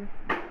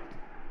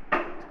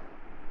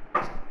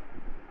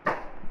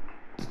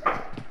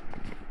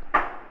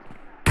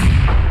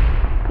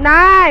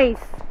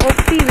 नाइस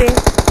ओपी वे।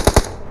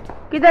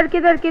 किधर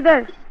किधर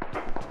किधर?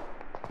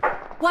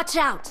 Watch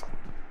out!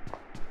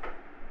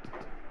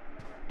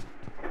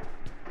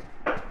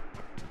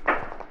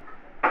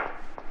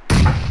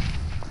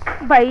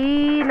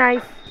 भाई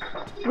नाइस,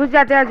 घुस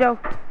जाते, आ जाओ।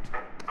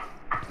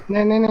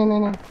 नहीं नहीं नहीं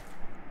नहीं,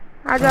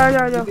 आ जाओ आ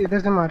जाओ आ जाओ। इधर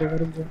से मारेगा,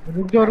 रुक जाओ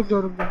रुक जाओ रुक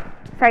जाओ रुक जाओ।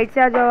 साइड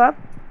से आ जाओ, आप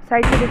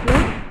साइड से देख लो।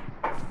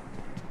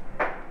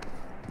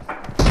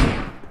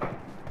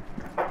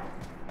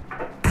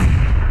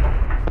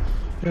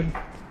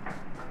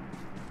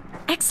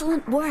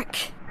 Excellent work.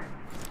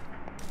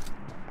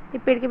 ये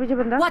पेड़ के पीछे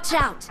बंदा। Watch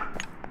out!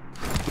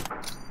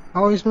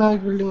 आओ, इसमें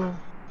एक बिल्डिंग है।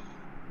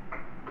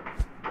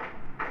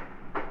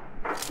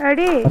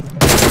 अरे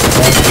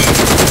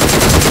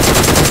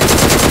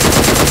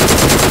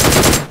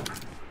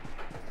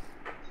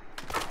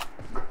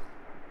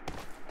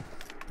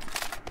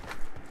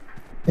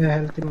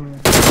हेल्थ नहीं है।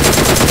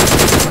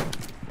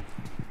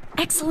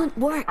 Excellent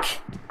work.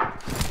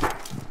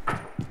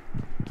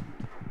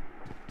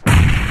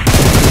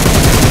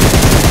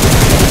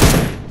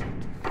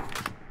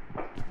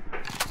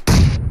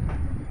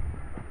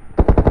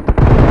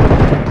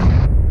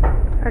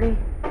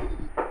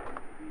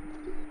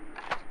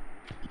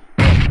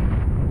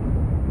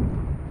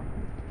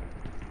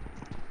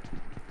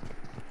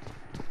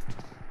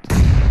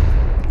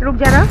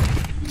 जाना,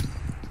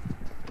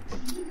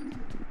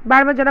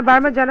 बाहर मत जाना,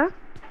 बाहर मत जाना।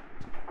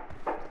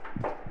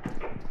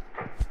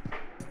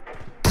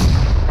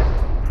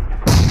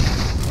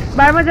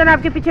 बाहर मत जाना,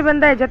 आपके पीछे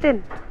बंदा है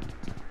जतिन।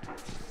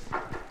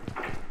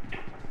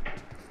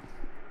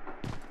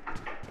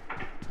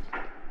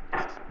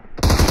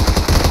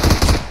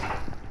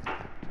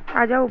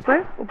 आ जाओ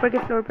ऊपर, ऊपर के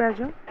फ्लोर पे आ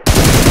जाओ।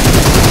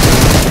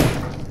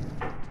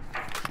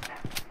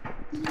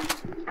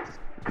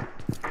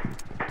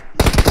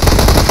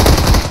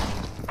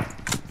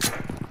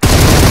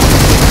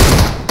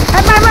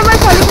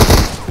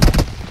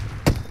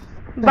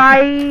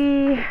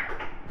 भाई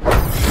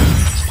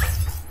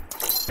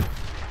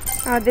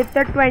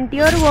आदित्य 20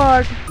 और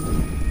व्हाट?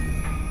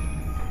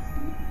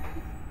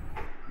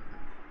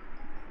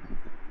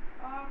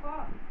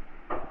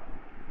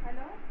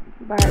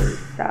 भाई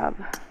साहब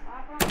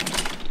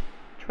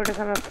छोटा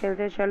सा मैप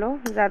खेलते, चलो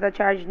ज़्यादा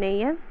चार्ज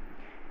नहीं है।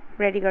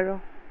 रेडी करो।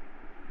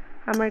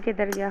 अमर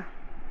किधर गया?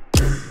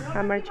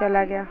 अमर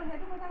चला गया।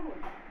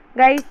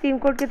 गाइस टीम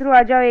कोड के थ्रू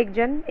आ जाओ। एक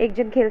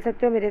जन खेल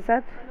सकते हो मेरे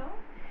साथ।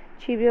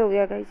 छिभी हो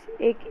गया गाइस।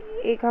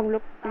 एक हम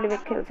लोग लिमिट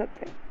खेल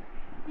सकते हैं।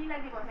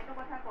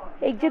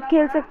 एक जन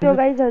खेल सकते हो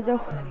गाइस, आ जाओ।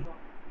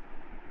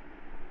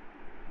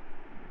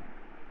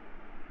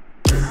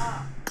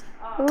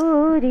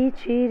 पूरी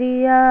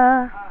चिड़िया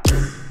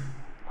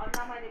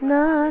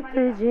ना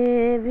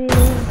तुझे भी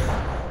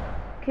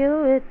क्यों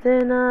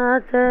इतना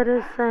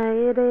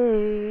तरसाए रे।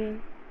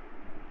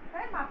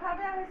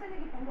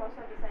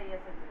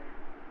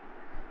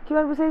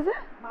 কিমান বুঝাইছে?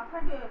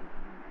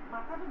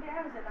 মাথাটো বেয়া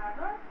হৈছে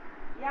তাহাঁতৰ।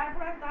 ইয়াৰ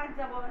পৰা তাত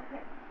যাব।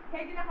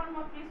 সেইদিনাখন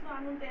মই কৃষ্ণ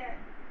আনোতে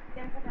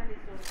টেম্পু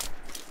কান্দিছোঁ।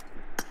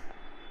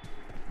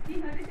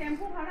 সিহঁতি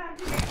টেম্পু ভাড়া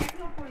আজি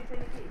একলগ কৰিছে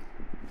নেকি?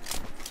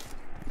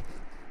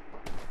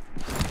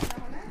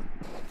 নহ'লে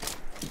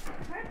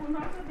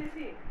 1500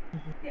 বেছি।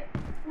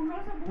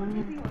 1500 বহুত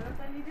বেছি হ'ল।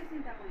 তই নিজে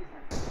চিন্তা কৰিছা।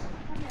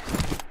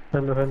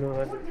 Hello hello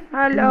hello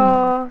hello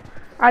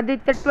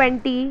Aditya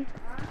 20।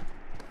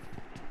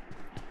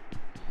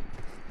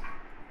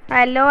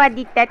 Hello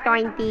Aditya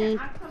 20।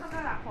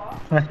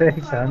 अरे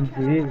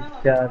शांति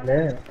क्या हाल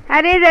है?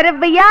 अरे जरा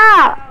भैया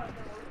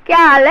क्या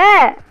हाल है?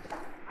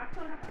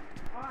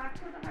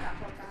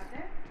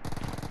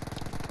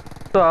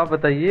 तो आप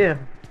बताइए।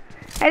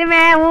 अरे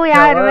मैं हूँ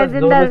यार, मैं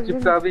जिंदा। चिप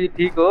का भी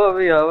ठीक हो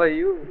अभी? How are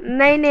you?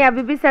 नहीं नहीं,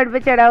 अभी भी सर पे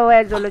चढ़ा हुआ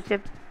है जोलो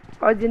चिप,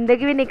 और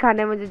जिंदगी भी नहीं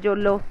खाना है मुझे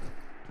जोलो।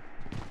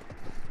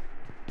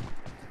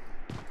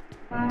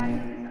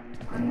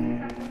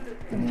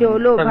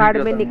 जोलो भाड़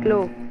में निकलो।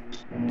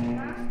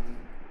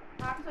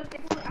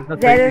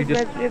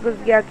 ज़रफ़ घुस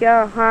गया क्या?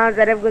 हाँ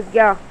ज़रफ़ घुस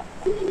गया।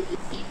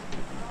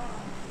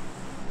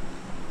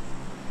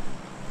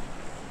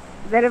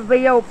 ज़रफ़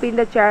भैया ओपन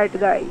द चैट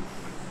गाइस।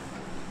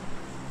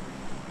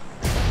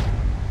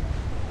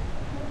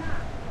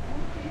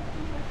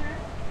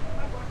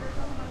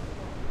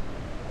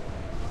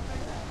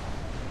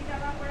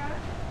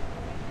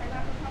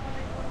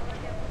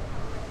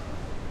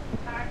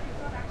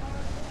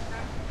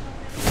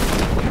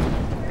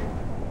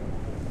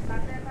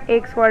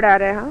 एक स्क्वाड आ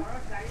रहा है। हाँ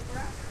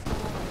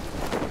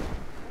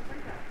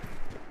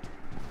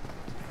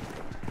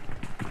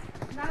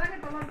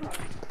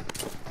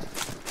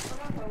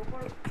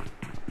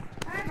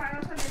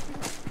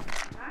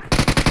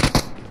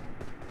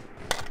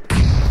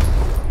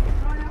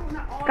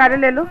कार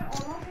ले लो।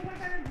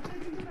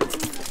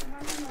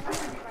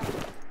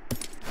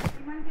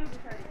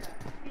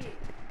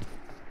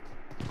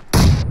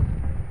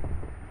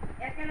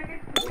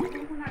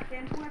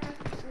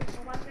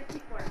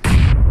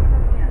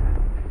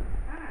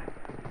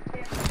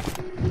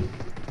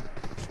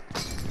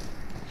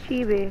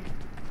 शिवे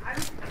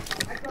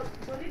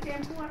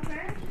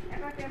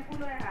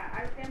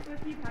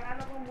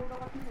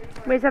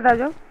मेरे साथ आ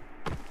जाओ।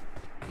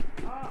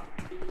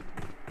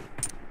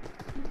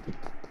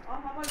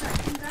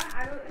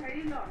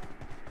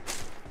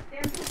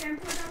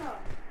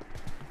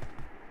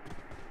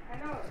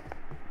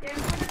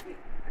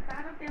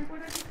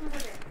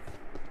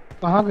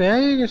 कहाँ गया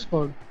ये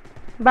स्क्वाड?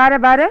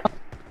 12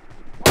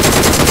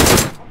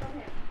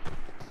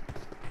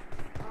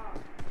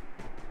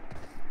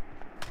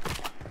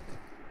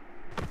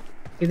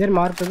 इधर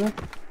मार करो।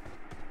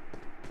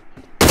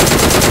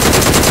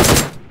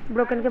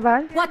 ब्रोकन के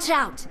बाहर। Watch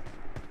out!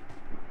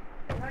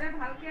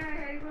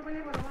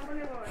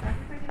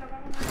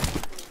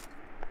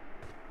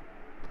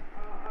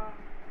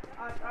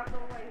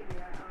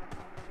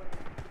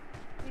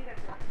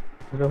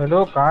 हेलो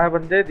हेलो कहाँ है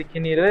बंदे? दिख ही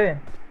नहीं रहे।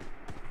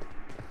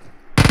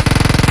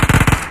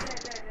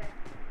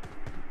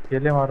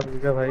 अकेले मारो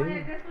क्या भाई?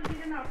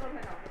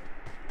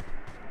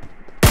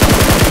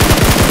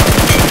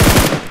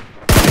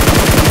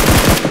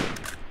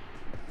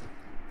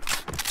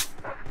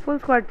 फुल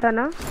स्क्वाड था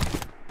ना?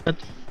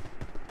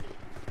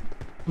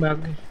 भाग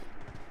गए।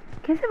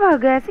 कैसे भाग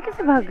गए? ऐसे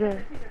कैसे भाग गए?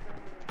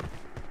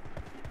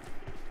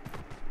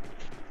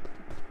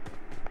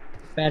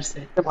 पैर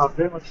से भाग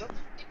गए मतलब?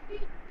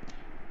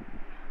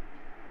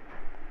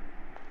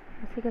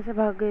 ऐसे कैसे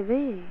भाग गए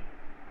बे?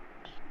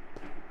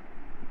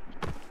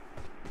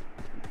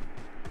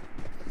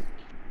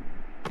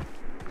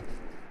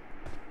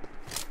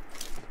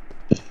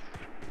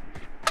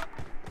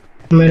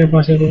 मेरे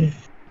पास है कोई।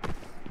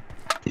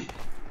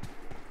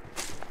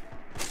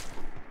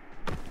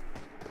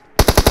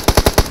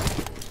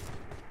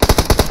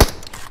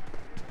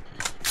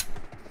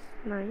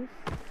 नाइस।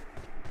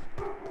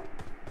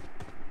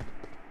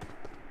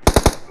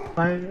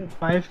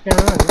 5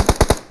 कैमरा है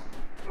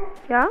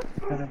क्या?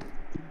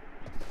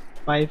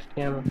 5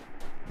 कैमरा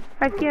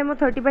 5 की एमओ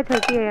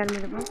 30x30 है यार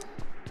मेरे पास।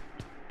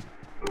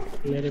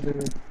 मेरे पे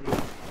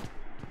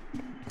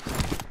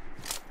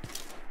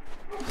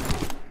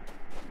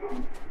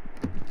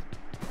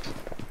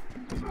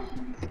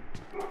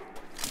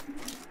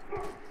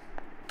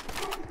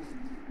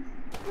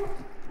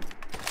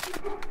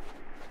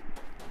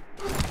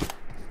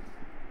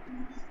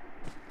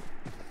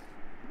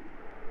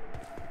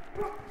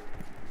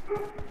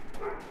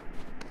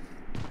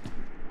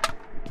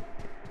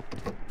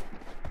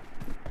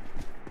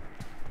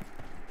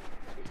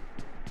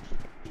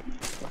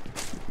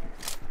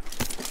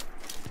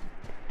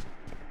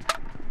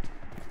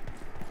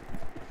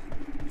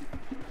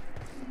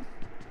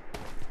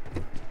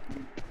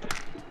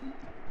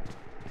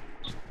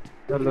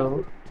हेलो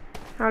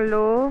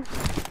हेलो।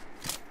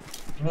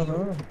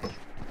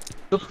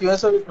 चुप क्यों है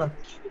सब इतना?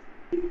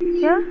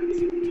 क्या?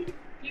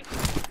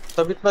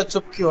 सब इतना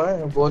चुप क्यों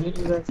है? बोल ही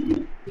नहीं रहे।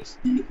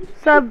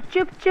 सब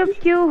चुप चुप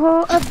क्यों हो?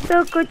 अब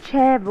तो कुछ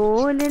है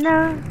बोलना।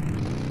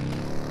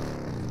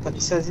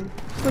 अच्छा जी।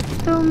 कुछ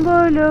तुम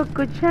बोलो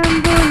कुछ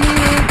हम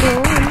बोले।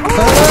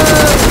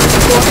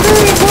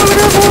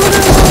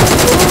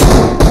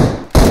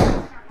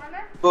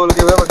 बोल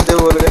के वे बंदे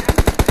बोल गए।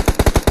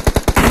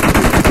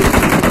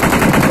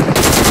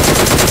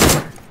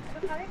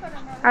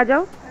 आ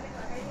जाओ।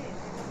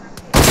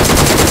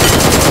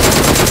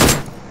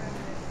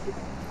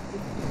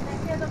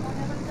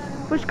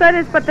 पुश कर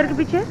इस पत्थर के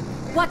पीछे।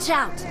 Watch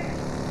out!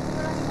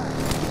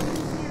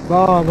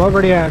 वाह बहुत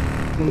बढ़िया है।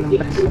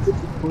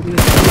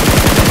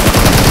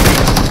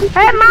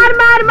 मार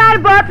मार मार,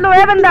 बहुत लो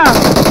है बंदा।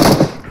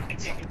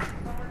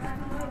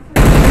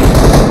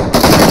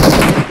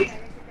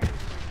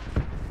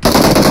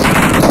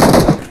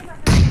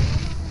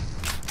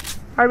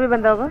 और भी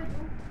बंदा होगा।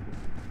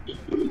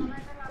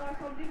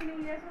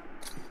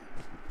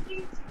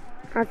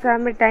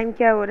 असम में टाइम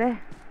क्या हो रहा है?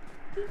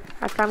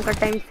 असम का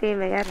टाइम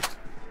सेम है यार,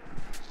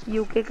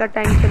 यूके का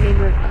टाइम से नहीं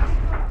मिलता।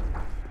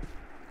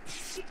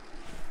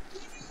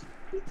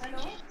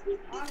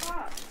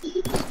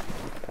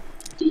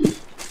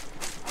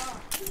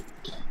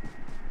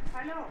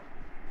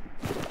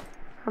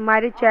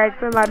 हमारे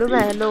चैट में मालूम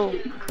है। हेलो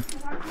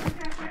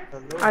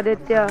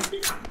आदित्य,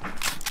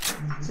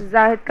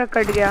 जाहिद का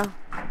कट गया।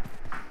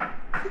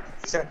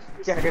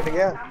 क्या कट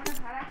गया?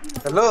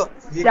 हेलो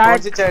ये कौन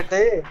सी चैट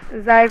है?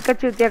 जाहिद का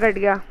चूतिया कट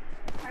गया।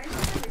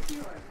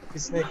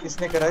 किसने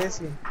किसने कराई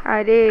इसकी?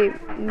 अरे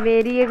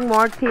मेरी एक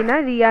मॉड थी ना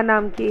रिया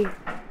नाम की।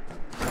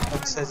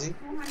 अच्छा जी।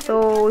 तो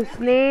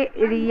उसने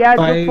रिया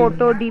जो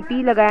फोटो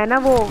डीपी लगाया ना,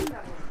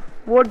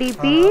 वो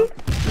डीपी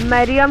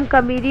मरियम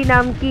कमीरी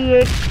नाम की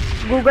एक,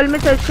 गूगल में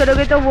सर्च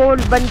करोगे तो वो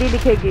बंदी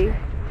दिखेगी।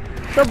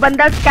 तो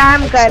बंदा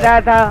स्कैम कर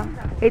रहा था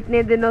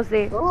इतने दिनों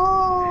से।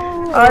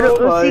 और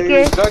उसी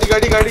के गाड़ी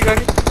गाड़ी गाड़ी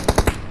गाड़ी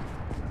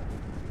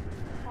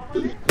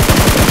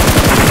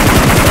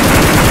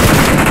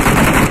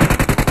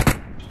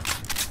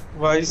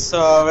भाई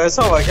साहब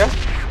ऐसा हुआ क्या?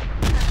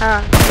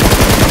 हाँ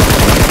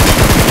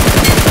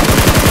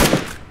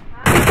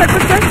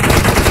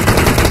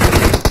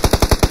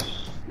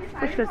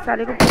कुछ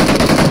साले को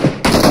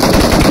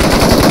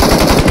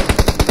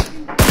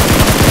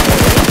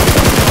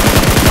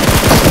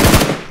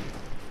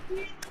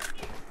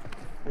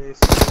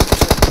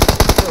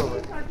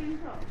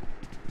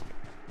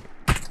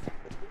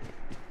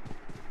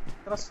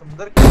इतना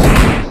सुंदर।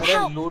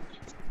 अरे लूट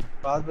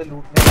बाद में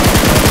लूटने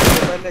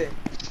पहले।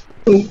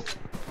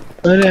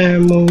 अरे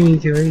मम्मी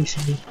की वजह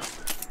से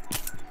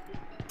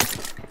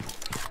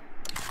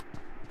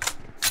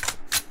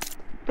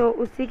तो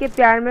उसी के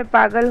प्यार में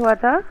पागल हुआ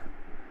था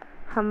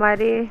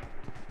हमारे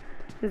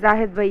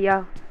जाहिद भैया।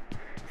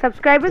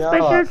 सब्सक्राइबर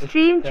स्पेशल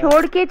स्ट्रीम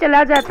छोड़ के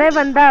चला जाता है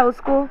बंदा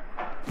उसको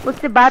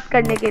उससे बात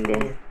करने के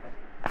लिए।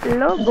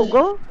 लो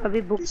भुगो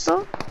अभी भुग तो।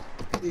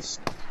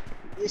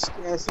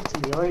 इश्क ऐसी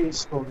चीज है,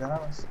 इश्क हो गया ना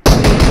बस।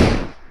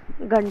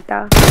 घंटा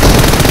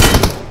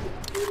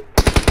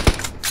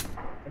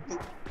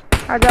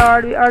आ जाओ।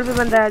 और भी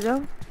बंदा आ जाओ।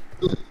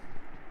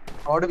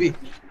 और भी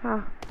हाँ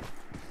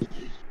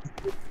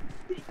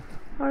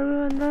और भी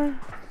बंदा है।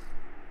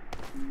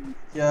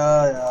 क्या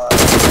यार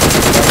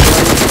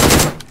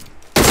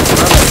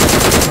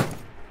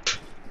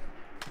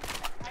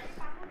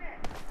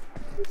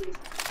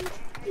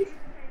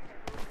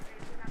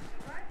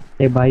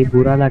ए भाई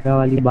बुरा लगा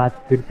वाली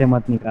बात फिर से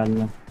मत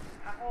निकालना।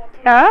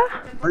 क्या?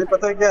 मुझे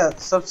पता है क्या,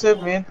 सबसे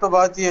मेन तो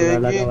बात ये है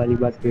कि वाली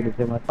बात फिर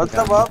से मत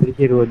मतलब आप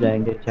फिर हो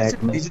जाएंगे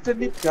चैट में।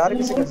 डिजिटली प्यार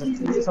कैसे कर सकते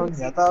हैं? मुझे समझ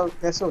नहीं आता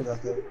कैसे हो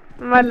जाते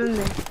हैं। मालूम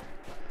नहीं।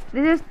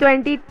 This is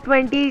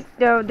 2020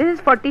 this is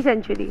 40th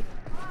century,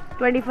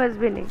 21st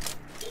भी नहीं,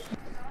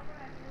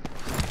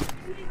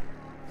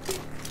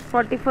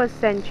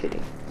 41st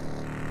सेंचुरी।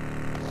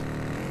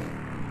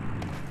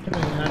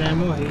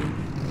 एमो है।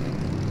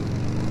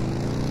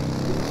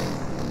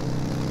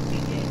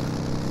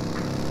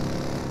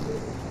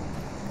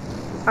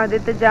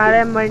 आदित्य जा रहा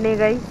है मरने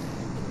गई।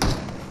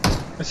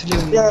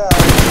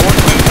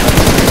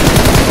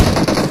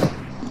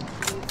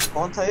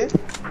 कौन था ये?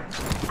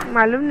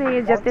 मालूम नहीं,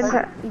 ये जतिन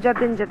था।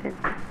 जतिन जतिन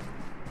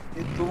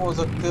ये तुम हो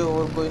सकते हो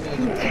और कोई नहीं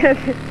हो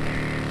सकता।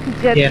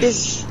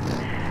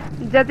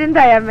 जतिन जतिन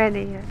था यार, मैं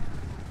नहीं है।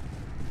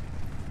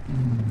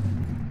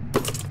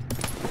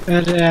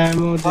 अरे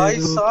एमो भाई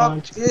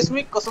साहब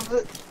इसमें कसम से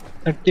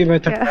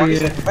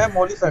 30/30 है। मैं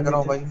मॉली फेंक रहा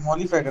हूँ भाई,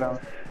 मॉली फेंक रहा हूँ।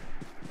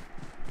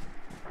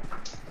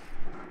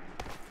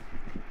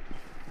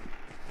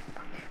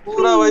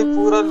 पूरा भाई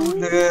पूरा लूट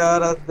ले गए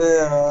यार, हद है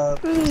यार।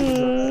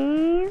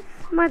 प्लीज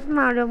मत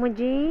मारो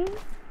मुझे।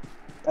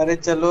 अरे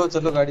चलो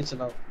चलो गाड़ी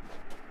चलाओ।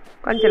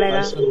 कौन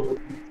चलाएगा?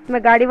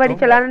 मैं गाड़ी वाड़ी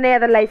चलाना नहीं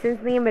आता, लाइसेंस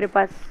नहीं है मेरे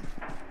पास।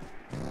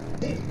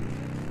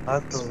 हाँ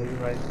तो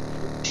भाई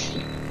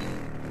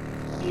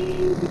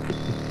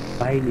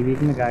भाई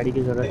लिविक में गाड़ी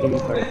की जरूरत ही नहीं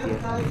पड़ती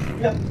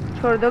है।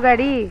 छोड़ दो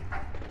गाड़ी।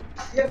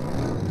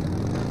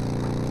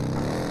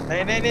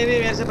 नहीं नहीं नहीं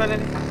मेरे से पहले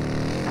नहीं।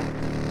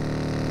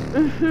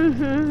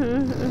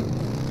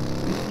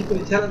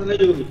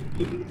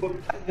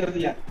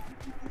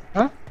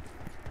 हाँ?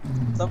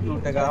 सब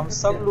लूटेगा, हम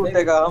सब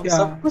लूटेगा, हम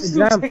सब कुछ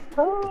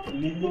लूटेगा।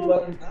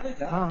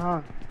 हाँ हाँ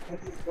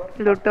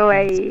लूटो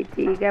भाई,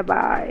 ठीक है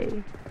बाय।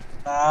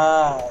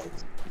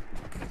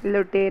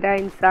 लुटेरा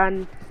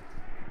इंसान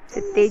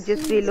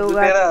तेजस्वी लोग।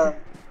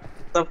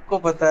 सबको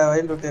पता है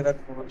भाई लुटेरा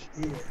कौन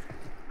है।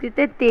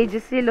 कितने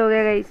तेजस्वी लोग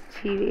हैं गाइस।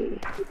 छीवे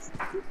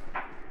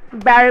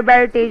बारे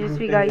बारे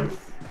तेजस्वी गाइस।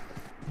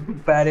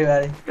 बारे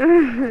बारे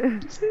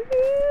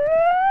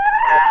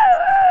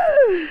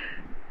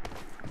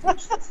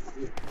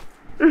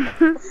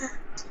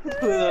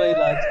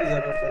इलाज की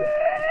जरूरत है।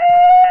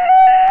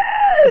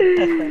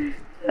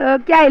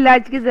 क्या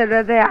इलाज की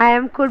जरूरत है? आई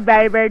एम खुद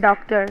बारे बारे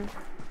डॉक्टर।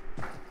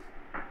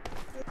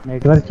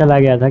 नेटवर्क चला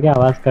गया था क्या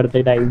आवाज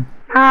करते टाइम?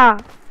 हाँ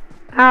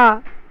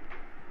हाँ।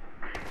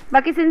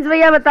 बाकी सिंस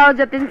भैया बताओ,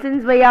 जतिन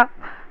सिंस भैया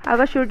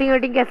आपका शूटिंग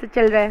वूटिंग कैसे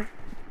चल रहा है?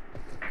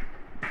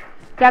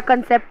 क्या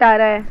कंसेप्ट आ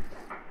रहा है?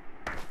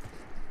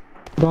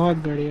 बहुत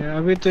बढ़िया।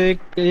 अभी तो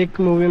एक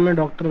मूवी में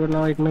डॉक्टर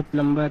बना, एक में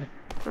प्लम्बर।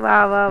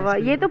 वाह वाह वाह,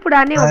 ये तो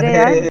पुराने हो गए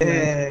यार।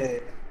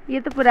 ये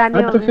तो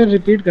पुराने हो तो गए। फिर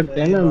रिपीट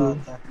करते हैं ना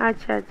हम।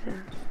 अच्छा अच्छा।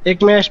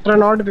 एक में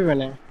एस्ट्रोनॉट भी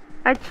बने।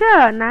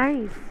 अच्छा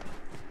नाइस।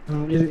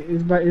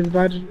 इस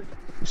बार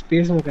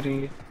स्पेस में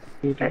करेंगे।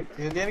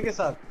 एलियन के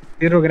साथ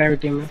जीरो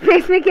ग्रेविटी में।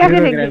 स्पेस में क्या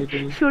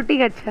करेंगे?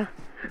 शूटिंग। अच्छा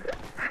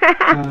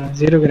हाँ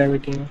जीरो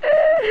ग्रेविटी में।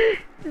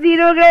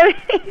 जीरो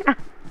ग्रेविटी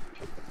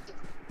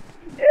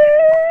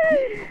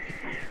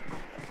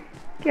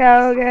क्या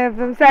हो गया?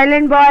 From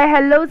silent boy.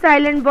 Hello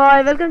silent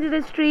boy, welcome to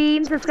the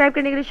stream. Subscribe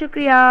करने के लिए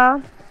शुक्रिया।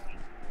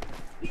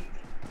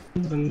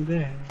 बंदे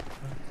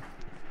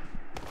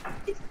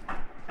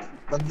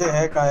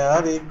हैं कहाँ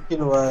यार? 1 किल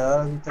हुआ यार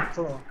अभी तक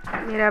तो।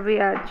 मेरा भी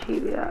अच्छी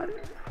भी यार।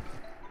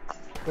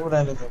 तुम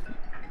रहने दो।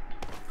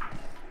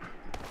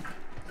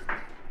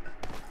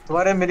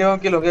 तुम्हारे मिनिमम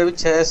किल हो गए अभी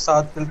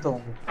 6-7 किल तो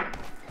होंगे।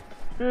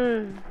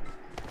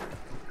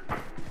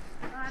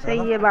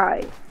 सही है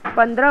भाई।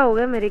 15 हो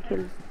गए मेरे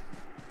किल।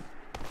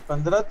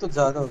 15 तो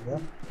ज्यादा हो गया।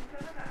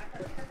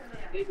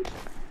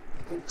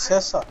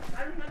 6-7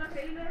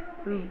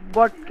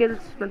 बॉट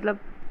किल्स मतलब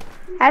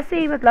ऐसे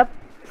ही, मतलब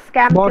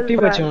स्कैम बॉट ही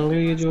बचे होंगे।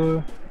 ये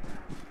जो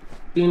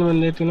 3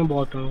 बंदे तीनों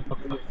बॉट होंगे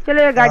पक्का।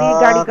 चलो यार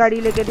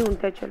गाड़ी लेके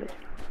ढूंढते हैं। चलो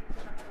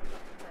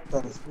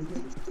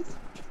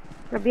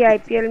अभी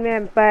आईपीएल में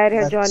एम्पायर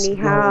है जॉनी।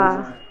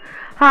 हाँ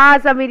हाँ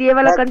समीर, ये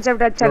वाला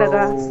कंसेप्ट अच्छा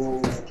लगा।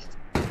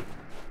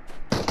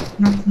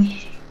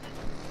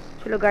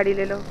 चलो गाड़ी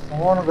ले लो।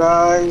 On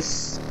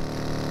guys.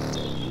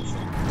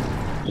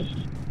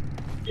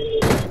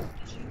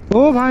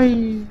 ओ भाई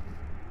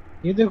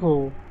ये देखो,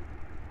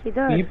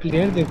 किधर? ये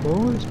प्लेयर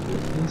देखो, इस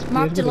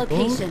प्लेयर को देखो।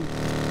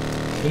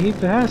 यही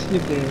तो है असली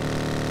प्लेयर।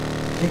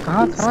 ये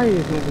कहाँ था? ये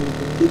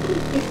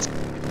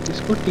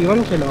इसको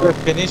T1 खेला।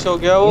 फिनिश हो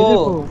गया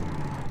वो।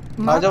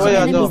 आजा भाई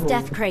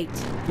आजा।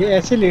 ये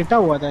ऐसे लेटा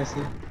हुआ था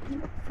ऐसे।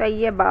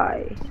 सही है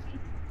बाय।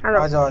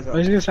 आजा आजा।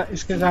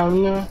 इसके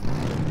सामने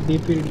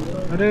डीपी।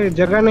 अरे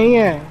जगह नहीं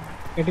है,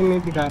 एडिंग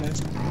नहीं दिखा रहा है।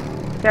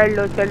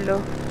 चल लो।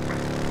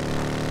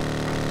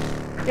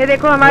 ये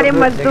देखो हमारे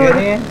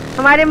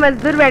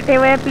मजदूर बैठे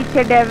हुए हैं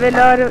पीछे, डेविल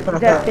और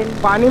जतिन।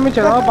 पानी में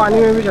चलाओ,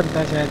 पानी में भी चलता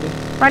है शायद।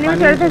 पानी में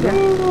चलता है क्या?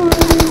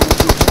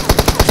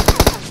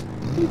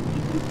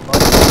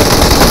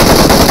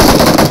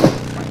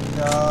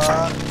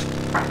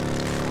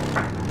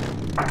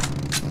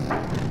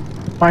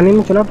 पानी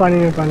में चला, पानी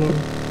में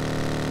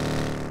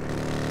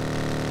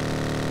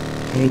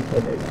नहीं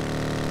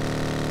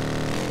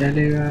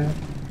चलेगा।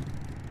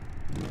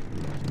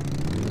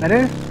 अरे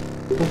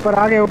ऊपर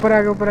आ गया।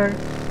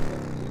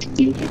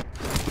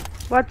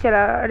 बहुत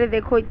चला। अरे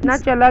देखो इतना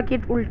चला कि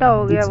उल्टा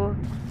हो गया वो।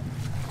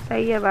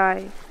 सही है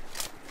भाई।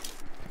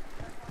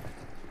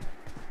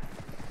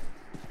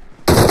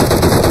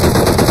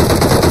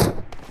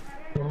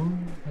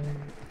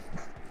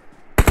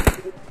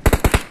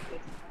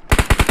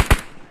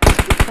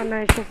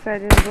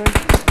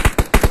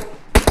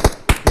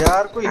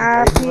 यार कोई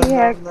आप ही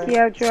हैक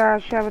किया जो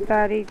आशा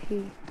बता रही थी।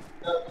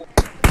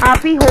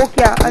 आप ही हो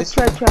क्या?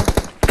 अच्छा अच्छा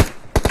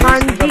हाँ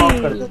जी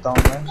कर देता हूँ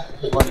मैं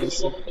वाले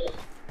से।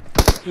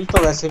 ये तो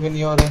वैसे भी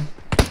नहीं हो रहे।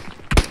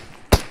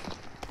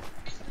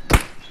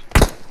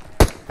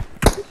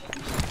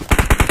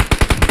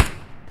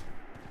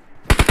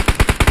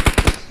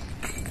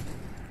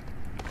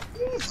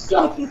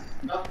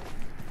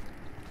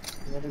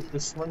 मेरे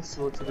दुश्मन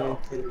सोच रहे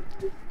थे।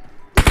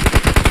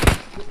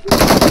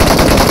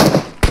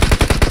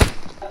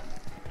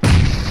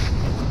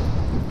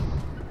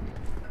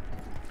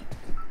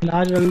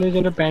 लास्ट बंदे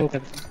जो पैन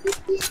करते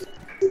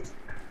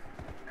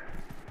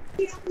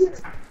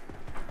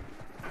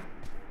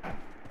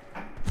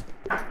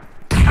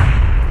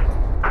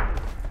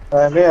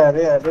अरे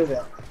अरे अरे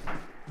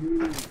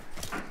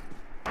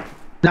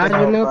लास्ट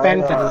बंदे को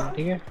पैन करना,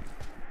 ठीक है?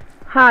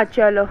 हाँ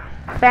चलो,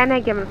 पैन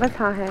है क्या मेरे पास?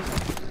 हाँ है।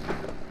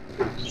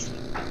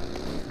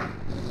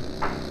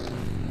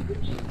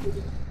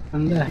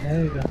 बंदा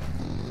है क्या?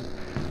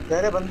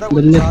 तेरे बंदा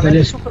बंदे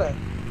पहले छुप रहा है।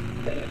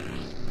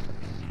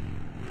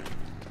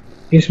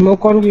 स्मोक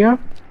कौन किया?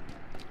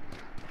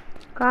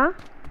 कहाँ?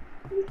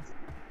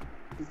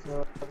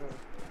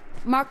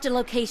 Marked a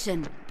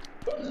location.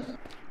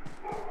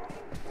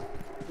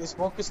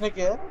 स्मोक किसने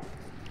किया?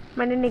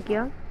 मैंने नहीं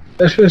किया।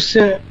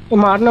 उससे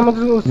मारना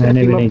मतलब उससे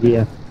मैंने भी नहीं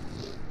किया।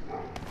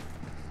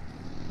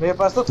 मेरे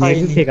पास तो था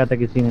ही नहीं। फेंका था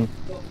किसी ने।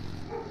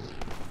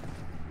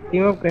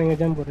 टीम अप करेंगे,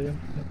 जंप करो।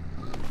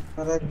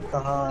 अरे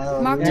कहाँ है?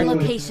 Marked a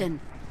location.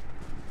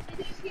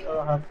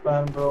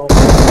 Pan bro.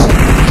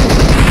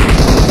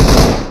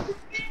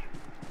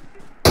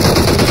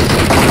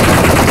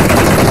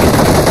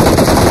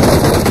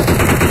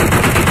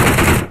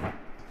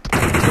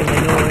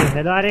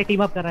 Hello अरे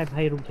टीम अप कर रहा है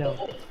भाई, रुक जाओ।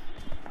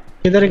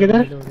 किधर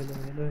किधर?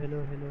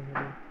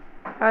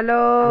 हेलो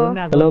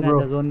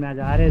ब्रो, जोन में आ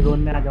जाओ। अरे जोन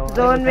में आ जाओ।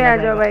 जोन में आ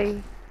जाओ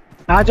भाई।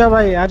 आ जाओ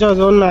भाई, आ जाओ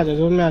जोन में, आ जाओ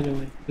जोन में, आ जाओ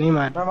भाई। नहीं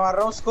मार, मैं मार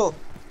रहा हूँ उसको।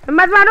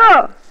 मत मारो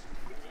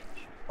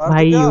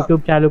भाई।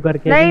 YouTube चालू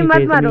करके नहीं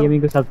मत मारो।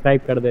 गेमिंग को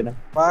सब्सक्राइब कर देना।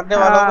 मारने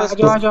वाला हूँ मैं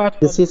इसको। आ जाओ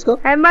इस चीज को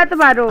मत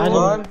मारो।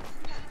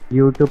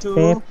 YouTube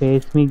पे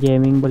FaceMe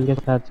गेमिंग बोल के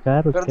सर्च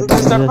कर, उसके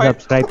बाद मुझे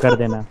सब्सक्राइब कर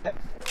देना।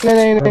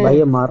 नहीं नहीं भाई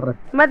ये मार रहा है।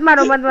 मत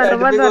मारो मत मारो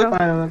मत मारो।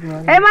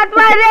 मत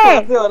मारे।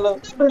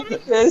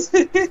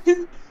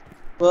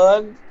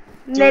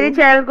 मेरे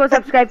चैनल को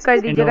सब्सक्राइब कर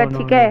दीजिएगा,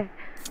 ठीक है?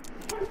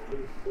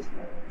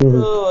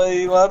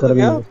 कर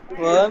दिया।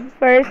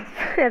 फर्स्ट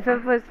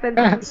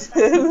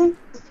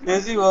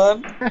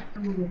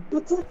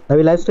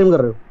अभी लाइव स्ट्रीम कर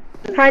रहे हो?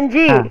 हाँ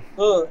जी।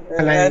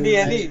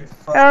 एनी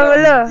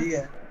बोलो।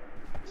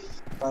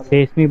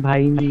 FaceMe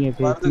भाई नहीं है,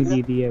 FaceMe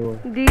दीदी है वो।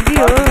 दीदी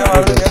हो?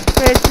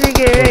 FaceMe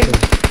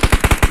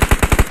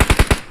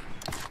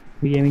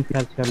गेमिंग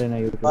सर्च कर लेना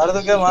YouTube। मार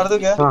दो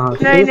क्या?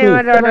 नहीं नहीं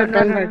मारो।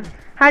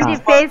 हाँ जी,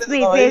 FaceMe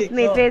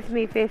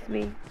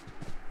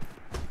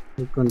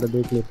एक घंटा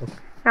देख लेता हूँ।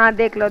 हाँ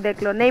देख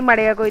लो नहीं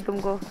मरेगा कोई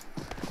तुमको,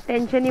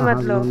 टेंशन ही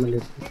मत लो।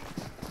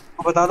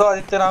 बता दो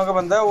आदित्य नाम का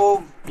बंदा है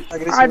वो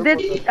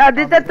एग्रेसिव।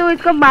 आदित्य तू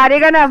इसको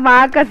मारेगा ना,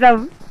 माँ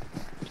कसम।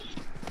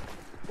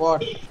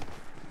 व्हाट?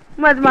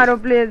 मत मारो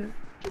प्लीज।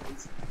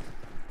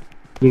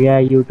 ठीक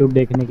है, YouTube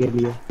देखने के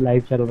लिए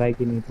लाइव चल रहा है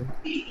कि नहीं तो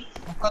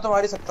तो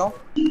मार ही सकता हूँ।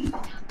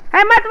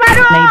 मत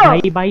मारो।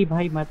 नहीं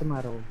भाई मत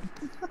मारो।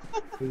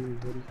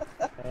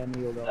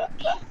 नहीं होगा।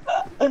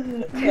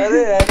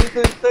 अरे यार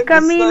तो इतना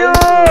कमीनो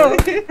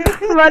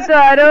मत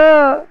मारो।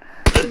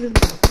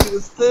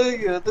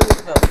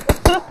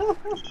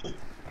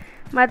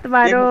 मत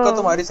मारो।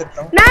 तो मार ही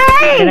सकता हूँ।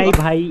 नहीं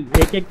भाई,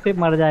 एक से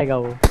मर जाएगा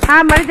वो।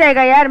 हाँ मर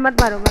जाएगा यार,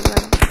 मत मारो।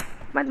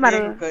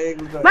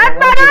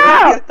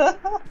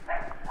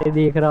 ये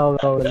देख रहा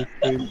होगा वो।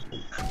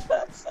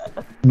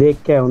 देख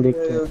के आऊँ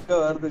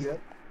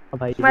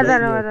भाई। मार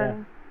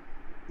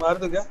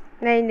दो क्या?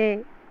 नहीं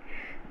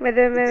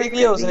देख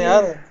लिया उसने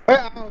यार।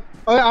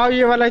 आओ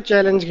ये वाला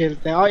चैलेंज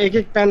खेलते हैं। आओ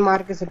एक पैन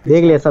मार के सब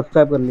देख लिया,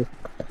 सब्सक्राइब कर लिया।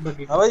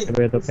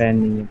 भाई तो पैन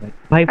नहीं है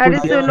भाई। अरे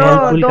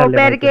सुनो,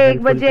 दोपहर के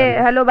 1 बजे,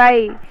 हेलो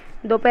भाई,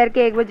 दोपहर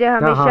के 1 बजे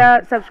हमेशा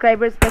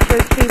सब्सक्राइबर स्पेशल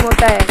स्ट्रीम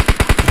होता है,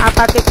 आप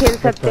आके खेल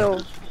सकते हो।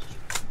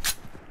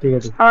 ठीक है।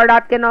 और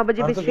रात के 9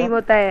 बजे भी स्ट्रीम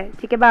होता है,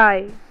 ठीक है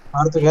बाय।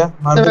 मार तो क्या?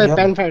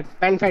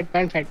 पैन फाइट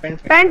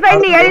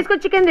नहीं यार, इसको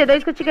चिकन दे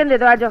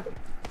दो, आ जाओ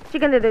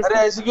चिकन दे दो। अरे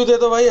ऐसे क्यों दे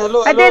दो भाई?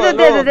 हेलो दे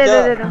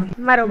दो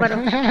मारो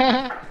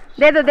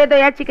दे दो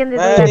यार, चिकन दे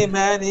दो।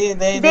 मैं नहीं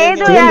दे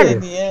दो यार,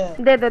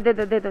 दे दो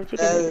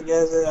चिकन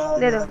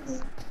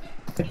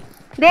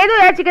दे दो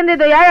यार, चिकन दे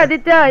दो यार।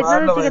 आदित्य इतना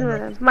तो चिकन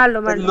मार लो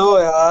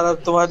यार। अब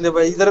तुम्हारे लिए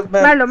भाई इधर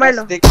मार लो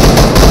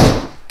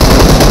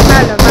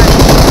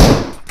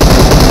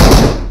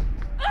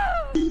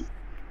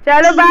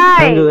चलो बाय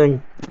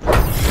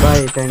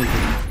थैंक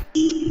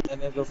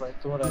यू भाई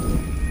तुम्हारा।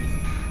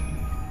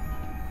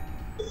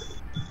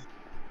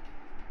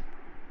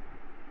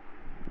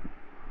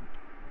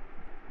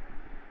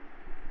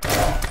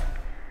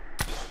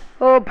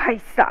 ओ भाई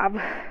साहब,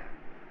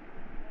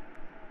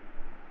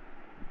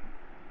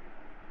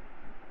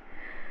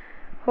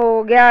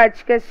 हो गया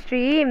आज का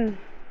स्ट्रीम।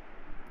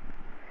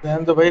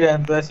 रहने दो भाई,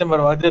 रहने दो, ऐसे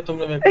मरवा दिया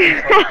तुमने मेरे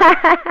को।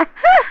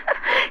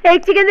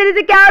 एक चिकन देने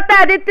से क्या होता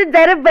है आदित्य,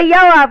 जरा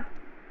भैया हो आप।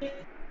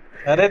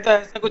 अरे तो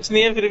ऐसा कुछ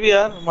नहीं है, फिर भी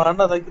यार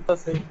मारना था कितना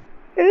सही।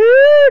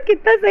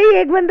 कितना सही,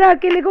 एक बंदा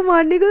अकेले को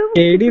मारने को।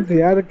 केडी थे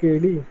यार,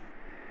 केडी।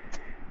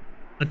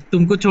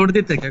 तुमको छोड़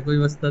देते क्या कोई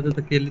बसता तो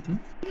अकेले तुम?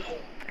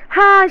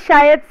 हाँ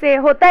शायद से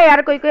होता है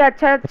यार, कोई कोई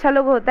अच्छा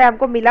लोग होता है।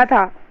 हमको मिला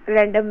था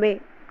रैंडम में,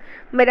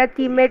 मेरा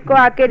टीममेट को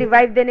आके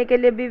रिवाइव देने के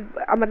लिए भी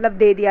मतलब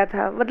दे दिया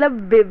था, मतलब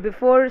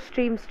बिफोर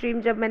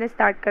स्ट्रीम जब मैंने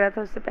स्टार्ट करा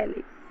था उससे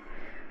पहले।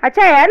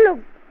 अच्छा है यार लोग।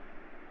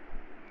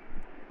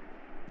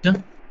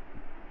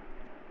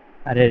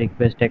 अरे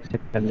रिक्वेस्ट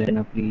एक्सेप्ट कर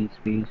लेना प्लीज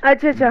प्लीज।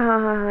 अच्छा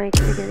हाँ एक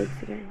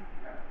सेकंड।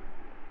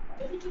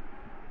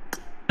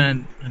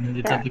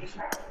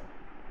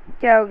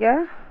 क्या हो गया?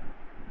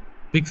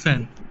 बिग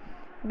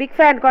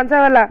फैन कौन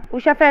सा वाला?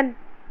 उषा फैन?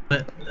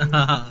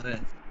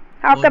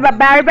 आपका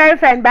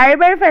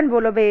बैरी फैन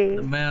बोलो बे।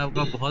 मैं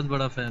आपका बहुत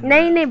बड़ा फैन।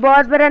 नहीं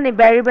बहुत बड़ा नहीं,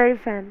 बैरी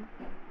फैन।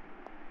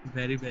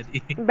 बैरी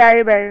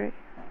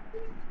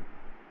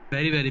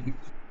बिग।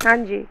 हाँ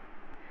जी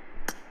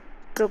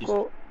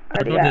रुको,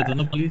 अरे दे दो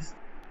ना प्लीज।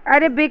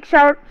 अरे बिग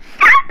शाउट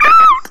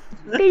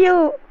टू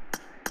यू।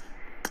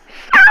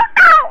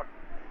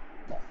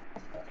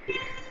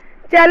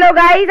 चलो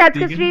गाइस, आज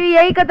का स्ट्रीम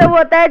यही खत्म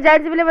होता है।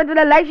 जल्द से पहले मत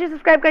भूलना लाइक शेयर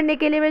सब्सक्राइब करने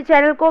के लिए मेरे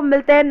चैनल को।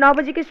 मिलते हैं 9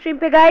 बजे की स्ट्रीम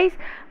पे guys.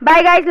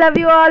 Bye guys, love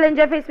you all,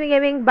 enjoy फेसमी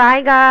gaming.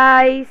 Bye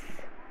guys.